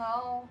dragon,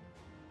 though.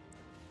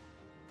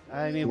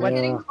 I mean, We're what?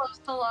 getting close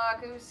to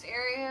Lagoose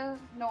area.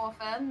 No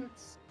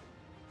offense.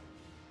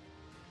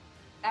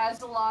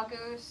 As a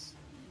Lagoose.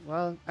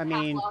 Well, half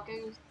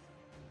Lagoose.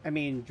 I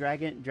mean,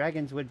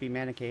 dragons would be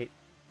Manicate,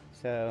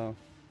 so.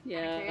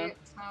 Yeah. Okay,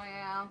 so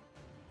yeah.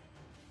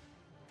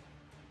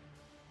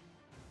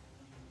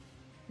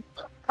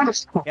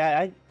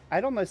 Yeah,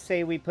 I'd almost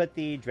say we put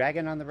the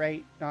dragon on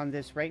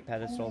this right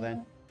pedestal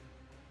then.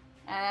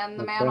 And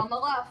the man Okay. on the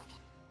left.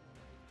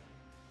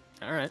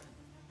 All right.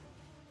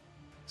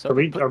 So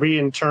Are we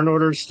in turn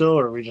order still,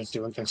 or are we just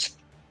doing things?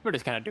 we're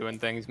just kind of doing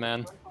things,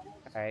 man.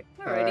 Alright.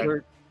 Alrighty.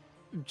 We're,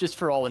 just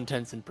for all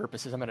intents and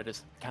purposes, I'm gonna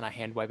just kind of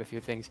hand wipe a few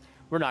things.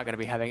 We're not gonna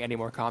be having any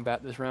more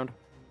combat this round.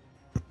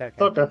 Okay.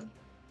 Okay.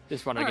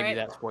 Just want to give you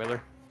Alright. that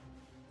spoiler.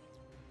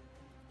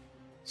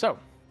 So,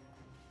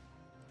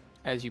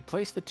 as you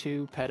place the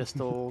 2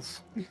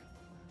 pedestals,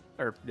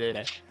 or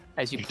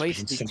as you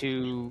place the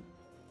 2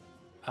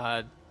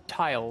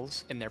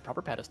 tiles in their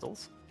proper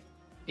pedestals,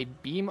 a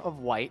beam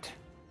of light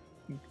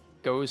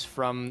goes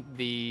from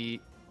the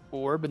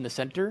orb in the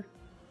center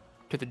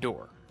to the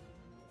door.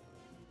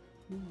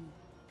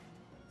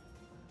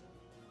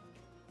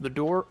 The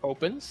door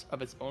opens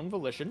of its own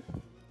volition,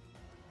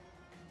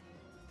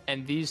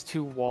 and these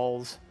 2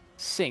 walls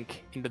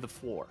sink into the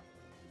floor.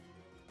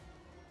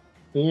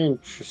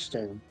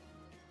 Interesting.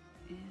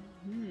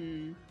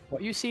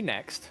 What you see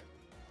next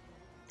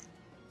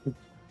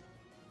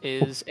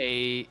is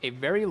a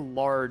very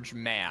large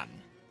man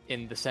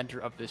in the center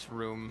of this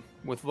room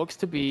with looks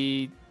to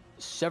be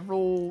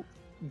several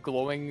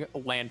glowing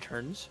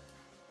lanterns,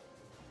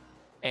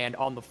 and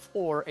on the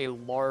floor a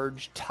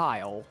large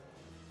tile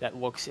that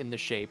looks in the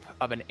shape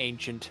of an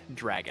ancient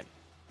dragon.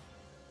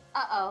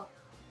 Uh-oh.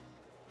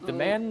 The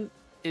man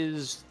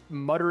is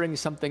muttering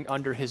something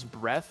under his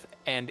breath,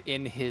 and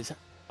in his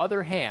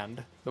other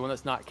hand, the one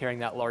that's not carrying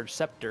that large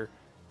scepter,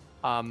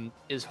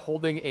 is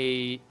holding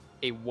a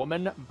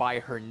woman by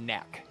her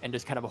neck and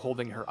just kind of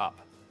holding her up.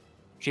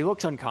 She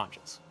looks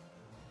unconscious.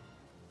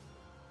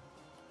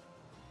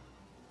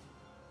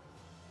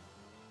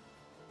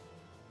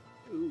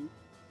 Ooh.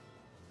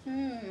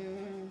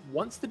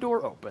 Once the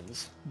door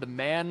opens, the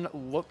man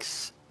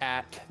looks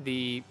at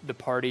the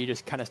party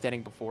just kind of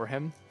standing before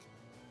him,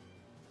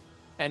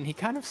 and he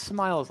kind of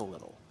smiles a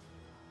little.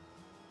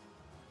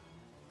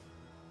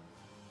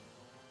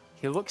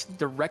 He looks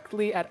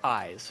directly at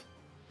Eyes,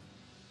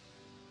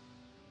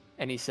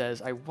 and he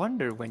says, "I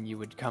wonder when you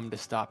would come to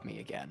stop me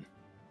again.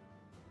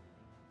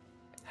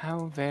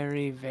 How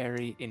very,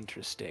 very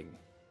interesting.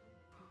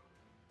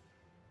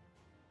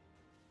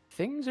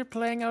 Things are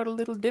playing out a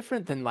little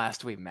different than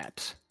last we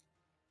met.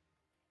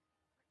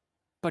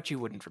 But you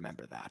wouldn't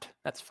remember that.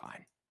 That's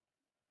fine."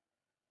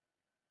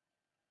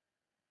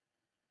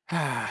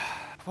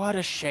 What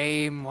a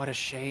shame, what a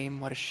shame,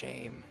 what a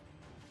shame.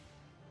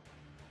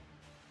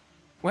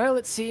 Well,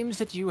 it seems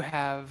that you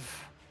have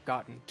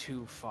gotten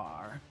too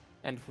far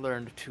and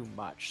learned too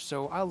much,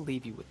 so I'll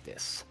leave you with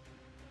this.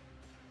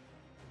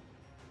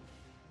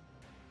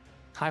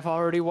 I've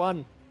already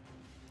won.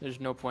 There's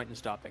no point in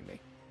stopping me.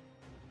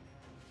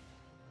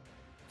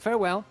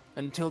 Farewell,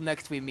 until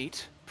next we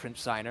meet,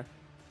 Prince Signer.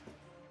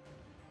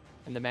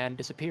 and the man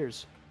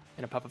disappears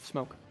in a puff of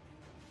smoke.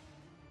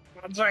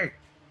 Lindsay,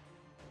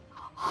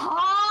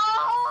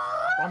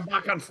 Ah! I'm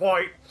back and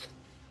fight.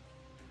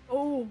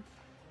 Oh,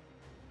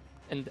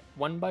 And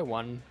one by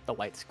one, the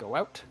lights go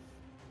out.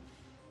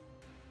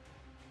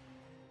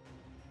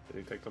 Did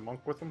he take the monk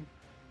with him?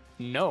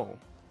 No.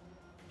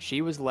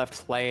 She was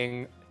left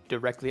laying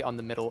directly on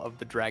the middle of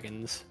the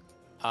dragon's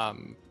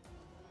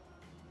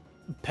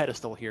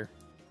pedestal here.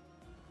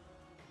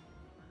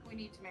 We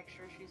need to make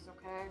sure she's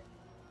okay.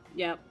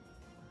 yep.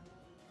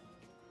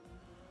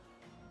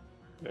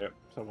 Yeah,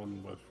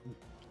 someone with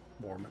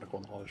more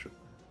medical knowledge.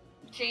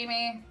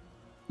 Jamie.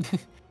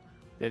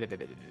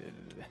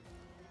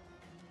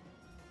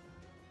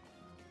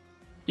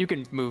 You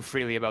can move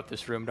freely about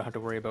this room. Don't have to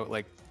worry about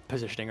like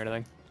positioning or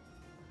anything.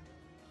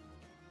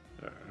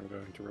 I'm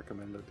going to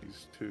recommend that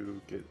these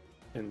two get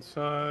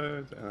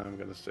inside, and I'm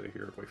going to stay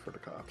here and wait for the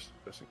cops,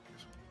 just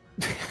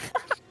in case.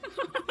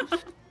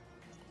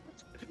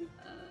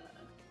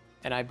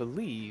 And I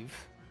believe,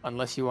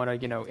 unless you want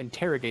to,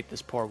 interrogate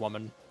this poor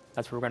woman,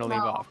 that's where we're going to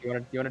leave No. off. You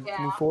want to Yeah.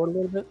 move forward a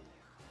little bit?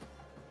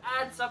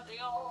 That's up to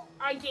y'all.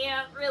 I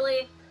can't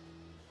really,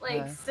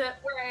 Uh. sit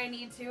where I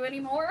need to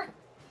anymore.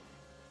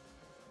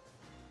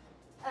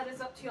 That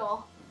is up to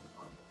y'all.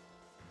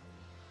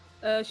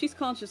 She's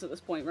conscious at this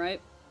point,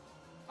 right?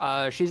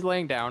 She's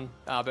laying down,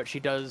 but she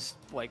does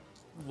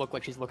look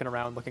like she's looking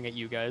around, looking at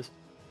you guys.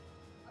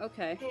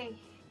 Okay.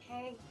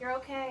 Hey, you're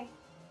okay.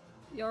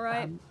 You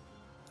alright?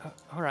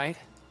 All right.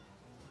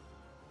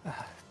 Can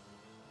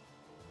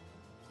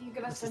you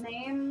give us a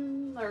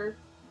name or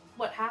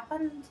what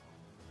happened?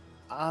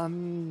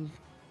 I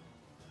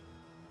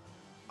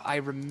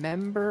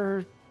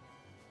remember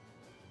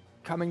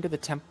coming to the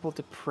temple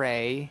to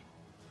pray.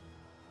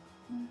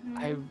 Mm-hmm.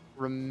 I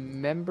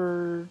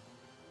remember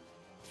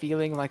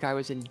feeling like I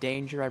was in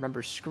danger. I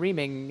remember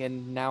screaming,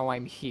 and now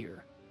I'm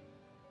here.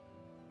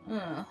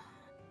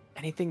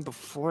 Anything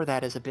before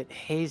that is a bit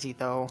hazy,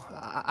 though.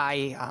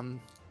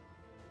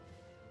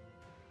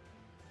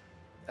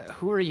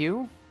 Who are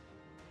you?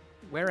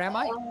 Where am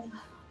I?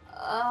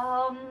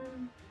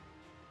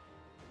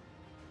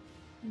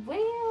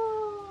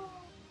 Well,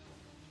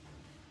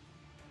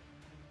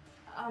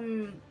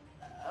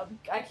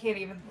 I can't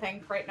even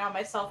think right now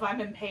myself.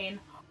 I'm in pain.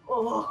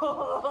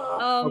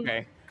 Oh.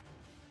 Okay.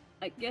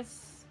 I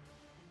guess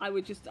I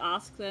would just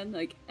ask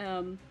then,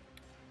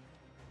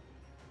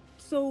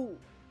 so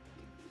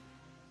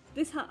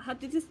this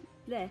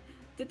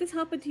did this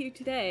happen to you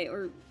today,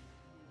 or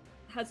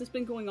has this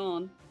been going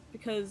on?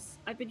 Because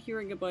I've been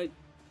hearing about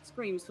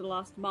screams for the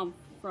last month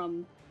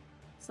from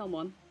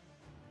someone.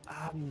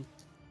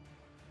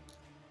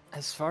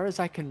 As far as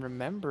I can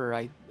remember,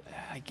 I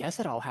guess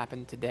it all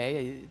happened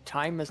today.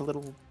 Time is a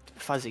little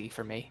fuzzy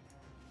for me.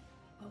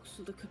 Oh,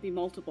 so there could be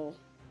multiple.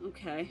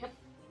 Okay.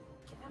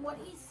 Given what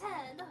he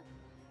said,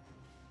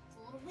 it's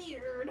a little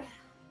weird.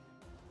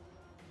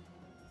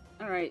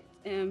 Alright,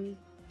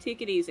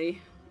 take it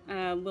easy.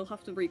 We'll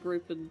have to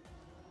regroup and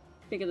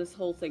figure this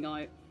whole thing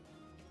out.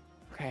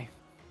 Okay.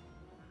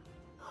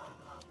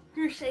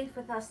 You're safe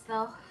with us,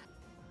 though.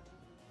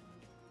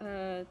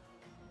 I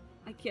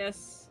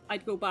guess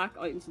I'd go back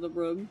out into the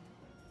room.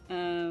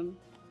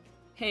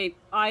 Hey,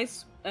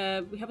 eyes,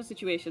 we have a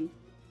situation.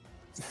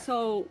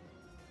 So,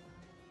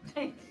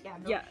 Yeah.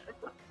 No. yeah.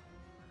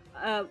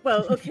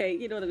 Well, okay,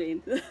 you know what I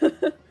mean.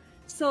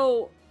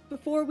 So,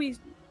 before we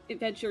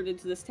ventured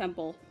into this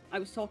temple, I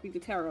was talking to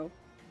Taro,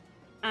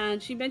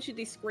 and she mentioned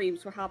these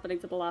screams were happening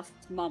for the last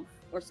month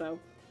or so.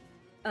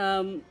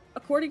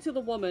 According to the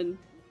woman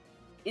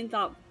in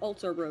that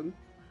altar room,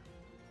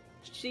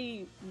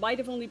 she might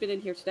have only been in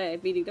here today,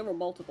 meaning there were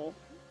multiple.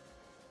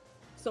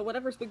 So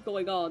whatever's been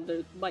going on,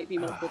 there might be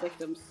multiple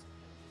victims.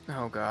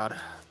 Oh God.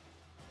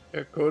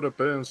 It could have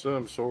been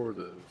some sort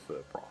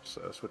of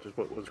process, which is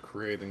what was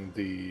creating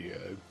the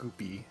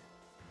goopy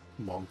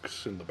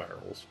monks in the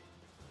barrels.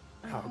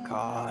 Oh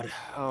God.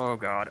 Oh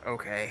God.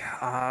 Okay.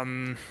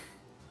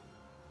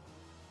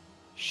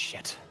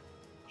 Shit.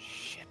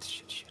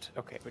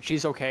 Okay, but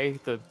she's okay.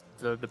 The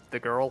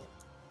girl.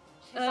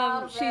 She's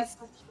out of it, she's-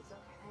 but she's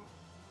okay.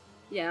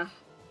 Yeah.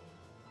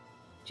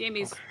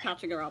 Jamie's Okay.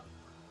 catching her up.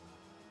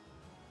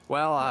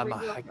 Well,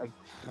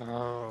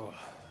 Ringo.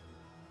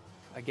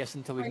 I guess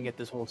until we can get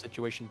this whole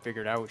situation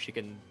figured out, she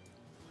can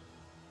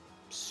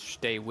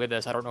stay with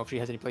us. I don't know if she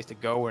has any place to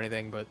go or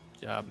anything, but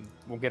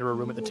we'll get her a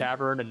room at the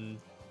tavern and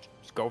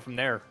just go from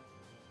there.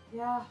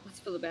 Yeah. That's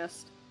for the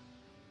best.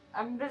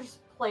 I'm gonna just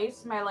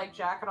place my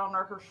jacket on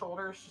her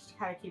shoulders just to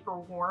kind of keep her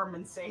warm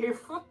and safe.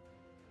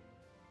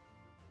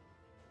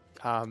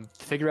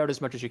 Figure out as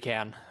much as you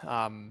can.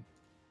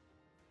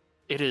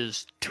 It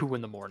is 2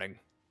 a.m.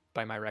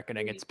 by my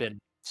reckoning. It's been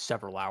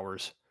several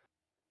hours.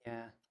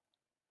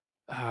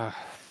 Yeah.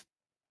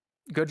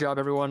 Good job,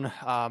 everyone.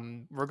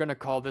 We're gonna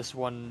call this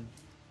one.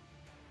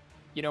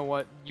 You know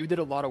what? You did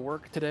a lot of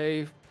work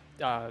today.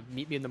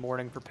 Meet me in the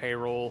morning for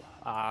payroll.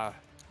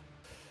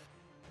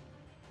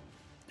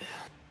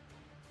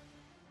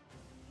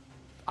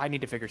 I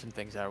need to figure some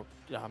things out.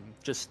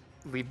 Just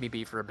leave me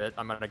be for a bit.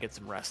 I'm gonna get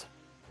some rest.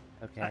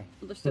 Okay.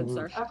 Understood,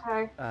 sir.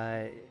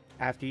 Okay.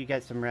 After you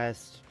get some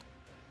rest,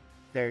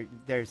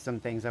 there's some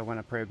things I want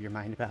to probe your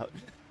mind about.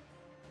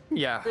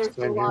 Yeah, There's a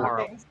Same lot here.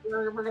 of things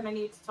we're gonna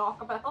need to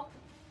talk about.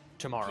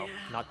 tomorrow, Yeah.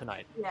 not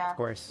tonight. Yeah. Of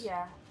course.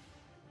 Yeah.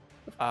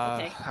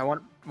 Okay. I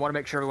want to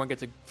make sure everyone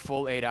gets a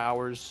full 8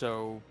 hours,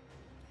 so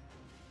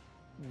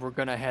we're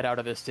gonna head out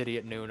of this city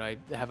at noon. I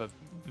have a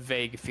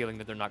vague feeling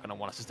that they're not gonna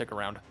want us to stick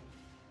around.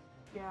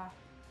 Yeah.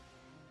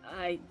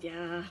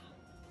 Yeah.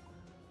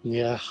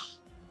 Yeah.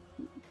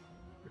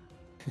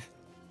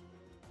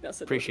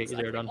 Appreciate you,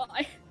 Zaradon.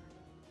 why.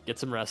 Get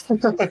some rest.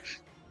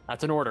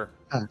 That's an order.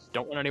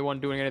 Don't want anyone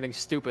doing anything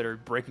stupid or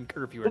breaking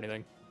curfew or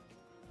anything.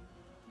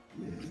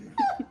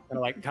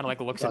 kind of like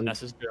looks in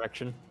Nessa's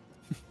direction.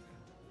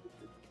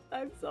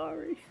 I'm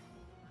sorry.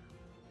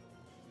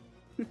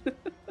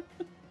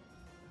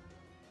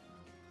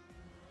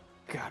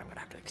 God, I'm gonna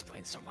have to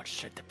explain so much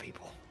shit to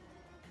people.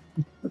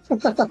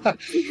 I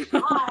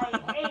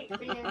hate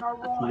being a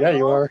royal. Yeah,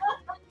 you are.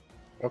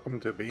 Welcome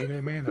to being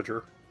a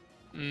manager.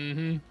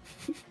 Mm-hmm.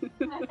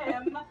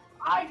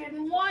 I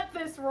didn't want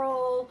this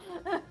role.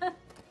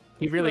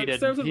 He really Look, did.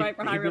 serves him He, right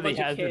for he hiring a really bunch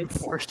of has been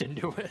kids. forced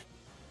into it.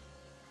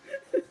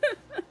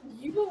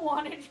 You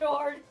wanted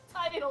your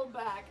title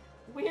back.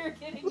 We're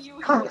getting you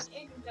your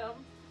kingdom.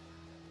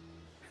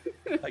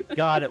 But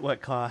God, at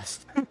what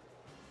cost?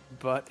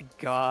 But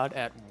God,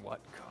 at what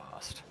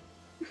cost?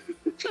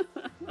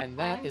 And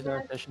that is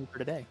our session for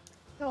today.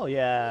 Hell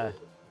yeah.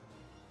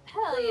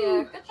 Hell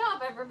yeah. Good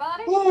job,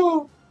 everybody.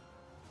 Woo!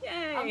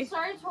 Yay! I'm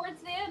sorry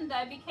towards the end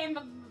I became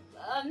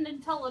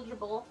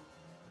unintelligible.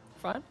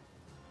 Fine.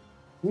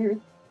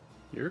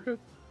 You're good.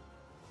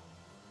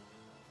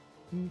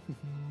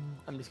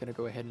 I'm just gonna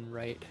go ahead and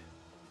write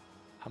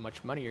how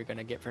much money you're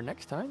gonna get for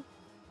next time.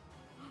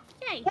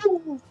 Yay.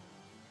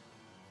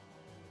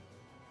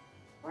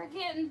 We're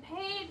getting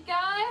paid,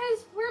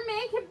 guys. We're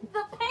making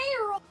the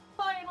payroll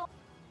final.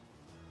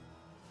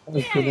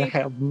 I'm gonna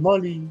have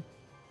money.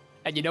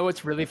 And you know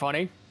what's really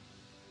funny?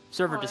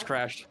 Server just What?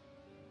 crashed.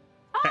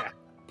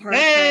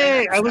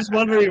 Hey, I was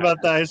wondering about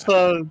that. I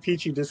saw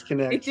Peachy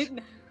disconnect. It didn't.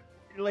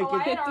 Like Oh, I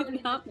had it already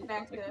didn't happen.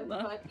 disconnected,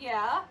 but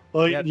yeah.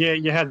 Well, Yep. yeah,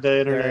 you had the There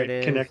internet it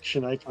is.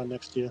 connection icon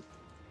next to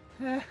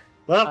you.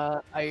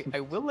 Well, I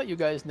will let you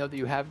guys know that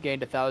you have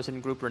gained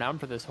 1,000 group renown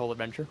for this whole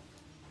adventure.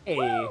 Hey,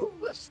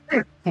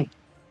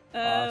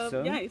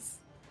 Awesome. Nice.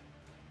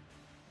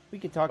 we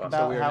could talk So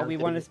about we are how now we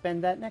gonna want to be-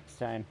 spend that next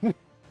time.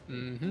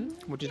 Mm-hmm.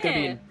 Which is gonna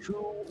be Yeah. in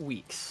 2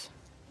 weeks.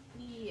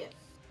 Yes.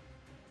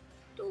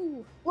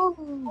 Ooh.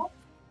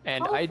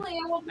 And Hopefully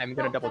I won't be I'm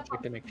gonna stuck double up check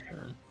on- to make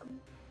sure.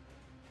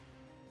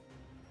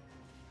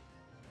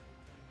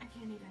 I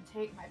can't even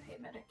take my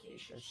pain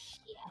medication.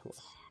 Cool.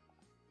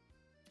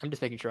 I'm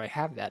just making sure I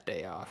have that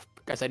day off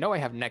because I know I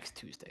have next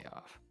Tuesday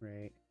off,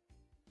 Right.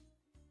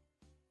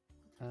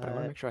 but I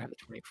want to make sure I have the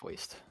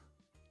 21st.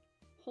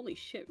 Holy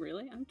shit!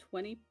 Really? I'm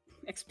 20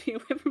 XP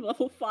away from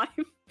level 5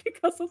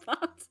 because of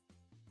that.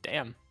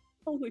 Damn.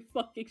 Holy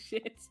fucking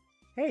shit!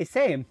 Hey,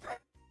 same.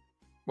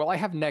 Well, I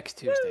have next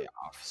Tuesday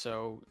off,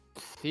 so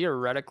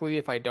theoretically,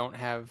 if I don't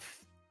have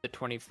the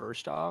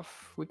 21st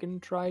off, we can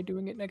try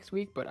doing it next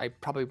week. But I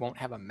probably won't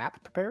have a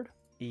map prepared.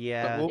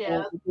 Yeah. But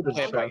Yeah. we'll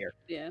play it by Sure. ear.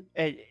 Yeah.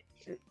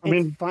 It's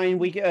mean, fine.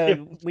 We yeah.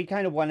 we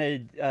kind of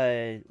wanted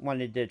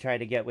to try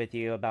to get with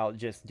you about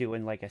just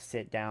doing like a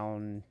sit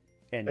down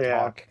and Yeah.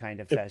 talk kind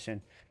of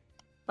session.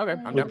 Okay,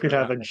 I'm we down for could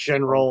that. have a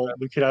general.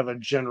 We could have a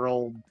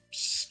general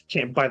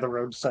camp by the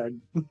roadside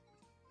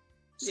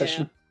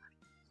session.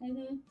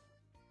 Mm-hmm.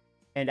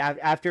 And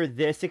after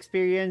this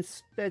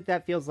experience,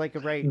 that feels like a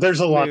right. There's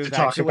a lot to move,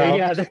 talk actually. about.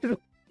 Yeah, there's-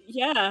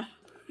 Yeah.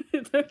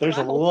 There's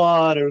a Wow.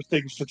 lot of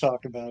things to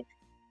talk about.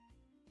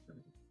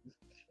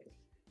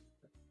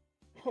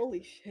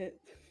 Holy shit.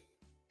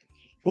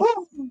 Woo!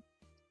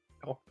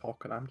 Oh,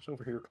 Falcon, I'm just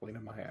over here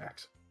cleaning my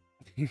axe.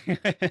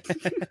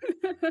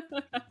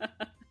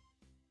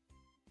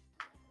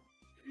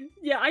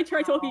 Yeah, I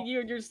try talking to you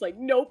and you're just like,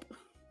 nope.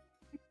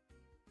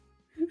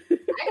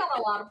 I got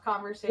a lot of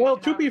conversation. Well,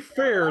 to out be of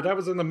fair, that. that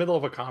was in the middle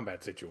of a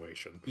combat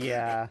situation.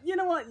 yeah. You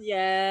know what?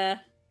 Yeah.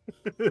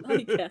 I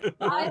get that.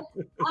 I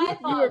were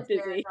thought busy.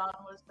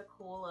 Zaradon was the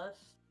coolest.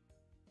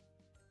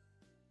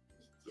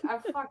 I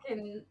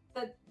fucking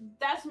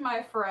that's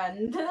my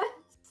friend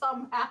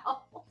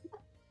somehow.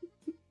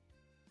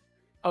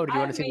 Oh, do you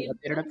I want to see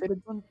the mean-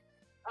 updated one?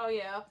 Oh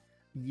yeah.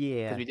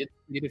 Yeah. Because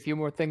we did a few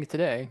more things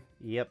today.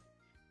 Yep.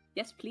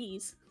 Yes,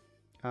 please.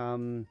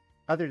 Other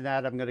than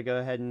that, I'm gonna go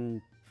ahead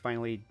and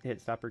finally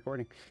hit stop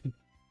recording.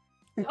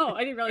 Oh, I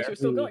didn't realize you were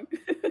still going.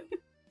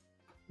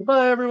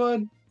 Goodbye,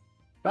 everyone.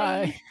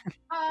 Bye.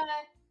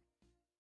 Bye.